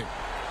shooting.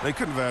 They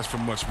couldn't have asked for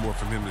much more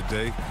from him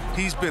today.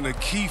 He's been a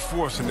key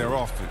force in their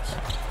offense.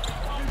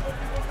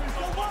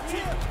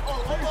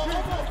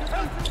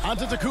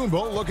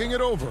 Antetokounmpo looking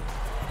it over.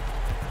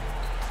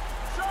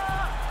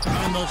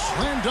 And the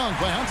slam dunk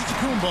by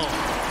Antetokounmpo.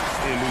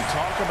 And we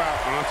talk about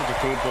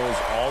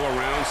Antetokounmpo's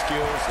all-around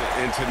skills,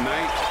 and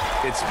tonight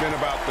it's been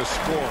about the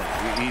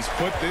scoring. He's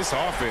put this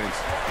offense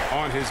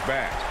on his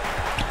back.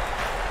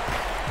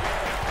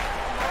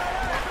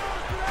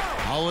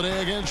 Holiday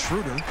against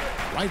Schroeder.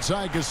 Right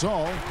side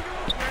Gasol.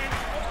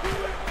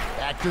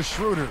 Back to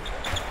Schroeder.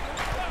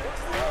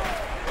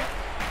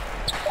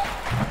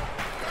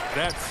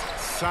 That's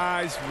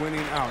size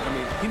winning out. I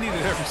mean, he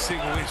needed every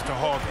single inch to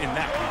hog in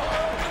that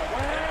one.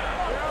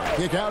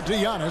 Kick out to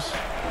Giannis.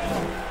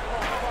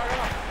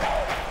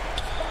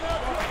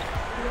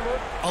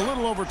 A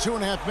little over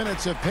 2.5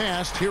 minutes have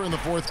passed here in the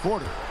fourth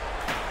quarter.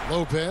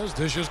 Lopez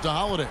dishes to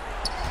Holiday.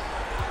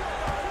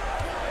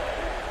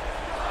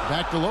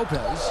 Back to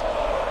Lopez.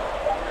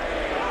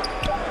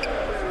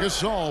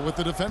 Gasol with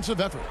the defensive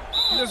effort.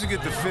 He doesn't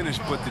get the finish,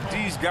 but the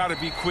D's got to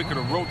be quicker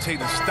to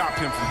rotate and stop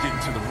him from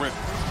getting to the rim.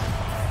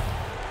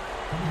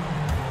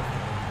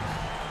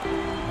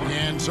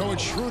 And so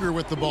it's Schroeder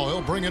with the ball.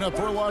 He'll bring it up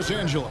for Los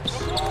Angeles.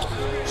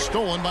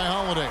 Stolen by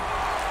Holiday.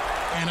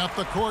 And up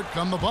the court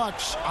come the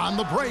Bucks on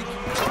the break.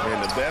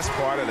 And the best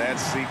part of that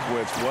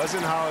sequence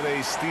wasn't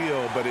Holiday's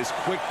steal, but his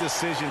quick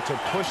decision to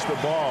push the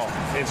ball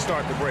and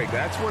start the break.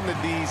 That's when the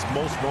D's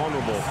most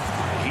vulnerable.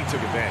 He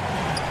took advantage.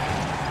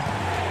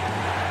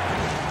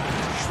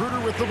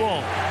 Schroeder with the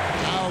ball.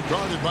 Now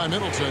guarded by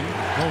Middleton.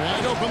 The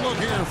wide open look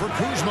here for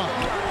Kuzma.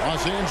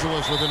 Los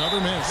Angeles with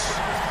another miss.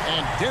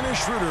 And Dennis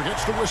Schroeder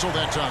gets the whistle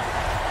that time.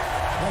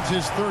 That's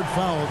his third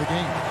foul of the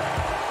game.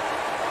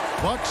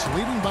 Bucks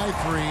leading by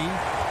 3.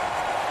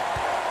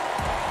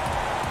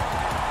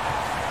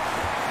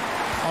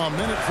 A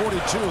minute 42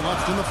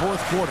 left in the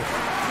fourth quarter.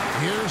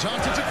 Here's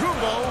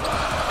Antetokounmpo.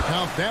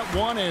 Count that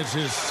one as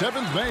his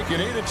 7th make in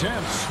 8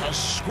 attempts. A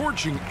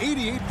scorching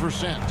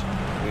 88%.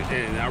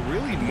 And I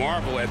really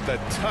marvel at the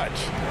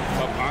touch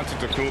of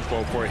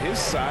Antetokounmpo for his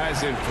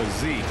size and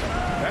physique.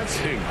 That's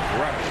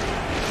incredible.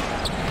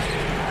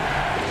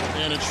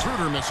 And it's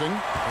Schroeder missing.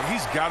 And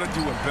he's got to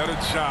do a better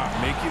job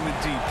making the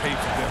D pay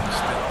for their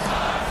mistakes.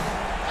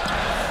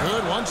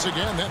 Good once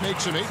again. That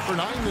makes him 8 for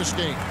 9 this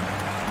game.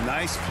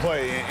 Nice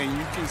play, and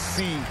you can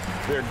see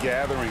they're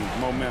gathering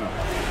momentum.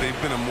 They've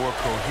been a more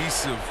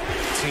cohesive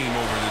team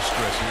over this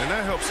stretch, and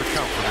that helps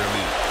account for their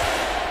lead.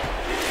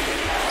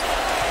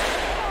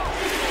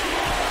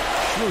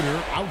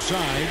 Schroeder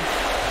outside.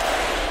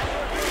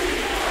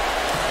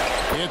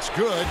 It's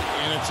good,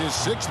 and it's his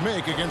 6th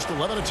make against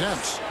 11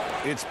 attempts.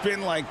 It's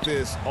been like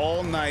this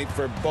all night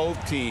for both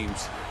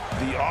teams.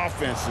 The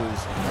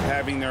offenses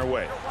having their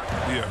way.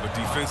 Yeah, but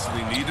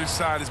defensively, neither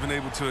side has been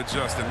able to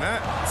adjust, and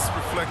that's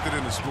reflected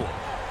in the score.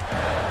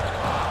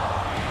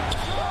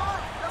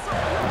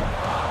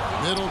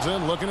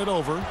 Middleton looking it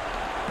over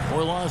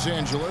for Los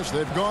Angeles.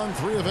 They've gone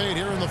 3 of 8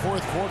 here in the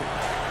fourth quarter.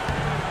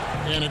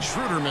 And it's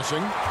Schroeder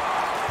missing.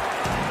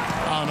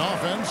 On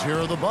offense, here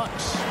are the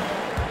Bucks.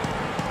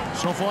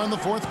 So far in the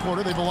fourth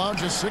quarter, they've allowed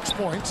just 6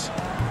 points.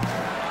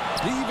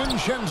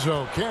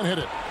 DiVincenzo can't hit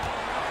it.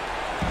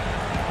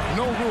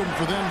 No room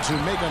for them to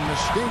make a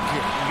mistake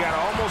here. You got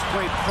to almost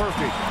play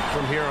perfect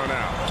from here on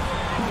out.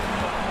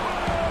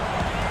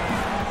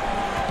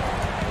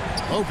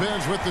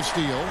 Lopez with the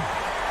steal.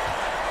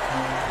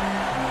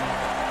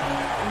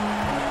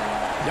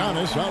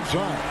 Giannis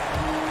outside.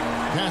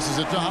 Passes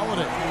it to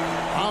Holiday.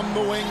 On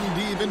the wing,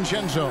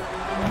 DiVincenzo.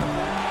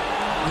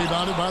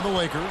 Rebounded by the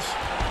Lakers.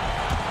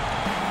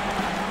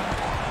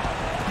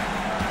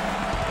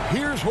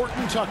 Here's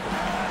Horton Tucker.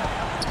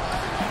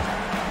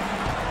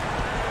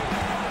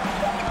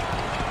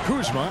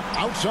 Kuzma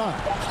outside.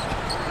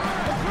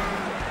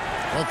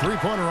 A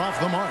 3-pointer off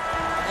the mark.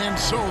 And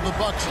so the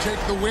Bucks take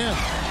the win.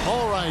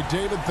 All right,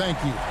 David, thank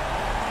you.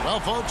 Well,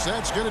 folks,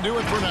 that's going to do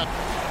it for now.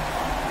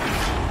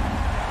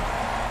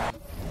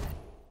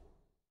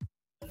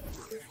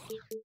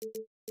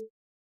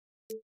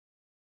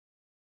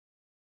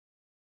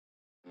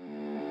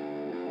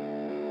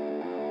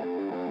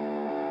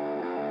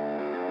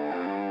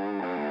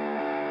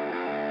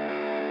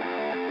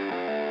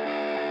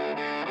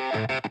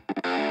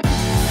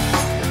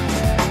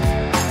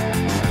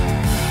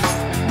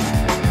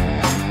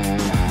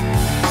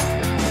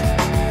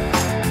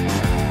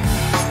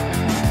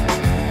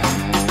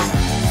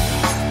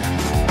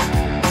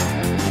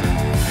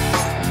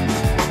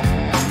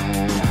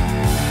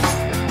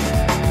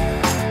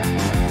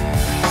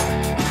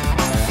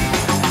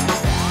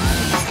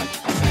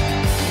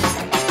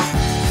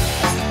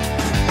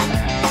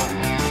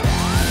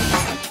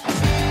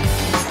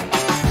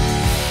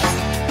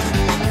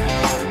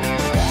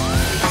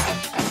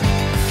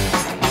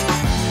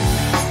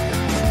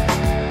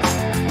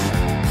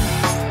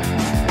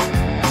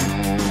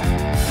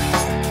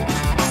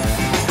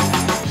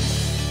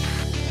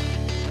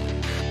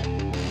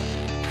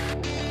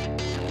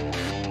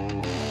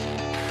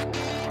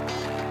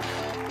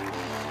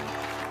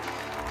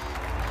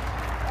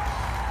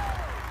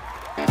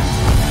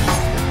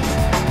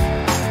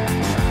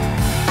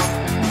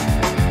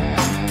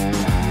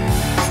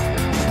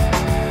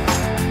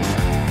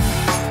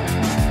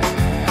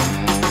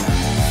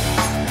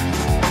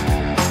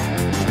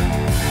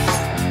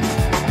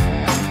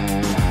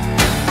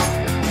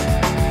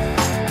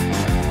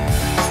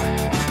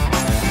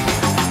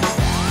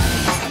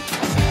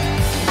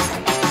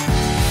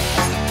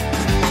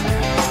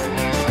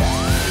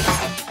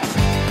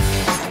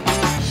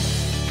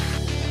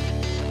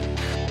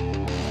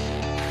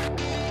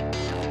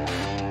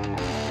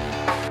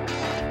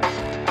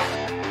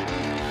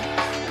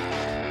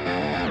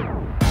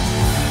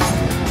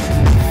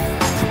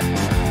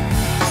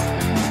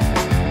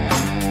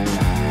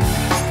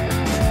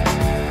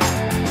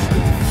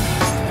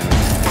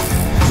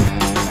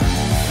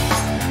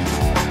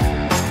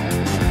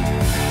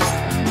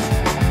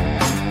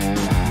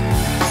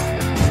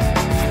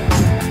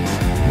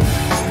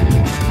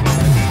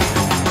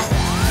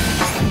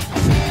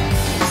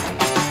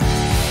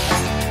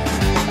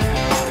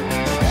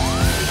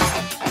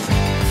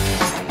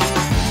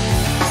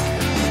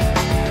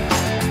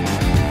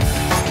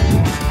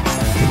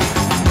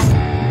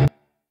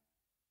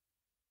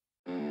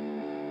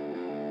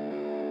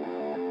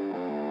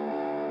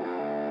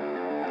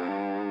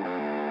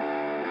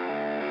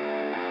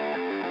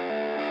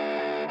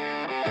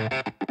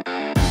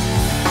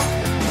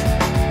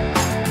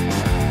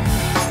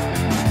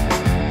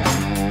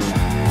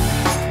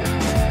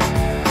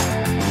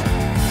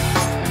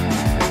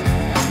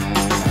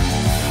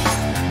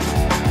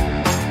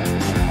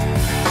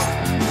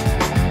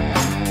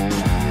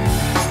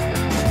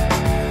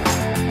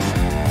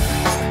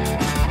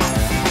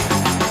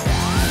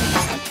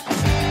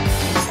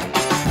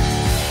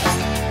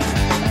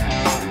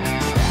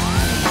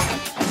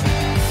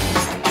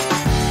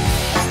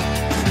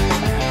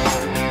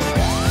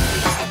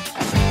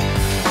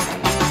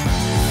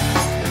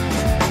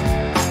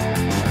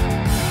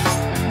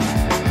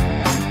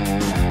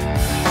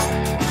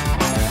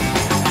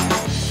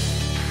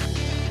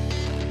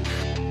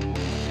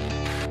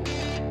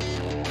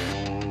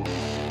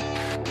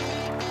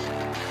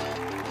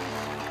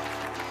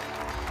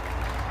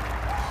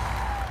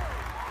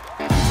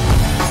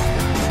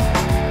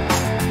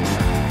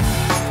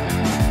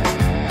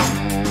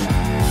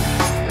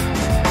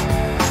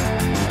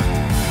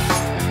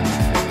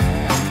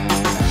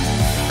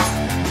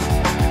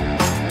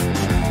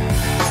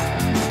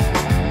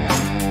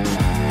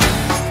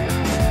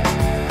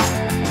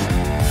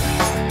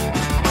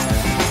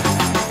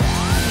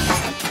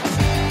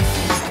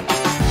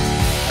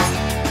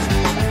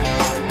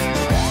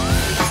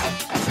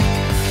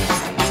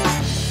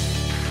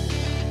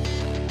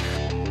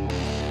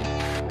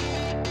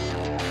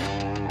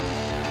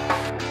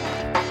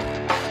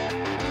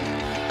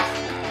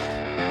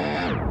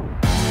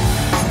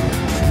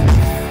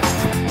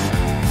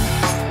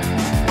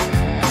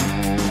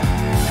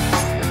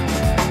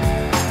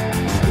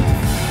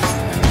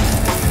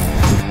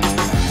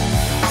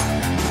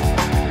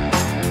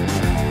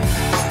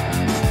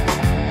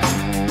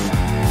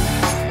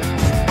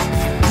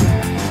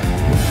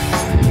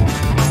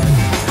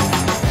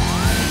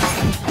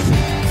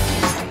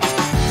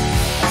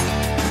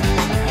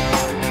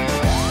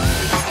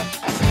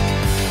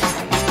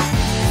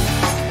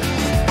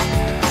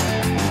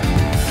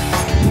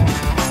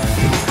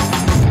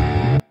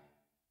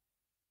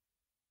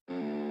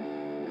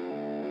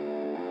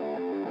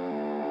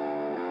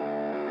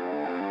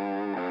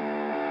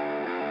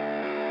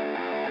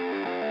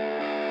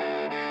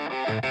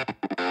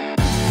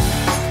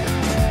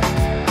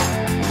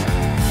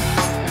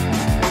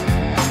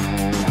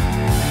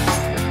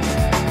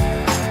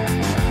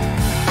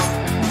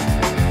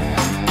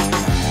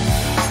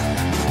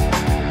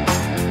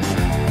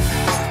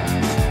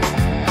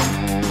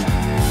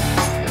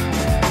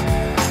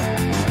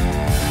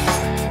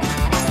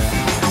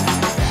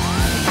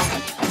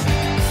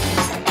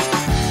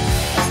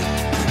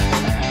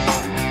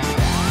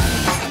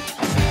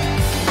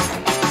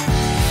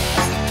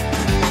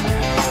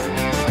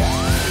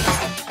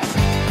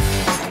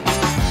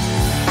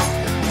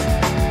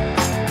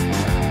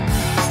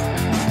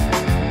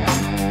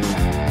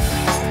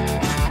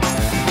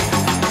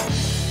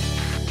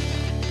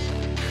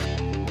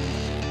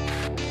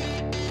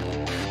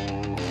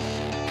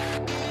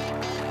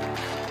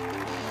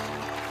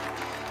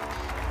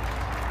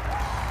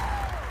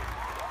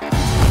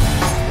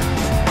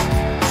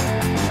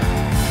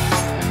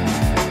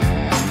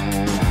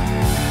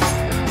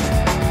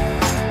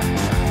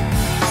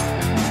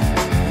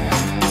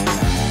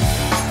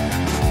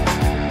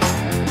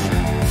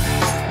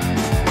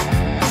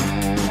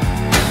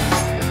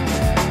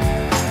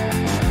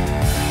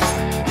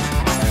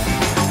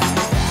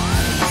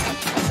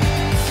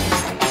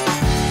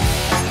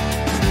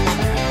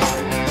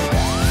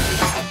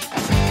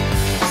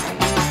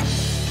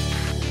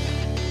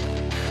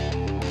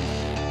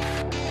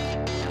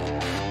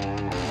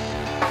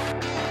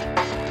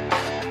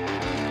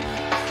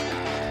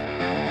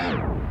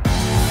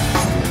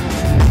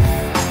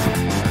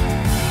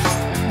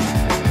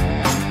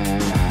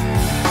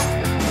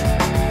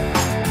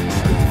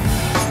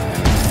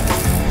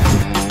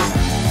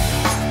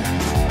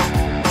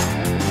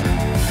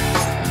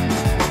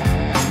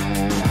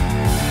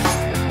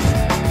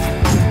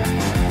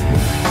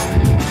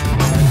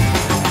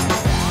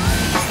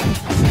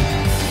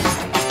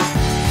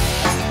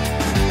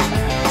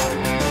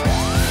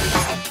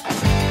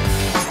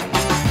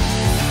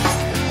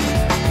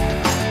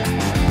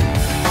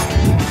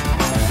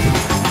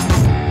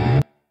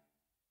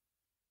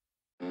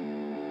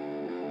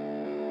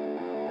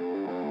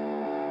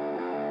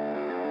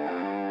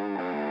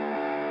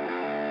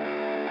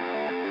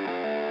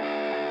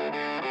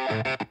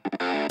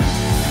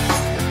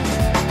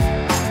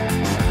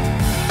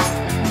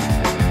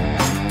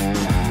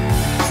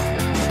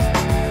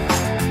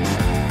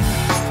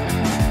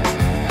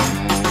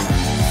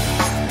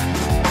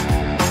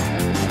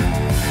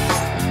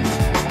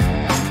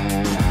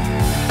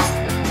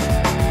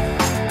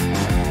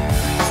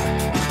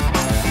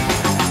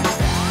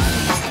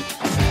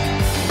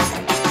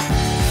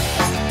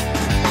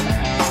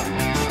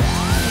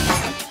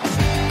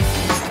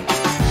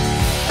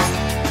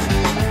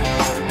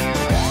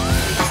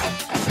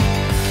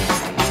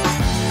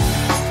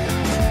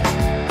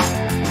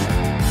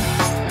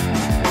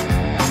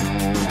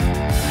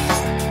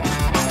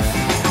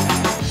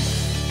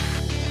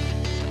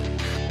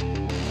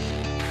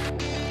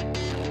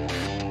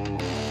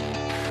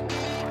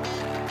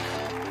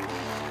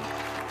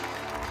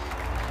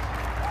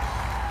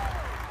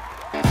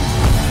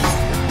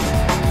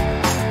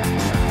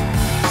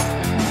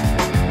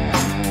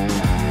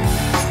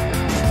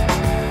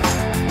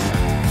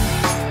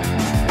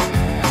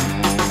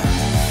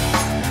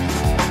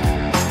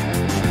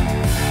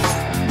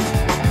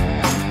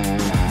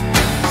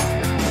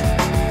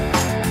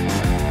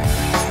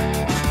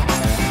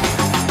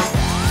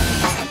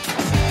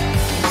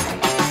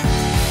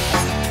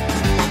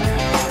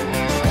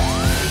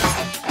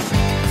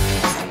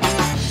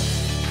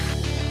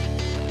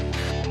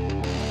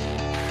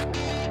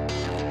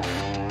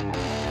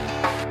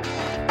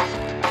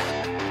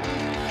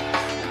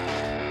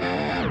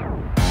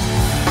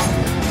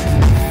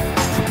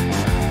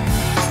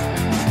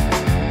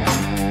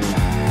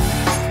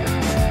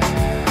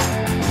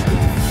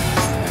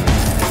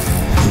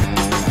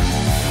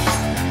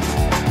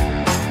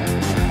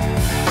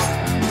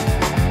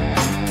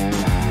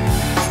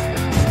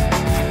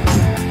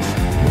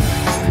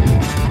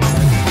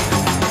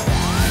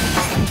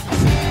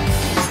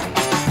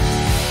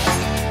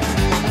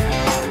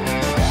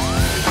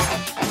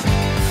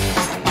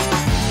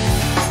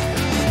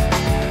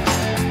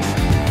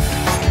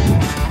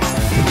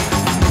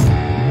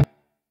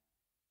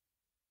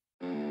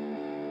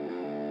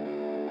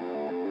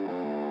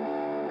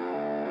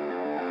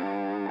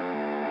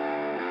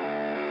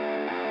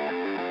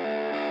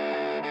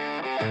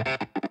 Is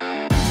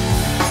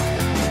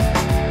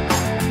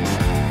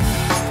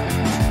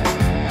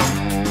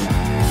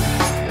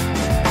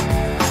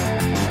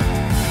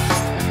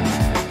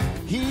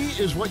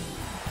what.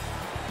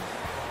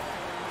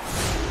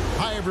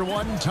 Hi,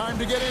 everyone. Time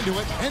to get into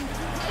it. And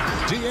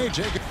D.A.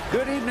 Jacob.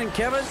 Good evening,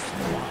 Kevin.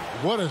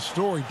 What a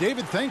story.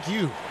 David, thank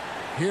you.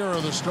 Here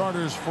are the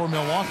starters for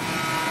Milwaukee.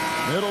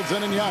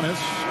 Middleton and Giannis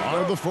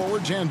are the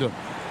forward tandem.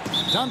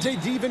 Dante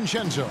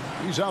DiVincenzo,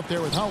 he's out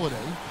there with Holiday.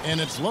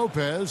 And it's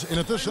Lopez in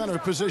at the center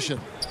position.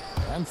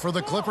 And for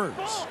the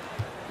Clippers,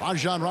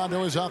 Rajon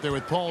Rondo is out there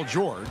with Paul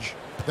George.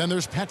 Then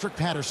there's Patrick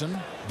Patterson.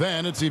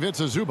 Then it's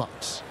Ivica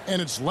Zubac.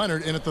 And it's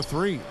Leonard in at the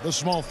 3, the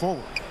small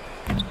forward.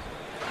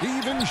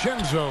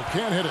 DiVincenzo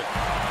can't hit it.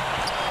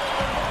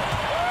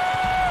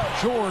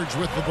 George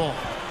with the ball.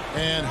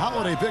 And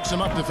Holiday picks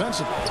him up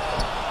defensively.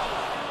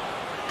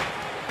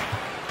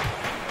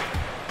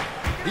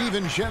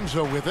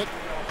 DiVincenzo with it.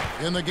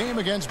 In the game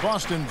against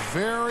Boston,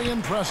 very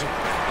impressive.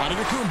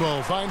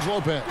 Antetokounmpo finds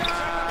Lopez.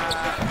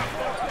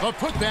 A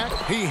putback.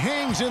 He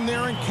hangs in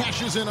there and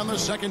cashes in on the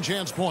second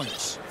chance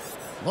points.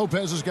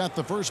 Lopez has got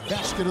the first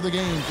basket of the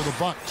game for the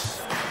Bucks.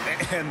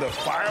 And the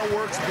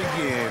fireworks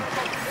begin.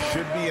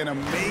 Should be an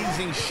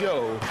amazing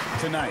show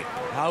tonight.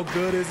 How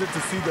good is it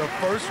to see the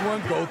first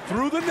one go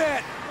through the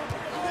net?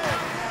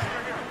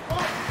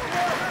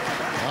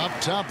 Up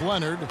top,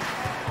 Leonard.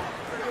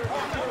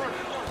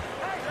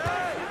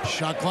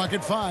 Shot clock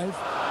at 5.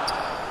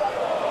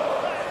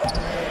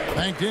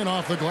 Banked in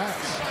off the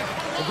glass.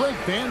 The great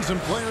fans and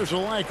players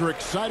alike are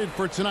excited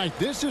for tonight.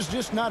 This is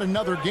just not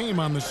another game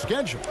on the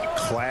schedule.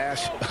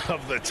 Clash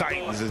of the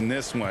Titans in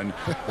this one.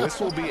 This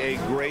will be a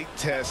great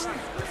test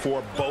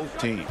for both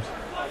teams.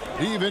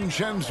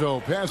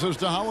 DiVincenzo passes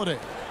to Holiday.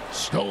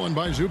 Stolen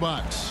by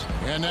Zubac.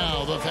 And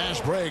now the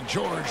fast break.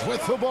 George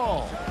with the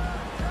ball.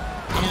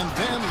 And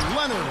then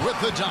Leonard with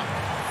the dunk.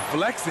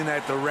 Flexing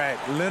at the rack.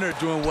 Leonard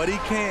doing what he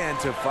can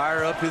to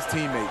fire up his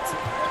teammates.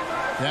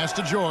 Pass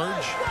to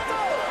George.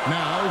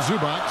 Now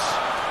Zubac.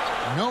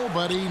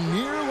 Nobody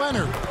near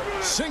Leonard.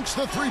 Sinks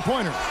the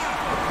three-pointer.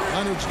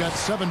 Leonard's got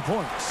 7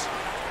 points.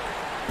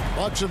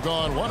 Bucks have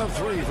gone 1 of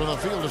 3 from the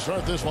field to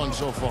start this one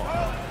so far.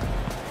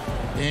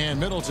 And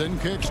Middleton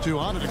kicks to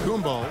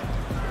Antetokounmpo.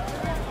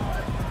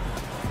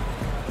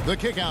 The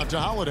kick out to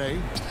Holiday.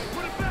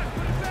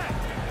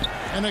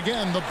 And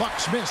again, the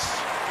Bucks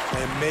miss.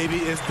 And maybe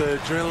it's the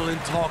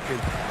adrenaline talking,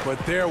 but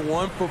they're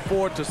 1 for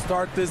 4 to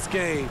start this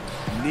game.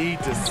 Need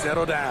to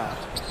settle down.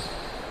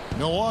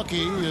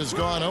 Milwaukee has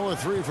gone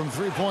 0-3 from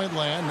three-point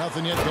land.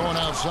 Nothing yet going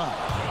outside.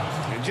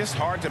 And just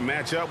hard to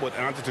match up with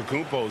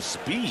Antetokounmpo's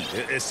speed,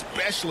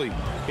 especially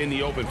in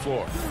the open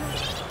floor.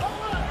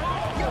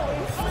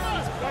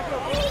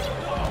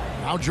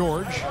 Now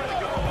George.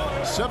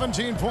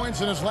 17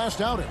 points in his last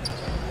outing.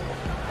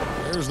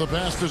 Here's the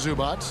pass to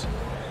Zubac.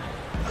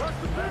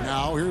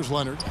 Now here's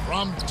Leonard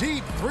from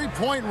deep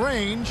three-point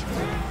range.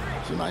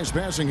 It's a nice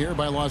passing here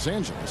by Los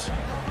Angeles.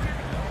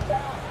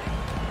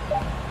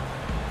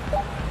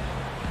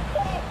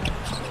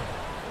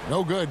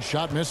 No good.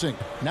 Shot missing.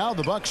 Now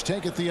the Bucks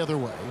take it the other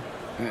way.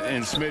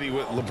 And Smitty,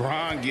 with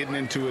LeBron getting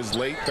into his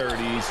late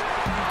 30s,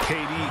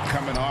 KD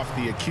coming off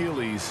the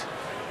Achilles,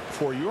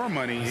 for your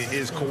money,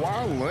 is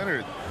Kawhi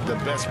Leonard the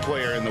best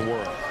player in the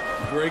world?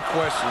 Great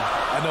question.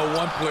 I know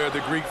one player, the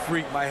Greek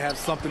Freak, might have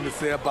something to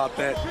say about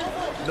that.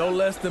 No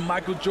less than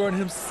Michael Jordan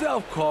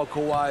himself called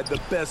Kawhi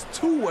the best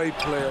two-way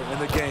player in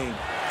the game.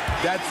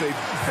 That's a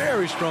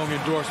very strong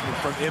endorsement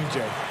from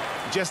MJ.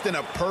 Just in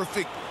a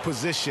perfect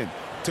position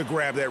to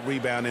grab that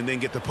rebound and then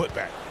get the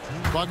putback.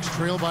 Bucks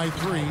trail by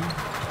 3.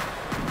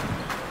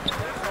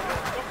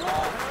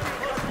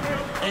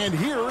 And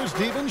here is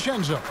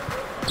DiVincenzo.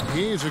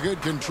 He's a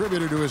good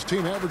contributor to his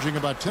team, averaging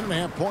about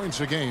 10.5 points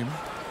a game.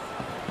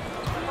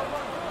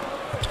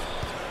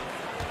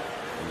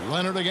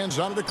 Leonard against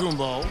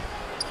Antetokounmpo.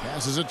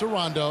 Passes it to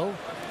Rondo.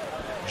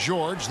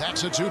 George,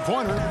 that's a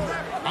two-pointer.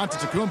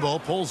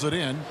 Antetokounmpo pulls it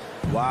in.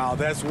 Wow,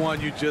 that's one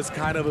you just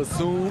kind of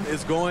assume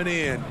is going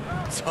in.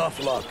 Tough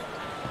luck.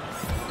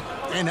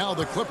 And now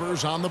the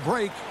Clippers on the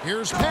break.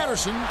 Here's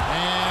Patterson,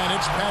 and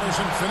it's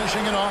Patterson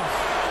finishing it off.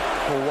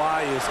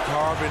 Kawhi is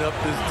carving up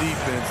this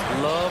defense.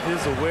 Love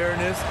his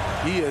awareness.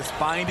 He is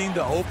finding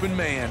the open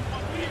man.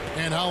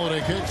 And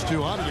Holiday kicks to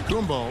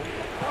Antetokounmpo.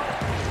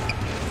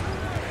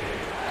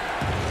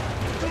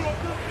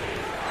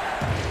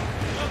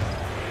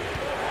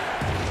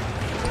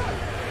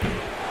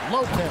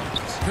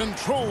 Lopez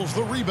controls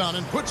the rebound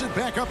and puts it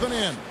back up and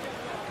in.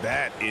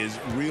 That is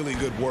really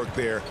good work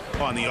there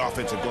on the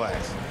offensive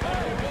glass.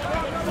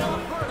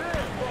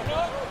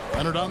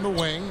 Leonard on the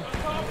wing.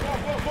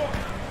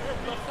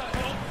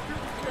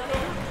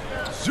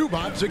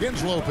 Zubac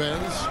against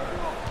Lopez.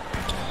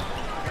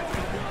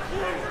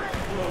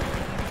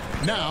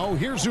 Now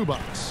here's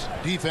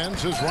Zubac.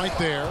 Defense is right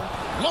there.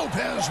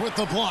 Lopez with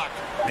the block.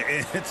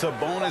 It's a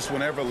bonus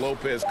whenever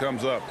Lopez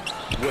comes up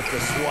with the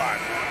swat.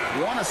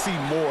 Want to see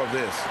more of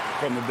this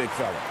from the big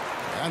fella.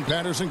 And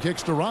Patterson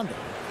kicks to Rondo.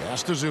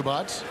 Pass to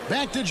Zubac.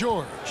 Back to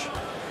George.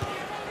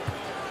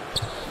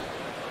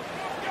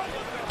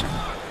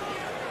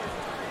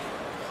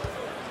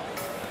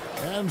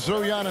 And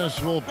so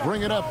Giannis will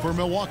bring it up for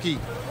Milwaukee.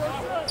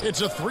 It's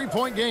a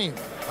three-point game.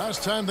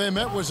 Last time they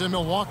met was in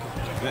Milwaukee.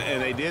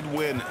 And they did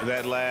win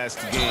that last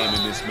game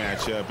in this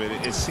matchup.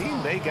 And it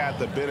seemed they got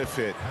the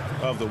benefit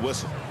of the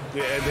whistle.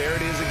 Yeah, and there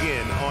it is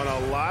again. On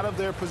a lot of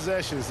their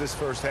possessions this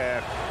first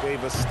half,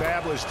 they've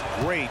established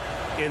great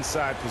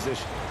inside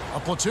position. A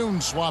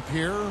platoon swap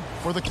here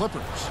for the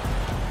Clippers.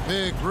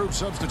 Big group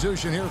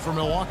substitution here for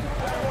Milwaukee.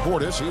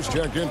 Portis, he's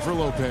checked in for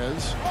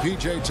Lopez.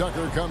 P.J.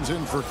 Tucker comes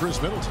in for Chris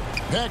Middleton.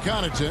 Pat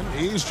Connaughton,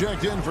 he's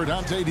checked in for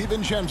Dante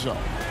DiVincenzo.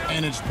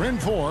 And it's Bryn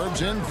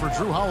Forbes in for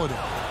Drew Holiday.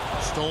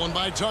 Stolen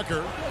by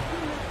Tucker.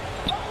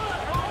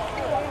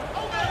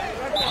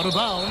 Out of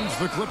bounds,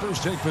 the Clippers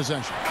take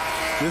possession.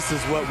 This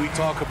is what we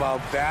talk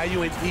about,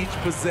 valuing each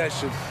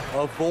possession,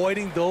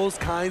 avoiding those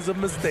kinds of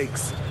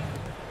mistakes.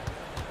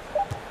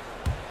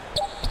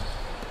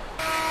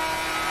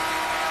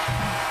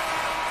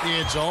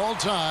 It's all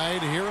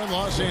tied here in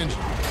Los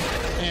Angeles.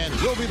 And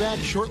we'll be back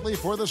shortly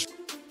for this.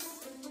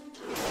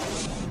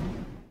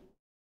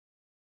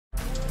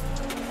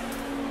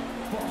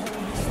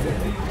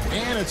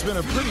 And it's been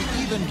a pretty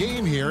even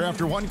game here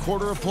after one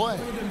quarter of play.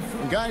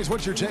 And guys,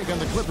 what's your take on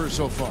the Clippers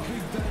so far?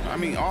 I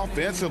mean,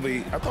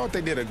 offensively, I thought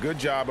they did a good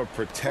job of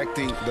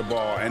protecting the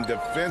ball. And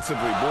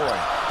defensively, boy,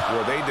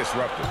 were they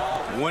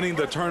disruptive. Winning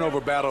the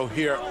turnover battle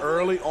here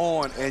early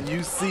on, and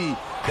you see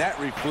that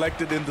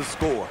reflected in the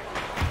score.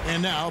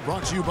 And now,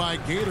 brought to you by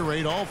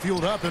Gatorade, all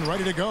fueled up and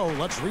ready to go.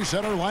 Let's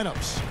reset our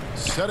lineups.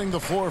 Setting the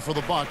floor for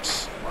the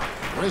Bucks.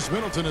 Chris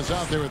Middleton is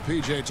out there with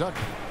P.J.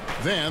 Tucker.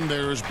 Then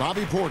there's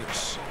Bobby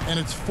Portis. And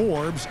it's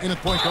Forbes in at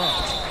point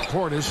guard.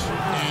 Portis,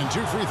 and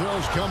 2 free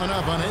throws coming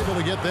up, unable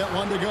to get that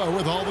one to go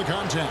with all the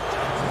contact.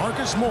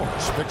 Marcus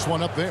Morris picks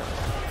one up there.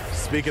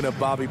 Speaking of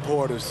Bobby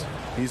Portis,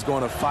 he's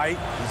going to fight,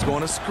 he's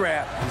going to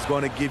scrap, he's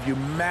going to give you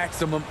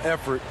maximum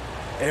effort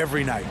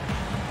every night.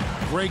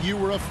 Greg, you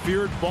were a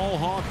feared ball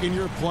hawk in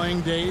your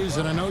playing days,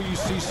 and I know you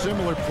see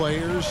similar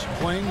players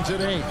playing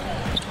today.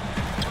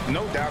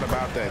 No doubt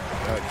about that,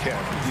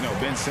 Kev. You know,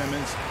 Ben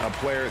Simmons, a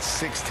player at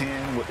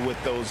 6'10"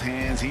 with those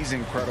hands. He's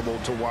incredible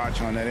to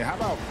watch on that. And how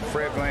about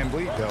Fred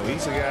VanVleet, though?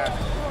 He's a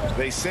guy,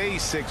 they say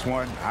he's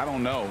 6'1". I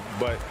don't know,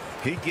 but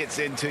he gets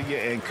into you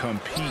and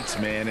competes,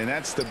 man. And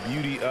that's the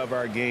beauty of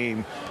our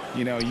game.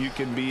 You know, you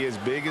can be as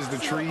big as the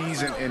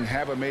trees and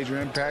have a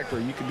major impact, or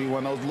you can be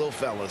one of those little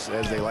fellas,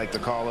 as they like to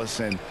call us,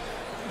 and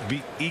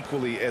be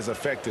equally as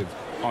effective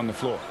on the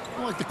floor.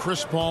 Like the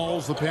Chris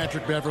Pauls, the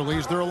Patrick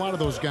Beverleys, there are a lot of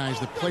those guys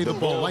that play the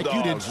ball like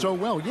you did so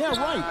well. Yeah,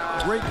 right.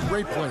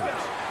 Great players.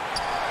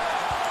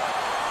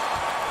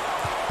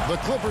 The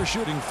Clippers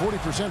shooting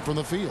 40% from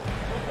the field.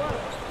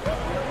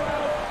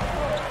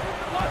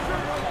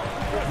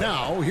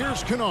 Now,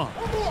 here's Kennard.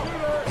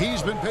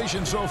 He's been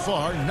patient so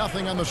far.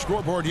 Nothing on the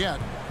scoreboard yet.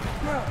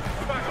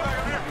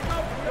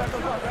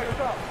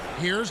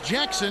 Here's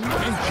Jackson,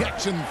 and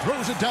Jackson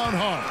throws it down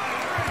hard.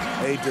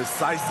 A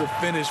decisive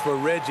finish for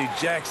Reggie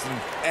Jackson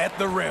at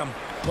the rim.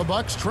 The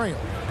Bucks trail.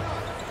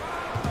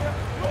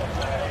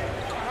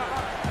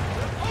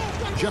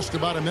 Just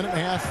about a minute and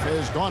a half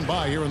has gone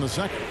by here in the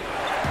second.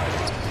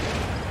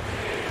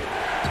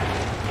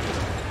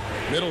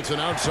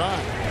 Middleton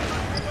outside.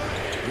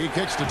 He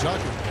kicks to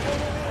Tucker.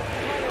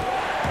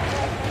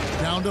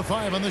 Down to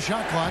 5 on the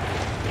shot clock.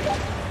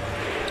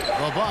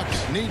 The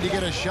Bucks need to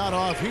get a shot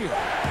off here.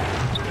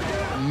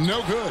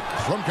 No good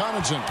from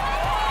Connaughton.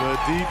 The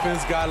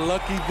defense got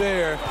lucky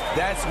there.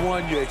 That's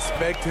one you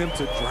expect him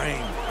to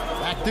drain.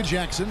 Back to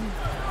Jackson.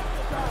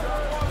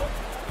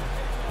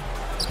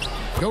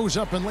 Goes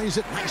up and lays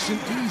it nice and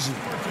easy.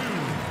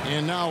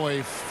 And now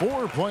a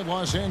 4-point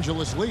Los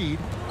Angeles lead.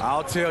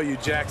 I'll tell you,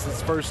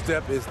 Jackson's first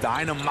step is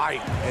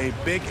dynamite. A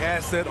big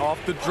asset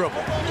off the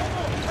dribble.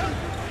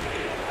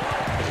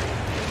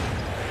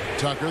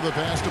 Tucker, the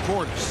pass to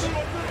Portis.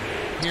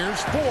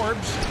 Here's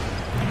Forbes.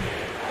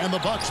 And the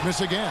Bucks miss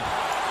again.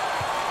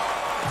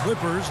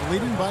 Clippers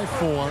leading by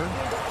 4.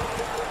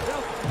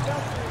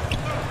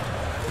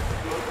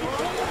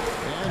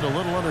 And a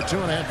little under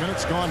 2.5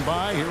 minutes gone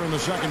by here in the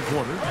second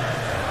quarter.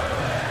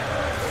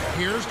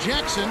 Here's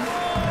Jackson.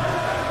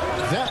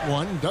 That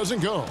one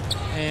doesn't go.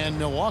 And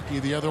Milwaukee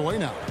the other way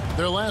now.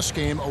 Their last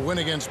game, a win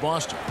against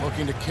Boston,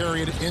 looking to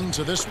carry it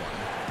into this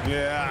one.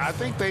 Yeah, I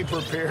think they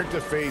prepared to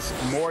face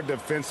more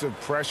defensive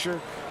pressure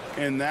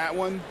in that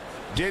one.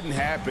 Didn't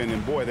happen,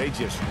 and boy, they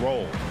just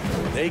rolled.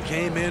 They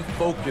came in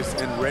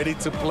focused and ready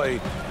to play,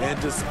 and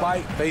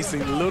despite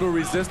facing little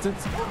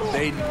resistance,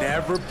 they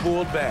never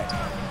pulled back.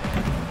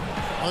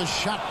 A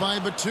shot by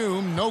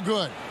Batum, no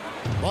good.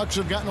 Bucks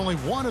have gotten only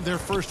one of their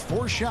first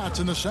 4 shots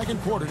in the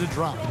second quarter to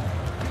drop.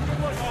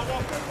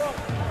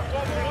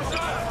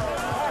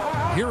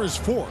 Here is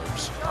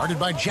Forbes, guarded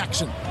by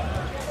Jackson.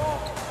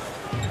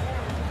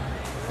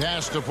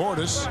 Pass to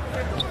Portis.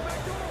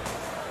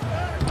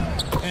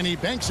 And he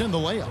banks in the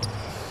layup.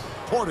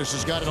 Portis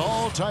has got it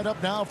all tied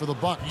up now for the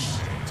Bucks.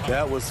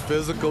 That was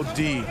physical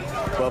D,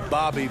 but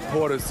Bobby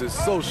Portis is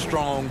so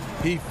strong,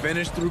 he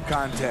finished through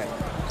contact.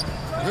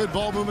 Good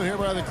ball movement here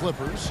by the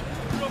Clippers.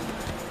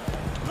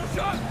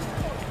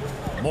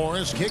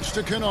 Morris kicks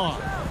to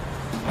Kennard.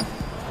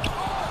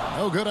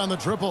 No good on the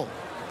triple.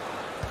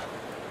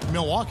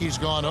 Milwaukee's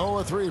gone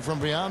 0-3 from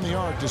beyond the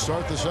arc to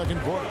start the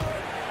second quarter.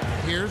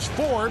 Here's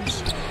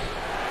Forbes.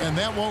 And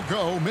that won't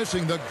go,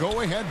 missing the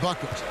go-ahead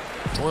bucket.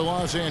 For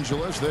Los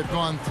Angeles, they've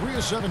gone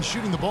 3-7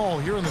 shooting the ball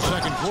here in the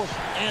second quarter.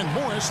 And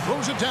Morris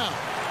throws it down.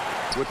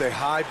 With a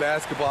high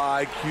basketball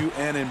IQ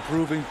and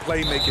improving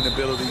playmaking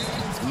abilities,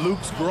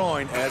 Luke's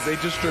growing as a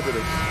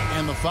distributor.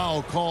 And the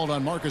foul called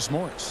on Marcus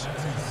Morris.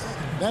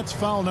 That's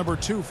foul number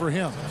 2 for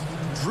him.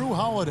 Drew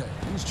Holiday,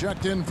 he's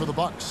checked in for the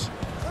Bucks.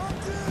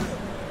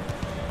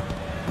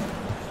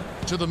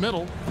 To the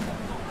middle.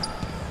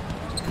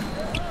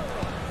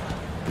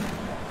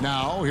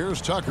 Now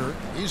here's Tucker.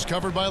 He's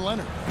covered by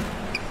Leonard.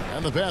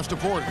 And the pass to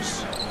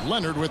Portis.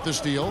 Leonard with the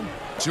steal.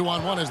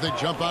 2-on-1 as they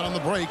jump out on the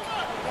break.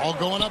 All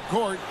going up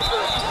court.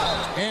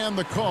 And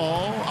the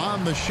call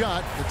on the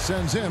shot that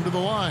sends him to the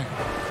line.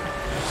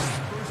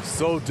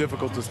 So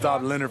difficult to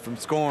stop Leonard from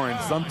scoring.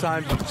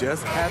 Sometimes you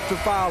just have to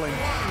foul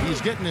him. He's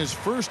getting his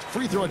first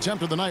free throw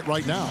attempt of the night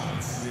right now.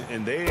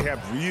 And they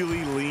have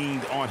really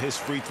leaned on his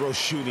free throw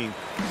shooting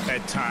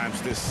at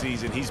times this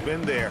season. He's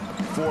been there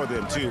for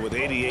them, too, with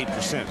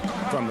 88%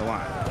 from the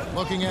line.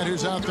 Looking at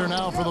who's out there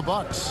now for the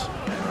Bucks.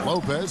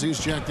 Lopez, he's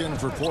checked in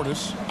for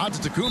Portis.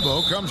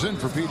 Antetokounmpo comes in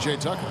for P.J.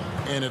 Tucker.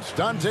 And it's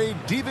Dante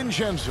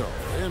DiVincenzo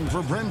in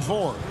for Bryn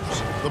Forbes.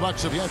 The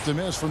Bucks have yet to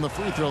miss from the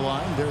free throw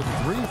line. They're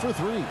 3 for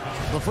 3.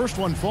 The first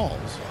one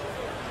falls.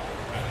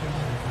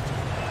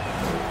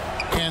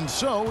 And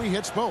so he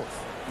hits both.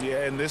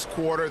 Yeah, in this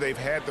quarter, they've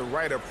had the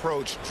right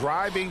approach,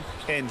 driving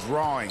and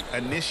drawing,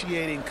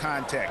 initiating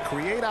contact,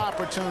 create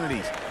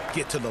opportunities,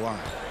 get to the line.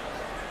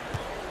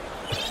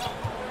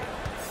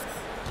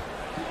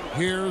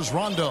 Here's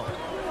Rondo.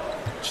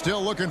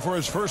 Still looking for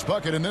his first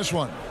bucket in this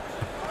one.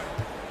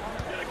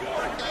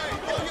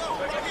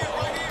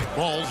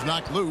 Ball's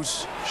knocked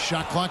loose.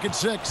 Shot clock at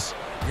 6.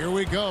 Here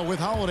we go with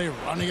Holiday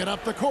running it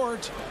up the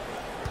court.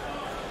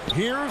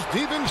 Here's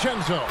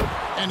DiVincenzo.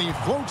 And he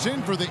floats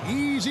in for the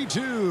easy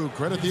 2.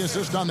 Credit the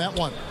assist on that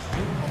one.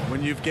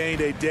 When you've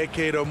gained a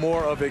decade or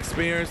more of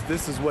experience,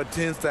 this is what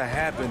tends to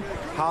happen.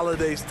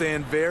 Holiday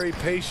staying very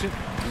patient,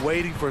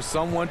 waiting for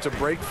someone to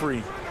break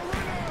free.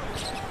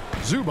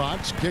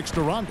 Zubac kicks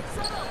to Rondo.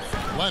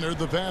 Leonard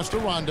the pass to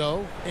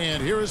Rondo.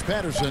 And here is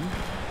Patterson.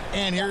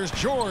 And here's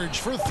George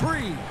for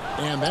 3.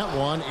 And that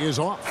one is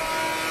off.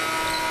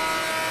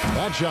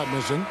 That shot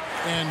missing.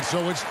 And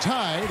so it's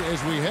tied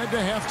as we head to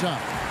halftime.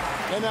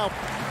 And now,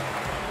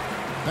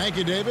 thank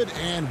you, David.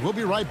 And we'll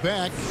be right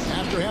back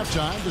after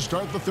halftime to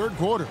start the third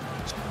quarter.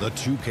 The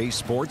 2K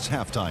Sports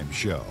Halftime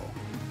Show.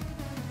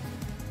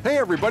 Hey,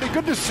 everybody.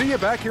 Good to see you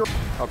back here.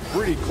 A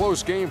pretty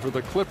close game for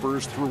the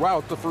Clippers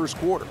throughout the first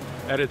quarter.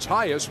 At its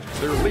highest,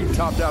 their lead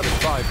topped out at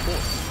 5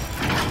 points.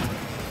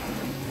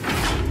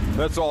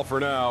 That's all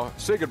for now.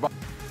 Say goodbye.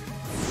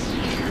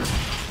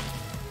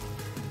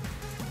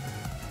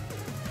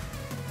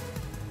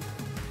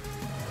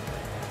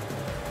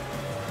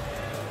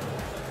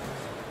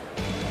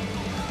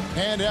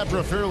 And after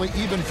a fairly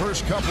even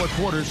first couple of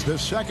quarters, the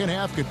second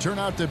half could turn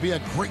out to be a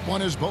great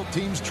one as both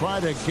teams try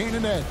to gain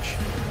an edge.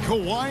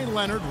 Kawhi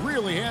Leonard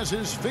really has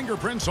his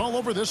fingerprints all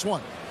over this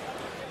one.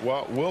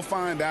 Well, we'll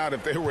find out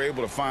if they were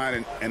able to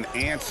find an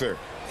answer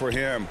for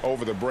him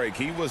over the break.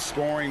 He was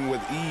scoring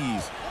with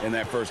ease in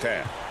that first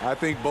half. I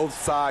think both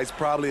sides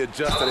probably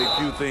adjusted a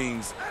few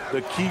things.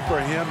 The key for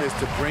him is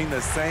to bring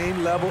the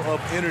same level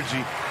of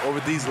energy over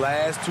these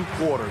last 2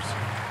 quarters.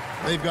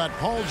 They've got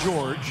Paul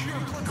George.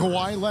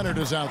 Kawhi Leonard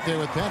is out there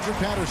with Patrick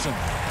Patterson.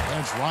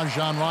 That's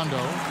Rajon Rondo.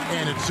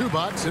 And it's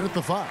Zubac in at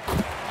the 5.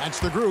 That's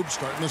the group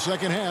starting the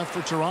second half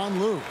for Tyronn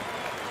Lue.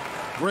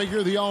 Greg,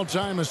 you're the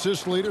all-time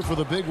assist leader for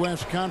the Big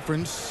West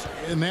Conference.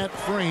 In that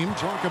frame,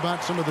 talk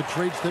about some of the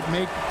traits that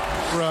make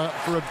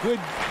for a good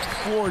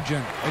floor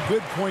general, a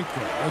good point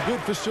guard, a good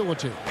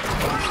facilitator.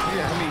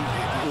 Yeah,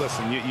 I mean,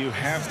 listen, you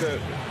have to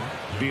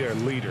be a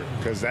leader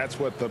because that's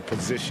what the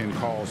position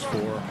calls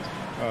for.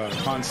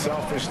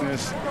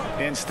 Unselfishness,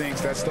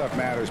 instincts, that stuff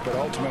matters. But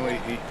ultimately,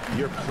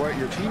 your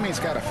teammates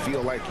got to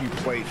feel like you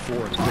played for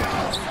them.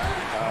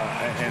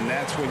 And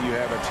that's when you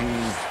have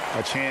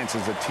a chance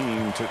as a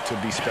team to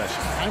be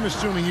special. I'm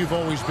assuming you've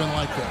always been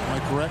like that.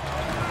 Am I correct?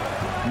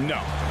 No,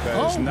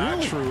 that is not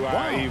really? true. Wow.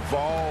 I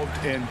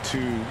evolved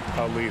into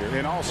a leader.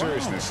 In all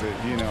seriousness,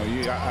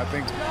 I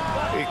think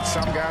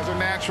some guys are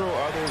natural.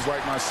 Others,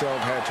 like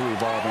myself, had to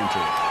evolve into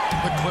it.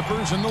 The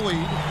Clippers in the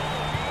lead.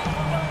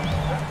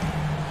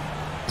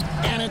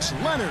 And it's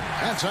Leonard.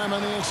 That time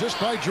on the assist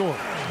by George.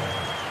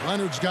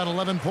 Leonard's got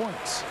 11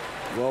 points.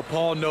 Well,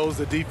 Paul knows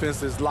the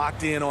defense is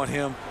locked in on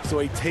him, so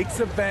he takes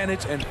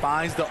advantage and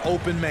finds the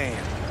open man.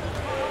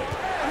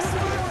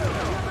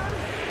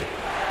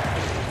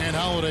 And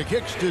Holiday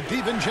kicks to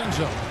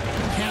DiVincenzo.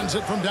 Cans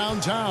it from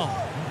downtown.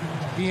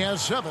 He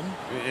has 7.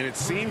 And it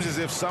seems as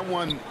if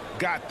someone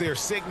got their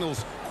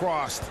signals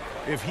crossed.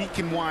 If he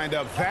can wind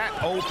up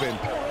that open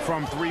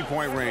from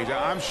 3-point range,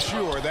 I'm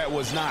sure that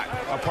was not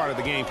a part of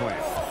the game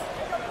plan.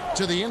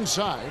 To the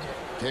inside.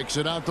 Kicks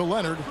it out to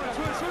Leonard.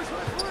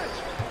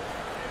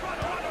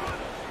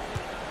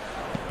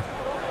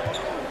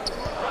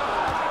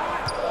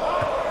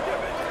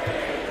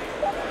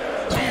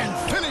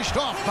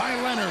 Finished off by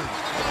Leonard.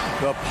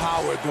 The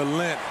power, the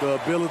length,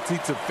 the ability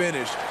to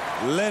finish.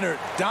 Leonard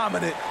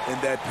dominant in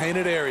that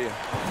painted area.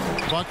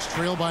 Bucks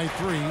trail by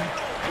 3.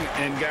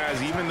 And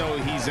guys, even though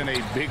he's in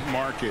a big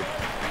market,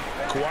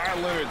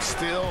 Kawhi Leonard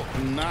still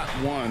not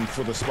one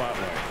for the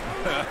spotlight.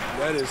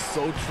 That is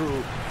so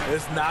true.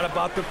 It's not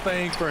about the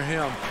fame for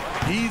him.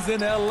 He's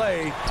in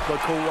L.A., but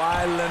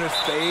Kawhi Leonard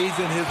stays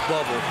in his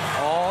bubble.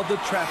 All the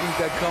trappings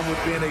that come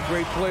with being a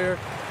great player,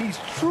 he's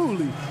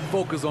truly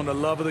focused on the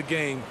love of the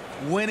game,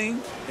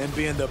 winning and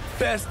being the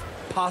best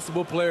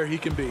possible player he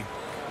can be.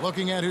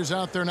 Looking at who's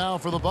out there now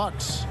for the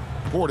Bucks.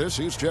 Portis,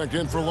 he's checked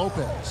in for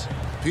Lopez.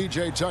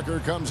 P.J. Tucker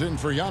comes in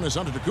for Giannis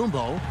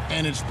Antetokounmpo,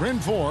 and it's Bryn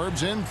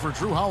Forbes in for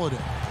Drew Holiday.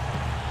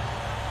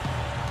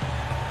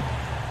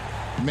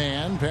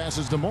 Mann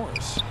passes to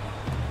Morris.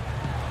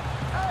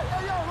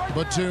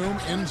 Batum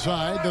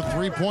inside the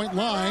three-point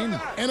line,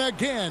 and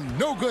again,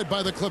 no good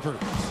by the Clippers.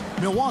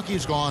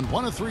 Milwaukee's gone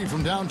 1 of 3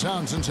 from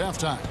downtown since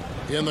halftime.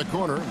 In the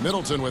corner,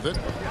 Middleton with it.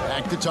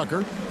 Back to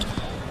Tucker.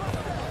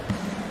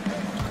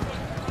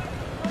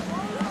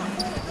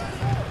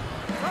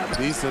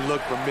 Decent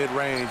look from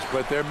mid-range,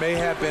 but there may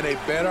have been a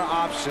better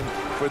option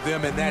for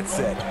them in that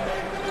set.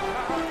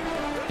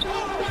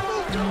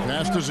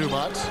 Pass to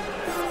Zubac.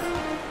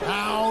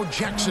 Now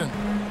Jackson,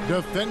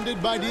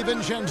 defended by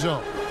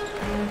DiVincenzo.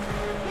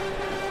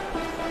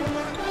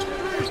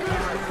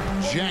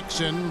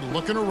 Jackson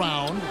looking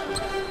around.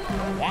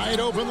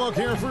 Wide open look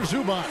here for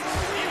Zubac.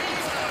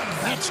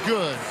 That's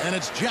good, and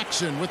it's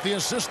Jackson with the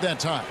assist that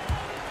time.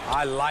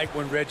 I like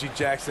when Reggie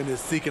Jackson is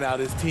seeking out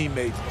his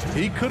teammates.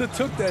 He could have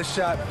took that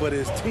shot, but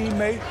his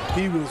teammate,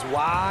 he was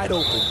wide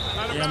open.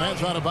 And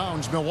that's out of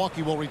bounds.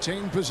 Milwaukee will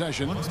retain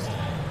possession.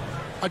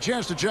 A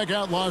chance to check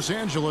out Los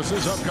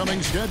Angeles'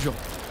 upcoming schedule.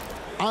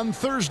 On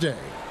Thursday,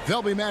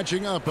 they'll be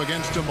matching up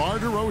against DeMar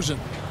DeRozan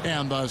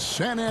and the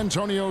San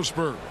Antonio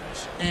Spurs.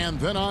 And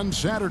then on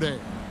Saturday,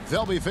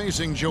 they'll be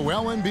facing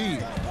Joel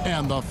Embiid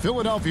and the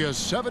Philadelphia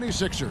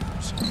 76ers.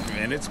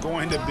 And it's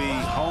going to be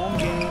home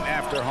game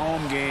after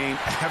home game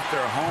after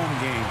home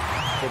game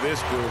for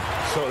this group.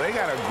 So they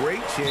got a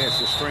great chance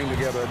to string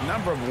together a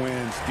number of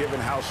wins given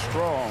how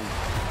strong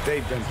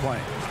they've been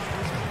playing.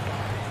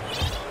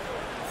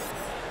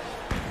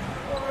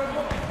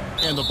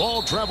 And the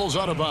ball travels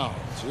out of bounds.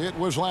 It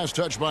was last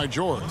touched by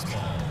George.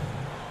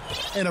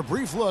 And a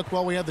brief look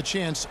while we had the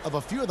chance of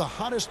a few of the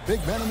hottest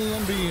big men in the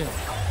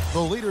NBA. The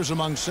leaders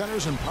among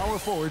centers and power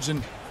forwards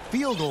in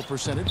field goal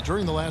percentage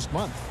during the last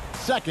month.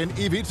 Second,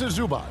 Ivica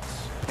Zubac.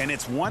 And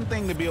it's one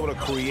thing to be able to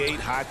create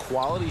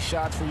high-quality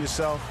shots for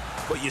yourself,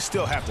 but you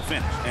still have to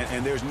finish.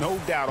 And there's no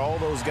doubt all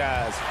those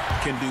guys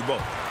can do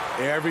both.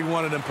 Every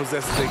one of them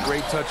possesses a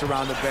great touch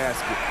around the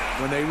basket.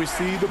 When they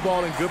receive the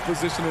ball in good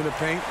position in the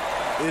paint,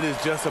 it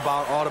is just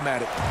about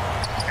automatic.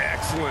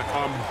 Excellent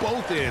on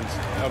both ends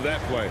of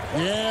that play.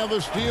 Yeah, the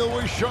steal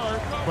was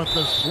sharp, but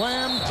the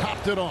slam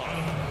topped it off.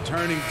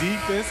 Turning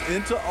defense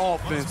into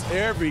offense.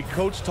 Every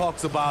coach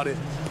talks about it.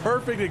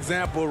 Perfect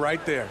example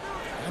right there.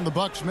 And the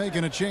Bucks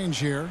making a change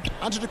here.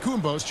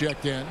 Antetokounmpo's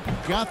checked in.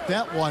 Got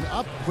that one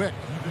up quick.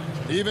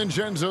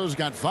 DiVincenzo's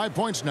got 5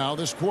 points now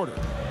this quarter.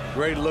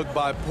 Great look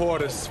by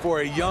Portis. For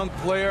a young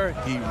player,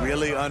 he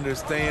really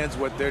understands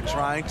what they're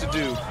trying to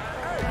do.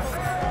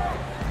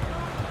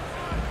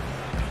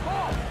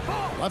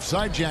 Left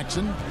side,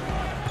 Jackson.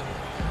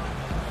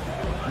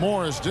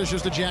 Morris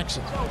dishes to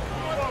Jackson.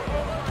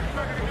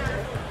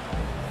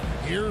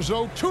 Here's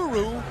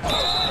Oturu.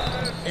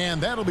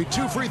 And that'll be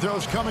 2 free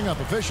throws coming up.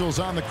 Officials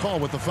on the call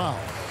with the foul.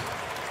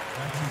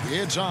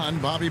 It's on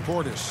Bobby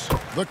Portis.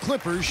 The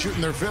Clippers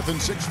shooting their 5th and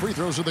 6th free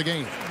throws of the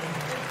game.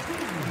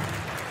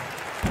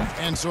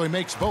 And so he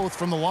makes both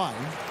from the line.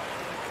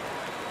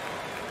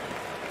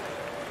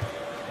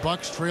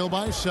 Bucks trail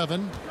by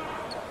 7.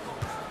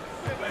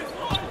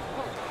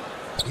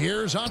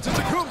 Here's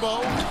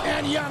Antetokounmpo,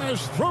 and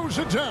Giannis throws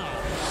it down.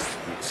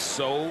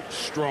 So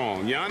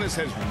strong. Giannis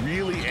has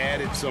really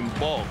added some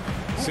bulk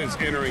since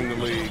entering the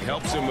league.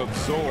 Helps him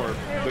absorb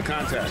the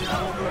contact.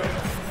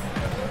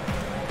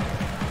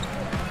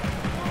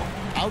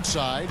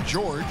 Outside,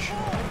 George.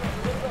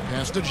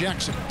 Pass to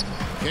Jackson.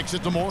 Kicks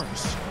it to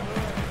Morris.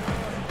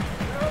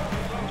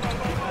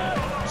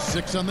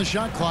 6 on the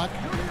shot clock.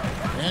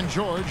 And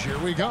George, here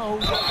we go.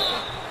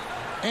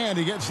 And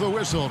he gets the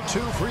whistle. 2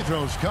 free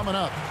throws coming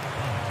up.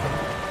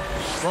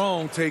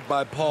 Strong take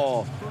by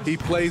Paul. He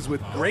plays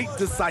with great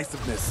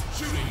decisiveness.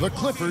 The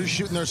Clippers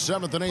shooting their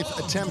 7th and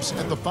 8th attempts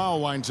at the foul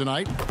line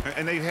tonight.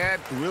 And they've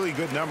had really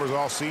good numbers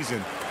all season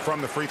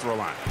from the free throw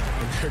line.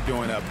 And they're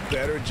doing a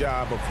better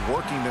job of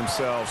working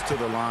themselves to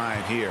the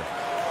line here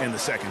in the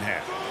second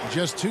half.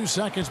 Just 2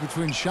 seconds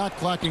between shot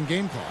clock and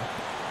game clock.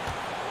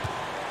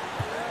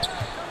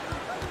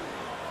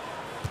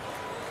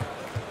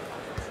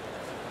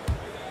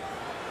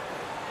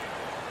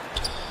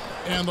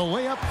 And the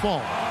layup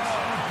falls.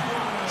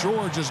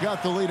 George has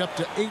got the lead up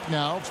to 8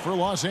 now for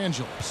Los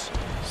Angeles.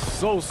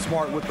 So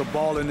smart with the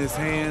ball in his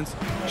hands.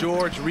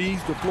 George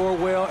reads the floor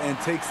well and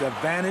takes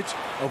advantage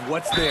of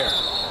what's there.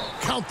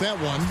 Count that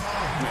one.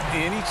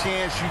 Any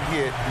chance you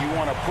get, you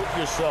want to put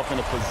yourself in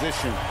a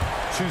position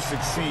to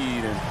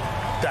succeed, and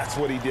that's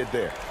what he did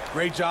there.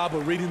 Great job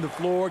of reading the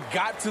floor,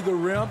 got to the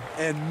rim,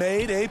 and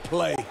made a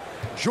play.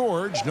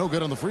 George, no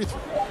good on the free throw.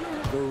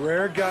 The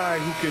rare guy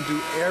who can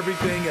do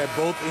everything at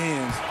both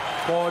ends.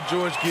 Paul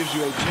George gives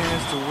you a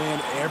chance to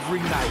win every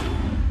night.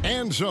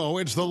 And so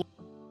it's the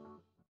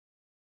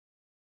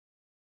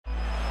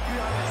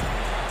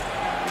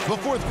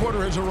fourth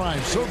quarter has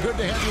arrived. So good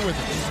to have you with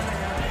us.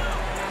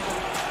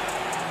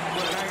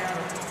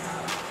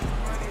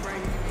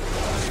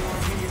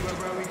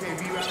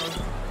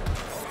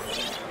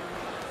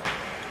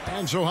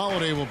 And so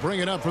Holiday will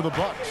bring it up for the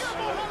Bucks,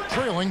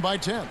 trailing by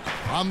 10.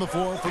 On the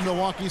floor for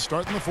Milwaukee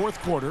starting the fourth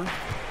quarter.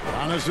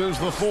 Giannis is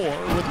the 4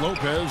 with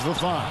Lopez the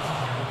 5.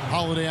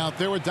 Holiday out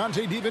there with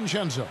Dante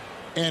DiVincenzo.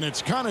 And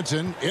it's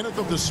Connaughton in at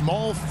the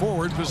small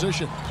forward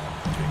position.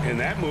 And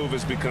that move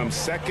has become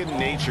second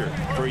nature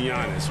for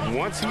Giannis.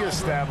 Once he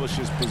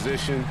establishes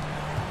position,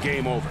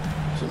 game over.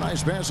 It's a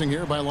nice passing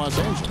here by Los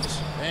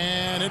Angeles.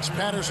 And it's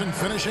Patterson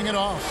finishing it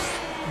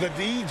off. The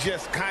D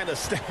just kind of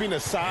stepping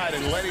aside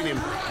and letting him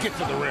get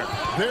to the rim.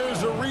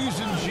 There's a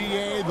reason,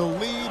 GA. The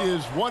lead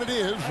is what it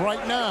is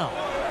right now.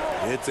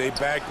 It's a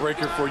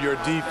backbreaker for your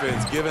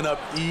defense, giving up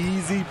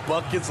easy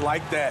buckets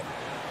like that.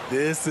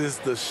 This is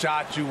the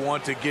shot you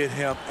want to get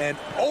him. An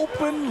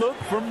open look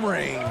from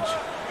range.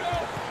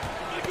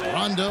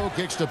 Rondo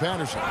kicks to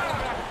Patterson.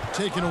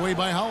 Taken away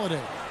by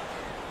Holiday.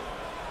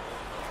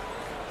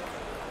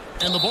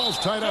 And the ball's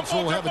tied up, so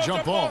we'll have a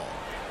jump ball.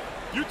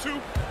 You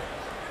two.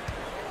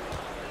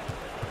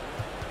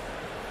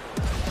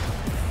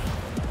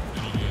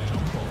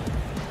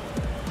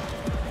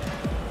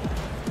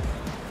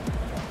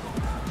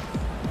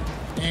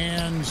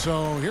 And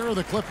so here are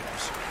the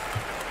Clippers.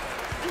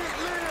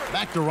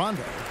 Back to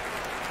Rondo.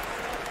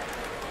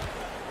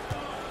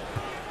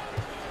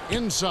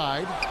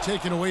 Inside,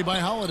 taken away by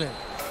Holiday.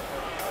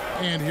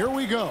 And here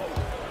we go.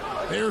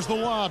 There's the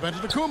lob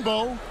into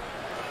Kumbo.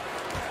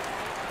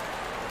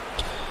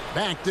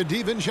 Back to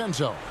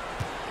DiVincenzo.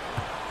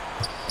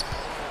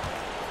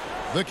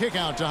 The kick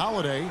out to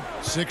Holiday.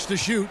 6 to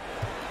shoot.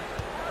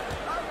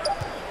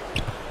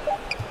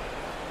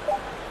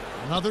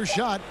 Another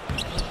shot.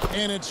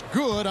 And it's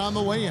good on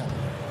the way in.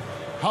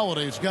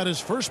 Holiday's got his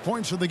first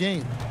points of the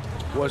game.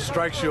 What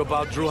strikes you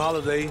about Jrue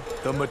Holiday?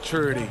 The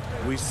maturity.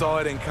 We saw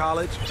it in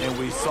college, and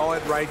we saw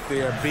it right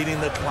there, beating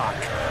the clock.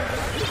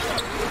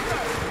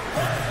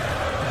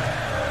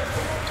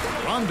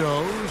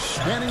 Rondo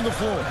scanning the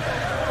floor.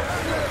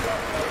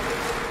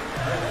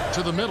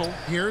 To the middle.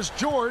 Here's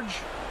George.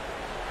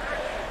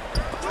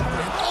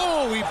 And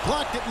oh, he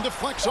blocked it and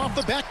deflects off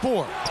the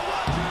backboard.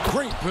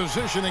 Great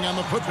positioning on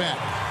the putback.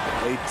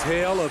 A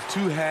tale of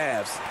two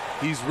halves.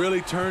 He's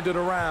really turned it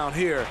around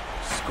here,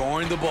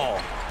 scoring the ball.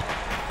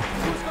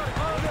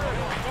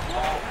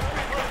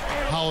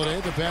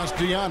 Holiday, the pass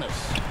to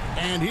Giannis.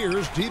 And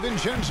here's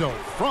DiVincenzo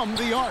from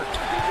the arc.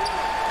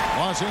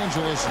 Los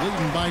Angeles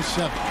leading by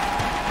 7.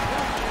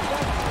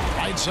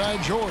 Right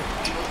side, George.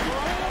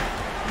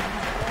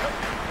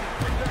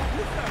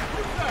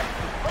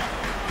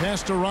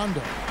 Pass to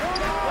Rondo.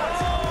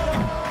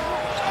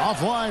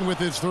 Offline with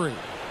his 3.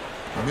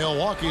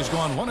 Milwaukee's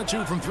gone 1 of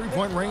 2 from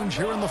three-point range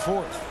here in the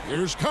fourth.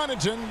 Here's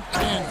Connaughton,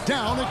 and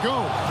down it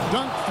goes.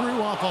 Dunked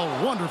through off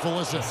a wonderful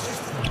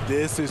assist.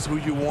 This is who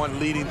you want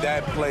leading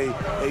that play.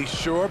 A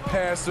sure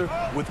passer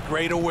with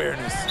great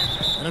awareness.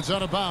 And it's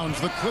out of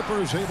bounds. The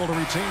Clippers able to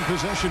retain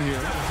possession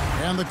here.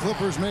 And the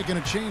Clippers making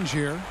a change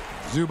here.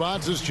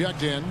 Zubac is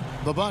checked in.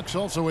 The Bucks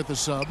also with the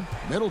sub.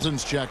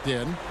 Middleton's checked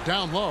in.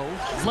 Down low,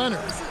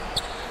 Leonard.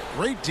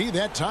 Great D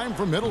that time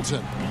for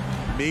Middleton.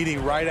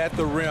 Meeting right at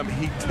the rim.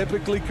 He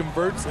typically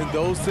converts in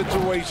those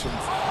situations.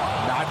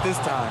 Not this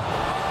time.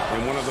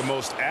 And one of the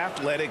most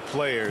athletic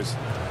players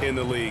in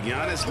the league.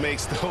 Giannis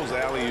makes those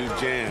alley-oop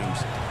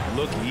jams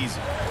look easy.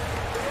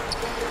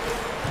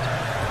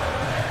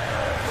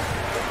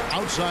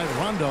 Outside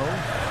Rondo.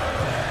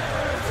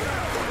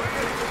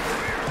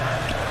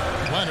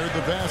 Leonard,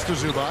 the pass to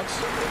Zubac.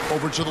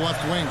 Over to the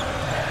left wing.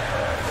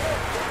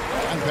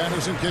 And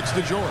Patterson kicks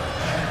to George.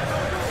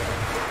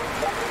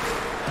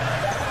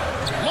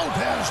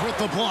 Lopez with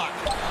the block.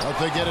 But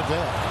they get it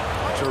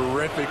back.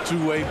 Terrific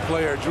two-way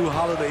player. Jrue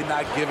Holiday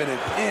not giving an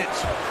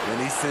inch.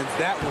 And he sends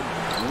that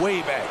one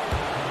way back.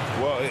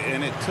 Well,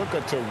 and it took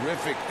a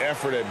terrific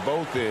effort at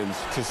both ends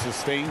to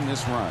sustain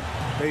this run.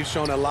 They've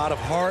shown a lot of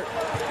heart,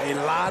 a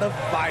lot of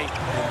fight,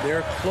 and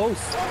they're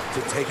close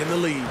to taking the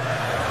lead.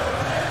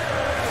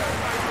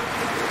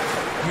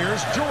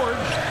 Here's George.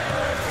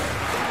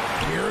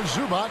 Here's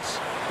Zubac.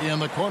 In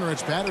the corner,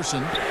 it's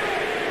Patterson.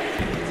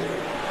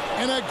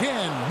 And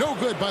again, no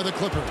good by the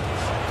Clippers.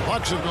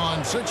 Bucks have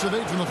gone 6 of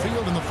 8 from the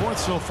field in the fourth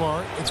so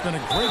far. It's been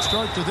a great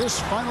start to this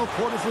final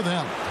quarter for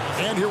them.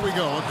 And here we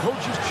go. A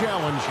coach's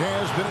challenge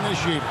has been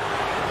initiated.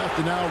 We have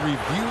to now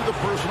review the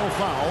personal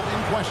foul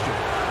in question.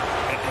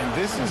 And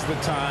this is the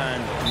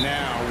time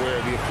now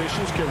where the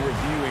officials can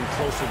review in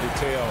closer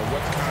detail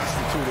what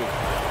constituted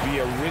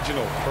the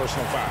original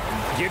personal foul.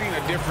 Getting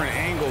a different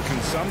angle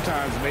can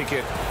sometimes make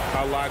it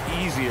a lot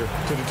easier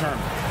to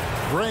determine.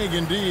 Greg,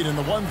 indeed, and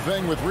the one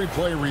thing with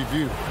replay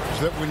review is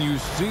that when you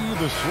see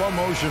the slow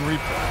motion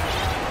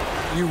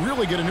replay, you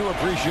really get a new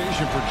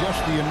appreciation for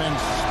just the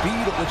immense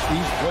speed at which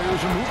these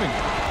players are moving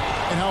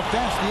and how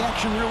fast the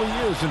action really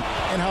is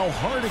and how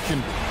hard it can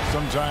be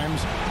sometimes,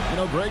 you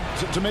know, Greg,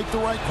 to make the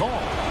right call.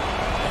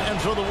 And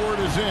so the word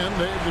is in.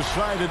 They've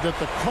decided that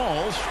the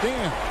call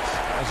stands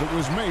as it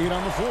was made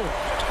on the floor.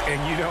 And,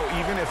 you know,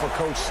 even if a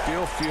coach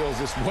still feels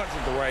this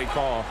wasn't the right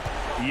call,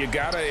 you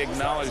got to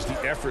acknowledge the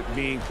effort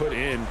being put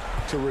in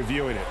to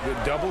reviewing it. The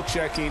double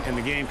checking, and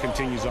the game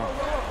continues on.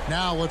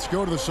 Now let's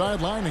go to the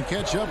sideline and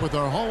catch up with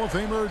our Hall of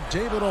Famer,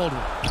 David Aldridge.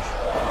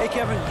 Hey,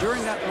 Kevin,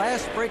 during that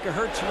last break, I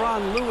heard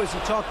Tyronn Lue, he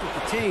talked with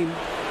the team.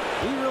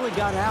 He really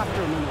got after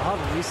him in the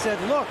huddle. He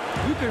said, look,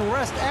 you can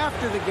rest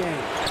after the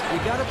game. You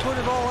got to put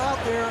it all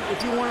out there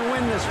if you want to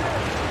win this one.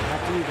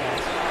 Back to you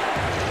guys.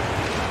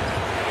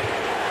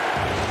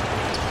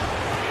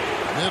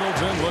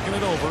 Middleton looking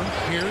it over.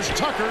 Here's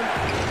Tucker.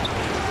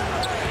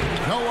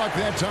 No luck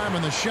that time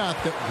on the shot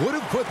that would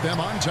have put them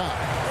on top.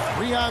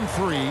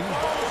 3-on-3.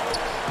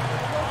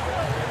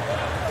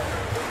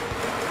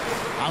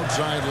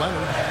 Outside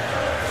Leonard.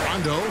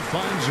 Rondo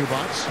finds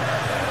Zubats.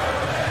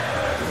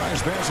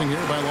 Nice passing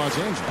here by Los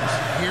Angeles.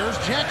 Here's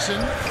Jackson.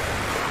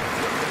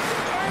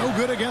 No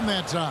good again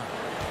that time.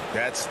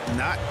 That's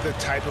not the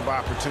type of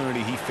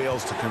opportunity he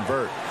fails to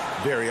convert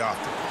very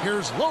often.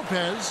 Here's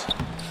Lopez.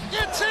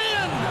 It's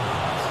in!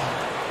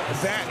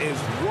 That is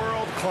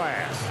world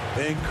class.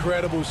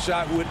 Incredible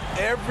shot with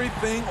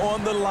everything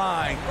on the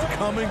line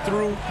coming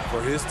through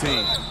for his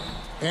team.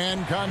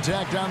 And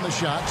contact on the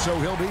shot, so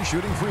he'll be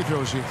shooting free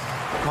throws here.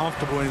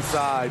 Comfortable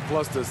inside,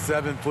 plus the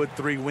 7'3"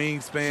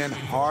 wingspan.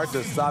 Hard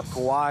to stop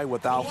Kawhi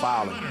without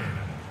fouling.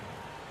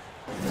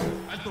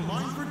 At the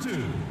line for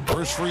two.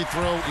 First free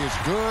throw is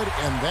good,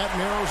 and that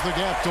narrows the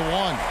gap to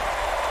 1.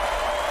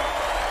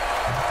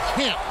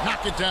 Can't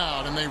knock it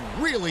down, and they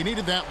really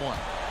needed that one.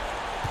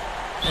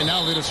 And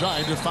now they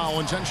decide to foul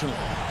intentionally.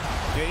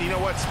 Yeah, you know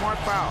what? Smart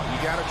foul.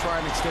 You got to try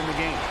and extend the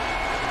game.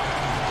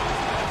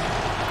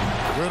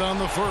 Good on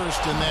the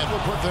first, and that will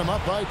put them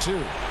up by 2.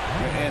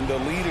 And the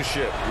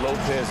leadership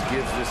Lopez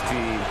gives this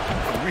team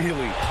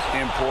really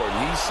important.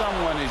 He's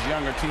someone his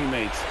younger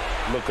teammates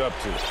look up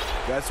to.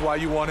 That's why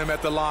you want him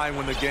at the line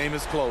when the game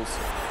is close.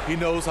 He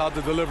knows how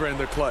to deliver in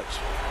the clutch.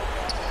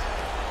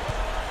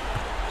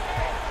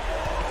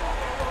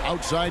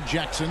 Outside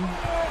Jackson.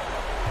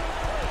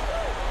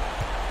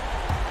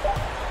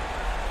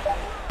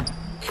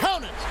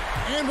 Count it!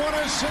 And what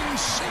a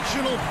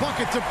sensational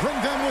bucket to bring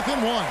them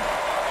within 1.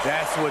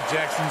 That's what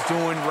Jackson's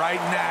doing right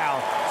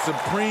now.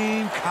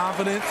 Supreme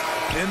confidence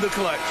in the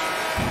clutch.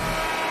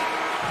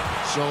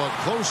 So a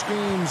close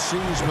game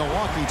sees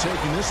Milwaukee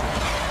taking this one.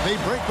 They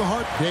break the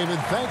heart. David,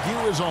 thank you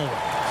as always.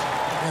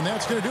 And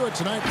that's going to do it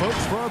tonight,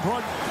 folks, for our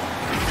broadcast.